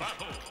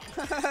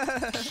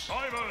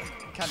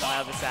 Can't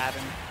die of this ad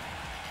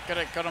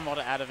and got a mod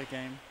out of the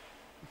game.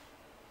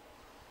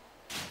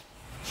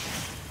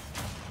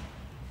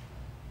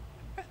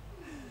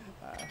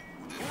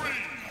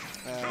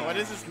 What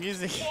is this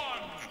music?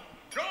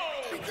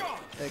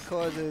 It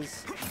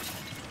causes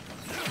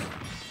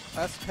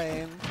us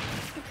pain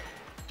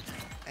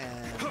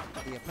and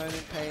the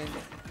opponent pain.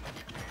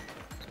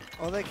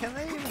 Although, can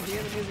they even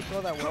hear the music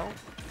all that well?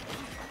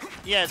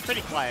 Yeah, it's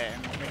pretty quiet.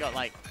 We got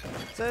like...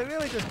 So it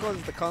really just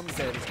causes the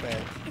commentators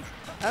pain.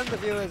 And the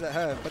viewers at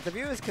home. But the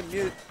viewers can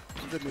mute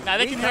the music. No,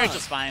 they can hear it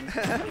just fine.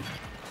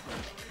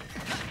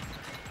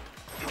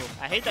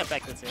 I hate that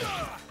backwards here.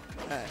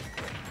 Hey.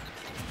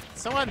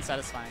 So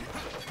unsatisfying.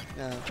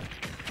 Yeah.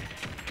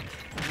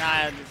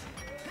 Nah.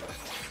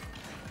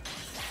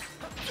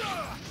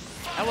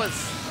 That was...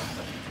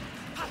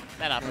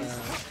 That happens.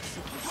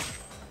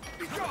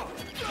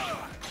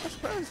 I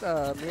suppose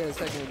Mia's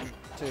taken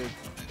to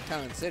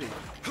Town and City.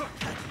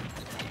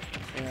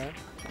 You know?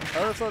 I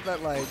would have thought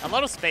that, like... A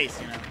lot of space,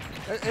 you know.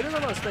 It is a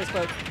lot of space,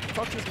 but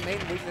Fox's main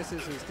weakness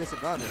is his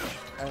disadvantage.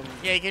 And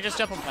yeah, you can just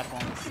jump on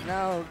platforms.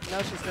 Now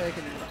she's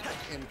taken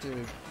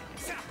into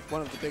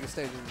one of the biggest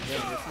stages in the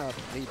game, if not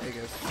the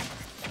biggest.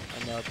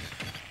 And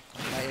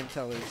my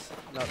intel is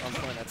not on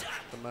point at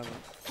the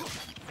moment.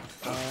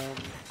 Yeah.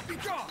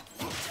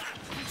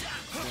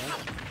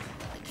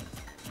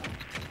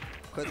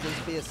 Could this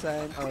be a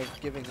sign of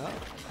giving up?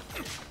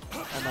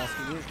 I'm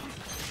asking you.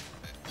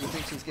 Do you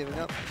think she's giving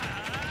up?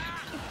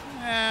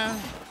 Yeah.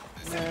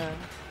 Yeah.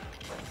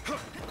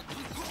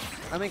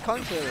 I mean,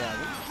 Con clearly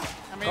hasn't.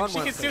 I mean, she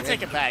can still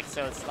take it back,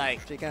 so it's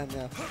like... She can,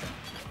 yeah.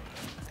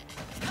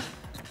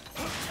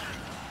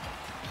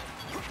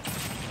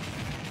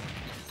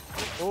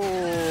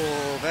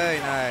 Oh, very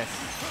nice.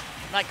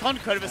 Like, Con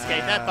could have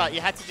escaped that, but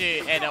you had to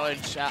do air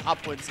dodge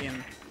upwards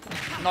in,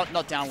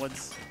 not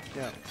downwards.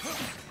 Yeah.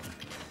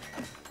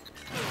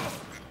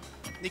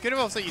 You could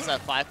have also used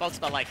that Firefox,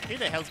 but like, who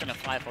the hell's gonna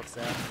Firefox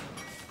there?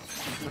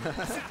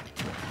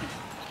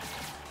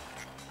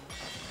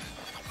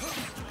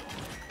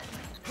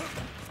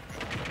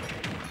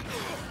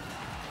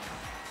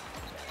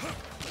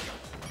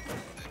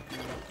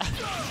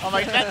 Oh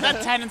my god,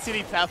 that Town and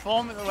City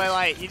platform where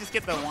like you just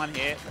get the one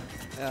hit.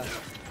 Yeah.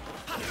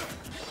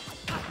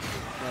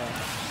 Yeah.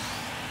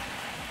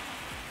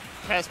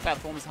 Press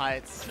platforms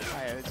heights.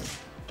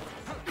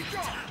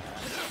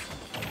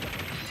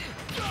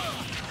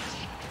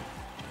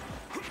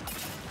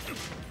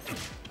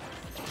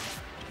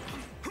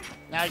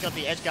 Now you got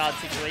the edge guard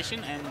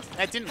situation, and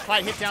that didn't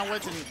quite hit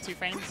downwards in 2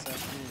 frames. So.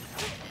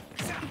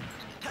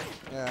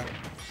 Yeah.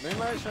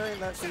 Moonlight showing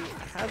that she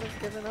hasn't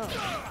given up.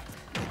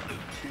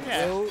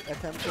 Yeah. Will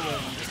attempt to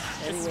win.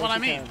 This is what I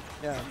mean.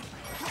 Yeah.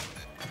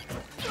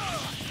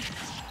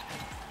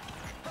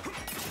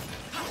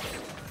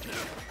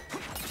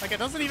 Like, it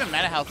doesn't even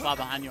matter how far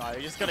behind you are.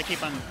 You just gotta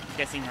keep on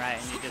guessing right,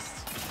 and you just...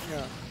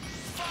 Yeah.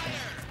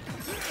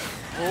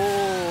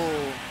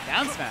 Oh,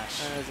 down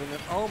smash. It's an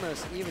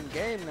almost even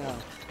game now.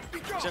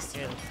 Just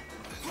hit.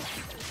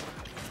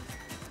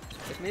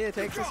 If Mia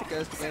takes this, it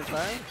goes to game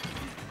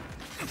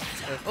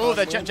 5. Oh,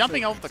 they're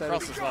jumping over the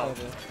cross as well.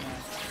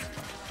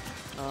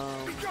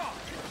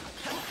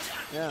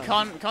 Yeah.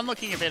 Con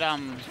looking a bit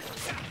Con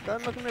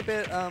looking a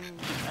bit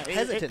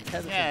hesitant.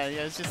 Yeah,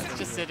 it's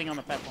just sitting on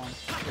the platform.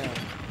 Yeah.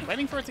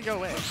 Waiting for it to go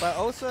away. But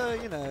also,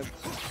 you know,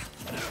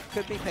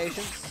 could be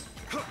patience.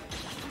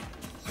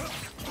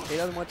 He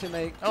doesn't want to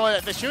make. Oh,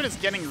 the shoot is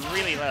getting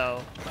really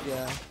low.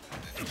 Yeah.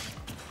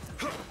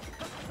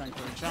 Thank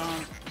you,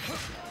 John.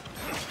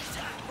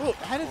 Oh,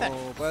 how did that?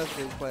 Oh, both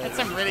these players. That's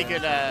some really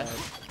good,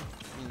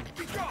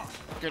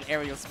 good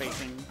aerial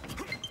spacing.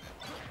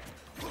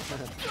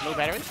 Low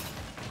battery.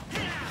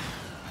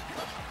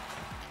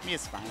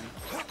 Mia's fine.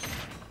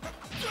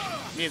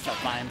 Mia's not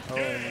fine. Oh,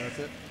 no, that's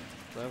it.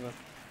 It's over.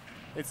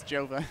 It's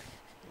Jova.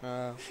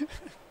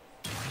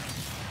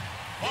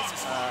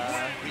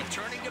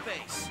 Returning to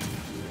base.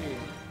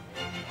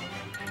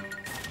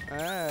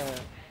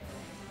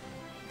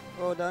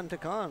 Well done to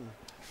Con.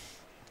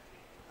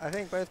 I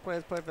think both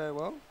players played very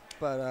well,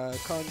 but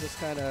Con just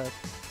kind of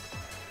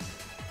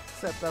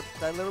stepped up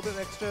that little bit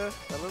extra,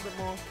 a little bit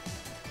more.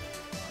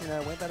 You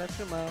know, went that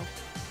extra mile.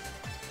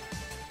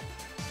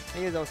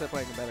 He is also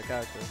playing a better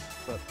character,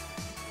 but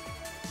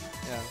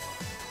yeah.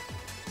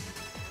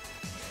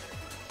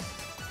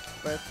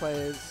 Both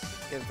players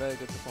give very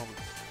good performance.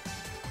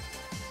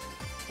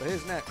 So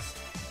who's next?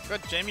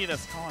 Good, Jamie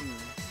vs. Con.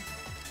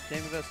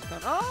 Jamie vs.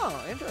 Con.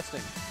 Oh,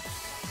 interesting.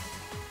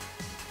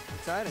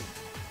 Exciting.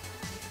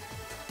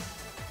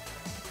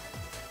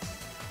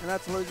 And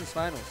that's losers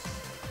finals.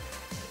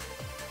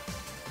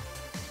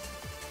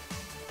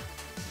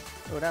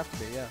 It would have to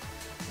be, yeah.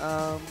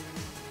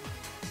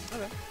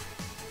 Okay.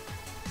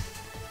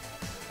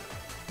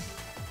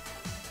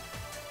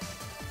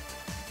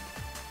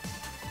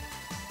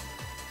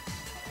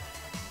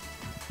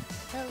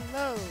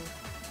 Hello.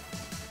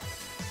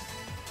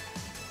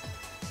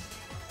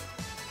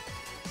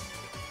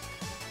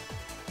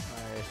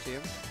 I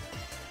assume.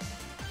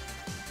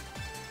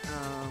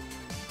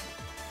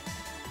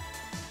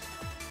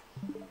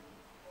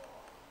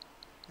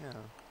 Yeah.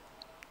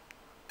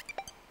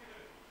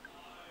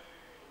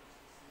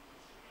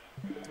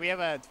 Do we have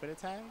a Twitter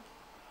tag?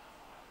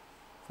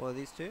 For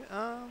these two?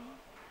 I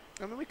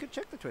mean, we could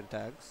check the Twitter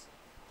tags.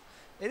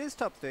 It is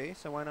top 3,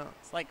 so why not?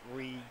 It's like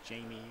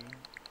Jamie.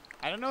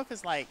 I don't know if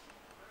it's like.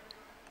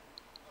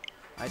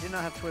 I do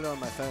not have Twitter on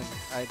my phone.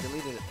 I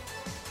deleted it.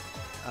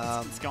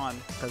 It's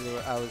gone. Because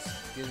I was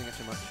using it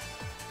too much.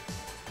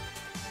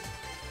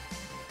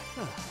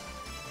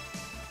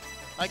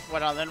 Like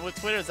what? Then with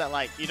Twitter is that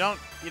like you don't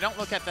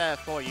look at the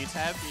For You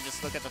tab. You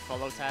just look at the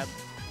Follow tab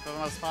for the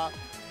most part.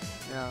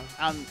 Yeah.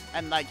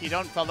 And like you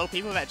don't follow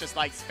people that just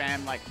like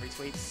spam like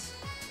retweets.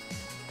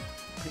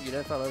 You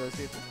don't follow those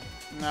people?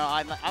 No,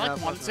 I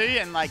want to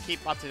and like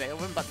keep up to date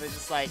with them, but they're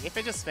just like if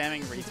they're just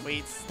spamming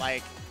retweets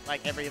like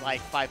every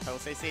like 5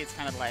 posts they see, it's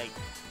kind of like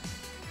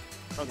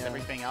fucks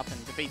everything up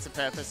and defeats the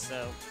purpose.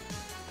 So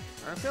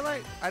I feel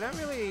like I don't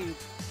really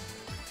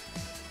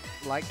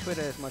like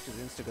Twitter as much as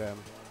Instagram,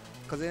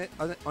 because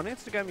on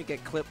Instagram you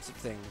get clips of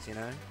things, you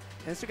know.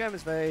 Instagram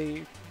is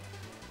very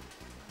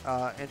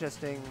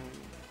interesting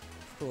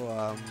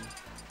for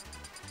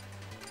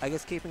I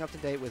guess keeping up to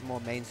date with more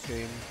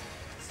mainstream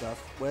stuff,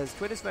 whereas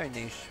Twitter's very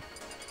niche.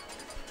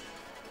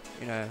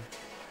 You know,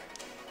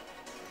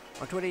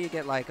 on Twitter you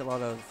get like a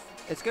lot of.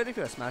 It's good if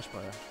you're a Smash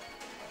player.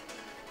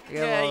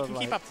 Yeah, you can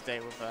keep up to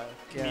date with the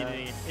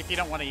community if you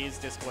don't want to use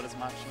Discord as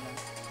much. You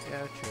know?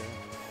 Yeah, true.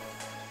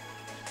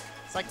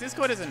 It's like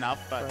Discord is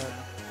enough, but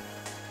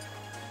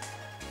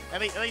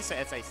at least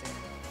it's SAC.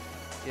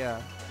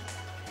 Yeah.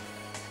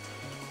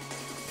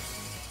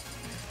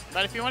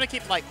 But if you want to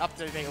keep like up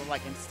to date with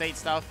like in-state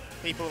stuff,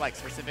 people like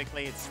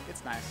specifically, it's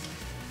nice.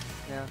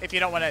 Yeah. If you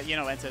don't want to, you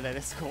know, enter their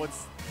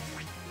Discords,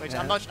 which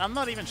I'm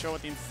not even sure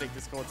what the in-state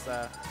Discord's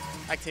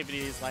activity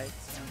is like.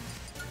 So.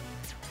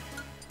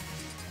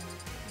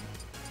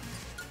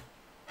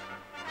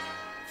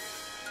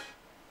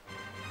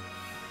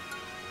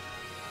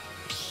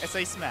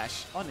 SA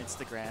Smash on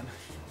Instagram.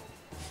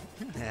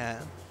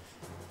 Yeah.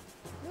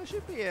 There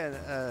should be an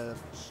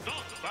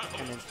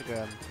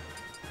Instagram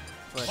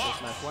for SA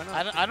Smash. Why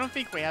not? I don't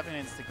think we have an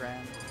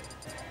Instagram.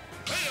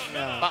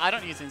 No. But I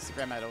don't use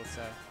Instagram at all,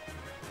 so.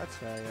 That's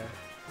fair, yeah.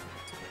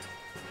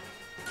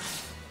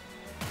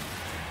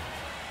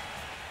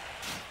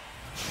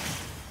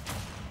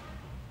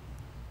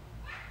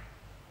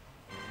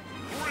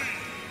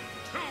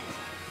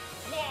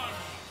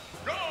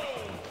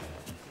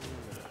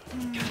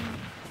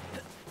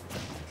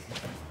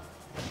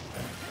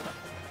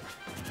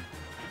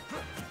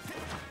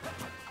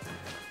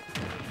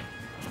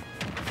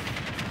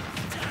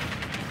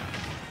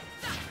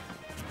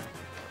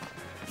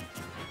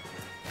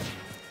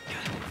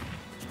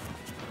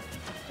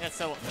 Yeah,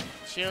 so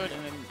shield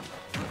and then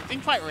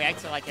didn't quite react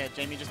to like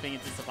Jamie just being a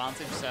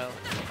disadvantage, so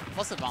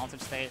lost advantage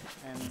state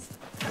and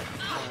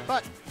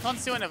but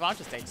Con's still in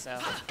advantage state, so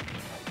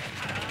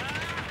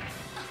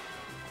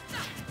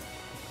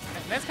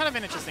That's kind of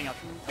an interesting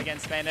option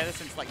against Bayonetta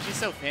since like she's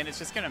so thin, it's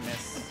just gonna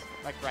miss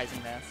like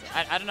rising there. So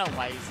I don't know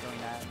why he's doing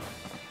that.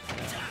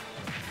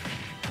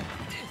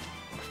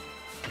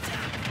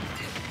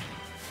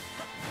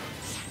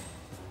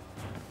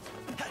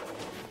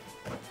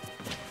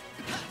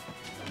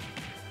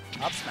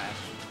 Up smash.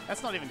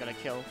 That's not even gonna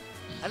kill.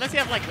 Unless you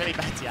have like really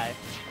bad TI.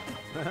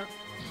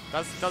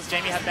 Does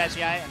Jamie have bad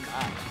TI? And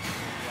yeah.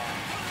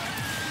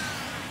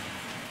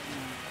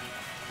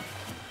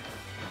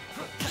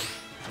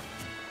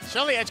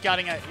 Surely edge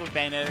guarding it with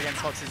Bayonetta against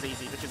Fox is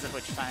easy because of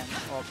which time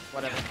or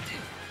whatever.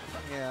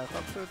 Yeah,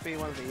 Fox would be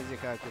one of the easier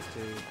characters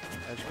to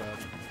edge guard.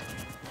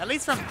 At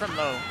least from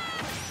low.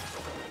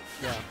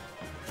 Yeah.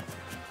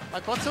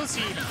 Like what tools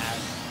do you even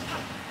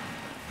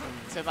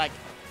have? To like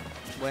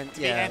When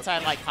be anti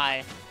like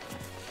high.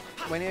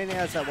 When he only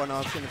has that one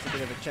option, it's a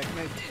bit of a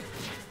checkmate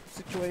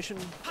situation.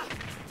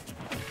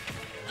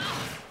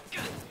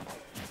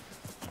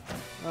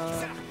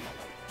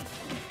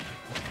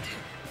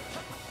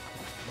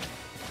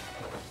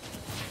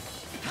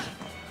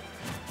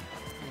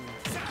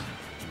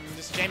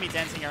 Just Jamie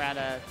dancing around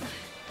a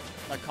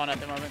con at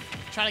the moment,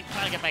 trying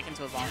to get back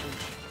into advantage.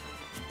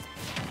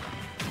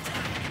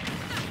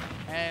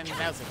 And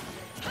nails it.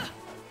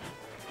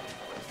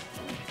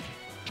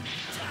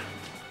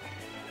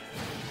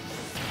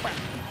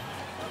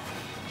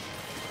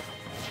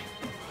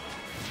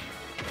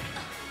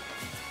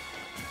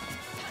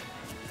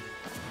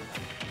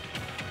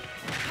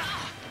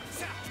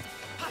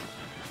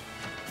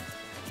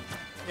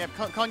 Yeah,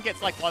 Con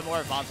gets like one more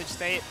advantage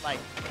state, like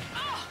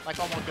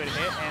one more good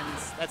hit, and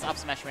that's up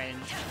smash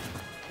range.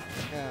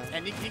 Yeah.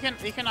 And you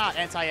can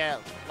anti-air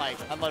like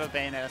a lot of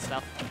Bayonetta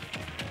stuff.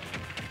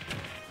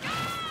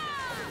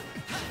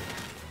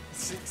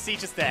 See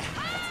just there.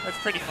 That's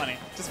pretty funny.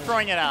 Just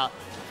throwing it out.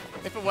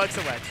 If it works,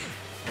 it works.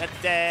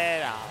 That's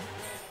dead out.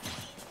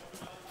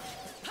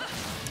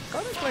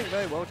 Con is playing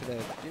very well today.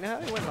 Do you know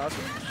how he went last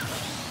week?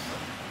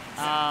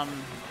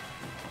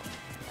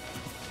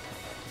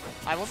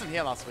 I wasn't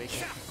here last week.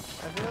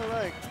 I feel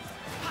like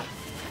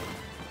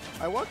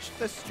I watched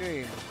the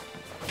stream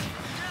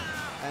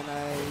and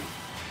I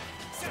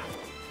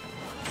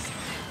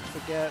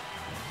forget.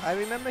 I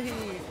remember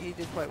he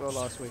did quite well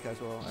last week as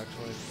well,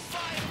 actually.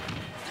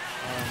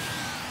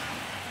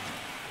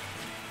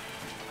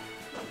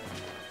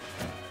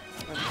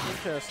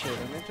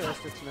 I'm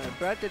interested to know.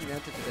 Brad didn't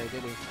enter today,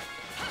 did he?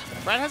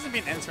 Brad hasn't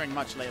been entering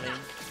much lately.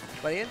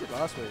 But he entered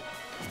last week.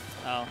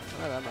 Oh.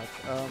 Not that much.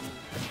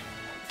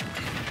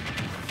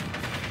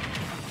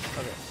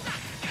 Okay.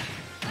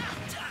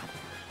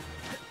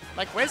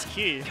 Like, where's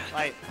Q?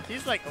 Like,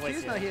 he's like always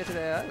Q's not here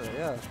today either,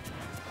 yeah.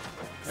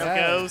 No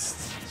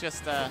ghost,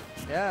 just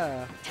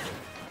Yeah.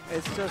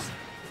 It's just,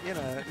 you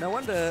know, no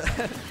wonder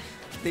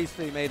these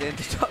three made it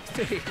into top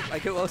 3.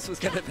 Like, who else was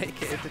going to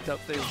make it into top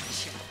 3?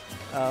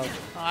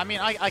 I mean,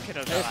 I could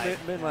have died.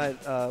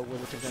 Moonlight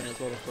will contend as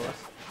well, of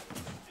course.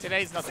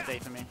 Today's not the day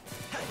for me.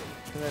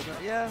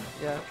 Yeah,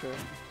 true.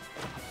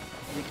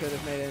 You could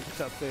have made it into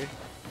top 3.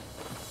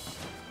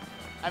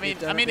 I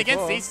mean,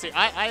 against these two,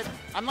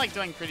 I'm like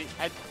doing pretty.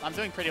 I'm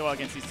doing pretty well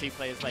against these two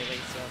players lately.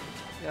 So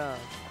yeah,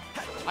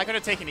 I could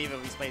have taken either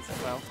of these plays as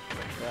well.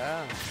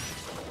 Yeah.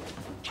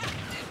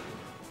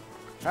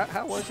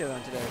 How was your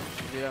run today?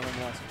 If you don't mind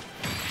me asking.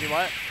 Do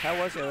what? How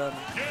was your run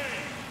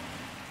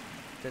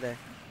today?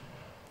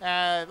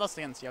 Lost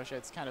against Yosha.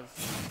 It's kind of.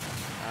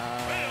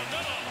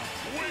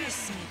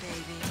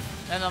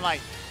 And I'm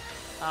like,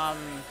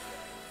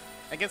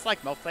 I guess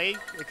like Moplay,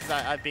 because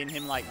I've been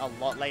him like a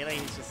lot lately.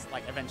 He's just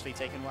like eventually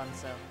taken one,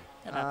 so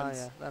that happens.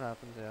 Yeah, that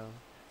happens. Yeah.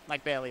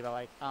 Like barely, but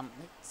like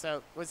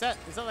So is that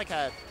like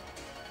a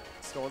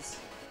scores?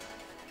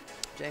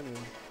 Jamie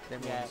won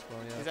yeah. the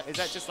score. Yeah. Is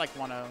that just like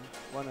 1-0?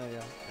 1-0,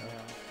 yeah.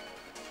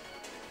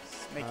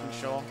 Just making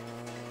sure.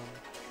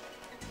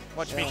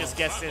 Watch me just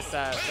guess this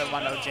the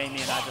 1-0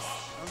 Jamie, and I just.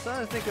 I'm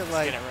trying to think of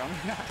like get it wrong.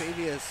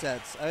 previous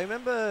sets. I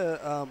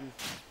remember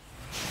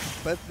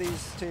both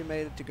these two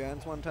made it to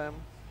Grands one time.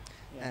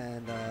 Yeah.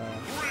 And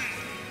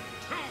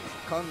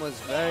Con was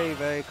very,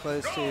 very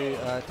close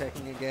to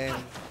taking a game,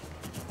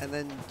 and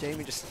then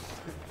Jamie just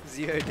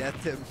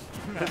zero-deathed him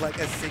with like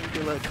a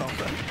singular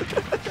combo.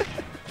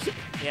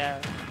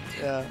 Yeah.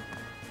 Yeah.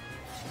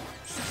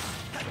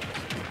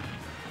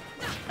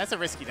 That's a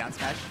risky down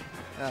smash.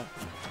 Yeah.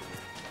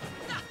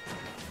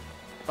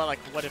 But like,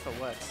 what if it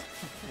works?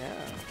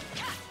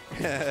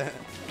 Yeah.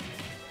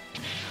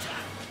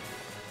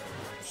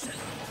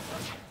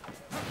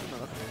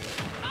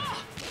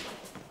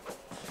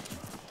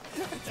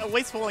 It's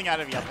always falling out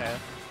of your pair.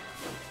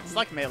 It's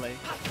like melee.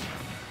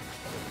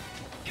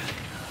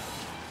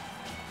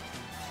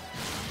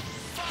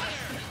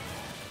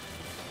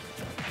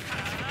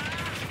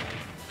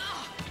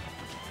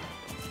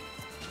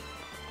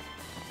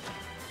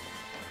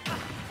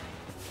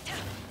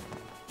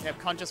 Yep,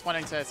 Con just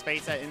wanting to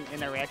space that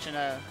in a reaction,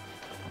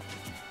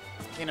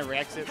 in a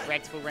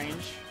reactable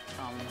range.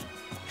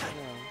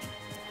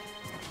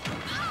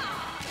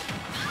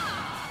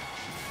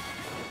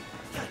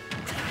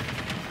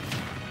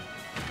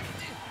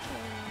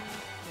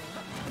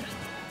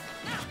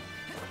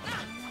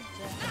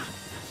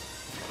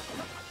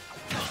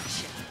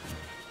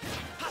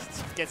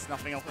 gets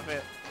nothing off of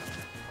it.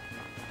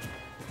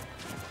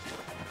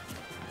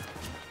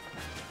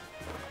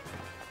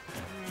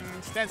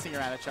 It's dancing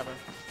around each other.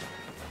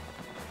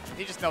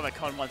 You just know that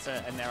Con wants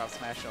a narrow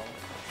smash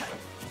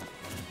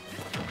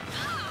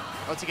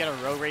or to get a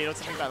roll read or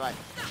something like that.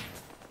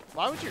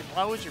 Why would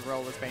you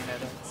roll this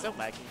Bayonetta? It's so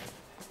laggy.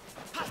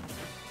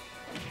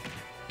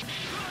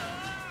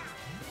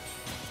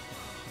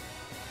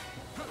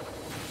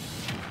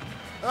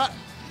 Ah!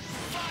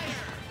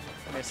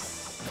 Miss.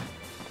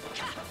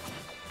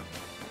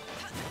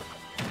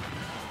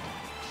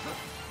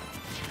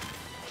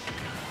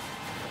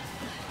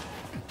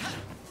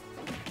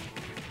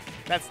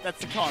 That's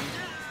the con.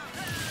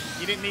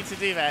 You didn't need to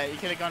do that. You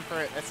could have gone for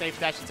a safe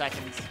dash attack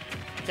and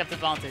kept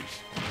advantage.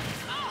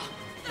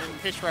 And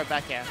fish right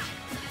back out.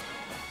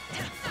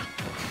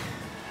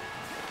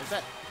 Is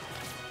that?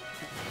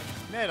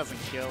 No, it doesn't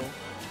kill.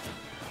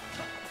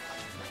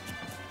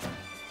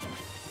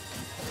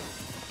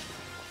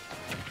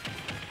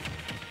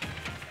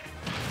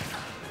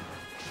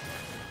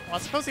 Well, I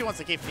suppose he wants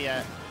to keep the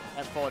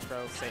that forward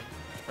throw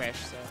fresh,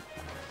 so.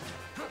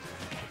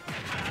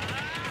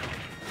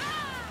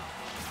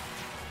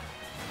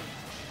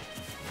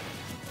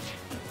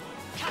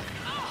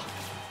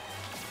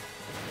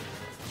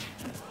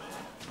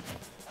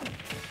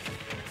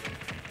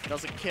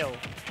 Doesn't kill.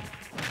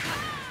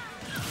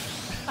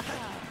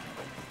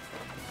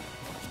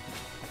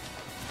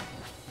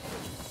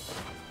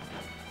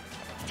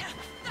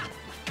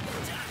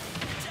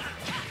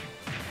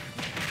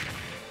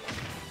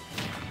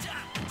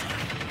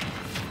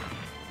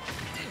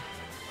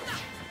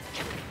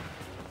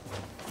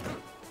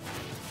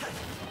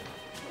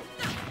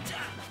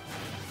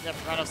 Yep,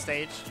 run off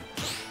stage.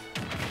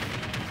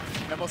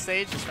 Double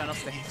stage, just run off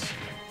stage.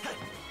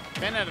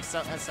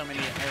 Bayonetta has so many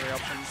area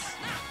options.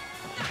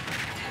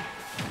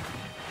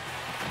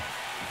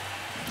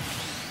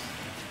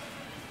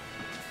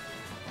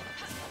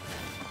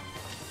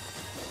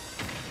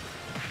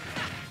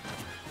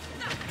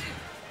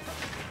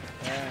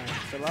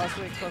 So last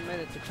week Con made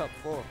it to top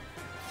 4.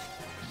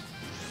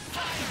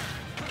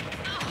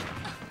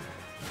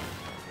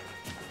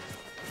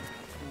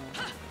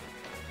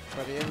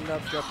 But he ended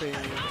up dropping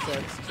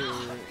sets to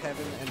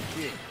Heaven and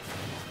Q.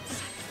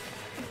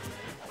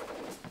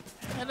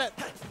 Yeah,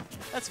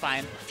 that's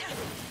fine.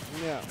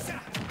 Yeah.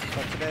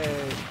 But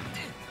today,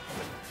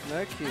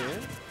 no Q.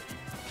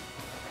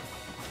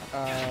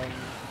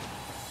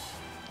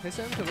 He's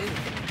going to lose.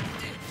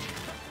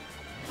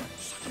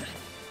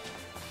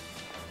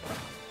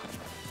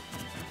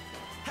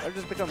 I've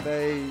just become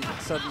very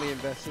suddenly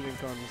invested in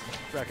Con's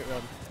bracket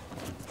run.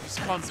 Just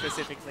Con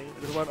specifically.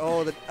 I just want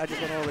all the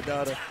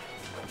data.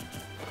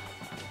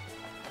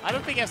 I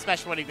don't think F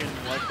Smash would even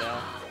work though.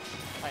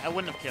 Like, I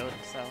wouldn't have killed,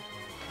 so.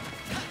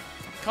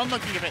 Con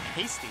looking a bit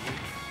hasty.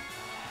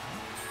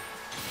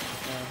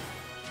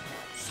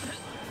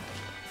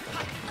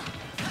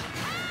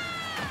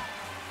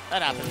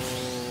 That happened.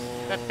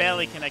 Oh. That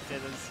barely connected.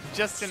 It's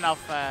just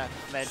enough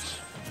ledge.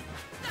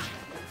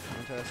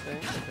 Interesting,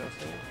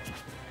 interesting.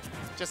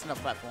 Just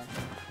enough platform.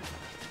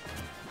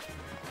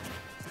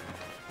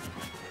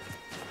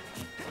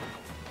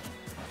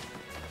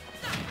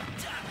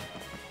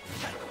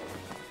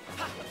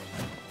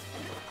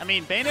 I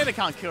mean, Bayonetta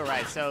can't kill,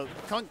 right? So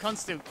Con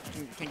still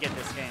can get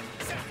this game.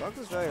 Fox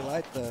is very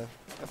light though.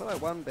 I feel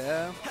like one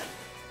bear.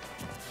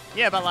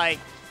 Yeah, but like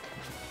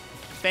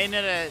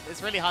Bayonetta,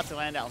 it's really hard to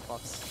land out on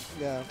Fox.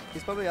 Yeah,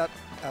 he's probably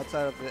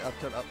outside of the up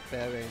to up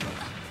bear range,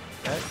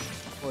 right?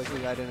 Or is he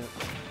right in it?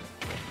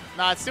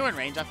 Nah, it's still in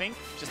range, I think.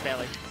 Just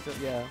barely. So,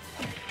 yeah.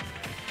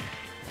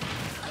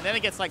 And then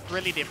it gets like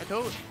really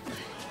difficult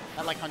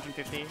at like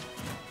 150.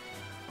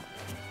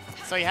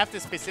 So you have to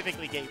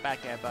specifically get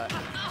back there, but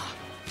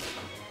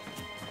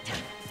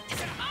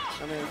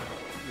I mean,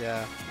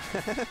 yeah.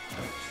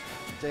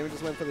 Jamie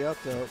just went for the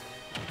up tilt.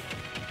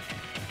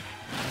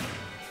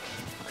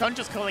 Con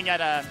just calling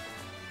out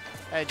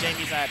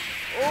Jamie's ad.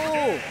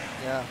 Oh!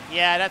 Yeah.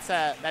 Yeah,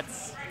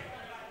 that's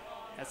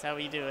how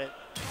we do it.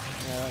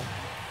 Yeah.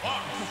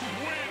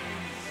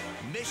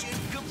 Mission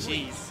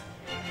complete. Jeez.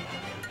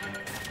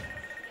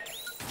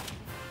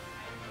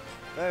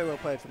 Very well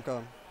played from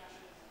Con.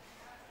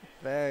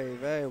 Very,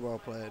 very well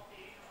played.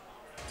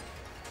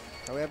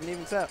 Oh, we have an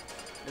even set.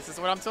 This is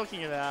what I'm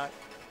talking about.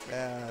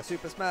 Yeah,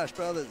 Super Smash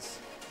Brothers.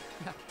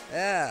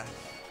 Yeah.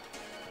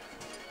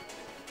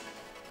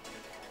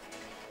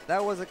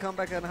 That was a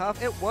comeback and a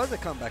half. It was a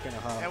comeback and a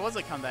half. It was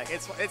a comeback.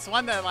 It's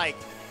one that like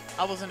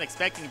I wasn't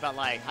expecting, but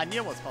like I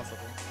knew it was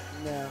possible.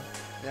 Yeah.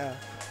 Yeah.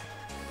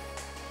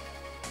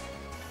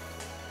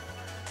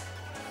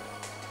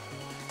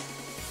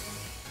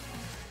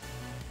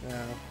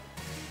 Yeah.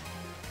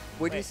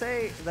 Would you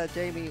say that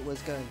Jamie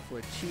was going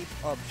for cheap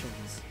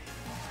options,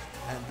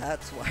 and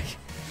that's why?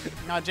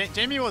 No,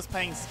 Jamie was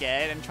playing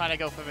scared and trying to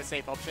go for the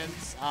safe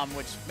options,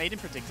 which made him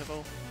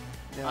predictable.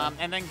 Yeah.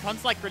 And then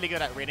Con's like really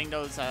good at reading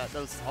those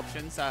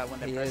options when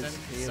they're present.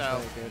 He is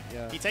so very good,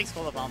 yeah. he takes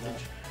full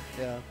advantage.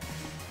 Yeah.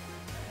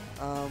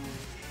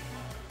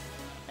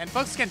 And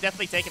folks can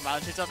definitely take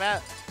advantage of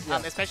that,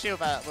 especially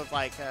with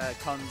like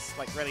Con's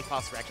like really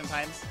fast reaction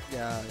times.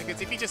 Yeah. Because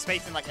if you just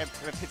face in like a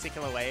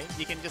particular way,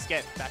 you can just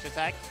get dash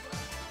attack,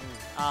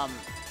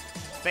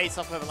 based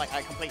off of like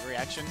a complete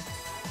reaction,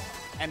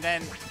 and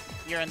then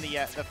you're in the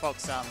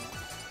Fox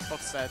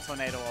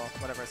tornado or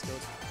whatever it's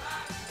called.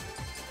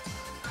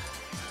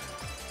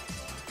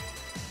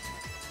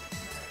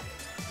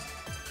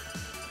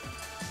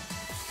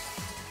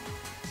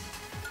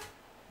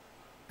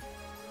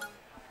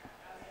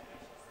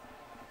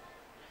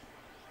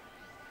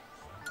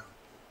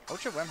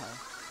 Ultra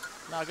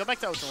Wormhole. No, go back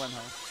to Ultra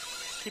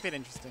Wormhole. Keep it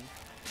interesting.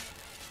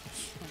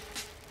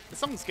 The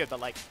song's good, but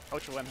like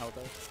Ultra Wormhole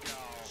though.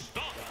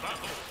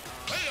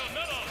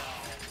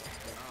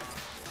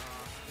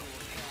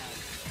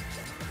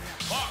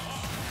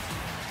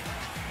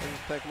 This is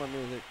Pokemon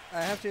music.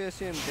 I have to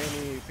assume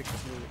Jamie picked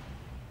this music.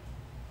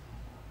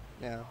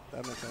 Yeah,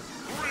 that makes sense.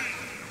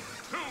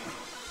 3, 2,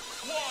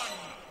 1,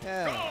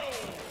 yeah.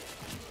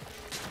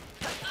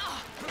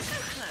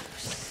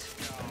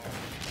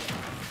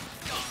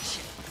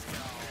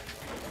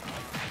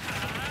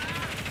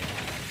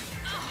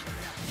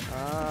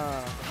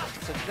 go!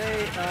 So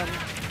today,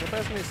 the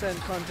person who sent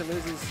Con to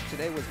losers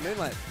today was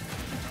Moonlight.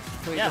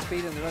 So he just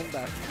beat in the run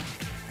back.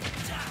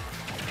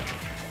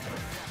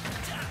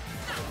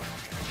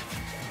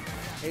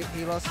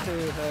 He lost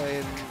to her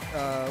in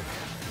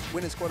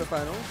winners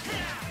quarterfinal,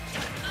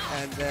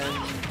 and then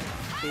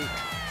beat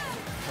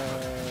her.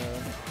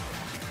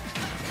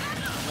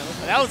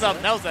 That was a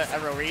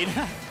real read.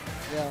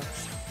 Yeah.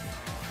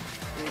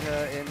 Beat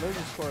her in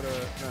losers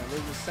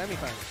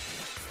semifinal.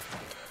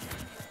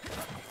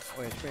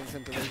 Wait, brings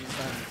him to losers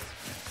finals.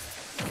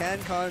 Can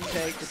Con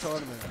take the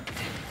tournament?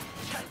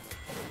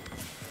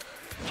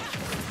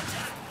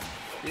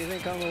 Do you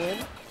think Con will win?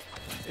 Do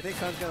you think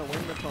Con's gonna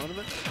win the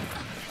tournament?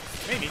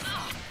 Maybe.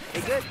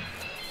 He good.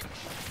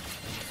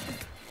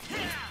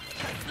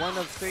 One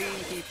of 3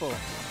 people.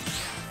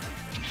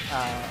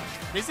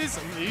 This is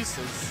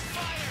losers.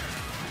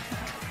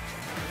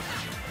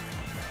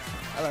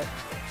 Hello.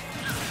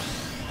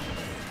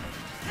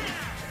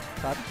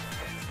 Pardon?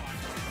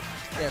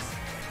 Yes.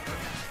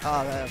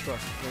 Oh, yeah, of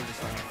course. Losers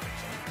final.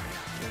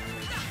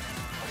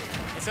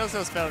 It's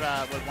also spelled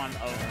with 1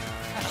 O.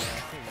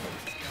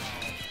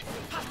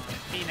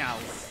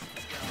 Finals.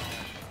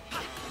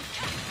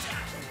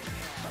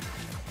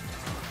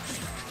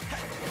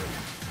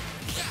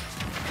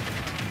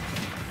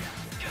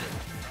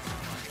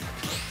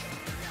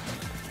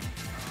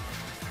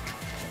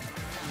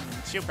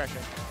 Shield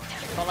pressure.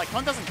 But like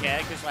Con doesn't care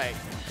because like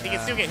he can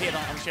still get hit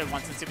on shield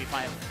once and still be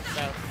fine.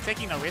 So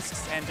taking no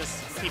risks and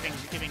just keeping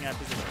a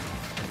position.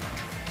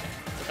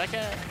 So Becca.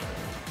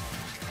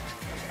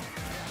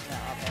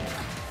 Yeah, okay.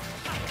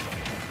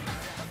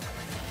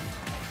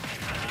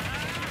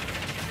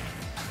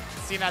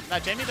 See now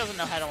Jamie doesn't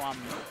know how to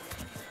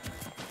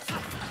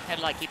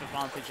like keep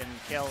advantage and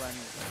kill, and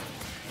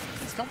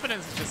his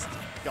confidence is just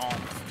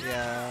gone.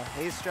 Yeah,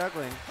 he's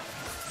struggling.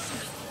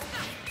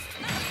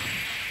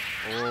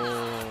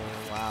 Oh,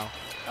 wow.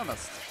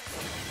 Almost.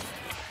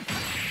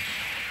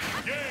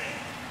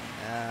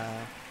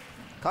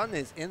 Con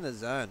is in the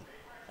zone.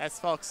 That's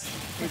Fox.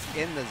 He's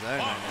in the zone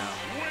right now.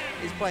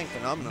 He's playing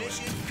phenomenally.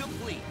 Mission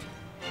complete.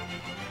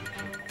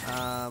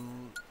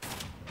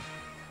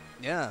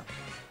 Yeah.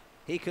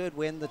 He could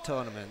win the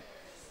tournament.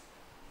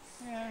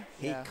 Yeah.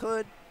 He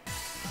could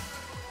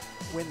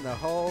win the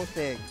whole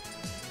thing.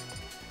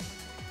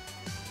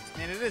 I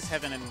mean, it is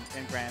Heaven in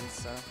Grands,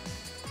 so.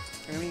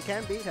 I mean, he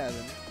can beat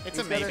Heaven. It's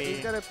a maybe.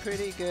 He's got a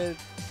pretty good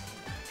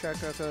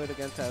track record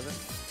against Heaven.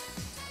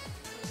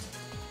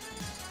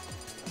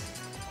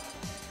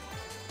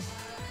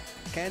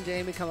 Can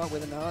Jamie come up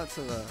with an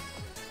answer though?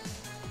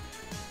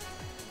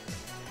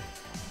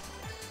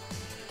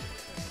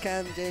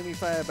 Can Jamie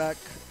fire back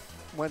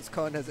once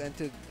Con has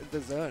entered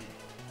the zone?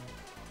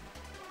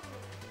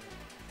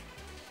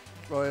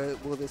 Or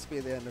will this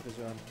be the end of his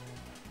run?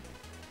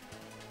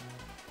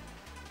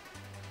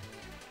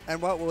 And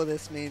what will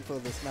this mean for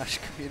the Smash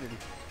community?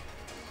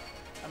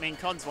 I mean,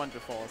 Con's won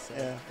before, so.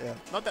 Yeah.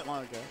 Not that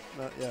long ago.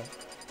 Yeah.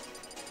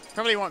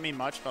 Probably won't mean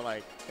much, but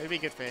like, it'd be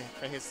good for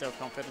his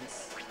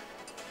self-confidence.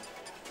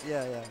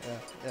 Yeah.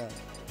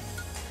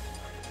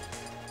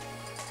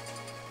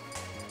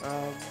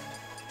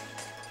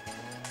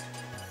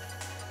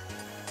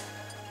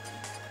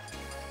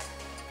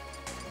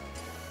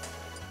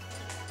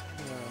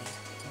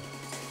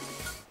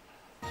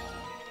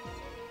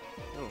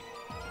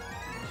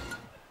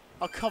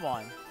 Oh, come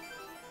on.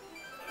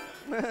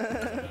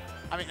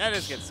 I mean, that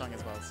is a good song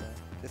as well, so.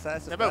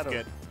 Decisive They're battle. both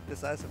good.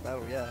 Decisive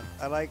battle, yeah.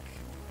 I like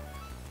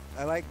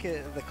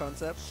the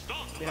concept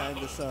behind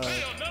this song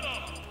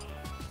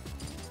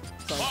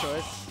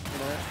choice, you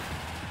know,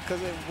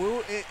 because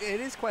it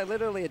is quite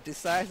literally a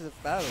decisive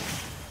battle.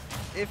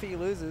 If he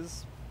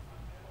loses,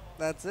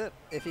 that's it.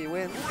 If he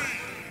wins,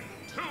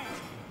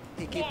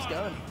 he keeps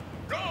going.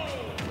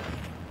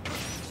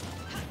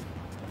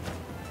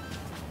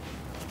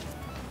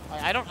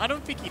 I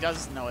don't think he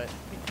does know it.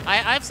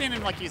 I've seen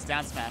him like use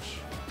down smash.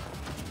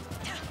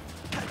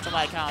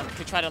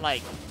 to try to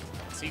like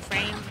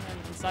two-frame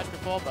and such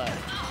before, but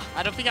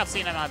I don't think I've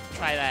seen him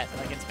try that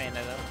against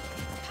Bayonetta.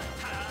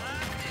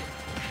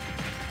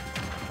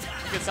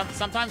 Because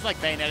sometimes like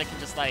Bayonetta can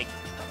just like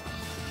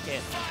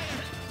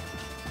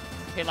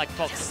hit like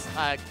Fox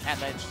at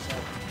ledge. So.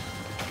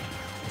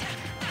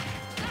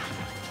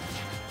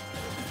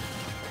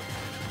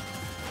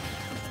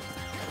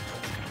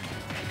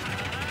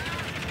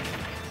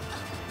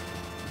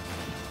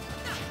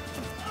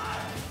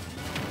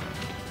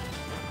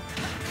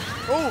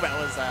 Oh, that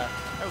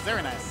was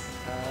very nice.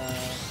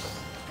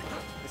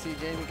 I see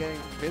Jamie getting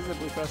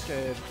visibly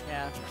frustrated.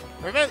 Yeah.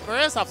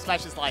 Reverse up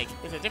smash is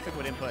a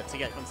difficult input to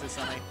get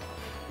consistently.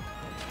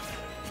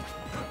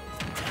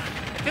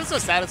 It feels so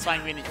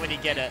satisfying when you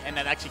get it and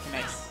it actually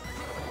connects.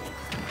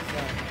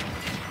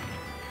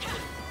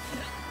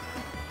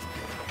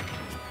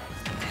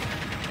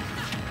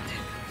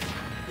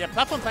 Yeah,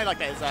 platform play like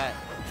that is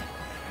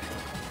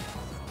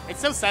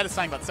it's so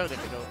satisfying but so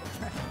difficult.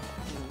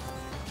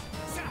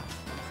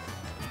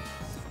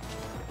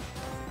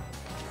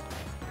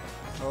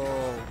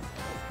 Oh.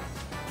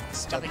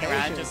 Just jumping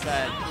around, just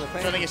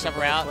throwing a shove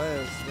out.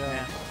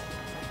 Yeah.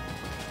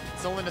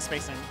 It's all in the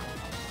spacing.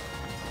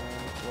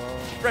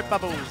 Rip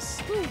bubbles.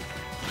 Woo.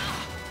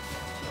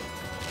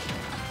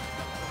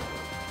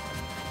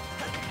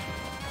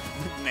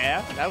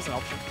 Yeah, that was an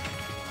option.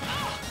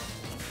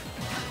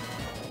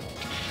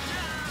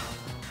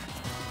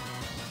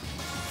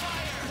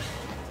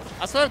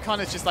 I swear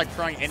Connor's just like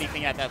throwing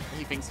anything at that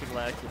he thinks could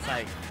work. It's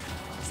like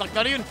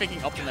not even thinking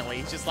optimally.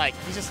 He's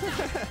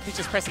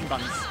just pressing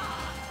buttons.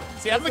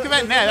 See, I'm looking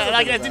at that.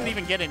 Like I didn't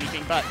even get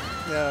anything, but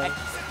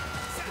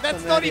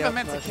that's not even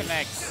meant to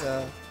connect.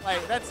 Yeah.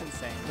 Like that's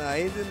insane. Nah,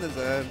 he's in the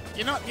zone.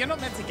 You're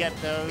not meant to get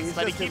those,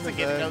 but he keeps on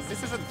getting those.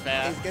 This isn't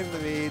fair. He's getting the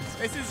reads.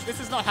 This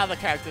is not how the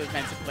character is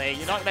meant to play.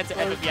 You're not meant to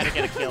ever be able to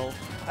get a kill.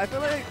 I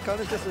feel like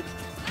Connor's just a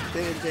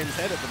thing in James'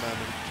 head at the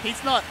moment.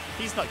 He's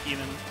not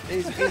human.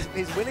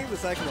 He's winning the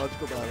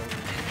psychological battle.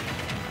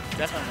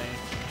 Definitely.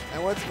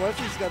 And once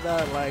he's got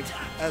that, like,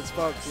 as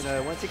Fox, you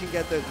know, once he can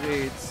get those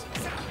reads.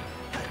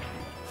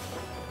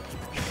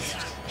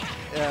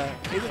 Yeah,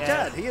 he's a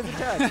Chad. He is a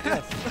Chad,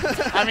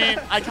 yes. I mean,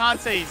 I can't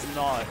say he's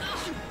not.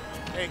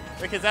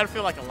 Because that would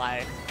feel like a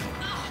lie.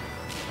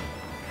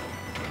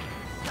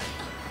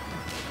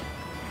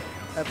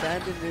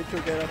 Abandon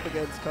neutral, get up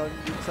against Con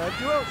inside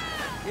duel.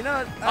 You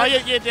know. Oh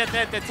yeah,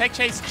 the tech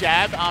chase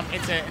jab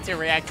into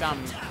react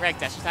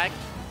dash attack.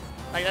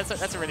 Like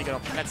that's a really good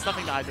option. That's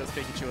something that I do with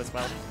Pikachu as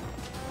well.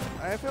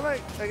 I feel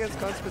like against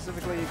Con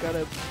specifically, you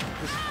gotta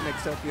just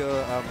mix up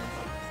your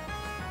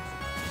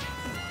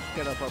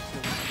get up option.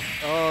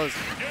 Oh,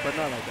 but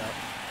not like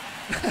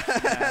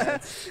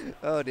that.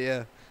 Oh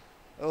dear.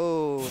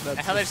 Oh, that's.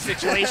 How there's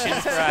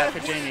situations for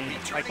Jamie.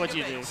 Like, what do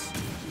you do?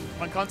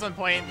 When Con's on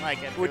point, like,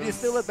 would you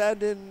still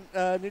abandon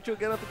neutral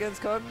get up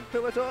against Con,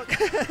 Pillar Talk?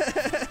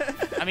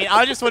 I mean,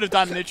 I just would have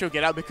done neutral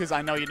get up because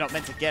I know you're not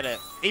meant to get it,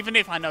 even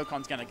if I know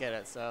Con's gonna get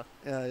it. So.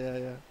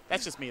 Yeah.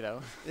 That's just me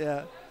though.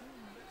 Yeah.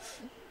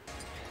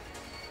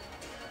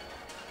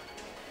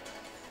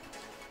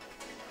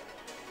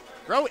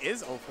 Bro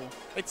is awful.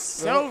 It's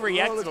so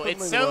reactable.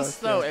 It's so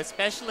slow,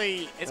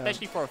 especially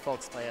for a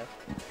Fox player.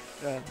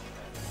 Yeah.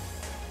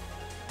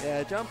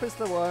 Yeah, jump is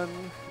the one,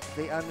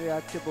 the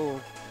unreactable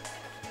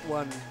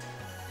one.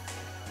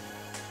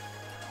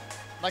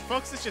 Like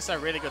Fox is just a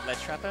really good ledge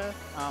trapper.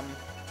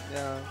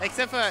 Yeah.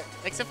 Except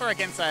for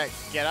against a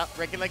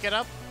regular get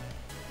up,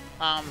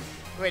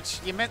 which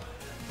you meant,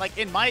 like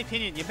in my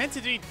opinion, you're meant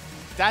to do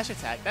dash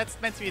attack. That's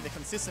meant to be the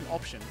consistent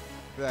option.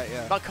 Right,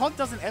 yeah. But Con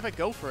doesn't ever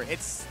go for it.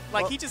 It's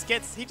like he just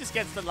gets the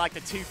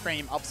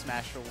 2-frame up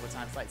smash all the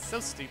time. It's like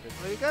so stupid.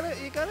 Well, you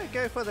gotta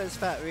go for those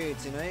fat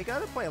reads. You know, you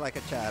gotta play like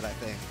a Chad. I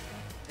think.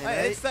 You know,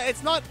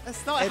 it's not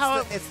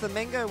how it's the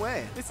Mango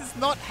way. This is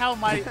not how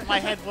my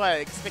head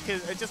works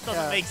because it just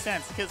doesn't make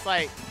sense. Because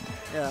like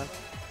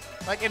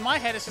in my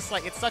head it's just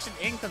like it's such an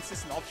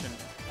inconsistent option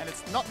and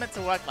it's not meant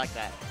to work like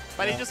that.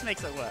 But it just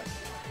makes it work.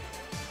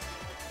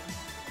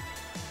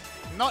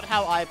 Not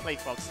how I play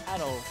Fox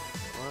at all.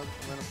 Well,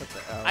 I'm gonna put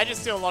the L. I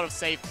just do a lot of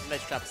safe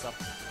ledge trap stuff.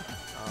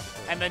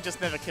 And then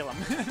just never kill him.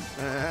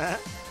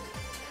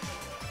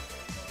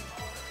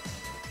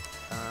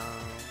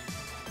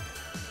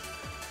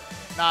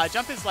 Nah,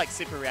 jump is like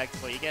super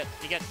reactable. You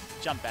get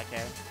jump back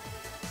air.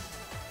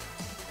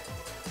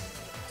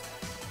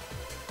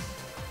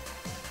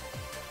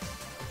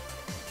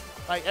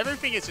 Like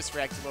everything is just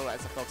reactable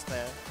as a Fox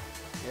player.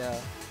 Yeah.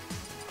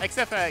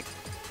 Except for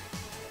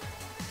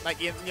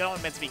like you're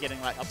not meant to be getting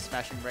like up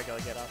smash and regular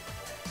get up.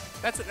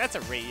 That's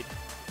a read.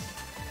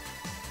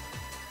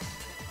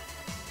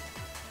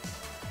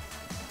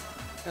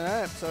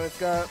 Alright, so we've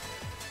got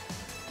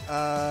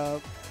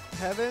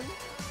Heaven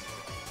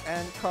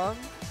and Con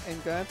in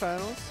grand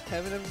finals.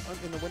 Heaven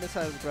in the winner's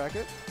side of the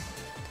bracket.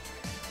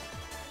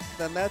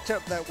 The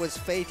matchup that was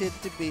fated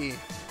to be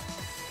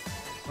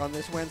on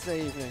this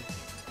Wednesday evening.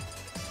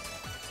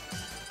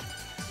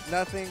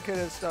 Nothing could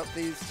have stopped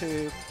these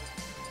two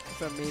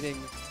from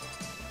meeting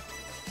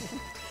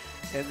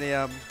in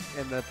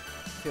the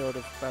field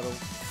of battle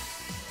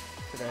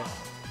today.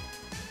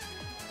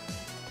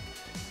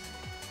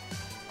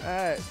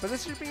 Alright, but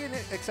this should be an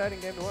exciting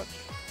game to watch.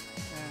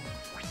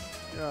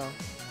 Yeah.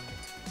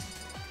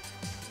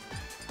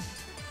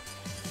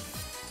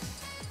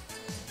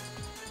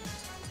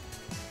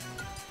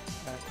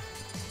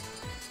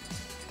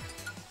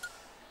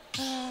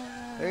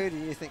 Who do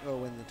you think will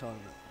win the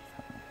tournament?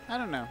 I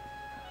don't know.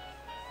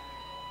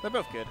 They're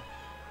both good.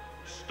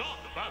 Start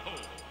the battle.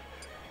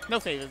 No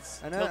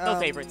favorites. I know, No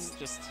favorites.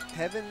 Just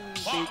Heaven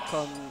beat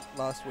Con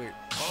last week.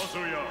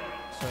 Kazuya.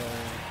 So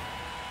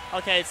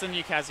okay. It's a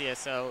new Kazuya,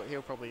 so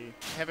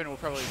Heaven will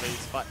probably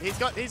lose. But he's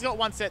got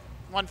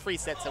one free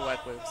set to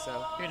work with. So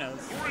who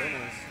knows?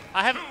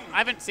 I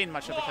haven't seen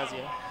much of the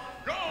Kazuya.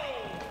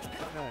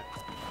 no.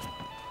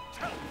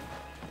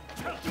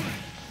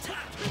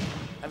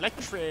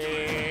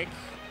 Electric.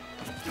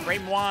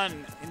 Frame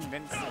 1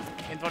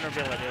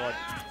 invulnerability or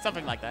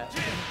something like that.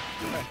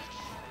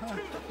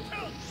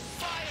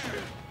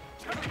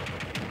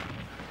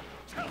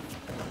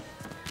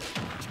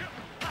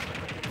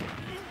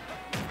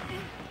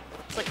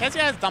 So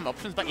Kazuya has dumb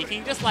options, but you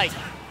can just like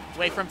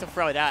wait for him to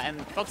throw it out,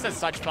 and Fox has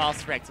such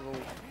fast reactable,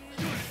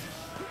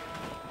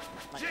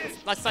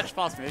 like such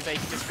fast moves that you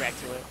can just react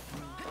to it.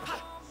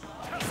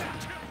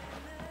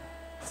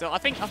 So I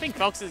think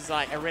Fox is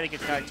like a really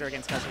good character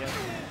against Kazuya.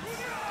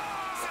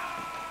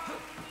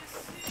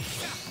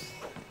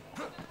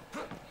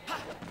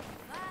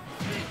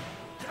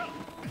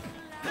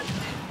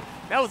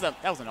 That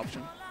was an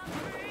option.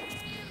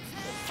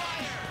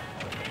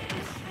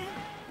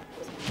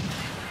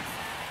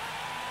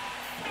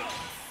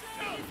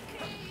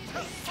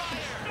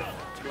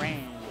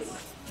 Brains.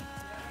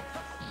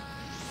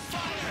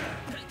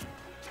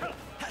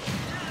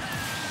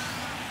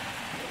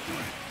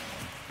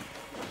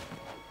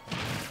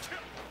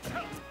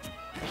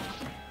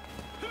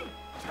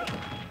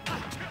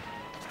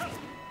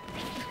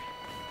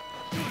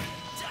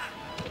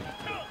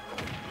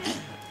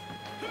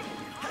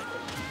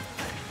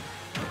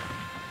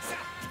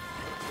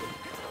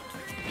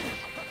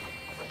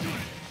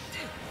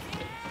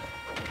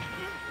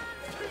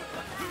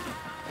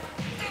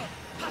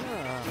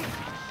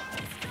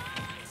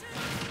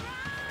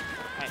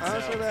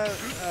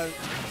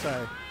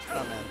 Sorry,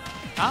 not mad.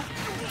 Huh?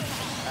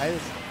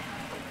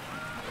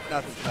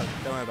 Nothing,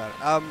 don't worry about it.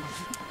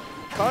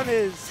 Con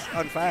is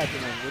on fire at the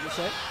moment, wouldn't you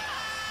say?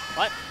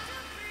 What?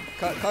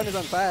 Con is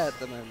on fire at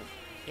the moment.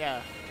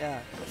 Yeah.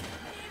 Yeah.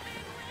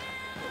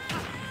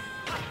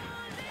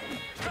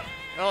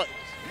 Well,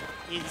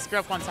 you screw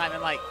up one time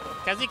and like,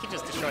 Kazuya can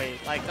just destroy you.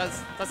 Like,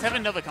 does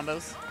Heaven know the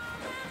combos?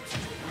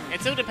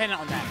 It's all dependent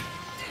on that.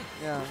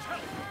 Yeah.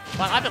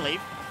 But I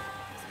believe.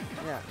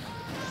 Yeah.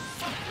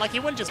 Like, he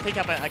wouldn't just pick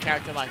up a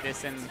character like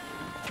this and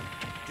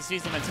just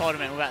use them in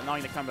tournament without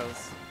knowing the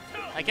combos.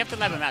 Like, you have to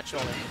lab him out,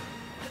 surely.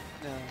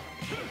 Yeah.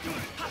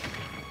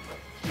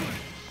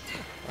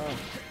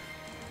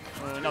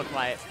 Oh, not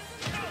quite.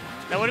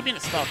 That would have been a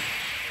stop.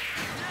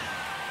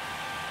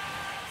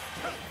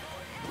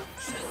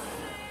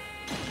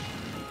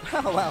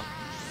 Oh, wow.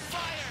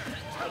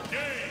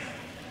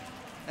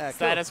 Cool.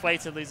 Saddest way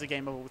to lose a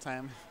game of all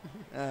time.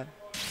 Yeah.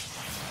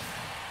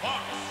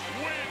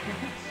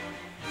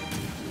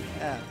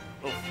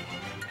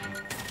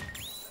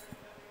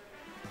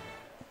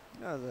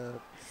 That was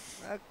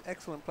an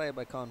excellent play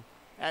by Con.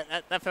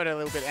 That felt a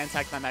little bit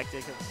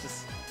anticlimactic. It was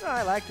just. No,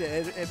 I liked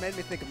it. It made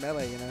me think of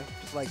Melee, you know?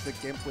 Just like the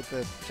Gimp with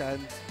the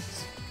shine.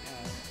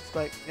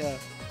 Spike, yeah.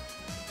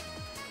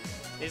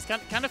 It just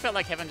kind of felt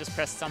like Heaven just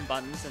pressed some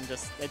buttons and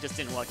it just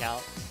didn't work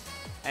out.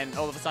 And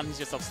all of a sudden he's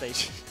just off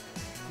stage.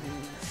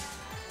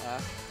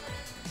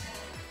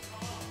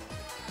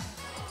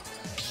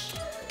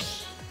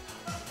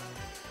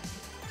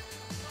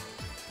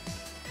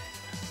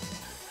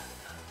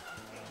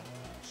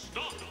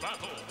 Start the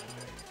battle.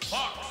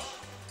 Fox.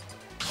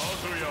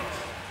 Kazuya.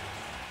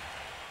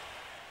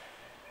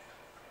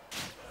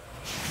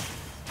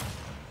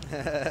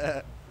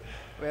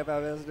 We have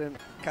our resident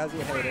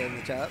Kazuya hater in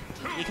the chat.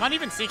 You can't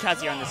even see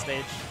Kazuya on this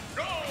stage.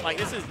 Like,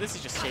 this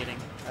is just cheating.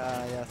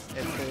 Yes,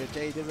 it's the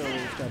J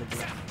Dizzle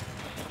strategy.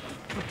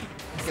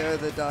 Go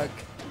the dark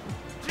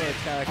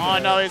character. Oh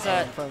no, is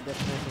that from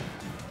definition.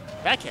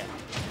 back hit?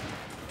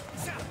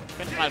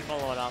 Couldn't quite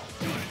follow it up.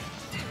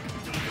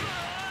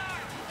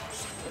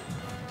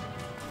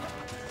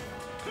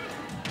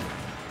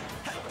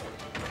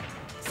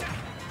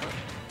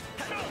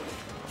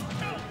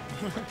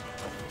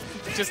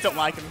 Just don't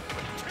like him.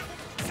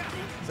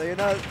 So you're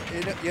not.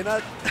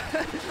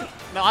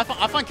 No, I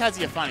find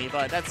Kazuya funny,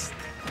 but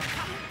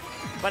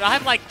I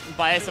have like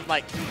bias of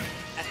like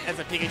as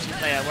a Pikachu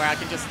player where I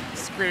can just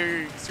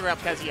screw up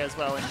Kazuya as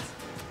well, and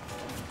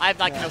I have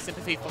like no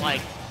sympathy for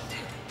like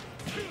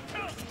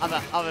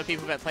other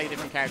people that play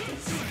different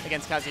characters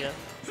against Kazuya.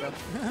 So.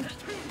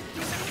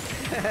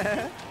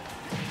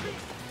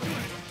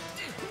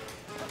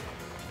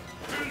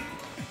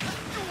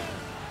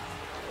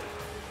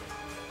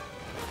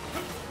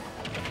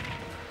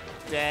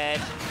 Dead.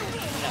 No.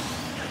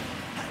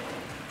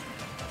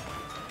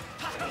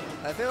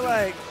 I feel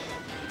like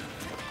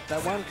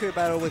that one crew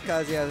battle with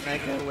Kazuya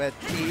Maker where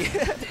he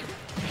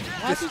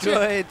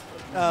destroyed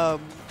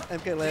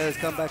MK Leo's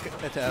comeback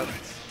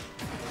attempts.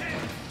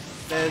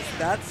 There's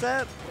that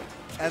set,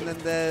 and then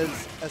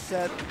there's a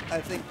set, I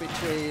think,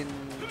 between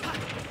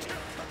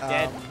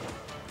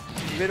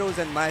Riddles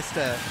and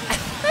Meister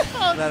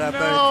that are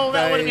both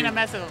that would have been a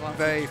massive one.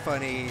 Very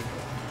funny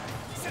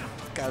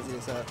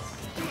Kazuya sets.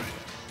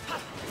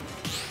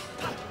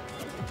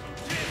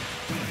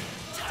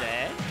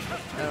 Dead?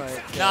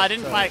 Anyway, No, I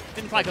didn't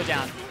quite go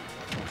down.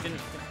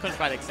 Couldn't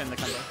quite extend the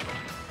combo.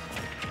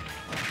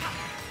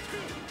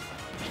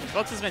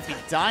 Fox is meant to be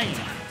dying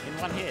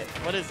in one hit.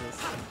 What is this?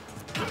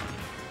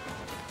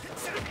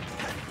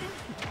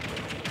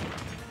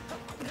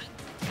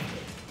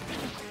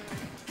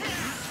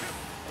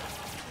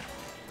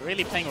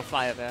 Really playing with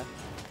fire there.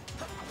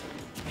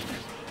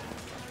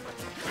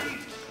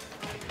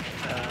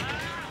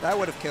 That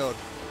would have killed.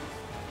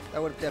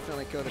 That would have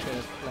definitely killed if it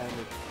had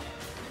landed.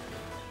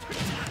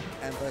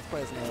 And both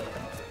players know it.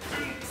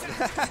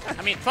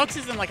 I mean, Fox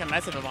isn't like a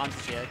massive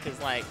advantage here because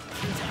like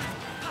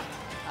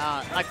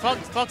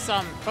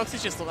Fox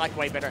is just like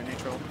way better at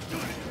neutral.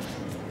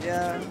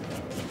 Yeah.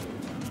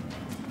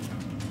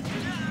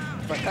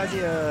 But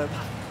Kazuya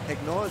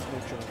ignores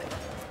neutral.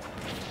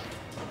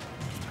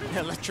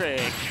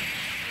 Electric.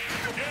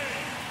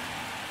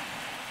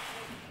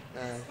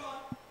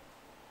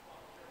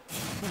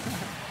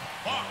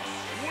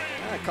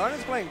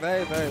 Connor's playing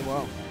very, very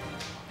well.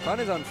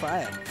 Connor's on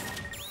fire.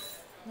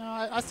 No,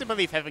 I still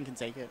believe Heaven can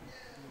take it.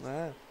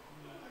 Wow.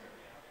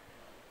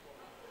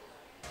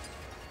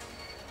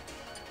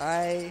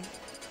 I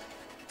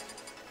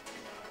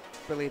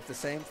believe the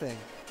same thing.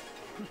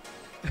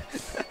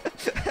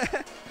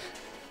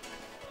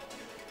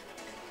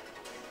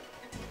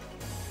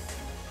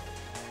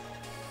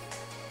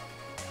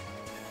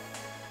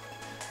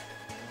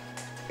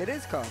 It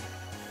is Con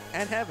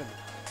and Heaven.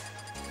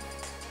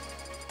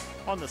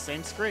 On the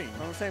same screen.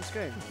 On the same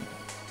screen.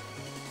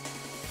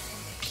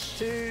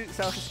 Two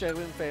South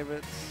Australian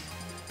favourites.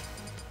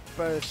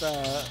 Both,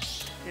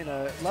 you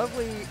know,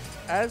 lovely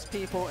as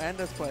people and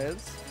as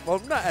players. Well,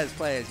 not as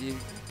players.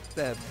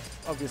 They're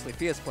obviously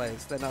fierce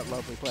players. They're not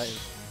lovely players.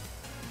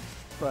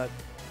 But,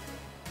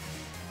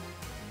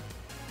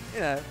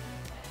 you know.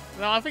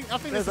 No, I think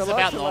this is a lot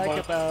about to normal.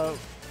 like about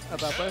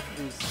both of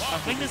these. I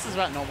think this is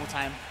about normal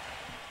time.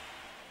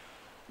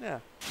 Yeah.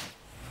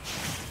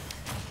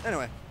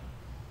 Anyway.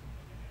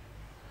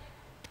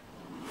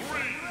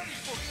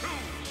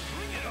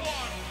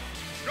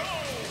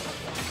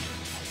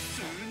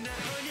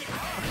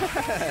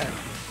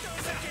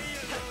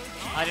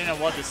 I don't know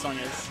what this song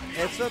is.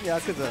 It's from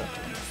Yakuza.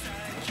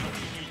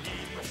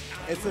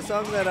 It's the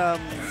song that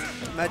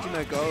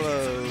Majima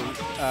Golo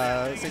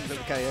sings at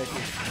the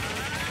karaoke.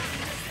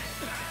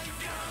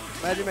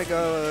 Majima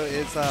Golo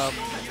is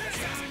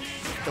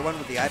the one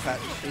with the eye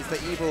patch. He's the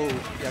evil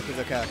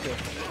Yakuza character.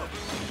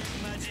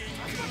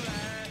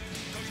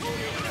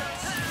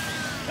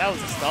 That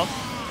was a stop.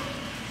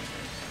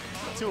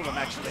 Two of them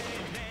actually.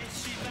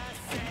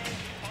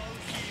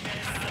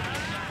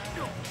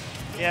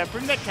 Yeah,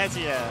 bring back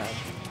Kazuya.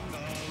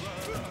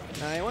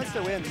 He wants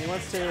to win. He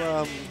wants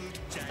to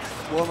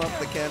warm up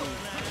the Ken.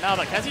 No,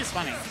 but Kazuya's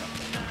funny.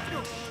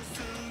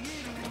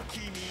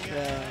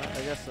 Yeah,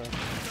 I guess so.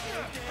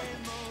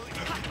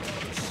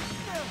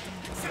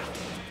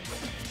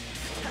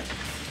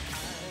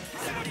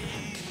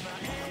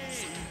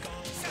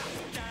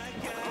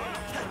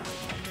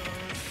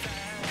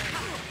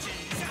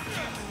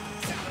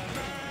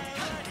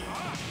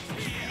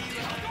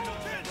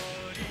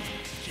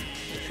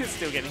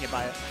 Still getting hit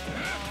by it.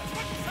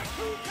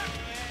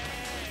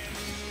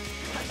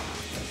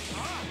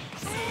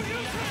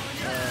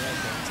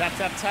 Tap,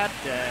 tap, tap,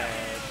 dead.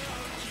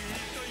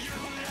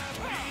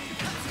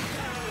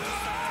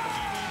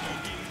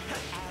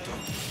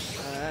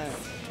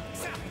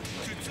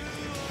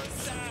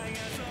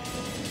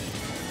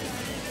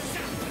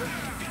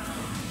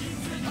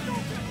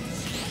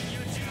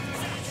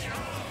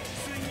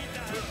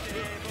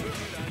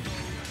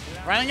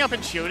 Running up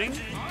and shooting?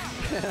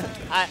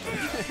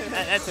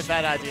 That's a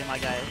bad idea, my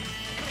guy.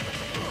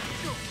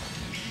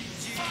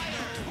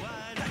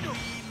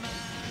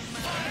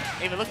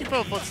 Even looking for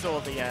a footstool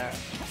of the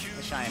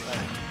shine, but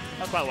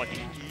not quite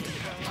working.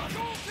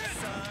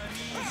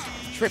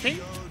 Tripping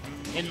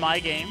in my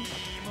game,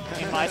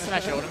 in my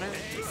Smash Ultimate.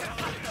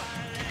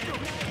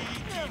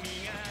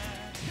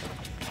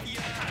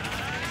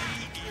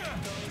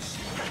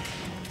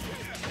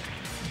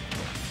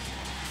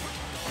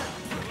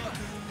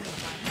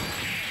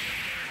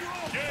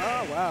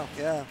 Oh, wow.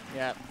 Yeah.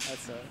 Yeah,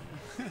 that's a...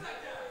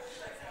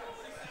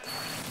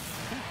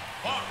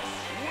 Fox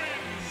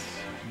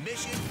wins.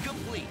 Mission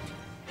complete.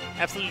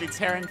 Absolutely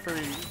tearing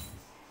through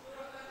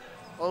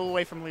all the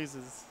way from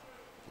losers.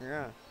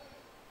 Yeah.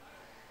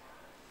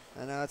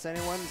 I know it's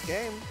anyone's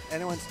game.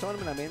 Anyone's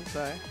tournament, I mean,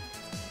 so.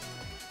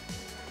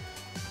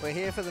 We're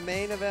here for the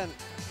main event.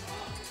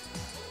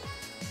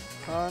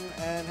 Con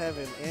and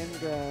Heaven in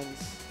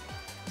grounds.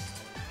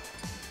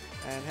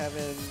 And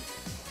Heaven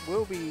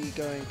will be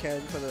going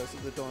Ken for the rest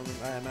of the tournament,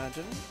 I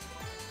imagine.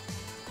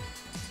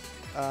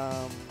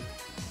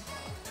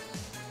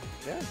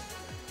 Yeah.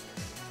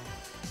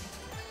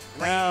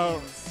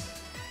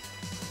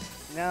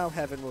 Now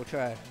Heaven will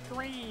try.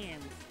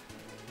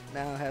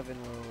 Now Heaven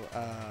will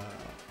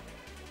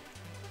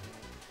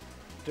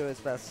do his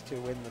best to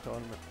win the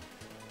tournament.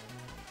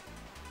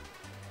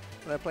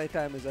 Their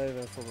playtime is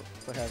over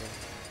for Heaven.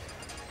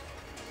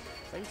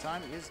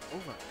 Playtime is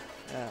over.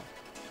 Yeah.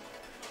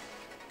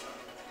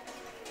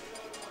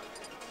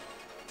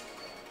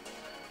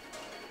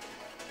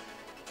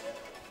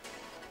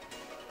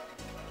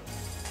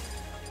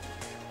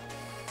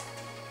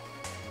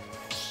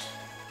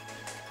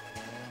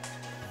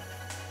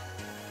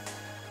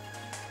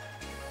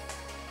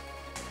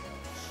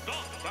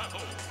 Stop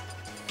battle.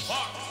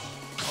 Fox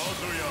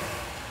Kazuya.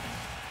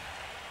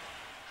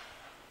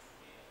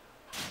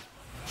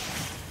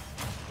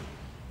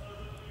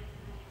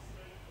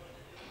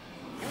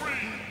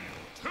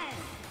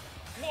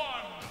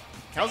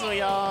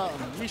 Kazuya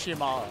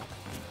Mishima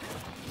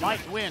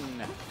might win.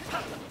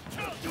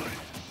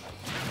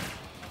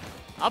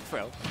 Up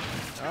throw.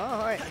 Oh,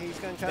 alright, he's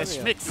going There's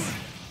Kazuya. Schmicks.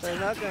 So he's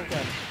not going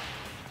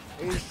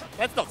Kazuya.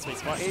 That's not sweet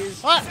spot.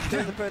 He's What?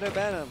 doing the Proto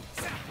Banner.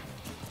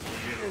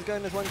 He's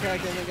going this one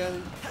character and then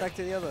going back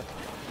to the other.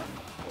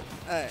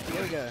 Alright,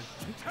 here we go.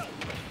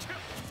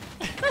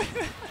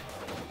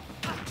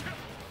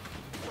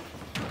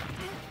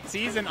 It's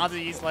used in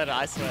underused later,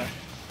 I swear.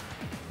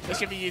 They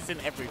should be used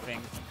in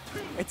everything.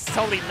 It's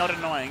totally not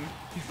annoying.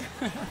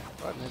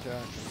 What an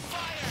interaction.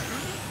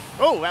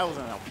 Oh, that was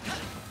an help.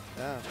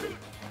 Yeah.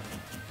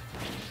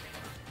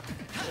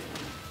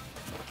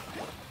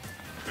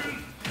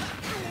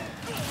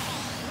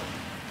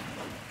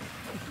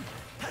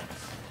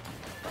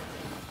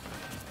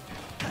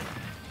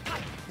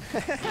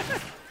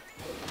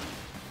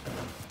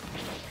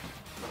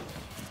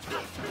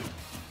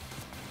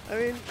 I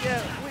mean,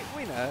 yeah,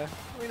 we know.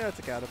 We know it's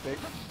a counter pick.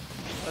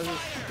 I was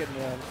just kidding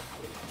around.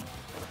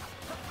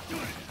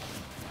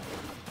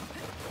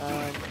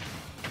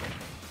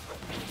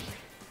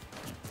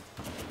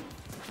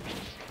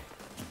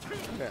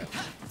 Okay.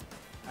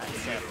 Alright,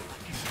 so.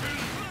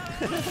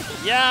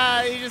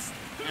 Yeah, you're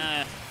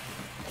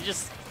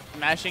just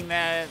mashing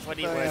there. What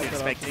you weren't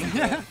expecting.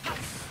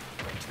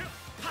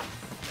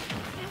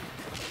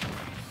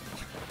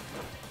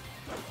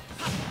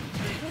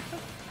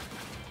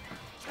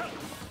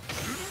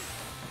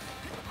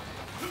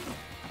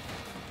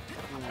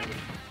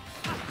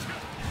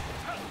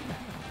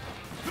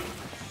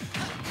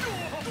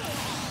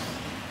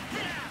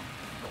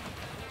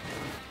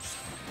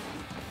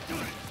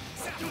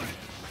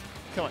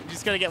 Come on, you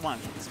just gotta get one.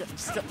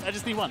 I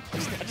just need one. I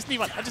just need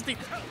one. I just need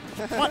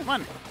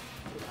one.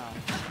 Oh.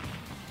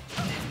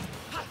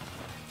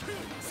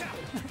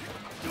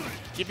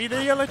 Give me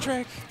the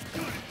electric.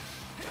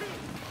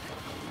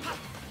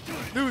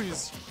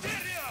 Lose.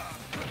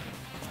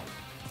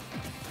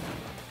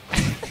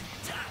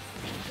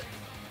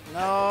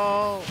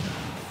 No.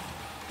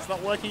 It's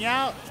not working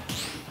out.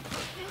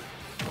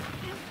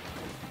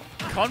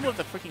 Con with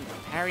the freaking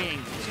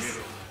parrying. Just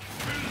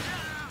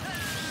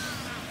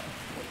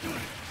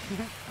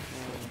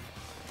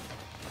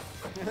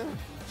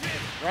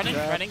running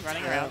around and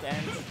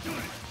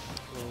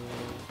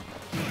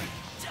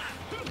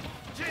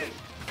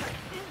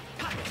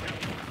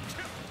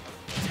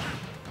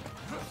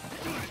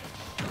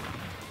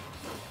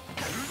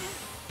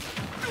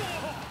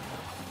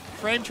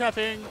frame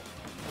trapping.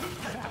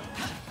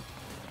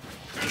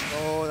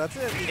 Oh, that's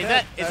it.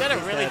 Is that a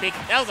really big?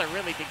 That was a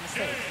really big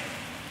mistake.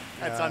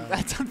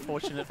 That's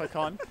unfortunate for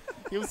Con.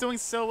 He was doing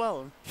so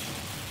well.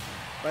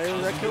 But it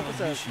was at kill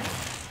percent.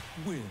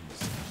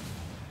 Wins.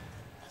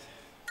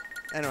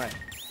 Anyway.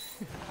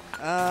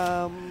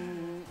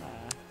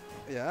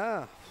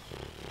 Yeah.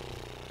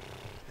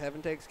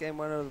 Heaven takes game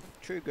one of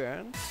True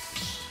Grand.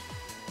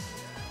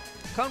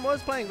 Con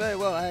was playing very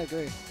well, I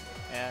agree.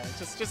 Yeah,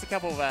 just a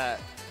couple of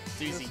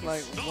doozies. Just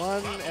like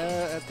one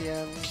error at the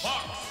end.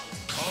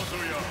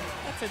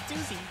 That's a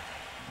doozy.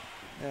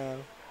 Yeah.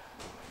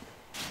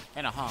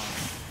 And a half.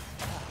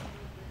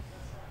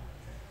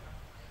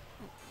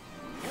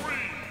 3,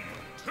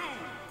 2,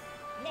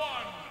 1,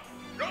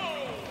 go!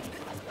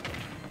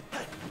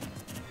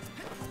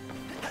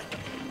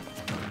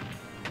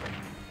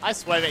 I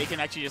swear that you can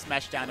actually just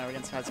mash down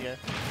against Kazuya.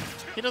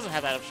 He doesn't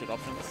have out of shoot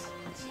options.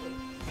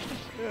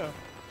 Yeah.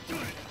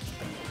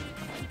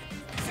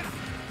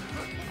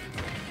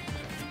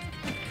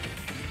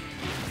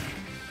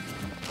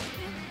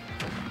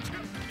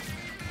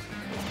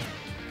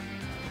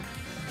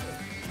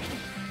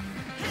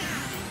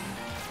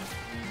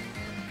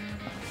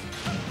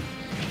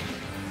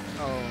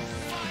 Oh,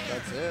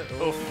 that's it.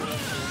 Oof.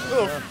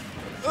 Oof.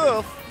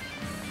 Oof.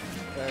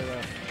 Very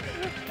rough.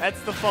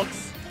 That's the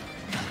fox.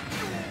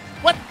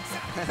 What?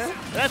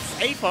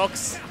 That's a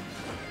fox.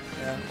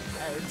 Yeah.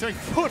 Doing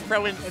forward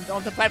throw in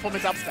on the platform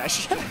is up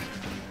smash.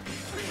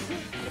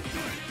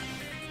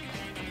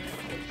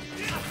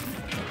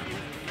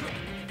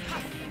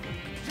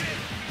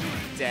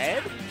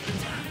 Dead?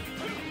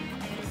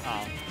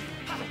 Oh.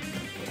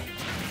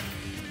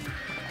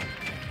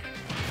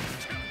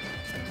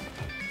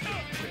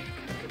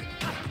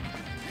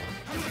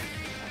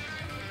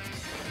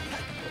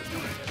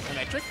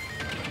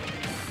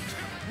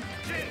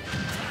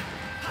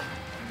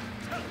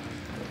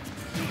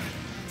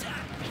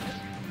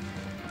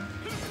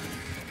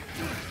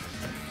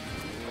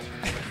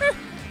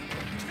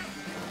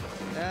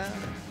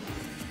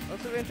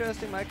 lots of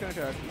interesting micro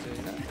interactions here,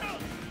 you know?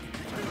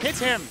 Hit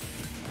him!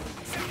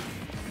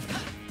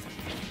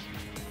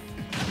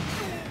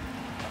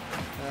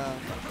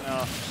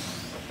 Oh.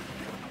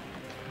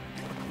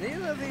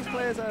 Neither of these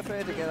players are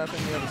afraid to get up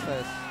in the other's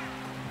face.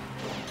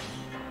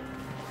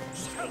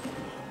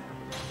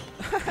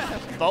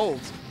 Bold.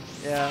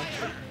 Yeah.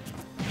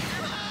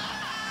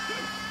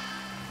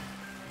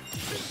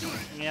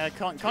 Yeah,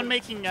 Con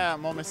making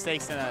more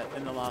mistakes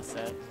in the last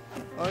set.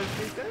 Or if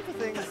he's going for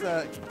things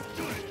that,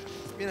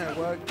 you know,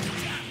 worked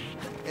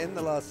in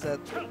the last set.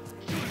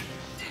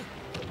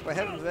 But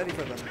heaven's ready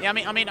for them. Yeah,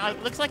 I mean,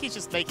 it looks like he's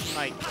just making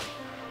like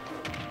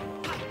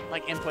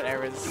input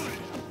errors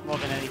more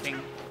than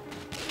anything.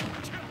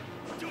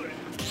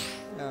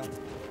 Yeah.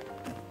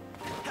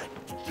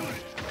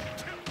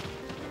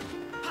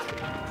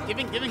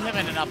 Giving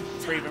Heaven enough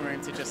breathing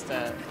room to just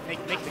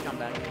make the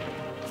comeback.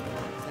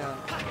 Yeah.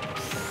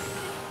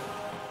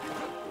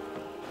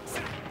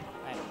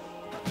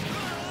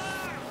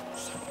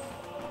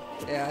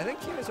 Yeah, I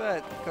think he was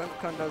right.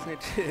 Con does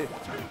need to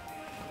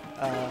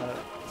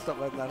stop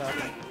letting that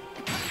happen.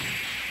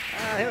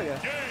 Ah, here we go.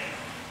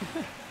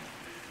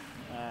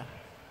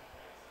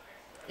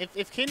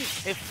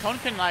 If Con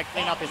can like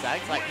clean up his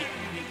act, like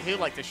he'll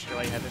like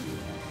destroy Heaven,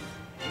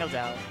 no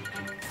doubt.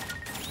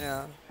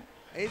 Yeah,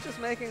 he's just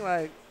making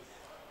like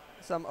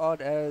some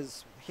odd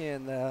errors here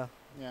and there.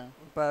 Yeah.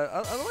 But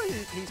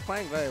otherwise, he's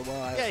playing very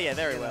well. Yeah,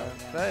 very well.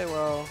 Yeah. Very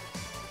well,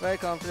 very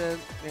confident.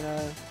 You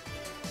know.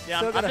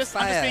 Yeah, I'm just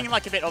being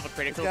like a bit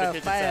overcritical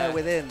because fire it's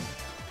within.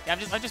 Yeah,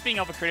 I'm just being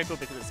overcritical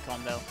because it's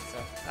Con though.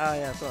 So. Oh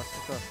yeah, of course.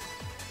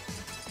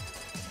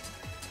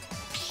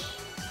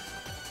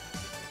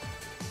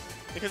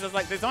 Because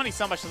there's only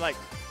so much to like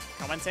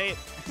commentate.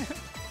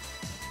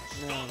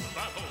 No.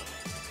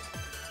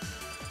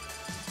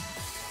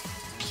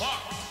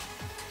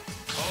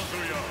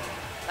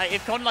 Like,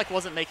 if Con like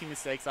wasn't making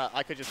mistakes,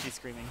 I could just be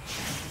screaming.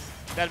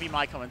 That'd be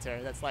my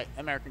commentary. That's like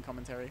American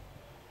commentary.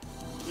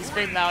 You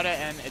scream louder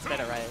and it's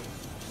better, right?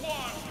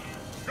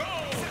 Go!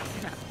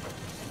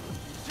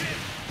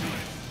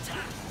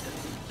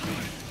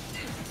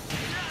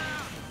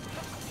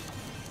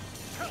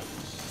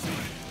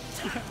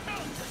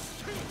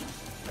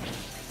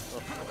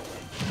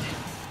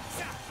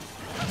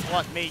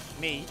 What? Me?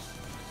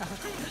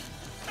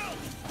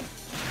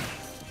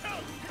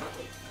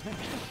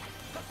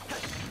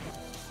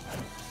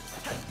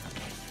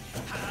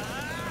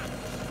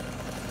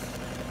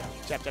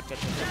 Jab.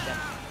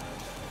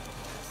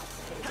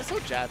 It's so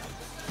jab.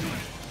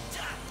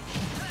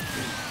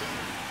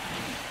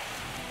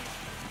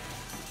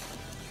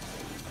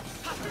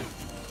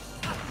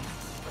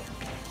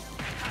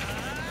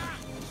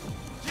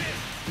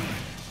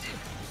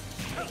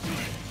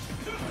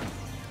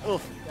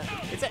 Oof.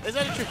 Is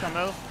that a true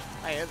combo?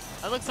 It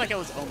looks like it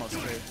was almost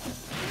true.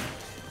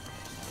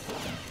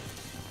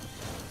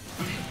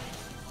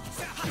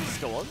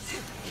 Scores.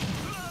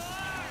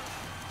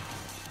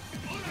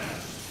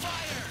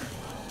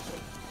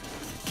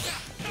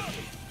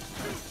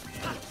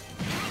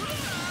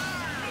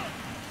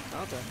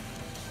 Okay.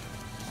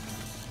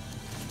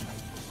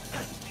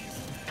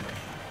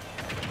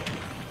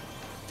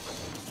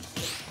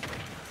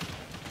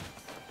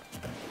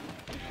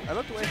 I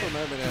looked away for a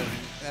moment and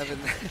Evan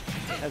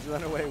has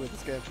run away with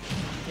this game.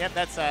 Yep,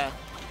 that's I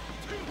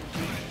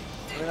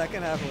mean, that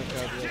can happen with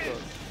Cowboy, of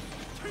course.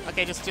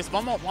 Okay, just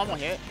one more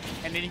hit,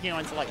 and then you can go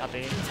into like up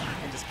air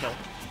and just kill.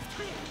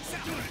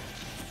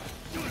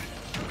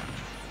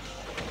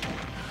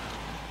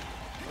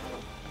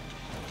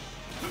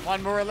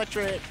 One more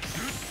electric.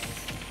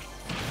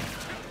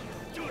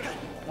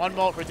 One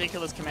more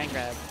ridiculous command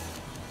grab.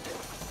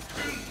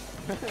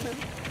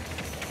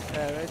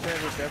 Yeah, right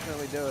there would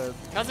definitely do it.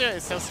 Kazuya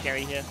is so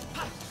scary here.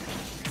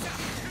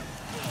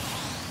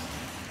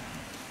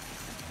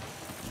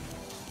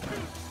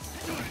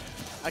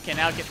 Okay,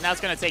 now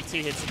it's gonna take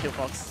 2 hits to kill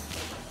Fox.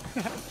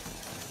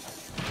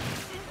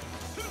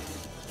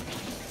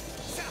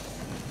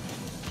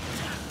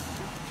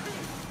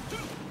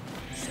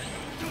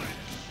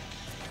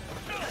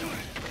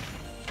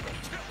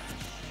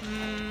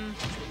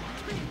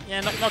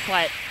 Yeah, not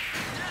quite.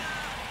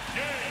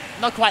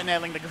 Not quite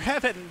nailing the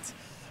grab, and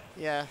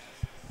yeah,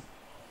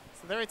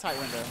 it's a very tight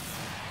window.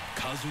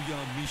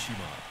 Kazuya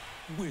Mishima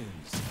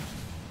wins.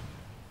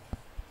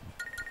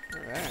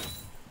 All right.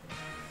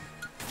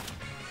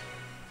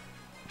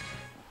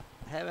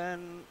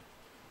 Heaven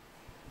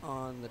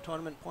on the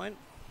tournament point.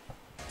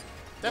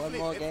 Definitely,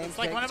 one more game. It's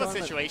like one of those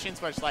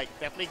situations where it's like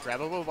definitely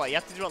grabbable, but you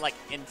have to do it like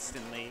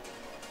instantly.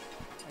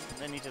 And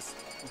then you just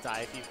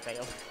die if you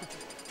fail.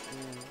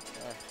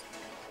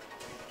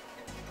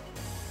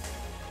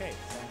 Okay.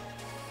 So.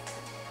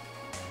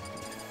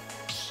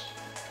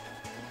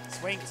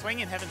 Swing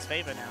in Heaven's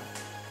favor now.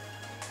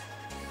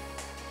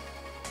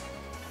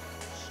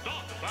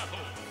 Stop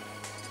battle.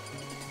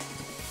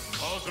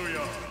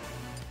 Kazuya.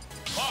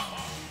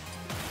 Fox.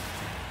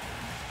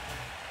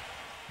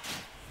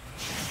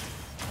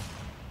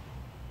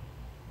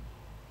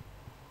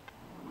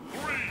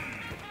 Three,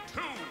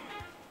 two,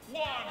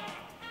 one,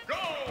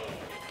 go!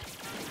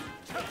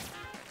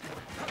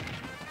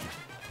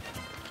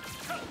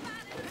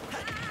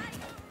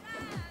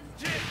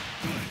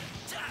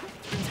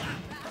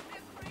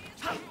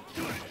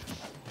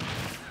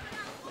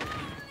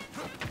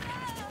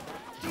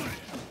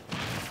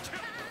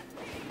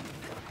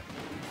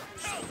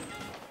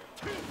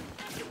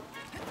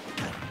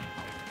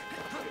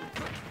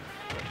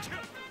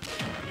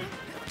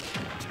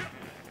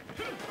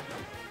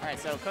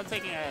 so Con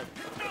taking a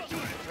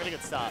really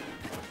good start.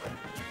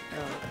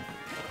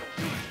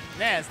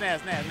 Yeah. Nair.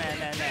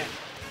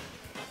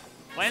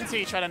 When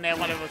you try to nail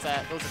one of those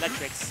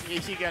electrics,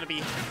 you're gonna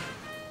be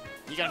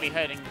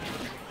hurting.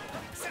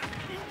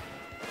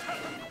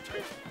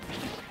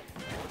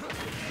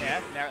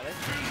 Yeah, narrowly.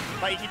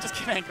 But you can just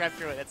get and grab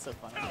through it. That's so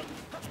fun.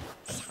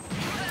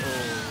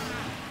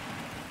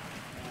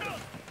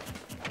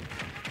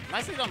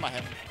 Nicely done by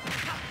him.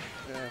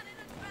 Yeah.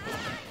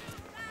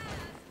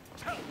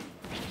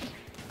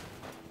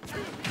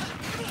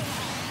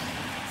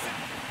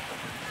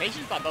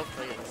 Patience by both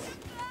players.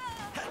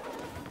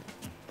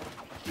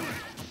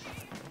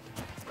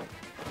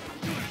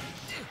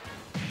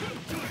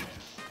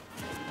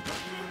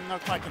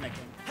 Not quite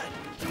connecting.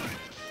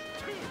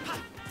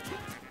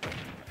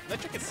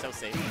 Electric is so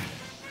safe.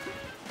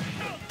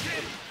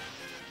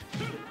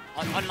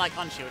 Unlike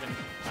unshielding.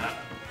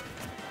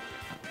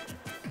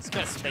 It's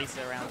got a space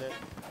around it.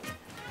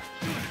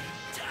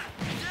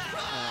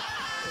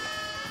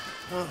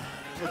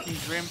 Looking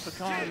grim for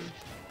Con.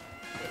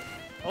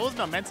 All his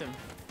momentum,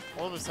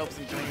 all of his hopes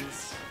and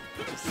dreams,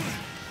 just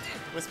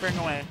whispering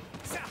away.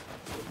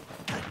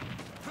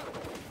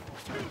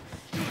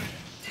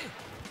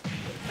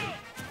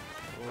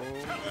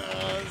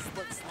 This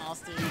looks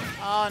nasty.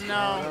 Oh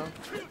no.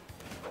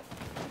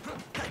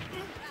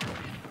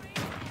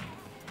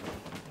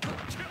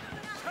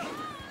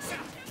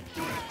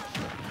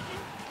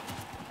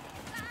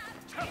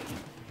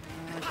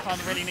 Con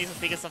really needs to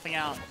figure something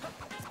out.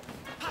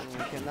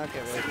 We cannot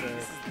get away from it.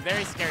 This is a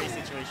very scary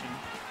situation.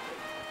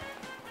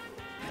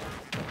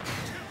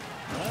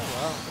 Oh,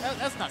 wow.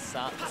 That's not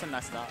start. That's a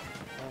nice start.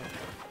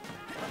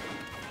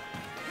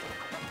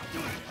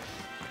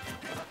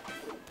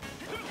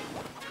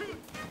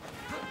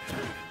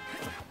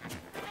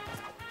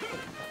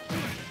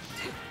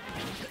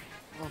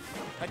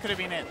 That could have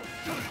been it.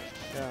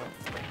 Yeah.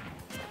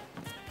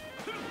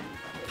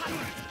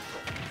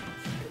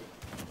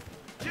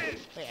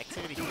 Wait,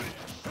 activity.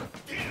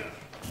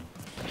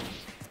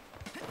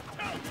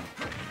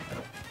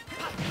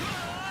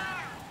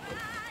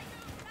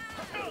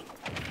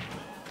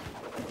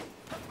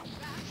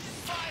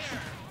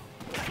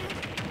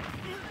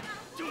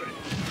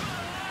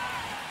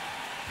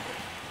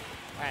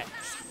 Alright.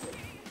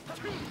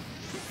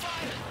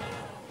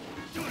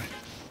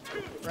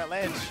 Right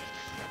ledge.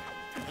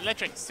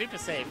 Electric, super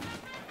safe.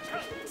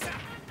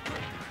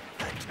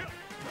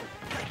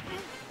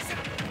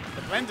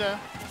 The blender.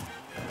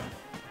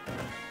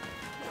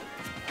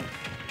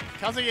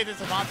 Kazuya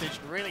disadvantage,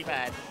 really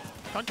bad.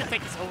 Con can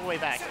take this all the way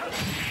back.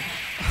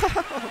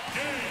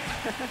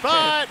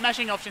 But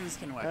mashing options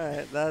can work.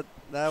 Alright,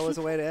 that was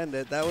a way to end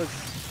it. That was...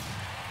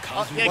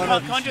 yeah,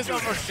 Con just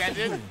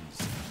overextended.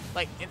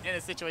 Like, in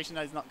a situation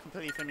that he's not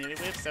completely familiar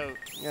with, so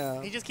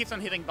yeah. he just keeps on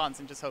hitting bunts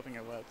and just hoping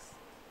it works.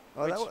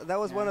 Oh, that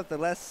was one of the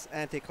less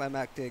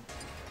anticlimactic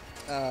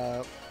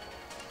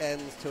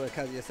ends to a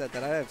Kazuya set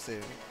that I have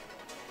seen.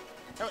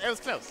 Oh, it was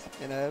close.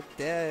 You know,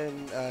 dare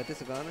and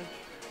disadvantage.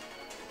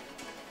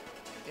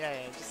 Yeah,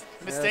 just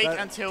mistake that,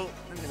 until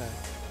you know.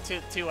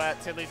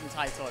 to losing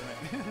tie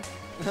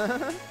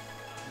tournament.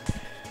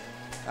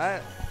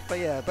 But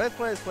yeah, both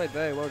players played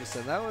very well just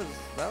then. That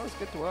was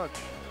good to watch.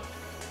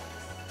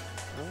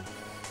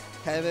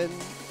 Kevin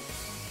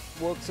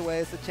walks away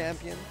as the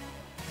champion.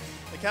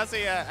 The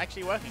Kazuya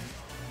actually working.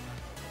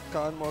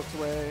 Con walks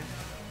away.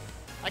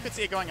 I could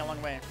see it going a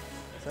long way.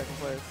 Second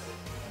place.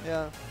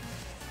 Yeah.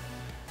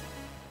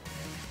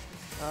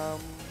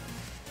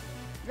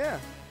 Yeah.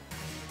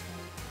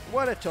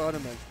 What a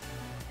tournament.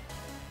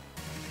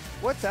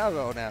 What's our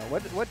role now?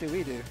 What do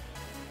we do?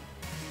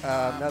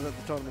 Now that the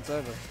tournament's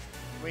over.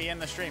 We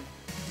end the stream.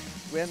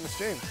 We end the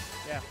stream.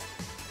 Yeah.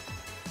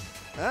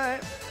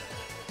 Alright.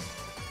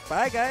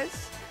 Bye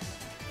guys.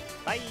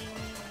 Bye.